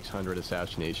over 600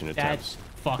 assassination attempts.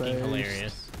 That's fucking Based.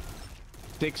 hilarious.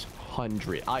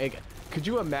 600. Could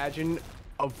you imagine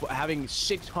of having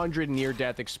 600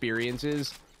 near-death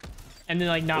experiences? And then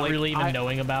like not Like, really even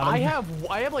knowing about them.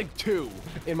 I have like 2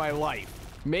 in my life.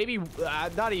 Maybe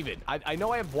not even. I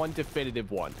know I have one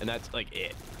definitive one, and that's like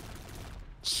it.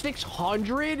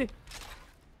 600?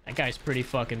 That guy's pretty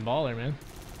fucking baller, man.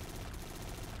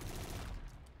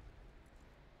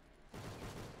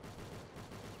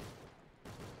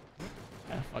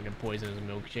 That fucking poisons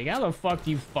milkshake. How the fuck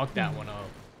do you fuck that one up?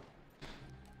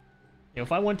 Yo,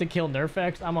 if I went to kill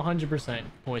Nerfx, I'm 100%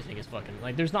 poisoning his fucking.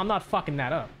 Like, I'm not fucking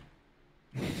that up.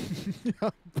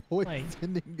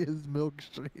 Poisoning his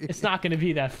milkshake. It's not gonna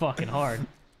be that fucking hard.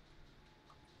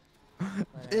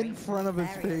 in front of his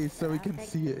face so he can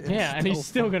see it. Yeah, and he's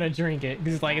still fuck- gonna drink it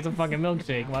because like it's a fucking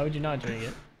milkshake. Why would you not drink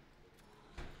it?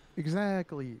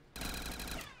 Exactly.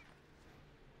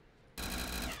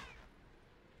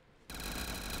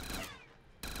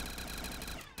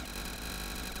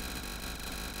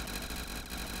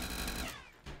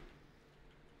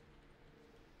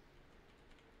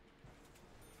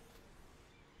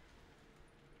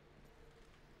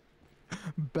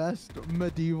 Best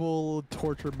medieval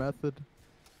torture method.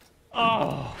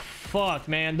 Oh fuck,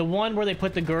 man! The one where they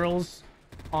put the girls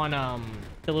on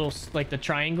the little like the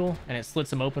triangle and it slits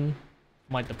them open,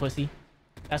 like the pussy.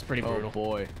 That's pretty brutal. Oh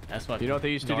boy. That's fucking. You know what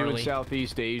they used to do gnarly. in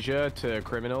Southeast Asia to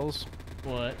criminals?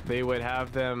 What? They would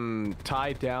have them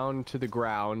tied down to the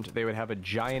ground. They would have a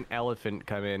giant elephant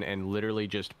come in and literally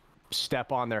just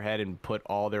step on their head and put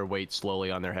all their weight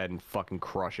slowly on their head and fucking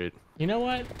crush it. You know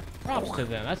what? Props to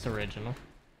them. That's original.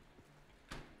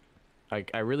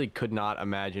 I really could not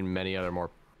imagine many other more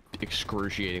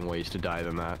excruciating ways to die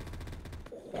than that.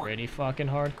 Pretty fucking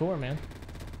hardcore, man.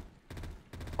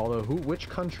 Although, which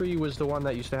country was the one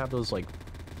that used to have those like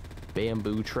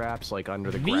bamboo traps like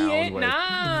under the ground?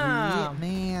 Vietnam.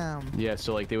 Vietnam. Yeah,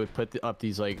 so like they would put up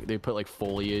these like they put like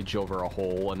foliage over a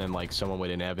hole, and then like someone would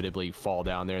inevitably fall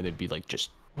down there, and they'd be like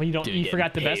just. Well, you Dude,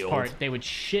 forgot the best impaled. part. They would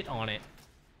shit on it.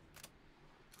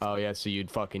 Oh yeah, so you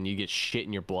get shit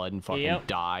in your blood and fucking Yep.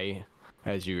 die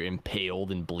as you're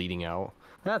impaled and bleeding out.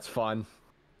 That's fun.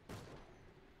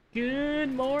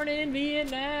 Good morning,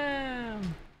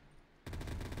 Vietnam.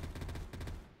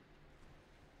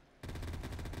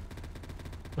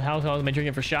 How am I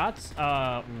drinking for shots?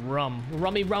 Rum.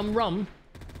 Rummy rum rum.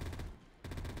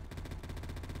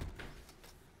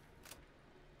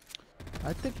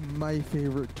 I think my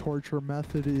favorite torture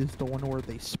method is the one where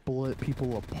they split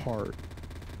people apart.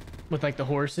 With like the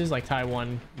horses, like tie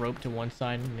one rope to one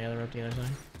side and the other rope to the other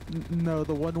side. No,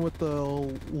 the one with the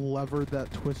lever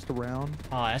that twists around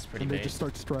Oh, that's pretty and they big. just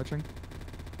start stretching.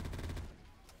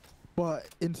 But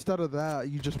instead of that,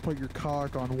 you just put your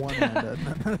cock on one end.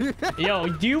 And Yo,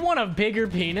 do you want a bigger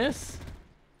penis?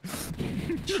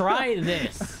 Try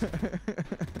this.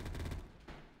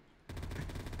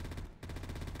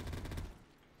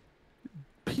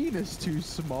 Penis too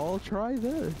small. Try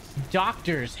this.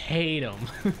 Doctors hate them.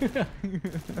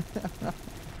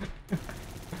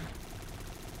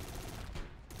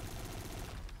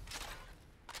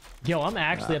 Yo, I'm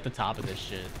actually at the top of this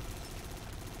shit.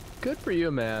 Good for you,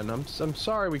 man. I'm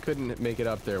sorry we couldn't make it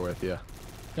up there with you.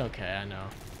 Okay, I know.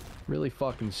 Really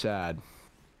fucking sad.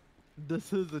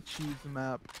 This is a cheese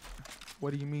map.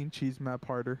 What do you mean cheese map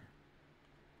harder?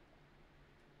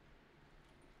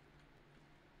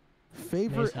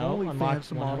 Favorite Maze unlocks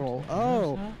OnlyFans 1 out of model. 10.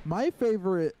 Oh, Maze my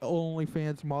favorite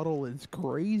OnlyFans model is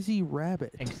Crazy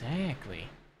Rabbit. Exactly.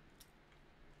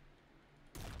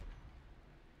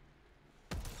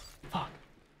 Fuck.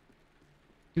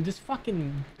 Dude, this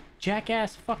fucking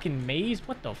jackass fucking maze.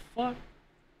 What the fuck?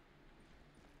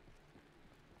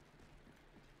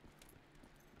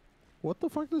 What the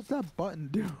fuck does that button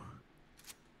do?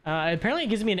 Apparently it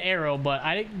gives me an arrow, but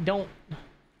I don't...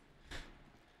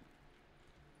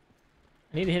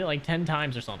 I need to hit it like 10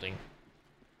 times or something.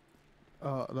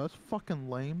 That's fucking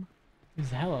lame. It's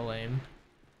hella lame.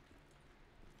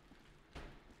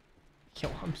 Yo,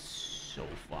 I'm so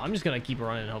I'm just gonna keep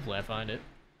running and hopefully I find it.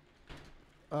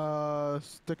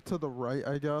 Stick to the right,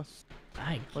 I guess.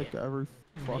 I Like get every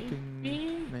fucking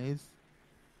maybe? maze.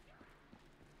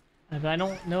 But I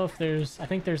don't know if there's... I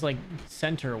think there's like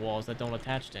center walls that don't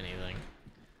attach to anything.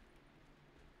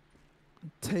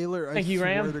 Taylor, Thank I you,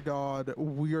 swear Ram. to God,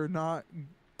 we are not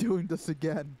doing this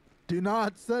again. Do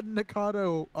not send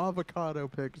avocado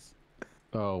pics.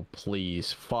 Oh,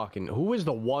 please. Fucking... Who was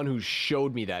the one who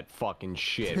showed me that fucking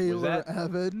shit? Was Taylor that...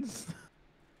 Evans.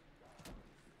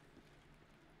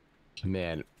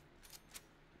 Man.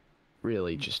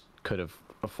 Really just could have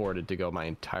afforded to go my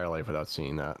entire life without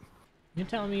seeing that. You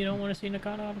telling me you don't want to see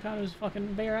Nakata Avocado's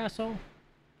fucking bare asshole?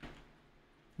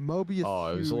 Moby is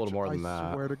Oh, it was a little huge, more than I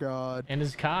that. swear to God. And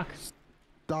his cock?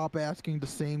 Stop asking the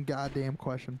same goddamn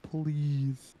question,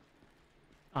 please.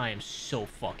 I am so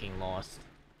fucking lost.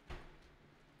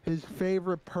 His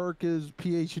favorite perk is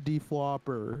PhD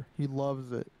flopper. He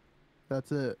loves it.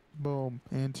 That's it. Boom.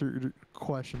 Answered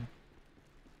question.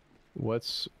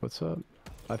 What's up?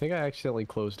 I think I accidentally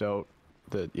closed out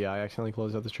the... Yeah, I accidentally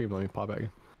closed out the stream. Let me pop back in.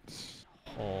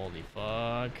 Holy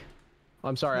fuck.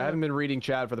 I'm sorry, I haven't been reading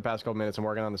chat for the past couple minutes. I'm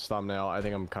working on this thumbnail. I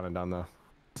think I'm kind of done though.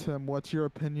 Tim, what's your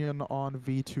opinion on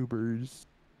VTubers?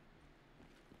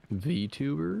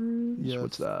 VTubers? Yes.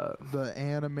 What's that? The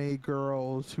anime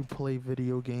girls who play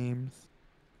video games.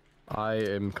 I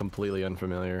am completely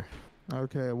unfamiliar.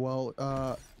 Okay,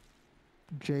 well,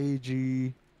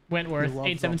 JG. Wentworth, He loves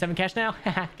 877 cash now?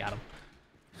 Got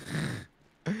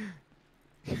him.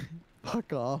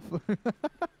 Fuck off.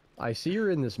 I see you're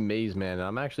in this maze, man, and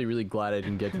I'm actually really glad I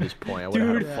didn't get to this point. I would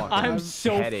have Dude, had a fucking I'm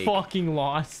so headache. fucking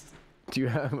lost. Do you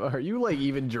have... Are you, like,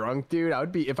 even drunk, dude? I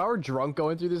would be... If I were drunk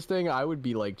going through this thing, I would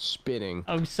be, like, spinning.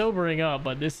 I'm sobering up,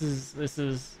 but this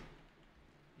is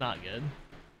not good.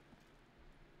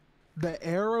 The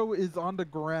arrow is on the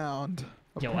ground.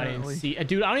 Yo, I didn't apparently. see...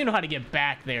 Dude, I don't even know how to get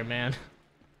back there, man.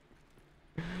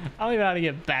 I don't even know how to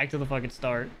get back to the fucking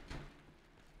start.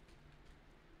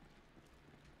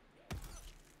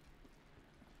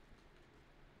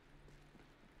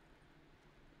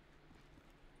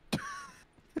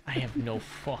 I have no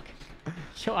fucking...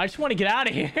 Yo, I just want to get out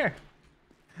of here.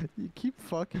 You keep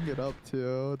fucking it up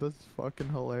too. That's fucking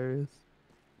hilarious.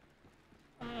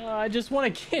 I just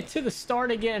want to get to the start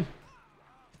again.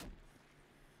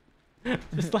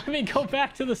 Just let me go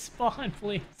back to the spawn,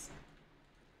 please.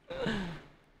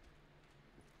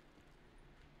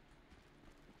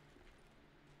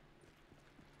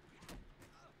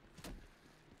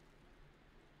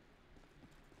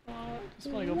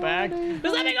 Just want to go back. Just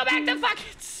let me go back to fucking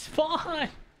spawn.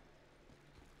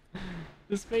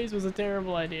 This phase was a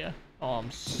terrible idea. Oh,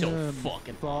 I'm so Tim,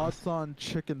 fucking thoughts on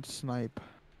chicken snipe?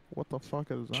 What the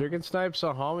fuck is that? Chicken Snipe's a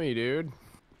homie, dude.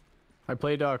 I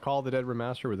played Call of the Dead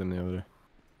Remaster with him the other day.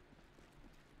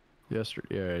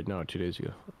 Yesterday, yeah, no, 2 days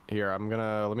ago. Here, I'm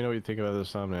gonna... Let me know what you think about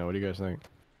this thumbnail. What do you guys think?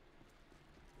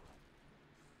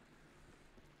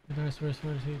 Why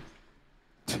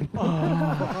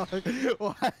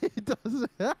does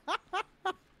it?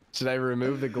 Should I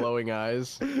remove the glowing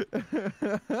eyes? Or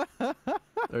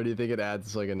do you think it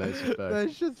adds like a nice effect?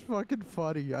 That's just fucking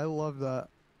funny. I love that.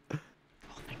 Oh,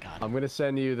 thank God. I'm gonna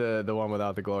send you the one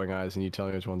without the glowing eyes and you tell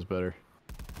me which one's better.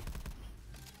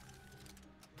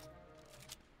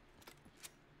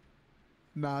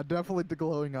 Nah, definitely the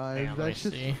glowing eyes. Hang on, let That's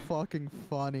me just see. fucking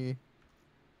funny.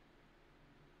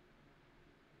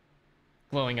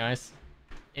 Glowing eyes.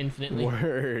 Infinitely.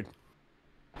 Word.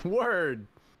 Word.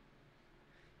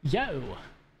 Yo.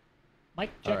 Mic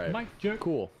check, Alright. mic check.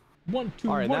 Cool. 1, 2,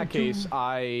 Alright, in 1, that 2. case,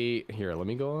 Here, let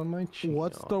me go on my channel.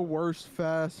 What's the worst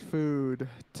fast food?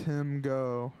 Tim,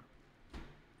 go.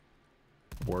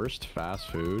 worst fast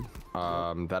food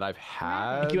that I've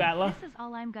had? Thank you, Atla. This is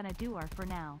all I'm gonna do or for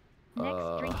now.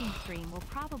 Next drinking stream will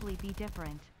probably be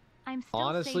different. I'm still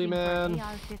Honestly, saving man. for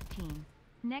AR-15.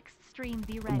 Next stream,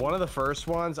 be ready. One of the first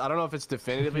ones, I don't know if it's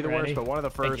definitively the worst, Ready? but one of the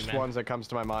Thank you, first man. ones that comes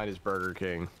to my mind is Burger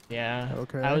King. Yeah.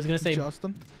 Okay. I was gonna say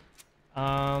Justin.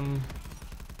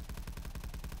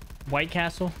 White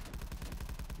Castle.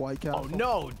 White Castle. Oh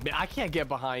no, man, I can't get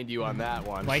behind you on that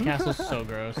one. White Castle's so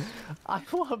gross. I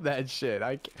love that shit.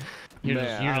 You're Man,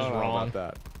 just, you're I just don't know wrong. about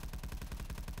that.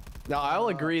 Now I'll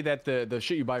agree that the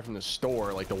shit you buy from the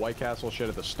store, like the White Castle shit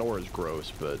at the store, is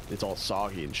gross, but it's all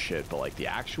soggy and shit. But like the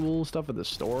actual stuff at the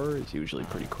store is usually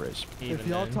pretty crisp. If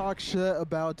y'all talk shit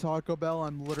about Taco Bell,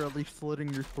 I'm literally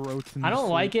slitting your throats. I don't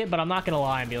like it, but I'm not gonna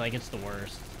lie and be like it's the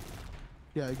worst.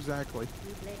 Yeah, exactly.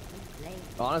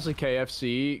 Honestly,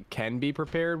 KFC can be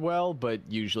prepared well, but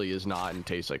usually is not and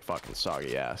tastes like fucking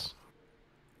soggy ass.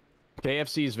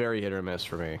 KFC is very hit or miss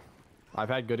for me. I've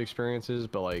had good experiences,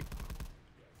 but like,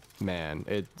 man,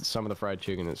 some of the fried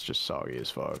chicken is just soggy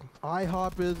as fuck.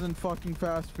 IHOP isn't fucking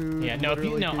fast food. Yeah, no, if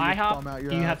you, Literally no, get your thumb out IHOP,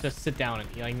 your you have ass. to sit down and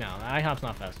eat. Like, no, IHOP's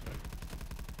not fast food.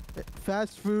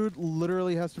 Fast food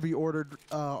literally has to be ordered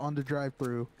on the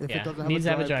drive-thru. If Yeah, it doesn't needs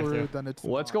to have have a a drive-thru, drive-thru. then it's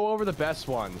Let's not. go over the best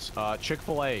ones.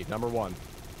 Chick-fil-A, number one.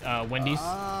 Wendy's.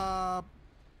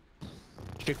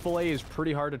 Chick-fil-A is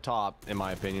pretty hard to top, in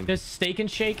my opinion. Does Steak and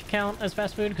Shake count as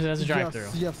fast food? Because it has a drive-thru.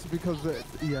 Yes, because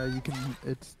yeah, you can.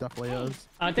 It's definitely is.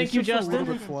 Thank It's you, just a little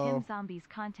Justin. bit slow. Tim Zombies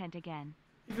content again.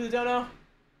 You for the dono?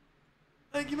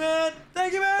 Thank you, man.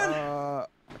 Thank you, man.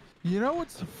 You know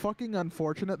what's fucking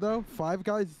unfortunate though? Five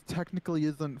Guys technically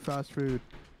isn't fast food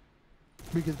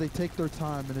because they take their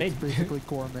time and it's They- basically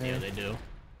gourmet. Yeah, they do.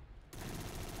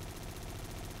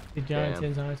 Good Damn. job,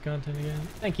 Tim Zombies content again.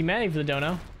 Thank you, Manny, for the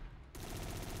dono.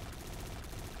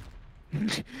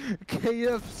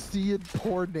 KFC in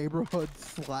poor neighborhood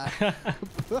slap.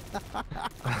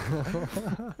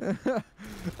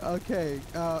 Okay.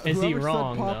 Is he whoever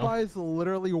wrong, said though? Popeyes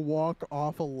literally walk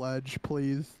off a ledge,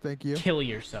 please. Thank you. Kill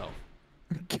yourself.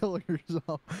 Kill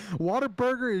yourself.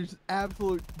 Whataburger is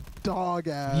absolute dog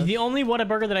ass. The only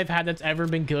Whataburger that I've had that's ever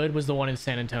been good was the one in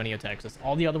San Antonio, Texas.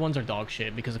 All the other ones are dog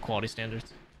shit because of quality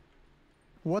standards.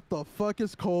 What the fuck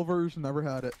is Culver's? Never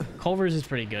had it. Culver's is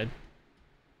pretty good.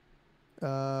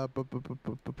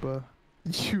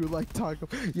 You like Taco?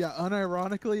 Yeah,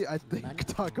 unironically, I think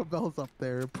Taco Bell's up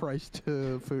there, price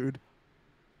to food.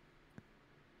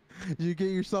 You get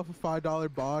yourself a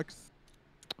 $5 box.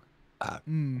 Yeah,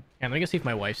 let me go see if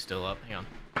my wife's still up. Hang on.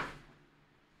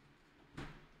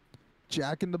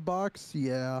 Jack in the Box,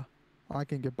 yeah, I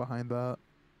can get behind that.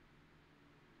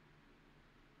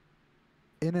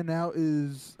 In-N-Out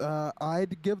is,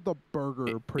 I'd give the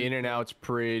burger pretty. In-N-Out's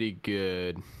pretty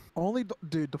good. Only,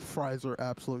 dude, the fries are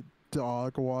absolute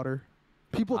dog water.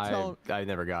 People tell, I've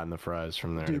never gotten the fries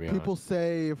from there, to dude, be people honest.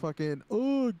 say fucking,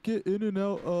 oh, get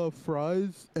In-N-Out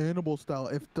fries animal style.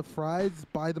 If the fries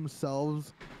by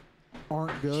themselves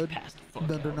aren't good, Passed the fuck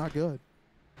then they're out. not good.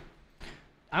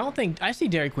 I don't think I see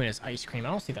Dairy Queen as ice cream. I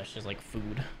don't see that shit as like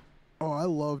food. Oh, I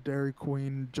love Dairy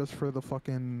Queen just for the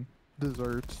fucking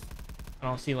desserts. I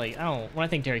don't see like when I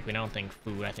think Dairy Queen, I don't think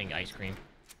food. I think ice cream.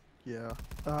 Yeah.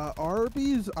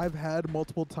 Arby's I've had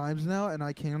multiple times now, and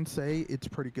I can say it's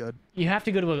pretty good. You have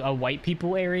to go to a white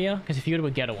people area because if you go to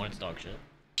a ghetto one, it's dog shit.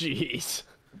 Jeez.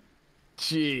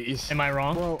 Jeez. Am I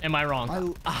wrong? Bro, Am I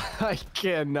wrong? I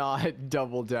cannot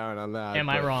double down on that. Am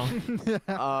I but-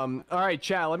 wrong? All right,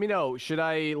 chat, let me know. Should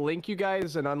I link you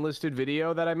guys an unlisted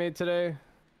video that I made today?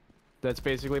 That's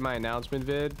basically my announcement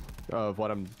vid of what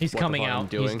I'm He's what the coming fuck I'm out.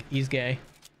 doing. He's gay.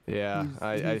 Yeah,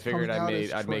 I he's figured coming out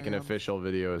as I'd make an trans. official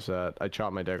video as that. I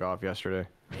chopped my dick off yesterday.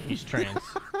 He's trans.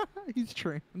 He's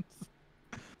trans.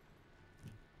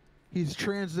 He's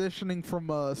transitioning from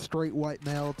a straight white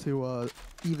male to a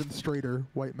even straighter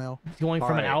white male. He's going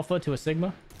from an Alright. alpha to a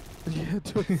sigma. Yeah,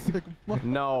 to a sigma.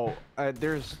 No,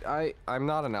 I'm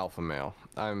not an alpha male.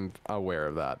 I'm aware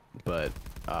of that, but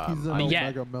He's an yeah.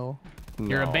 omega male.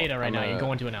 You're a no, beta right I'm now. a- You're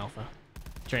going to an alpha.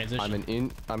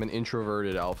 Transition. I'm an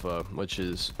introverted alpha, which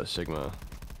is a sigma.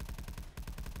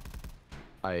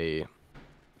 I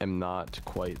am not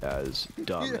quite as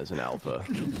dumb as an alpha.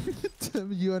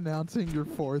 Tim, you announcing your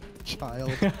fourth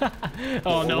child.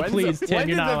 Oh no, please, Tim, when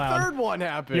you're did not the allowed. third one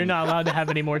happen? You're not allowed to have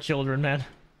any more children, man.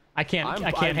 I can't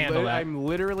handle that. I'm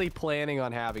literally planning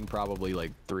on having probably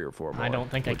like 3 or 4 more. I don't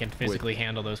think I with- can with- physically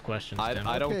handle those questions, Tim.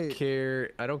 I don't Okay.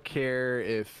 care. I don't care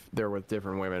if they're with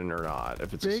different women or not.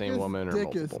 If it's the same woman or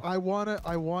Dickus, multiple.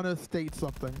 I wanna state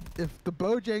something. If the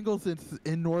Bojangles is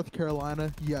in North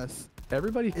Carolina, yes.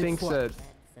 Everybody thinks that. slaps.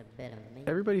 That's a bit of me.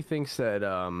 Everybody thinks that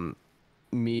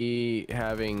me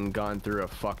having gone through a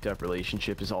fucked up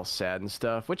relationship is all sad and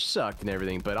stuff, which sucked and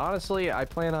everything, but honestly, I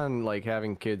plan on like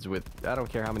having kids with, I don't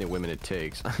care how many women it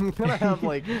takes. I'm gonna have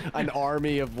like an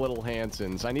army of little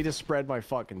Hansons. I need to spread my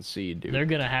fucking seed, dude. They're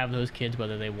gonna have those kids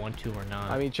whether they want to or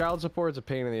not. I mean, child support is a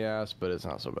pain in the ass, but it's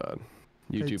not so bad.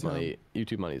 YouTube money,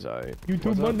 YouTube money's alright.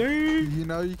 YouTube money. You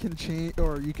know you can change,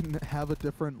 or you can have a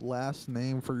different last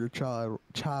name for your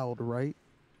child, right?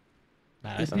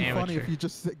 Nah, It'd that's be amateur. funny if you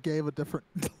just gave a different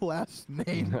last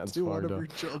name That's to one fucked of your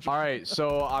up. children. All right,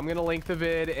 so I'm gonna link the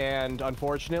vid, and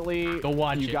unfortunately, Go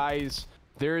watch you it. guys.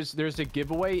 There's a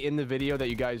giveaway in the video that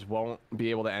you guys won't be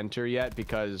able to enter yet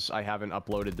because I haven't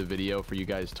uploaded the video for you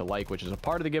guys to like, which is a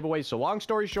part of the giveaway. So long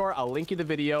story short, I'll link you the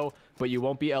video, but you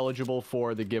won't be eligible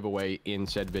for the giveaway in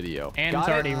said video. And Got it's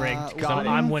it? already rigged. 'Cause Got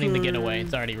I'm it. winning the getaway.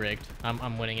 It's already rigged.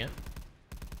 I'm winning it.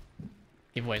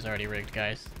 Giveaway's already rigged,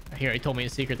 guys. Here, he told me a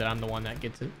secret that I'm the one that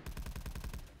gets it.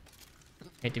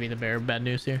 Hate to be the bearer of bad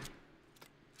news here.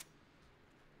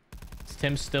 Is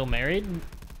Tim still married?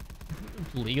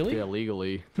 Legally? Yeah,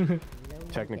 legally,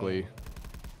 technically,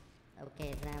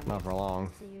 Okay, now not for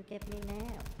long. so you get me now.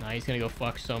 Nah, he's gonna go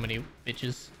fuck so many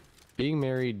bitches. Being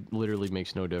married literally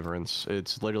makes no difference.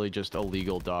 It's literally just a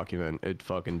legal document. It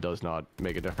fucking does not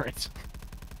make a difference.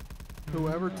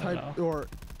 Whoever typed, or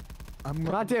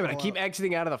God damn it, I keep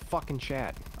exiting out of the fucking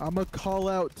chat. I'm gonna call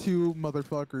out two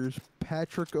motherfuckers,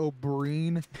 Patrick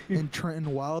O'Brien and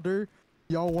Trenton Wilder.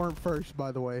 Y'all weren't first, by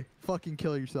the way. Fucking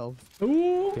kill yourselves.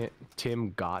 Ooh.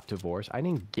 Tim got divorced. I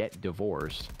didn't get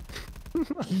divorced.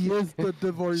 He is the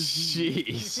divorcee.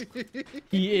 Jeez.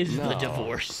 He is the No.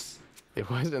 divorce. It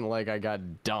wasn't like I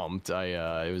got dumped.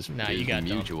 It was Nah, it you was got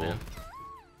dumped, mutual. man.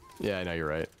 Yeah, I know you're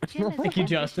right. Tim is Thank you,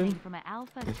 Justin. transitioning from an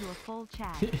alpha to a full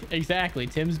chat. Exactly.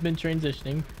 Tim's been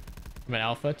transitioning from an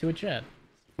alpha to a chat.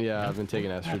 Yeah, I've been taking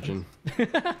estrogen.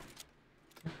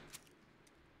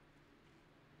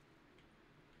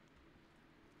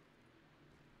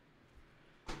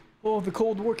 Oh, the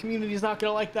Cold War community's not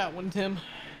gonna like that one, Tim.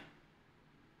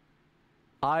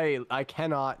 I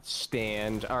cannot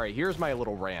stand. All right, here's my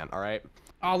little rant. All right,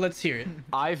 Oh, let's hear it.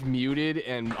 I've muted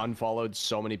and unfollowed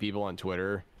so many people on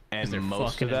Twitter, and they're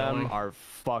most fucking of them annoying. are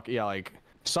yeah, like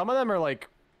some of them are like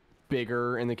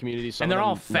bigger in the community, some And of they're them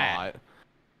all fat. not.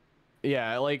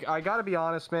 Yeah, like I gotta be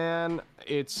honest, man.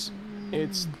 It's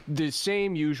the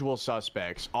same usual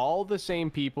suspects, all the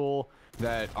same people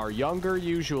that are younger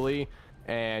usually,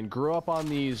 and grew up on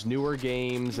these newer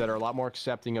games that are a lot more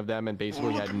accepting of them and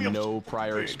basically had no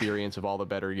prior experience of all the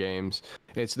better games.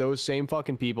 It's those same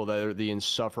fucking people that are the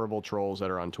insufferable trolls that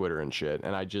are on Twitter and shit.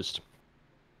 And I just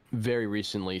very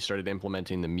recently started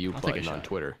implementing the mute I'll take a button on shot.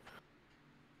 Twitter.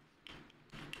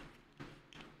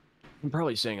 I'm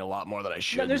probably saying a lot more than I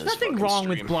should. No, there's in this nothing fucking wrong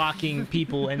stream. with blocking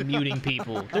people and muting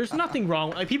people. There's nothing wrong.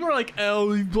 Like people are like,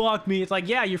 "Oh, you blocked me." It's like,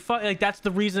 yeah, you're like that's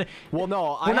the reason. Well,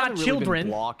 no, I We're not haven't really children.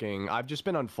 been blocking. I've just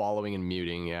been unfollowing and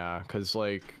muting, yeah. Because,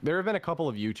 like, there have been a couple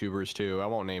of YouTubers, too. I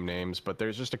won't name names, but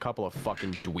there's just a couple of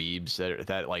fucking dweebs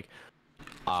that like,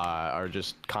 are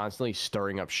just constantly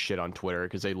stirring up shit on Twitter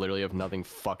because they literally have nothing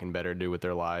fucking better to do with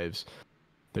their lives.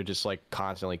 They're just, like,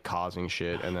 constantly causing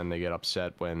shit, and then they get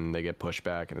upset when they get pushed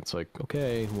back, and it's like,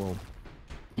 okay, well,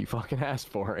 you fucking asked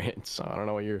for it, so I don't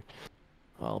know what you're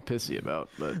all pissy about,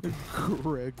 but...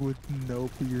 Greg with no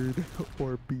beard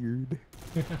or beard.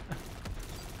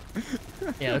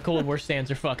 Yeah, the Cold War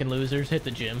stands are fucking losers. Hit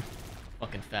the gym,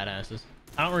 fucking fat asses.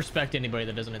 I don't respect anybody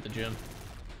that doesn't hit the gym.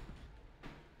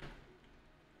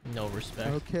 No respect.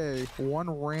 Okay, one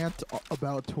rant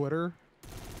about Twitter.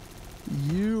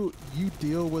 You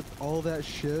deal with all that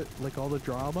shit, like all the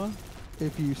drama,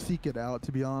 if you seek it out,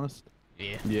 to be honest.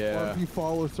 Yeah. Or Yeah. if you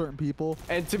follow certain people.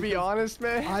 And to be honest,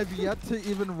 man... I've yet to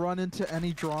even run into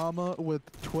any drama with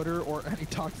Twitter or any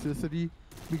toxicity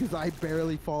because I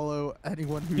barely follow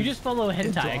anyone who. You just follow in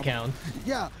hentai drama. accounts.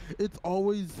 Yeah, it's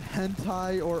always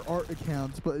hentai or art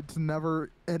accounts, but it's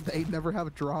never, and they never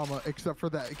have drama except for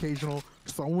that occasional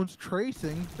someone's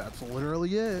tracing. That's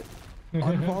literally it.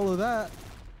 Unfollow that.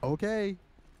 Okay,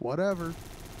 whatever.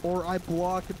 Or I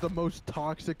block the most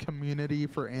toxic community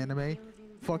for anime.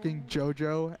 Fucking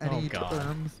JoJo. Any God.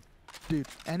 terms. Dude,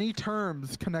 any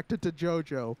terms connected to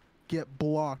JoJo get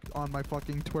blocked on my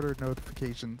fucking Twitter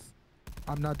notifications.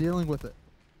 I'm not dealing with it.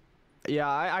 Yeah,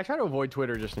 I try to avoid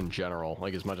Twitter just in general,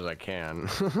 like as much as I can.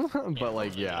 But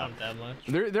like, yeah, Not that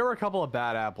much. there were a couple of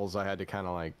bad apples I had to kind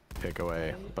of like pick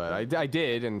away, but I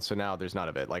did, and so now there's not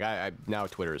a bit. Like I now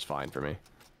Twitter is fine for me.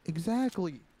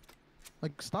 Exactly.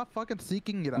 Like, stop fucking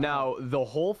seeking it out. Now the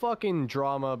whole fucking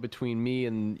drama between me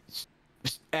and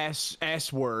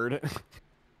S word.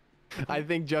 I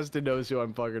think Justin knows who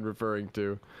I'm fucking referring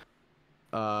to.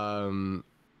 Yeah,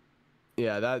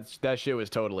 that shit was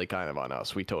totally kind of on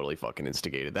us. We totally fucking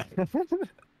instigated that.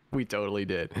 We totally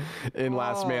did. In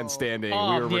Last Man Standing, we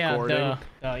were recording.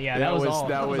 Yeah, that was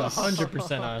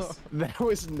 100% us. That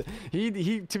was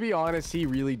he. To be honest, he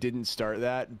really didn't start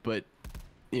that. But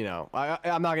you know,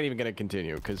 I'm not even gonna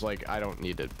continue because like I don't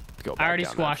need to go. Back I already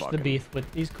down squashed that the fucking, beef, but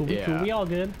he's cool. We Yeah. cool. We all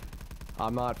good.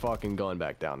 I'm not fucking going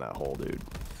back down that hole, dude.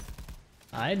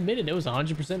 I admitted it was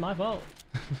 100% my fault.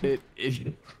 It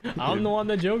I'm the one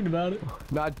that joked about it.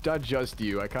 not just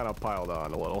you. I kind of piled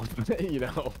on a little, you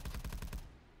know.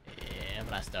 Yeah,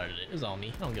 but I started it. It was all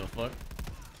me. I don't give a fuck.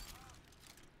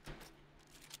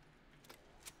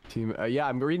 Team, yeah,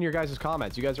 I'm reading your guys'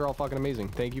 comments. You guys are all fucking amazing.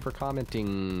 Thank you for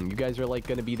commenting. You guys are like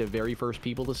gonna be the very first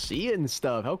people to see it and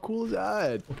stuff. How cool is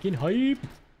that? Fucking hype.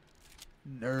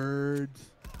 Nerds.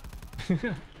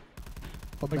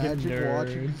 Imagine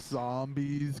watching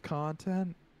zombies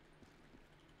content.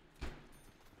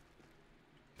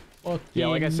 Yeah,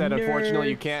 like I said, unfortunately,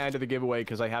 you nerds. can't enter the giveaway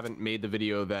because I haven't made the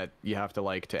video that you have to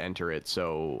like to enter it.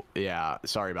 So yeah,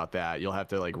 sorry about that. You'll have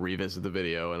to like revisit the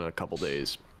video in a couple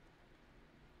days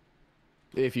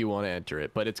if you want to enter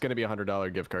it. But it's gonna be a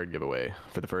 $100 gift card giveaway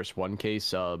for the first 1K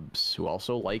subs who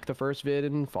also like the first vid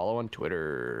and follow on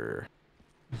Twitter.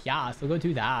 Yeah, so go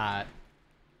do that.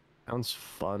 Sounds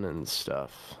fun and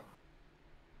stuff.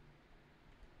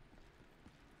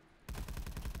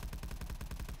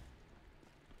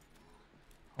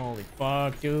 Holy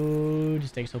fuck, dude.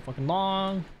 This takes so fucking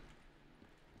long.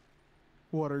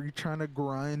 What are you trying to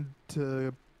grind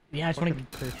to? Yeah, I just want fucking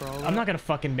pay for all to. that? I'm not gonna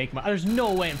fucking make my. There's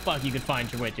no way in fuck you could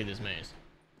find your way through this maze.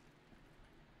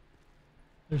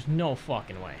 There's no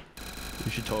fucking way.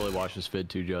 You should totally watch this vid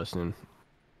too, Justin.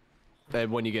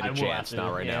 And when you get I a will chance, have to,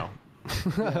 not right yeah. now.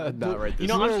 Not right this You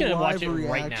know, I'm just Little gonna watch it live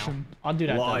right now. reaction. I'll do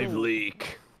that. live though.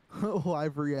 leak.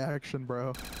 Live reaction, bro.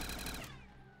 You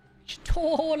should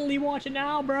totally watch it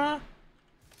now, bruh.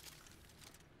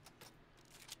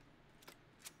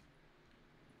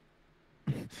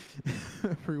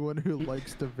 Everyone who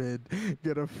likes to vid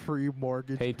get a free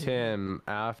mortgage. Hey Tim,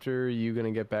 after you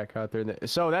gonna get back out there?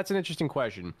 So that's an interesting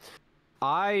question.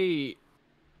 I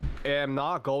am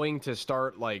not going to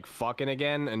start like fucking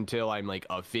again until I'm like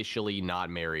officially not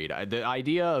married. The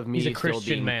idea of me He's a still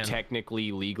Christian being man.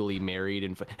 technically legally married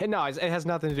and no, it has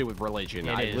nothing to do with religion.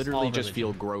 It I is, literally all just feel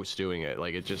religion. gross doing it.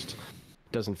 Like it just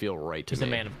doesn't feel right to He's a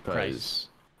me. man of Christ.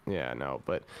 Yeah, no,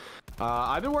 but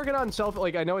I've been working on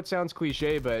like I know it sounds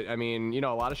cliche, but I mean, you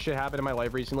know, a lot of shit happened in my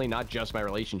life recently, not just my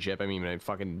relationship. I mean, my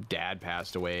fucking dad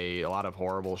passed away. A lot of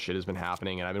horrible shit has been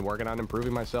happening, and I've been working on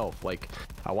improving myself. Like,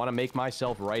 I want to make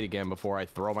myself right again before I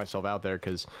throw myself out there,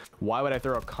 because why would I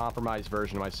throw a compromised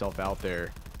version of myself out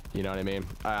there? You know what I mean?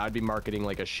 I'd be marketing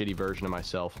like a shitty version of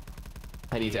myself.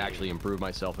 I need to actually improve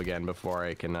myself again before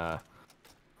I can,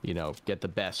 you know, get the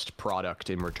best product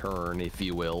in return, if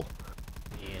you will.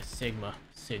 Yeah, Sigma.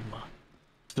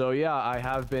 So yeah, I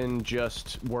have been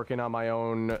just working on my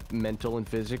own mental and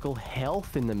physical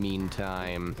health in the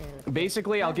meantime.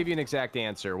 Basically, I'll give you an exact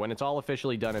answer. When it's all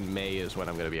officially done in May is when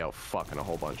I'm gonna be out fucking a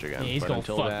whole bunch again. Yeah, he's but gonna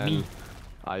until fuck then, me.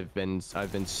 I've been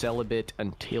celibate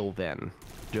until then.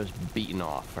 Just beaten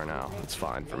off for now. It's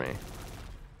fine for me.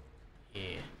 Yeah,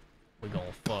 we're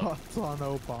gonna fuck. Thoughts on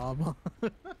Obama.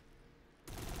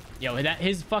 Yo,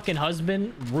 his fucking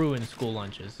husband ruined school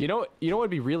lunches. You know what would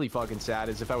be really fucking sad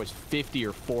is if I was 50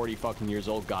 or 40 fucking years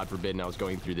old, God forbid, and I was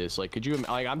going through this. Like, could you?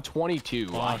 Like, I'm 22.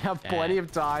 I Fuck have that. plenty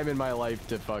of time in my life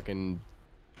to fucking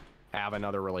have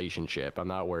another relationship. I'm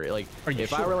not worried. Like, Are you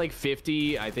if I sure? were like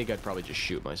 50, I think I'd probably just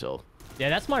shoot myself. Yeah,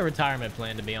 that's my retirement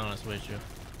plan, to be honest with you.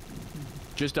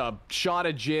 Just a shot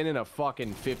of gin and a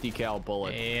fucking 50 cal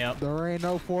bullet. Yep. There ain't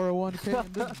no 401k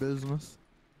in this business.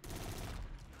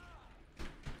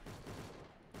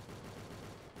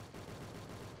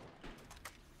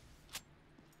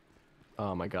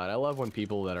 Oh my god, I love when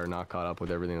people that are not caught up with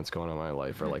everything that's going on in my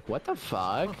life are like, what the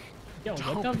fuck? Yo,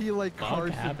 what Don't the be like fuck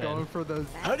Carson happened? going for those.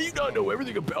 How do you not know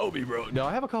everything about me, bro? No,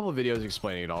 I have a couple of videos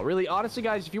explaining it all. Really, honestly,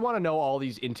 guys, if you want to know all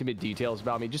these intimate details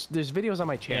about me, just there's videos on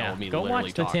my channel Yeah, of me go literally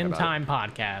watch the talking Tim about Time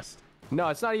podcast. it. No,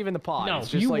 it's not even the pod. No, it's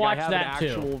just you like watch I have that an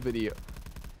too. actual video.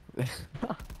 Well,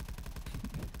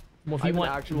 if I you have an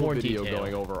want actual more video detail.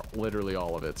 going over literally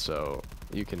all of it, so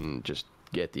you can just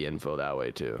get the info that way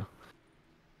too.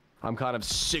 I'm kind of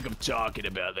sick of talking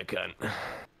about the cunt.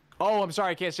 Oh, I'm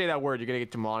sorry, I can't say that word. You're gonna get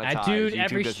demonetized. Dude, YouTube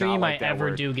every does not stream like I that ever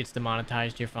word. do gets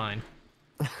demonetized. You're fine.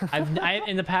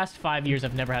 In the past 5 years,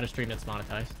 I've never had a stream that's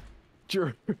monetized.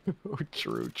 True,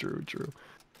 true.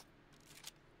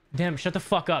 Damn, shut the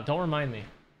fuck up. Don't remind me.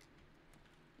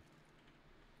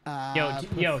 Yo,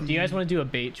 do you guys want to do a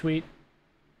bait tweet?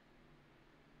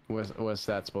 What's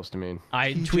that supposed to mean? I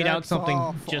He tweet out jacks something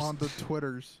off just on the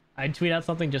Twitters. I tweet out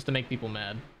something just to make people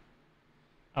mad.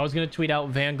 I was gonna tweet out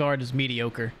Vanguard is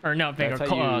mediocre, or no, Vanguard.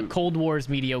 That's how you- Cold War is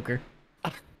mediocre.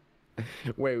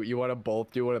 Wait, you want to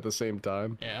both do one at the same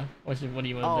time? Yeah. What do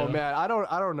you want Oh to do? man, I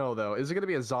don't know though. Is it gonna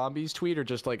be a zombies tweet or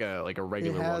just like a It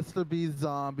regular one? has to be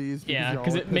zombies. Yeah, y'all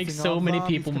 'cause are it makes pissing so off many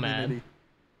zombies people mad. community.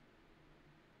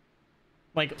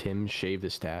 Like, Tim shaved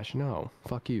his stash? No,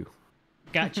 fuck you.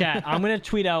 got chat. I'm gonna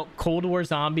tweet out Cold War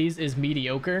Zombies is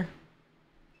mediocre,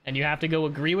 and you have to go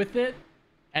agree with it.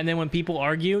 And then when people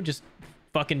argue, just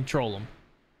fucking troll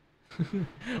them.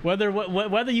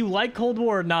 whether you like Cold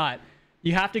War or not,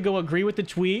 you have to go agree with the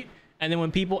tweet. And then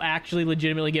when people actually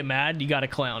legitimately get mad, you gotta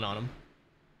clown on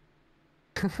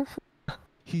them.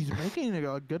 He's making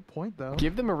a good point though.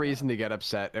 Give them a reason to get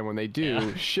upset, and when they do,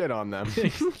 Yeah. shit on them.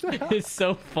 It's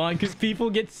so fun because people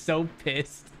get so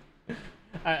pissed.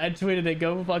 I tweeted it.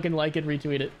 Go fucking like it,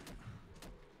 retweet it.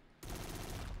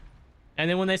 And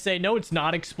then when they say no, it's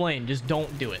not explained. Just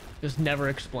don't do it. Just never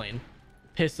explain.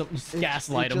 Piss them. Just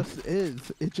gaslight them. It just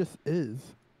is. It just is.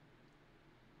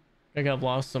 I think I've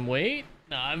lost some weight.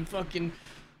 Nah, I'm fucking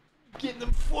getting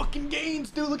them fucking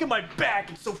gains, dude. Look at my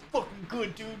back. It's so fucking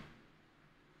good, dude.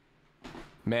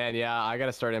 Man, yeah, I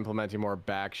gotta start implementing more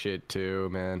back shit too,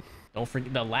 man. Don't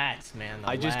forget the lats, man. The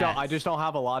I just lats. don't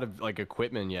have a lot of like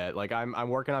equipment yet. Like I'm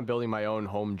working on building my own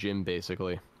home gym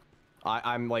basically.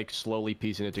 I'm like slowly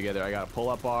piecing it together. I got a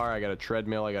pull-up bar, I got a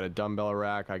treadmill, I got a dumbbell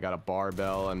rack, I got a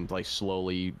barbell, and like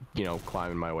slowly, you know,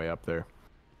 climbing my way up there.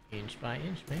 Inch by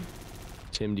inch, man.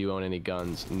 Tim, do you own any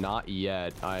guns? Not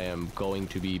yet. I am going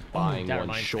to be buying that one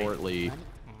reminds me. shortly. Money.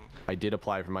 I did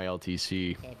apply for my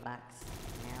LTC. Okay, box.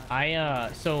 Now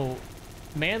So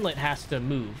Manlet has to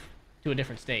move to a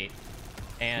different state.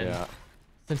 And Yeah.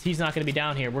 since he's not going to be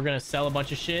down here, we're going to sell a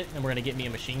bunch of shit and we're going to get me a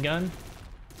machine gun.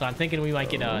 So I'm thinking we might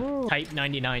get a Type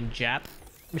 99 Jap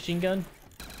machine gun.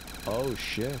 Oh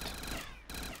shit.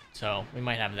 So we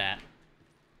might have that.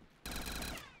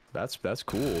 That's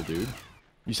cool, dude.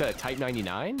 You said a Type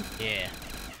 99? Yeah.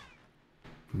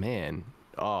 Man.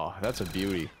 Oh, that's a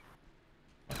beauty.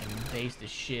 Fucking based as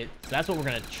shit. So that's what we're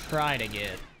going to try to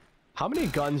get. How many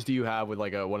guns do you have with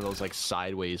like one of those like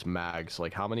sideways mags?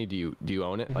 Like how many do you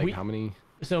own it? Like how many?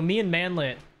 So me and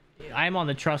Manlet, I'm on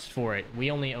the trust for it.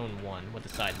 We only own one with the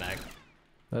side mag.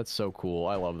 That's so cool.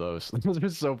 I love those. Those are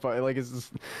so fun. Like it's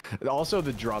just... also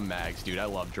the drum mags, dude. I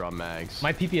love drum mags.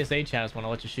 My PPSH has one. I'll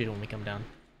let you shoot it when we come down.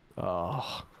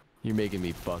 Oh, you're making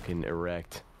me fucking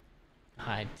erect.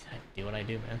 I do what I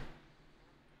do, man.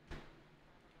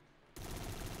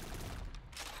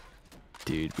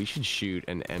 Dude, we should shoot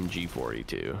an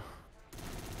MG42.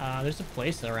 There's a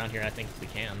place around here I think we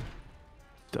can.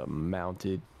 The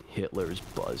mounted Hitler's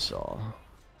buzzsaw.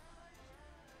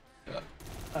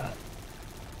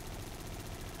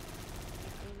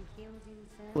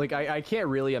 Like I can't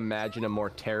really imagine a more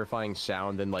terrifying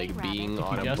sound than like being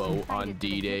on a Justin. boat on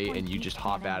D-Day and you just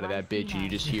hop out of that bitch and you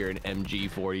just hear an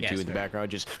MG42 Yes, in the sir.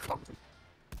 background just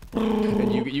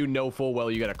and you know full well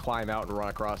you gotta climb out and run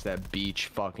across that beach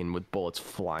fucking with bullets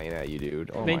flying at you,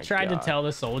 dude. Oh They my tried God. to tell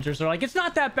the soldiers, they're like, it's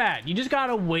not that bad. You just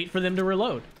gotta wait for them to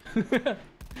reload.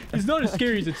 It's not as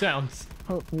scary as it sounds.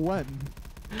 When?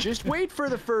 Just wait for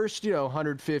the first,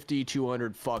 150,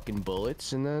 200 fucking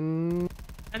bullets and then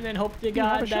And then hope to have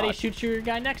God a that he shot. shoots your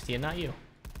guy next to you, not you.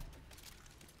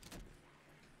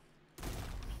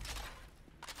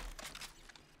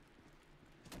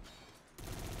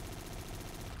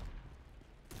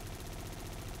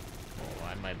 Oh,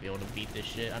 I might be able to beat this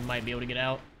shit. I might be able to get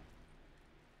out.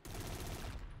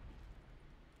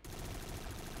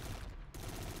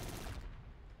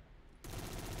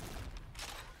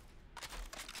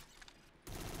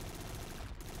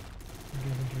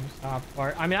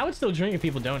 I mean, I would still drink if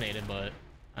people donated, but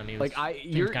I mean, like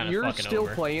you're fucking still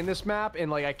over. playing this map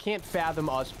and like I can't fathom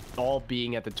us all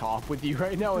being at the top with you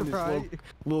right now in this Right.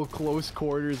 little close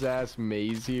quarters ass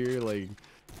maze here. Like,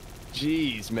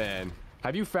 jeez, man.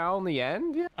 Have you found the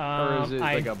end yet? Or is it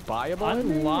I like a buyable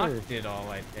ending, or- unlocked it all,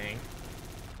 I think.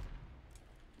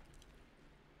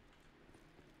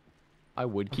 I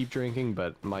would keep drinking,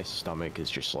 but my stomach is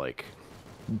just like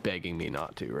begging me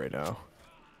not to right now.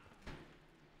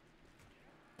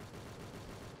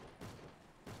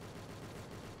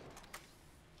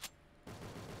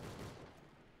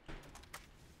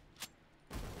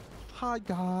 Hi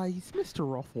guys,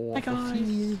 Mr. Ruffle. Hi, guys.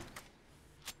 here.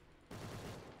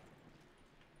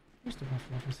 Mr.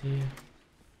 Ruffle was here.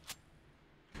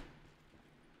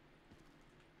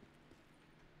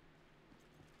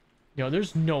 Yo,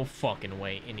 there's no fucking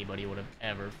way anybody would have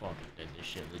ever fucking did this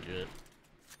shit legit.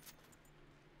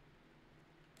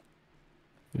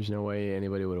 There's no way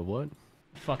anybody would have what?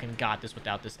 Fucking got this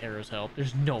without this arrow's help.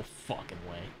 There's no fucking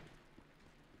way.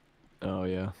 Oh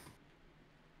yeah.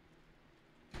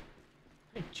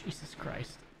 Hey, Jesus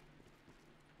Christ.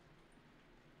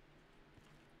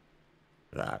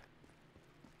 That.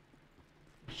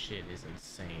 Shit is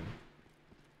insane.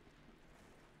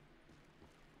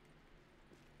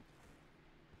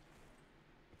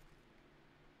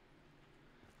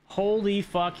 Holy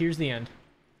fuck, here's the end.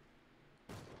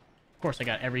 Of course I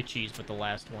got every cheese but the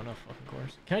last one. Oh, fucking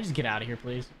course. Can I just get out of here,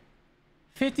 please?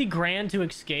 50 grand to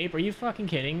escape? Are you fucking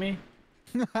kidding me?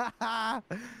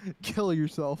 Kill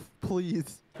yourself,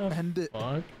 please. The End it.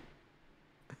 fuck?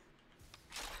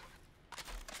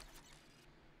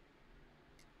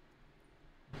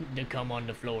 The come on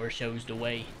the floor shows the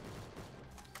way.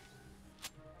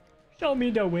 Show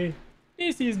me the way.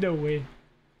 This is the way.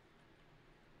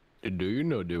 Do you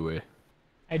know Dewey?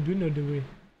 I do know the way.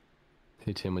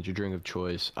 Hey Tim, what's your drink of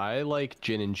choice? I like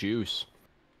gin and juice.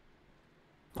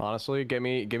 Honestly, get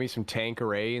me some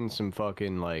Tanqueray and some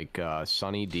fucking like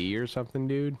Sunny D or something,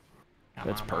 dude.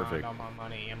 That's perfect. On my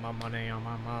money, on my money, on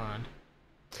my mind.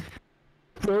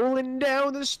 Rolling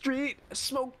down the street,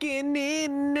 smoking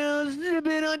in,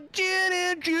 sipping on gin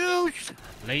and juice.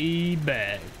 Lay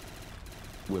back.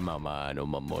 With my mind, on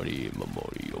my money, on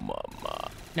my mind.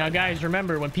 Now, guys,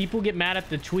 remember, when people get mad at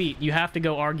the tweet, you have to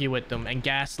go argue with them and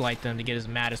gaslight them to get as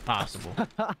mad as possible.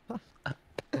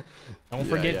 Don't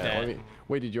forget that.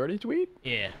 Wait, did you already tweet?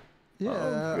 Yeah.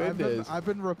 Yeah, goodness. I've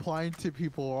been replying to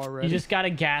people already. You just gotta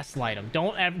gaslight them.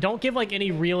 Don't give like any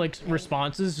real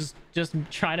responses. Just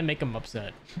try to make them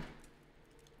upset.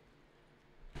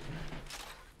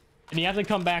 And you have to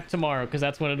come back tomorrow because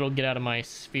that's when it'll get out of my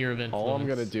sphere of influence. All I'm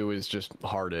gonna do is just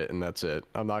heart it, and that's it.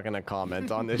 I'm not gonna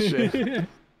comment on this shit.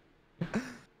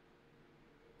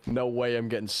 No way I'm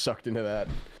getting sucked into that.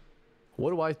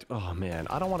 What do I? Oh man,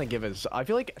 I don't want to give it. I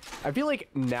feel like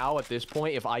now at this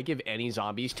point, if I give any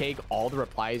zombies take, all the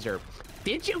replies are,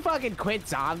 "Did you fucking quit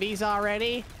zombies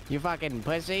already? You fucking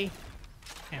pussy."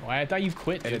 Man, why? I thought you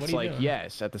quit. Dude. And it's like,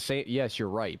 yes, yes, you're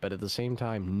right, but at the same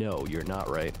time, no, you're not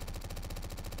right.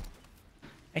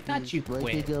 I thought you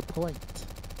quit. Your point.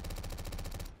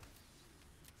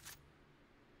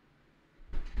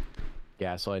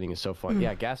 Gaslighting is so fun.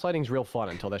 Yeah, gaslighting's real fun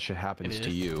until that shit happens to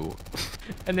you.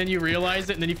 And then you realize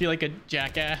it, and then you feel like a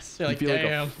jackass. You're like,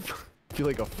 damn. Feel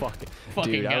like a fucking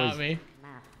Fucking dude, got me.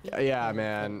 Yeah,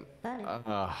 man.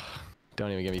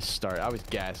 Don't even get me started. I was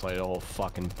gaslighted a whole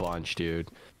fucking bunch, dude.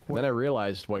 And then I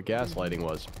realized what gaslighting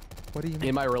was. What do you mean?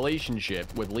 In my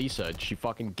relationship with Lisa, she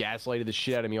fucking gaslighted the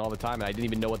shit out of me all the time, and I didn't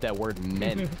even know what that word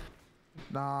meant.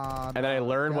 Nah. And then I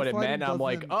learned what it meant, and I'm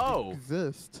like, oh.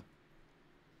 Exist.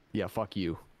 Yeah, fuck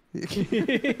you. You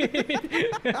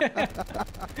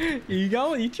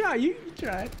go. You try. You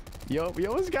tried. You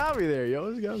almost got me there. You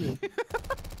almost got me.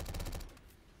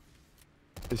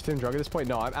 Is Tim drunk at this point?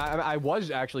 No, I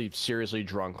was actually seriously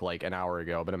drunk like an hour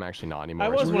ago, but I'm actually not anymore. I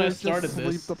was when I Just started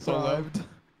this. sleep Solo. deprived.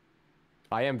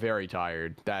 I am very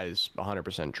tired. That is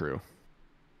 100% true.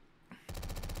 I'm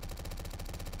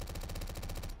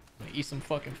gonna eat some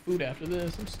fucking food after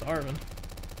this. I'm starving.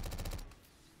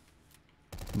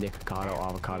 Nikocado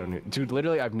avocado nude. Dude,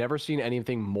 literally, I've never seen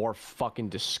anything more fucking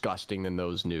disgusting than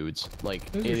those nudes. Like,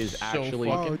 Those it are is so actually...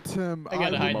 fucking- Oh, Tim, I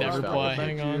gotta would hide that not reply.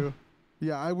 recommend Hang on. you-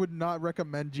 Yeah, I would not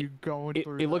recommend you going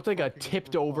through. It looked that like a fucking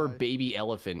tipped over reply. baby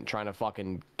elephant trying to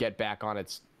fucking get back on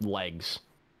its legs.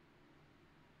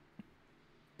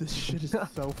 This shit is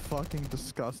so fucking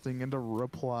disgusting. And the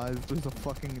replies, there's a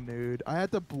fucking nude. I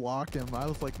had to block him. I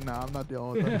was like, nah, I'm not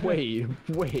dealing with that. Wait.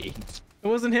 It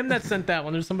wasn't him that sent that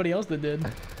one. There's somebody else that did.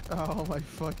 Oh my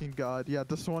fucking god. Yeah,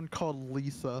 this one called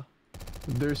Lisa.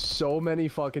 There's so many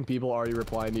fucking people already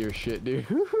replying to your shit, dude.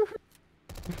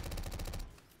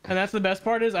 And that's the best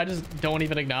part is I just don't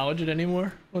even acknowledge it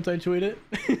anymore once I tweet it.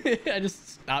 I just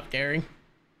stop caring.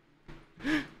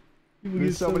 People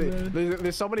There's get so so many, mad.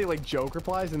 there's so many like joke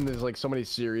replies, and there's like so many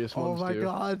serious Oh ones my too.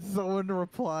 god, someone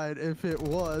replied, if it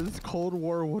was, Cold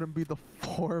War wouldn't be the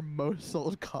fourth most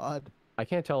sold COD. I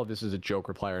can't tell if this is a joke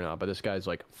reply or not, but this guy's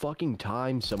like, fucking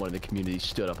time someone in the community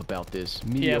stood up about this.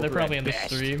 Yeah, Mediocre they're probably at in the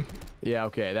best." stream. Yeah,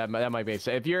 okay, that might make sense.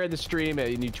 If you're in the stream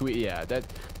and you tweet, yeah, that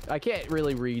I can't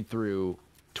really read through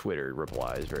Twitter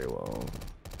replies very well.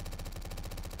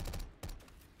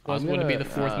 Was I'm wouldn't be gonna, the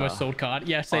fourth most sold COD.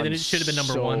 Yeah, say that I'm it should have been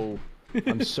number one.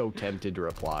 I'm so tempted to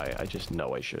reply. I just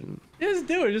know I shouldn't. Just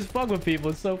do it. Just fuck with people.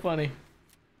 It's so funny.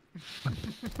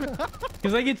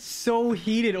 Because I get so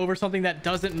heated over something that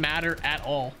doesn't matter at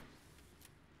all.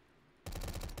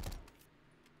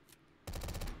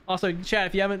 Also, chat,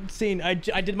 if you haven't seen, I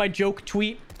did my joke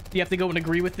tweet You have to go and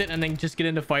agree with it and then just get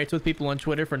into fights with people on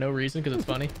Twitter for no reason because it's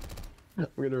funny.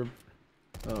 We're gonna.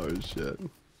 Oh shit.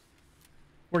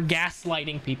 We're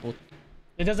gaslighting people.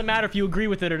 It doesn't matter if you agree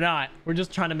with it or not. We're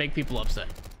just trying to make people upset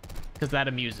because that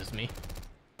amuses me.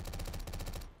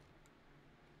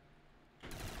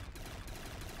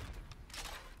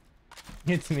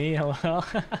 It's me, hello.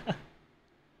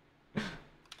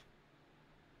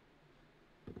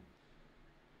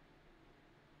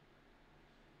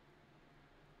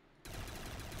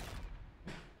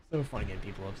 So funny getting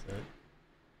people upset.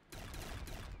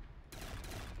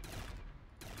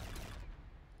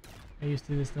 I used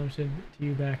to do this dumb shit to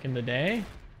you back in the day.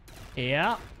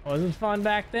 Yeah, wasn't fun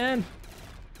back then.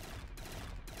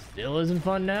 Still isn't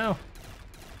fun now.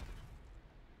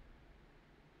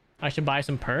 I should buy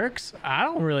some perks? I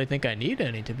don't really think I need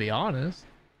any, to be honest.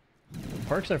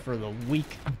 Perks are for the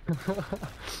weak.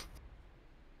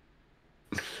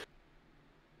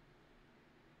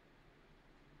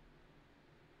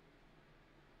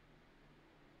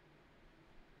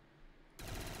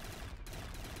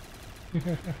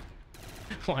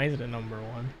 Why is it a number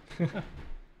one?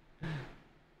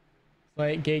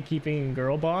 Like gatekeeping and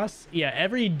girl boss? Yeah,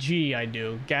 every G I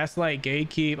do. Gaslight,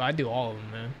 gatekeep, I do all of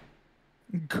them, man.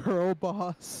 Girl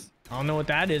boss. I don't know what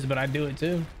that is, but I do it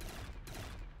too.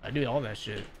 I do all that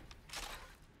shit.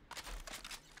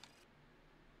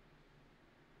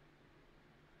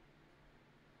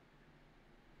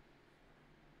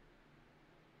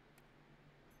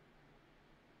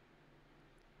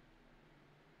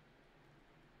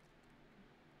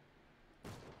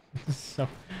 So,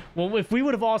 well, if we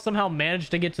would have all somehow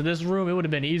managed to get to this room, it would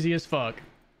have been easy as fuck.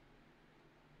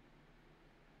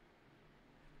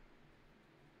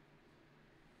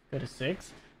 Go to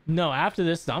 6? No, after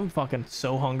this, I'm fucking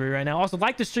so hungry right now. Also,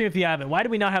 like the stream if you haven't. Why do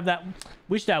we not have that?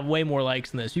 We should have way more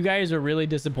likes than this. You guys are really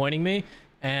disappointing me,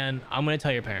 and I'm gonna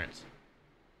tell your parents.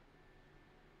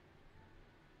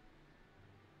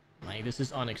 Like, this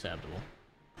is unacceptable.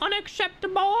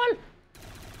 Unacceptable!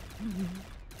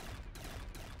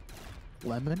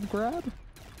 Lemon grab?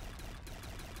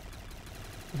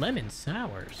 Lemon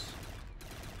sours.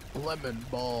 Lemon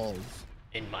balls.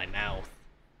 In my mouth.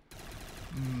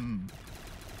 Mmm.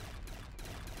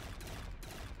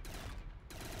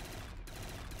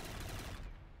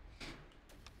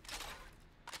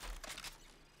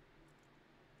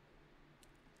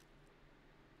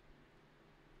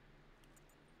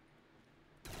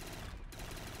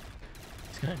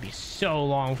 It's gonna be so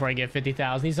long before I get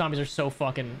 50,000. These zombies are so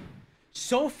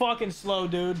fucking slow,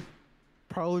 dude.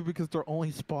 Probably because they're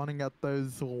only spawning at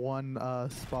those one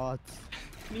spots.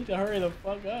 Need to hurry the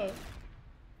fuck up.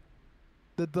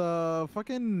 Did the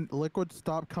fucking liquid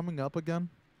stop coming up again?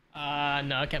 No,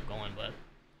 I kept going, but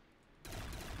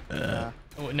Yeah.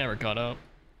 oh, it never caught up.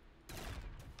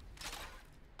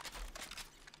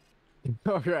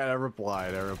 Okay, I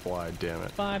replied, damn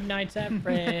it. Five Nights at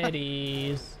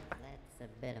Freddy's. That's a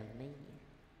bit of me.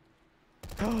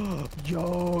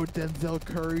 Yo, Denzel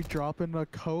Curry dropping a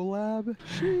collab?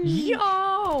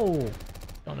 Yo!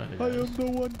 Don't know who I that am is. the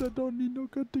one that don't need no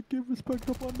gun to give respect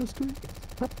up on the street.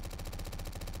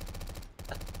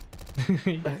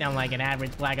 You sound like an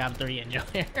average Black Ops 3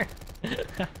 enjoyer.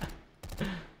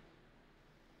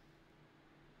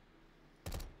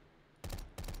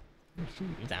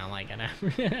 You sound like an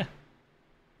average.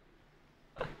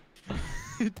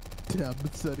 Damn,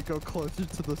 it said to go closer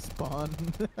to the spawn.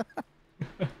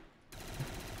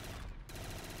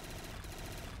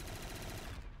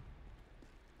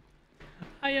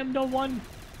 I am the one.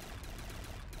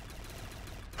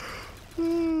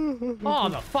 Oh,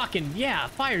 the fucking, yeah,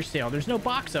 fire sale. There's no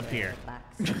box up here.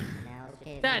 Box. Now,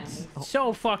 okay, That's zombies.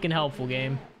 so fucking helpful,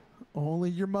 game. Only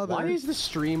your mother. Why is the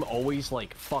stream always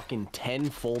like fucking 10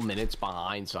 full minutes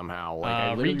behind somehow? Like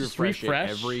I literally just refresh refresh.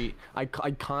 it every. I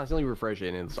constantly refresh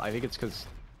it, and I think it's because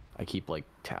I keep like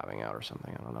tabbing out or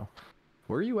something. I don't know.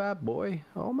 Where are you at, boy?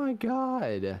 Oh my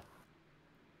god.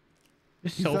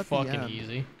 It's He's so at the fucking end.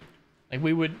 easy. Like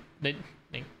we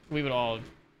would all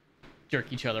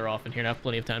jerk each other off in here and have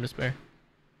plenty of time to spare.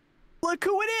 Look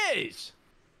who it is!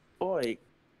 Boy,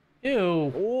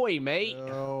 Ew. Oi, mate.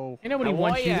 Oh. Ain't nobody How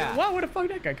wants are you. ya? Wow, where the fuck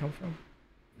did that guy come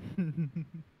from?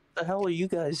 the hell are you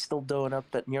guys still doing up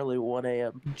at nearly 1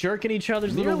 a.m.? Jerking each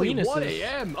other's little Nearly weenuses. 1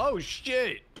 a.m. Oh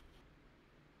shit!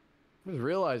 I just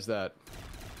realized that.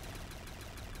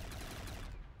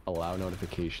 Allow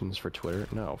notifications for Twitter?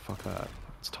 No, fuck that.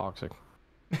 It's toxic.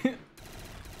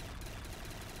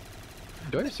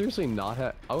 Do I seriously not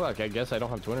have? Oh, okay, I guess I don't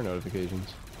have Twitter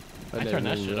notifications. I never turn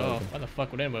that even shit realized off. Why the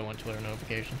fuck would anybody want Twitter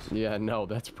notifications? that. Yeah, no,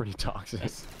 that's pretty toxic.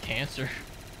 That's cancer.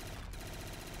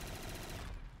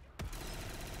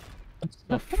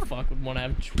 The fuck would want to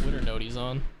have Twitter noties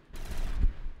on?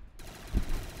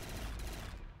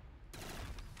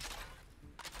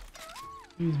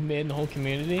 He's made in the whole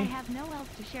community. I have no else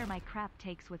to share my crap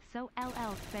takes with, so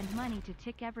LL spend money to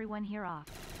tick everyone here off.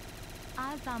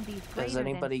 Zombies greater Has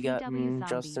anybody than gotten CW zombies.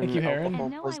 Justin Thank you, Heron. And alcohol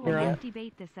no, I poisoning will Heron. yet? not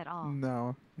debate this at all.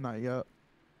 No, not yet.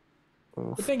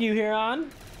 Oof. Thank you, Huron.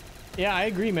 Yeah, I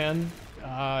agree, man.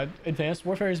 Advanced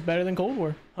Warfare is better than Cold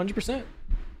War, 100%.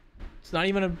 It's not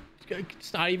even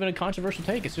a controversial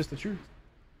take. It's just the truth.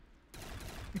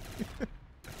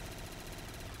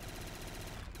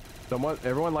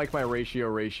 Everyone like my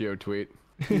ratio tweet.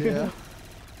 Yeah.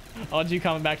 Oh, did you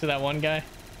comment back to that one guy?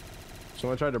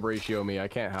 Someone tried to ratio me. I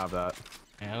can't have that.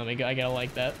 Yeah, let me go. I gotta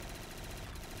like that.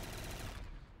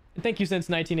 Thank you since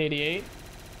 1988.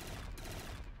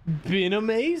 Been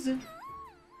amazing.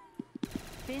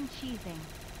 Been cheesing.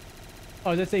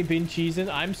 Oh, does that say been cheesing?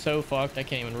 I'm so fucked. I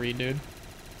can't even read, dude.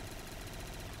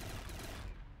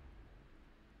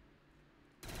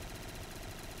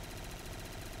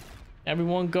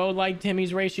 Everyone go like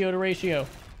Timmy's ratio to ratio.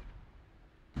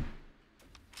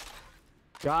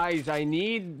 Guys, I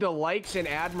need the likes and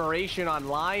admiration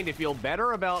online to feel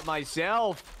better about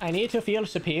myself. I need to feel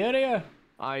superior.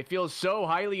 I feel so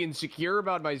highly insecure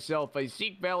about myself. I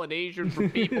seek validation from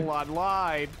people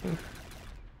online.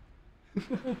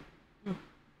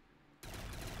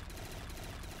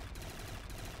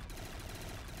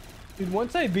 Dude,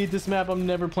 once I beat this map, I'm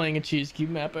never playing a cheese cube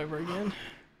map ever again.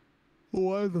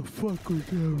 Why the fuck would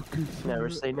you consider Never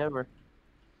it? say never.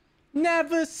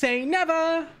 Never say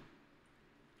never.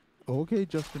 Okay,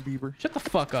 Justin Bieber. Shut the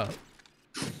fuck up.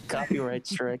 Copyright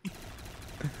strike.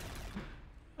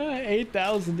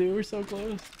 8,000, dude. We're so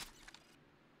close.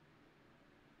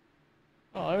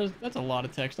 Oh, that's a lot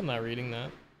of text. I'm not reading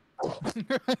that.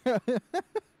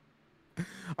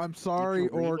 I'm sorry,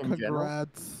 read or in general?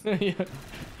 congrats. Yeah.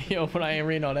 Yo, but I ain't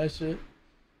reading all that shit.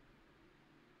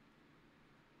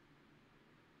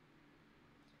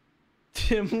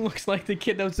 Tim looks like the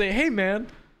kid that would say, "Hey, man,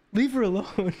 leave her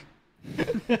alone."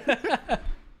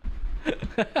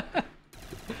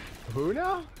 Who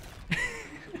now?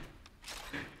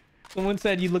 Someone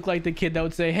said you look like the kid that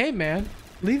would say, "Hey, man,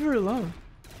 leave her alone."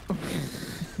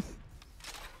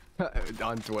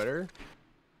 On Twitter?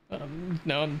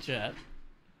 No, in the chat.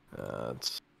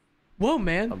 It's, Whoa,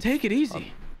 man, take it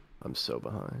easy. I'm so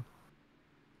behind.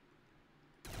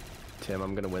 Tim,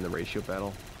 I'm gonna win the ratio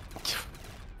battle.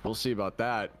 We'll see about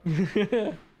that.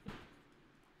 You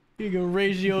can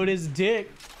ratio this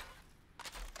dick.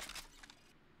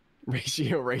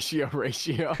 Ratio.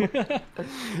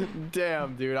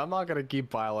 Damn, dude, I'm not gonna keep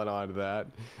piling on to that.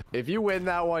 If you win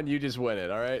that one, you just win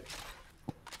it, alright?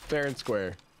 Fair and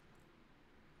square.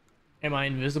 Am I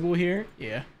invisible here?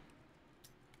 Yeah.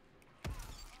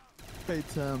 Hey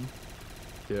Tim,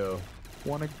 Yo.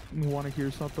 wanna hear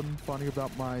something funny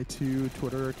about my 2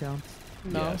 Twitter accounts?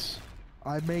 No. Yes.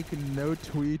 I make no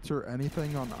tweets or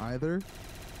anything on either.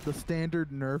 The standard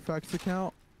Nerfx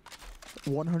account,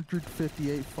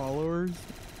 158 followers,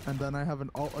 and then I have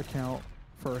an alt account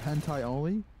for hentai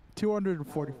only,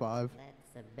 245.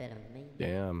 That's a bit of me.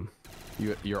 Damn.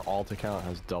 Your alt account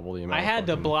has double the amount. I had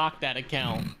to of block that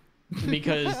account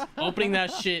because opening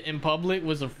that shit in public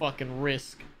was a fucking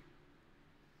risk.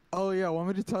 Oh yeah, want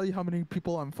me to tell you how many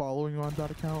people I'm following on that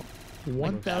account?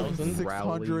 1,000?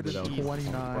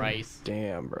 1,629. Christ.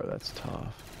 Damn, bro, that's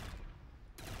tough.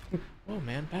 Oh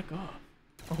man, back off.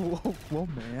 Oh, whoa,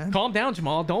 man. Calm down,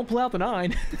 Jamal. Don't pull out the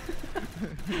 9.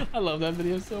 I love that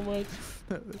video so much.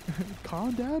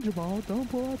 Calm down, Jamal. Don't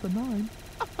pull out the 9.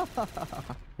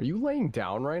 Are you laying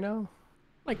down right now?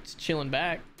 Like just chilling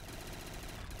back.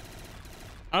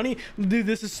 I don't even, dude,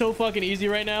 this is so fucking easy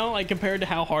right now. Like compared to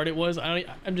how hard it was. I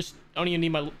don't even need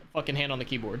my fucking hand on the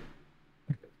keyboard.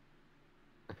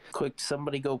 Quick,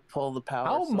 somebody go pull the power.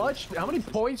 How switch. much? How many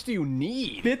points do you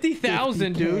need?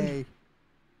 50,000, dude.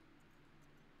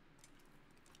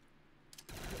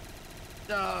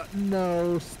 50K.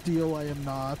 No, Steel, I am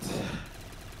not.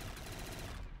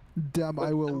 Damn,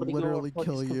 I will Somebody go literally unplug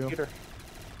kill his you. computer.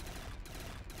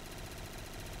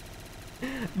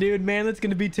 Dude, man, that's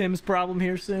gonna be Tim's problem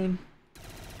here soon.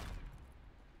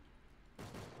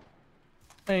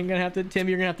 I ain't gonna have to, Tim,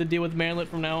 you're gonna have to deal with Manlet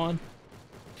from now on.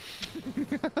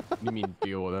 You mean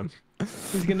deal with him?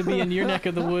 He's gonna be in your neck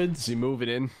of the Is woods. he moving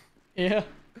in? Yeah.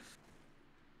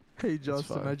 Hey,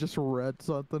 Justin, fine. I just read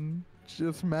something.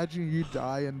 Just imagine you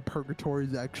die and Purgatory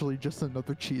is actually just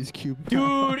another cheese cube.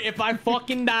 Dude, if I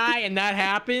fucking die and that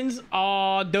happens,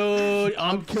 oh, dude,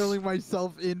 I'm killing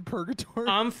myself in Purgatory.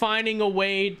 I'm finding a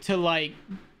way to, like,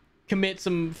 commit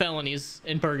some felonies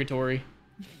in Purgatory.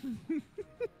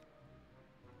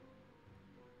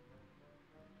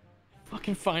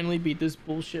 fucking finally beat this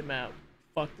bullshit map.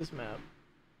 Fuck this map.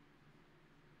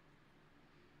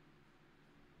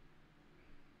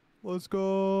 Let's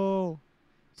go.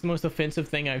 It's the most offensive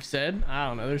thing I've said. I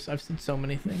don't know. I've said so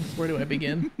many things. Where do I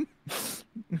begin?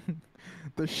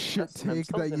 The shit Justin, I'm take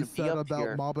still that gonna you be said up about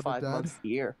here Mob of the 5 Dead. months a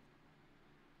year.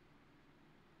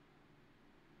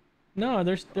 No,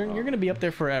 you're gonna be up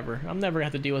there forever. I'm never gonna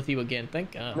have to deal with you again.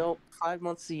 Thank God. Nope, 5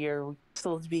 months a year. We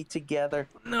still have to be together.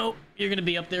 Nope, you're gonna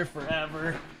be up there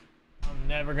forever. I'm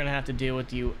never gonna have to deal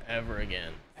with you ever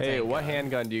again. Hey, Thank what God.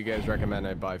 handgun do you guys recommend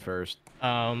I buy first?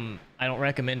 I don't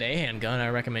recommend a handgun. I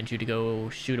recommend you to go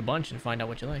shoot a bunch and find out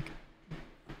what you like.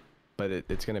 But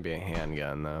it's gonna be a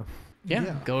handgun though. Yeah,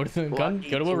 Yeah. go to the Glock gun,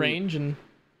 go to a 18. range and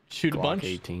shoot a Glock bunch.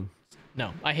 18.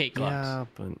 No, I hate Glocks. Yeah,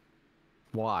 but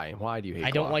why? Why do you hate? I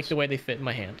don't like Glocks? the way they fit in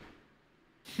my hand.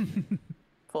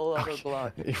 Full auto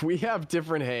Glock. We have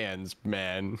different hands,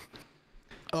 man.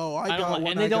 Oh, I I don't got like-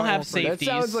 one. and they I don't got have one for safe- you. That Safeties.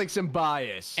 sounds like some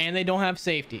bias. And they don't have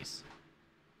safeties.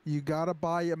 You gotta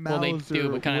buy a Well, Mauser. they do,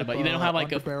 but kind of. with But they don't have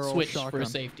like a underbarrel switch for shotgun. a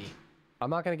safety.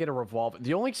 I'm not gonna get a revolver.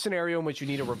 The only scenario in which you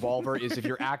need a revolver is if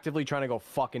you're actively trying to go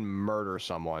fucking murder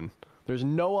someone. There's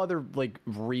no other like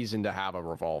reason to have a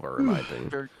revolver, in my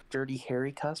opinion. Dirty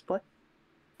Harry cosplay?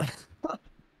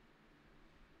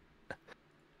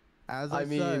 As I I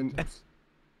mean- said,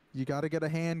 you gotta get a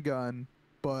handgun,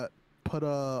 but put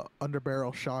a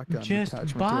underbarrel shotgun Just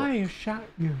attachment buy to it. a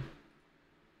shotgun.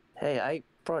 Hey, I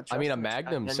brought I mean, a Justin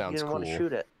Magnum shotgun, sounds He didn't want to cool.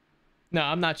 shoot it. No,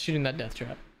 I'm not shooting that death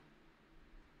trap.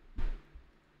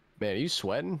 Man, are you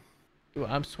sweating? Ooh,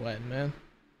 I'm sweating, man.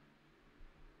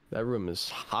 That room is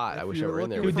hot. I If wish I you're were in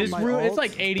there. looking Dude, with for this you. my room, it's alts,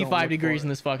 like don't 85 look degrees for in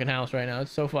it. this fucking house right now.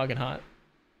 It's so fucking hot.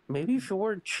 Maybe if you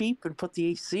weren't cheap and put the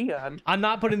AC on. I'm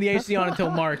not putting the AC on until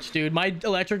March, dude. My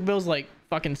electric bill's like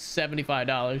fucking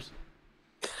 $75.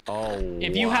 Oh.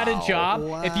 If you had a wow.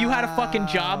 job, if you had a fucking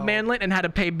job, Wow. Manlet, and had to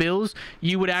pay bills,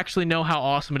 you would actually know how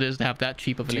awesome it is to have that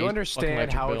cheap of an Do you fucking understand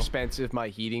electric how bill. expensive my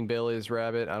heating bill is,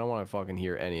 Rabbit? I don't want to fucking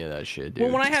hear any of that shit, dude.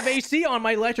 Well, when I have AC on,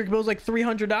 my electric bill's like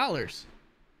 $300.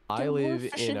 I Get a more live in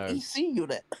efficient a AC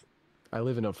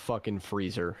unit. fucking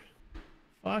freezer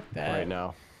Fuck that. right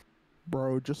now.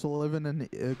 Bro, just living in the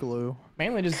igloo.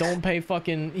 Manly just don't pay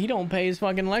fucking. He don't pay his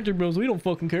fucking electric bills. We don't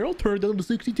fucking care. I'll turn it down to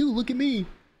 62. Look at me.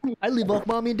 I live off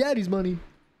mommy and daddy's money.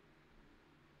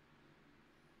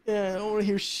 Yeah, I don't want to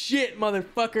hear shit,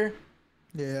 motherfucker.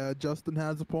 Yeah, Justin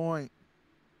has a point.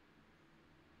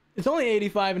 It's only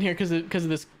 85 in here because of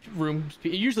this room.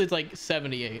 Usually it's like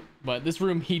 78, but this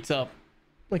room heats up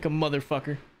like a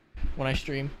motherfucker when I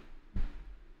stream.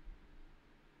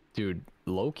 Dude,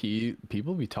 low key,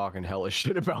 people be talking hella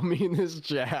shit about me in this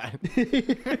chat.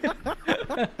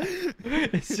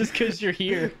 It's just because you're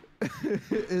here.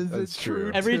 Is That's it true?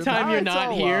 true. Every Tim? time you're It's not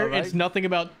all here, love, it's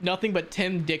nothing but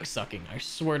Tim dick sucking. I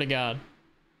swear to God.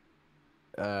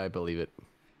 I believe it.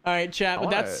 All right, chat, but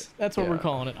wanna- that's what we're yeah.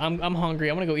 calling it. I'm hungry.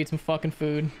 I'm gonna go eat some fucking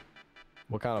food.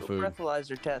 What kind of food?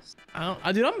 Breathalyzer test.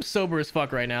 Dude, I'm sober as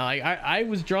fuck right now. I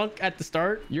was drunk at the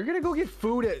start You're gonna go get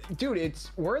food at, dude.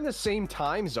 We're in the same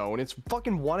time zone. It's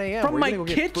fucking 1 a.m. from We're my gonna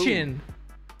go get food. kitchen.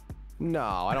 No,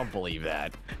 I don't believe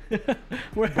that.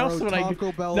 Where Bro, else would I?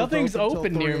 Taco Bell is Nothing's open till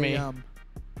open near 3 me. a.m.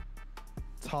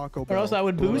 Taco Or Bell. else I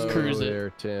would booze Hello cruise it.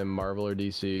 there, Tim. Marvel or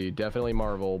DC? Definitely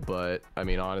Marvel, but I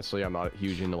mean, honestly, I'm not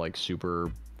huge into like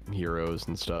superheroes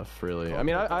and stuff. Really, I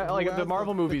mean, I Who like has the the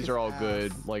Marvel movies are all thickest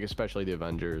good, ass? like especially the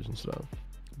Avengers and stuff.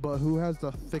 But who has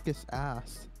the thickest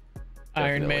ass?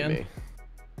 Iron Definitely Man. me.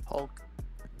 Hulk.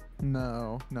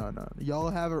 No.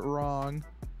 Y'all have it wrong.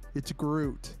 It's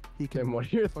Groot. He can. Tim,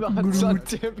 what are your fucking thoughts on Groot.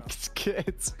 Tim's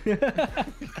kids?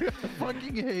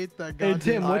 Fucking hate that guy. Hey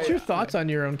Tim, what's your thoughts on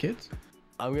your own kids?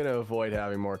 I'm gonna avoid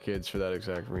having more kids for that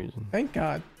exact reason. Thank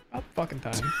God. About fucking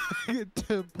time.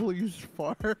 Tim, please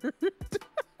fart.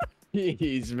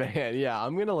 Jeez, man. Yeah,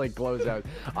 I'm gonna like close out.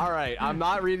 All right, I'm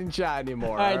not reading chat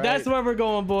anymore. All right, that's where we're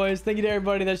going, boys. Thank you to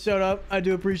everybody that showed up. I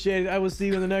do appreciate it. I will see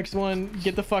you in the next one.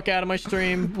 Get the fuck out of my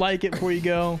stream. Like it before you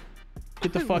go.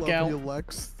 Get the fuck Love out. you,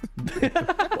 Lex.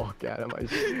 Fuck out of my.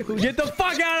 Get the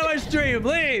fuck out of my stream.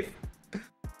 Leave.